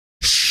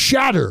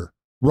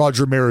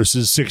Roger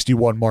Maris's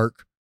 61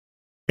 mark.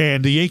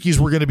 And the Yankees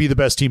were going to be the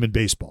best team in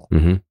baseball.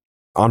 Mm-hmm.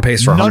 On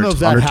pace for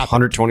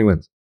 120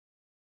 wins.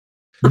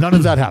 None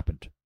of that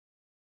happened.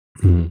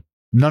 Mm-hmm.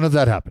 None of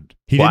that happened.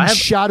 He didn't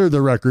shatter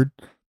the record.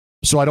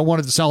 So I don't want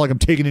it to sound like I'm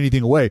taking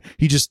anything away.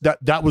 He just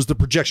that was the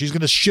projection. He's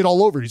going to shit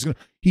all over it.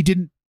 He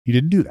didn't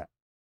do that.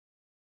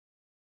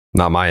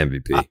 Not my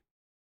MVP.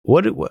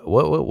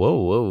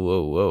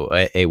 Whoa.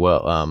 Hey,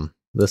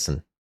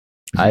 listen.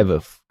 I have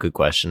a good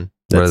question.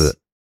 What is it?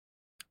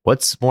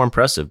 What's more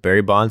impressive?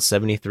 Barry Bonds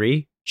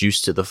 73,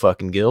 juiced to the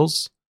fucking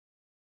gills,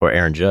 or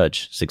Aaron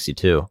Judge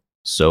 62,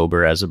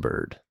 sober as a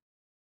bird?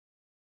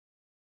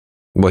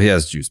 Well, he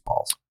has juice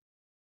balls.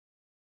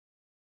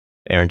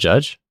 Aaron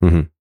Judge?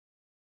 Mm-hmm.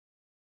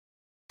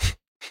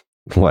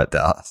 What,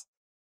 Dallas?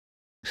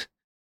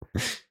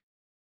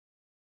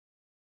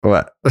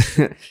 What?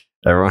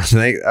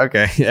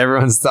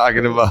 Everyone's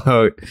talking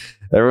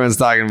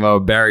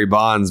about Barry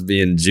Bonds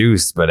being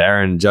juiced, but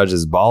Aaron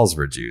Judge's balls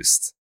were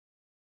juiced.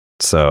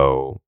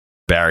 So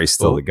Barry's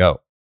still the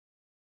GOAT.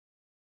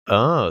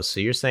 Oh, so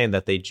you're saying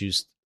that they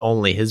juiced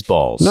only his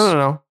balls?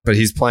 No. But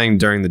he's playing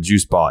during the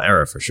juice ball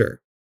era for sure.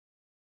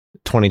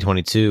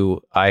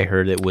 2022, I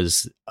heard it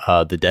was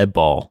the dead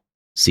ball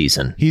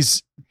season.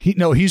 He's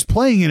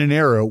playing in an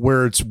era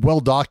where it's well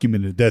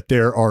documented that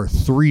there are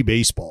 3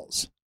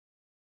 baseballs.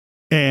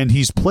 And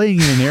he's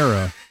playing in an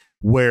era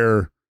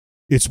where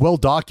it's well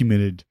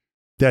documented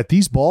that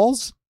these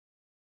balls,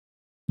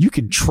 you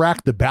can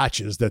track the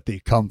batches that they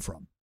come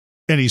from.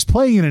 And he's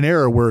playing in an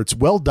era where it's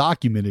well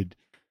documented.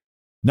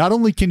 Not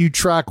only can you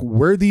track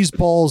where these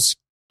balls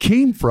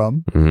came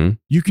from,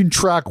 you can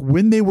track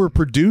when they were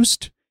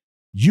produced.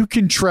 You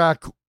can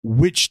track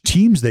which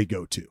teams they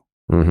go to.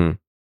 Mm-hmm.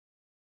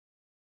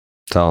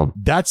 Tell him.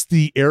 That's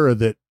the era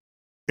that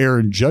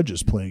Aaron Judge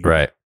is playing.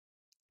 Right.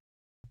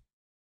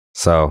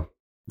 So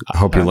I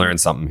hope you learned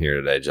something here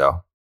today,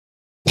 Joe.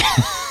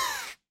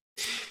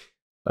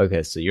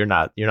 Okay, so you're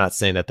not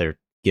saying that they're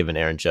giving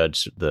Aaron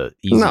Judge the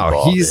easy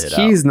ball. No,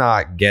 he's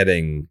not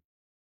getting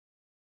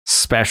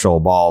special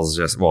balls.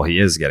 He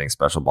is getting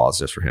special balls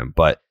just for him,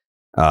 but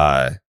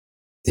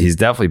he's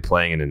definitely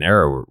playing in an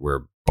era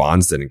where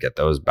Bonds didn't get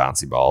those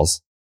bouncy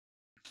balls.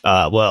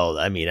 Well,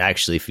 I mean,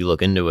 actually, if you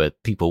look into it,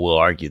 people will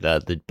argue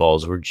that the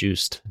balls were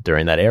juiced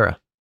during that era.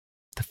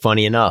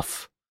 Funny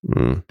enough,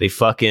 they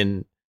took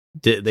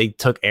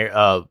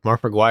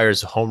Mark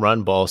McGwire's home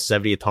run ball,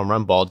 70th home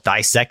run ball,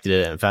 dissected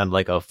it, and found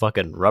like a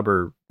fucking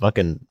rubber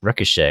fucking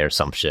ricochet or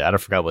some shit. I don't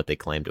forgot what they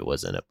claimed it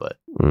was in it, but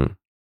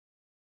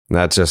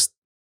that's just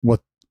what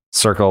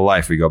circle of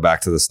life. We go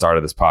back to the start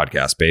of this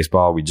podcast.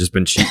 Baseball, we just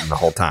been cheating the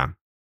whole time.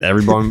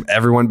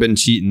 Everyone been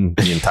cheating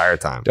the entire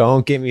time.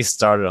 Don't get me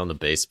started on the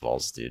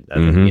baseballs, dude. I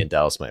think me and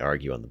Dallas might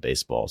argue on the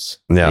baseballs.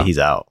 Yeah, he's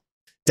out.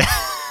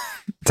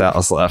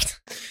 Dallas left.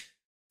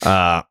 He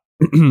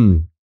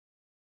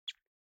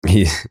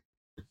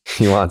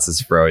wants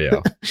his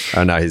froyo.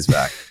 Oh no, he's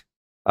back.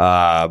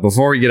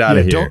 Before we get out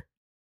of here,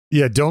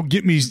 don't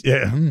get me.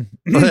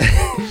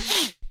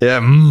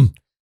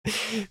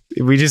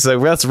 We just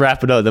let's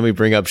wrap it up. Then we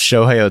bring up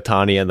Shohei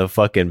Ohtani and the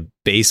fucking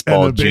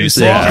baseball juice.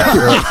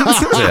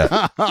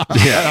 That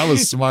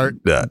was smart.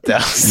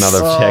 Another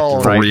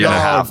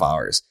 3.5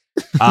 hours.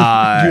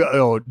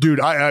 Dude,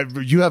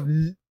 you have.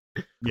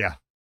 Yeah.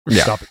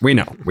 Stop it. We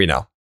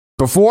know.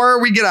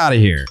 Before we get out of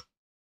here,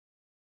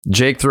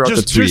 Jake threw out the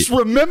tweet. Just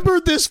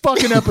remember this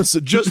fucking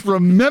episode. Just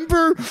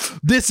remember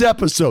this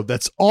episode.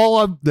 That's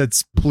all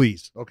that's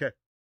please. Okay.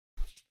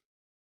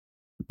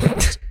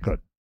 Good.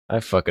 I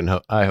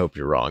hope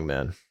you're wrong,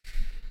 man.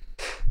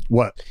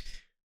 What?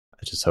 I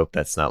just hope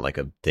that's not like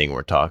a thing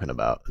we're talking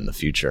about in the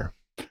future.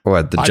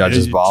 What, the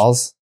judge's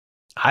balls?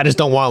 I just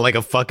don't want like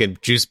a fucking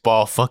juice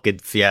ball fucking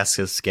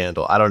fiasco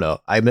scandal. I don't know.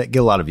 I might get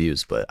a lot of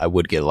views, but I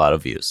would get a lot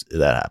of views if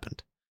that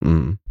happened.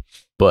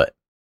 But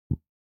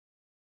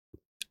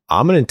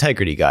I'm an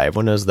integrity guy.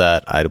 Everyone knows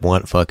that. I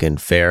want fucking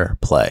fair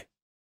play.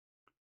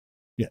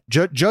 Yeah.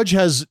 Judge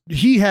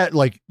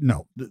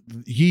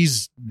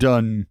he's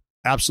done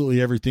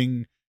absolutely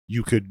everything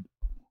you could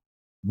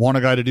want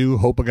a guy to do,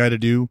 hope a guy to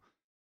do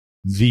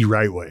the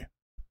right way.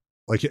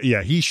 Like,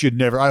 yeah, he should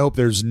never. I hope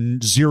there's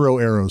 0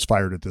 arrows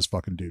fired at this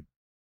fucking dude.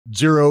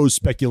 0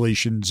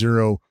 speculation,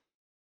 0.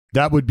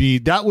 That would be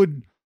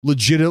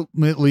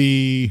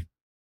legitimately,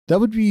 that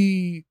would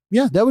be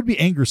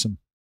angersome.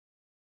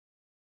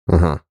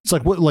 It's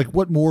like,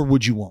 what more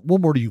would you want?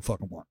 What more do you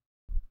fucking want?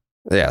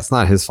 Yeah, it's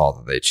not his fault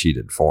that they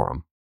cheated for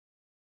him.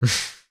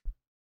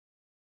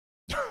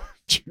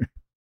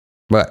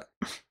 But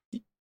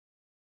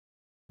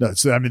no,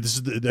 so I mean, this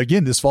is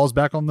again. This falls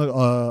back on the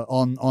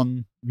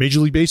on Major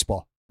League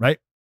Baseball, right?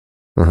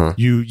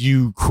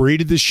 You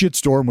created this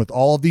shitstorm with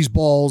all of these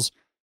balls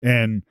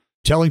and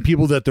telling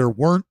people that there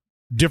weren't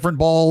different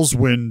balls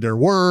when there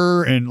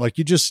were, and like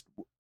this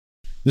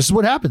is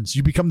what happens.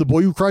 You become the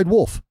boy who cried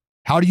wolf.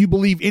 How do you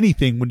believe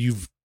anything when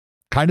you've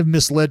kind of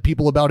misled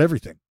people about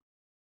everything?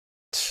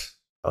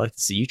 I like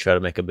to see you try to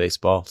make a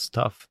baseball. It's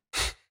tough.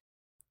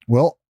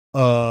 Well,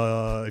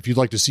 if you'd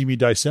like to see me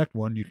dissect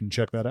one, you can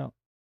check that out.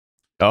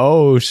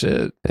 Oh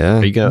shit! Yeah,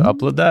 are you gonna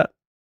upload that?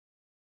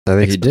 I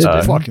think he did.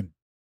 Fucking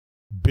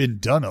been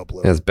done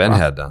upload. Yes, Ben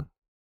had done.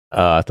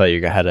 I thought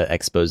you had an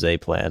expose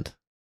planned.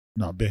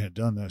 No, Ben had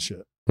done that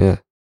shit. Yeah.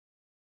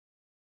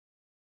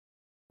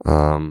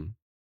 All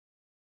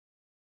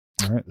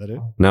right, that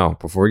it? No,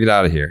 before we get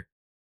out of here.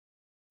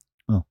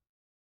 Oh.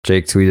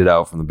 Jake tweeted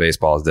out from the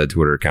Baseball is Dead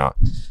Twitter account.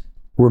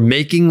 We're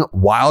making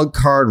wild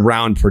card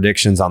round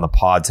predictions on the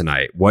pod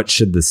tonight. What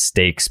should the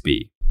stakes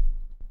be?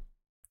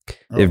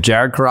 If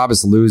Jared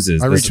Carrabis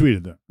loses... I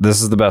retweeted that.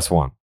 This is the best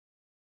one.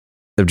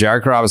 If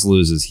Jared Carrabis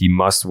loses, he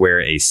must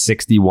wear a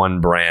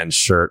 61 brand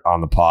shirt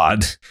on the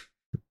pod.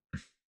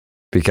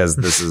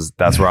 Because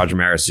that's Roger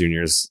Maris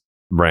Jr.'s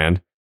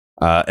brand.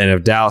 And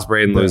if Dallas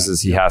Braden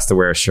loses, he has to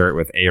wear a shirt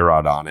with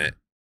A-Rod on it.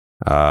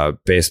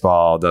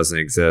 Baseball doesn't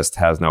exist,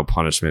 has no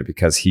punishment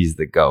because he's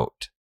the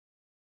GOAT.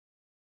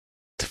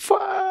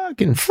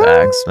 Fucking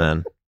facts,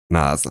 man.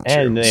 No, that's not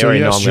and true. They already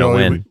know I'm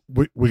going to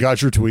win. We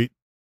got your tweet.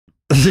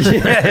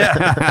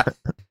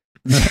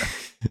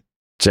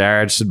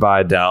 Jared should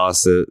buy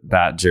Dallas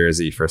that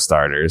jersey for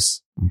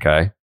starters.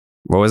 Okay.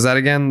 What was that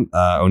again?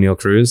 O'Neal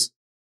Cruz?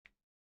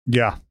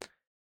 Yeah.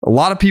 A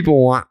lot of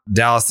people want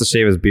Dallas to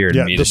shave his beard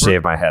and me to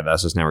shave my head.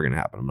 That's just never going to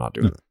happen. I'm not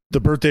doing it.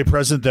 The birthday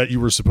present that you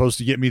were supposed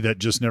to get me that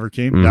just never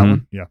came. That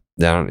one? Yeah.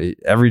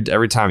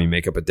 Every time you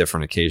make up a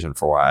different occasion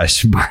for why I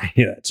should buy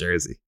that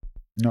jersey.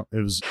 No,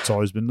 it's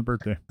always been the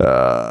birthday.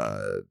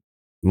 A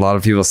lot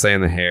of people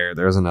saying the hair.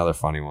 There's another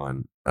funny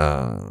one.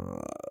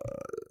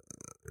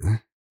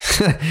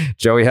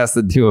 Joey has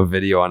to do a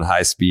video on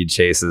high speed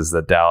chases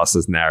that Dallas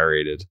has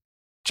narrated.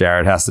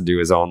 Jared has to do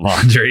his own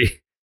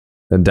laundry.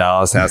 And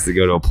Dallas has to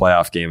go to a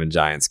playoff game in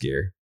Giants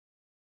gear.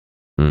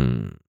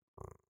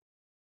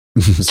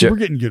 So we're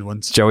getting good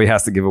ones. Joey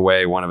has to give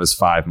away one of his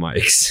 5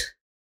 mics.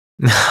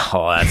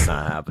 Oh, that's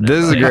not happening.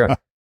 This is great.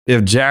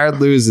 If Jared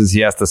loses, he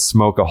has to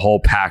smoke a whole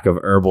pack of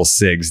herbal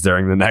cigs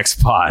during the next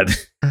pod.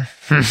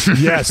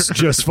 Yes,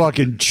 just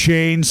fucking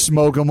chain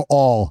smoke them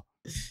all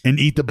and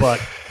eat the butt.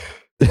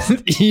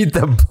 Eat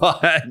the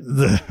butt.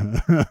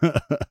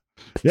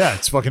 Yeah,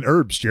 it's fucking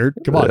herbs, Jared.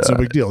 Come on, it's no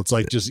big deal. It's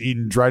like just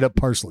eating dried up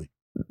parsley.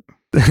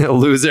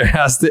 Loser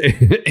has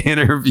to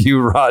interview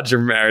Roger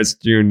Maris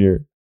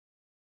Jr.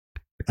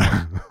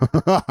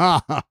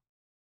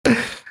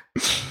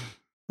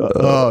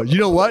 You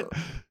know what?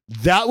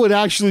 That would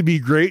actually be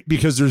great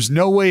because there's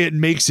no way it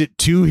makes it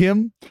to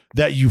him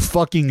that you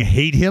fucking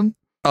hate him.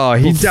 Oh,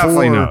 he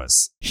definitely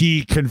knows.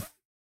 He can.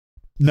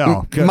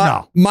 No.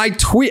 My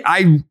tweet,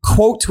 I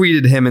quote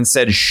tweeted him and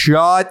said,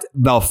 "Shut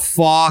the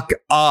fuck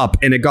up,"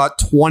 and it got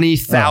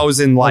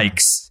 20,000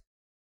 likes.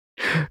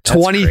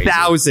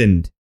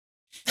 20,000.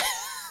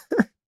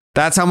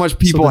 That's how much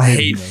people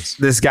hate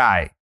this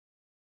guy.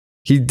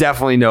 He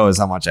definitely knows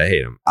how much I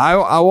hate him.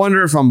 I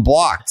wonder if I'm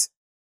blocked.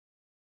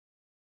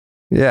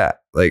 Yeah,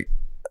 like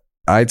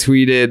I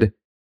tweeted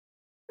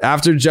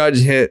after Judge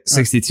hit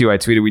 62. I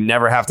tweeted, "We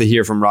never have to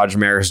hear from Roger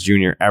Maris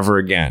Jr. ever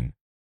again."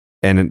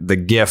 And the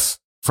GIF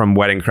from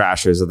Wedding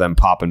Crashers of them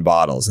popping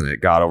bottles, and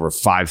it got over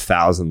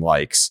 5,000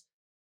 likes.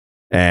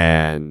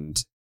 And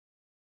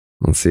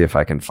let's see if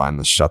I can find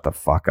the "shut the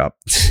fuck up"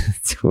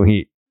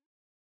 tweet.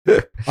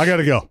 I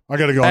gotta go. Hey,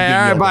 all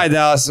right, bye,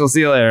 Dallas. We'll see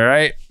you later.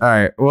 All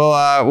right.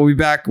 We'll be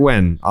back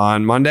when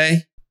on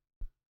Monday.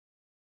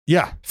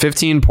 Yeah,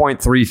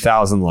 15.3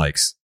 thousand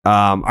likes.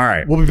 All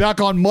right, we'll be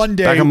back on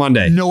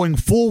Monday. Knowing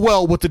full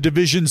well what the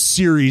division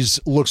series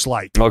looks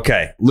like.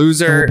 Okay,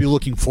 loser. We'll be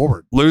looking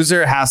forward.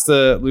 Loser has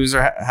to.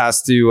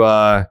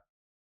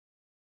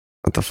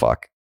 What the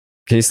fuck?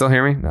 Can you still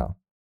hear me? No.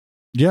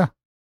 Yeah.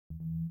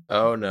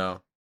 Oh no.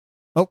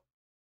 Oh.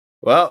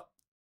 Well,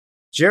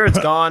 Jared's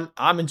gone.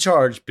 I'm in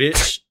charge,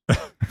 bitch.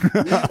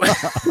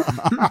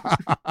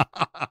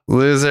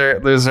 Loser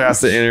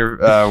has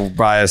to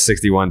buy a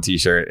 61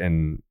 t-shirt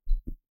and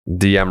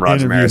DM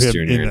Roger Maris Jr.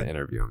 and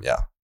interview him.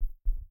 Yeah.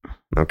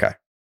 Okay.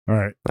 All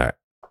right.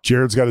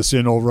 Jared's got to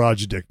send old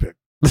Roger dick pic.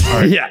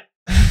 All right. Yeah.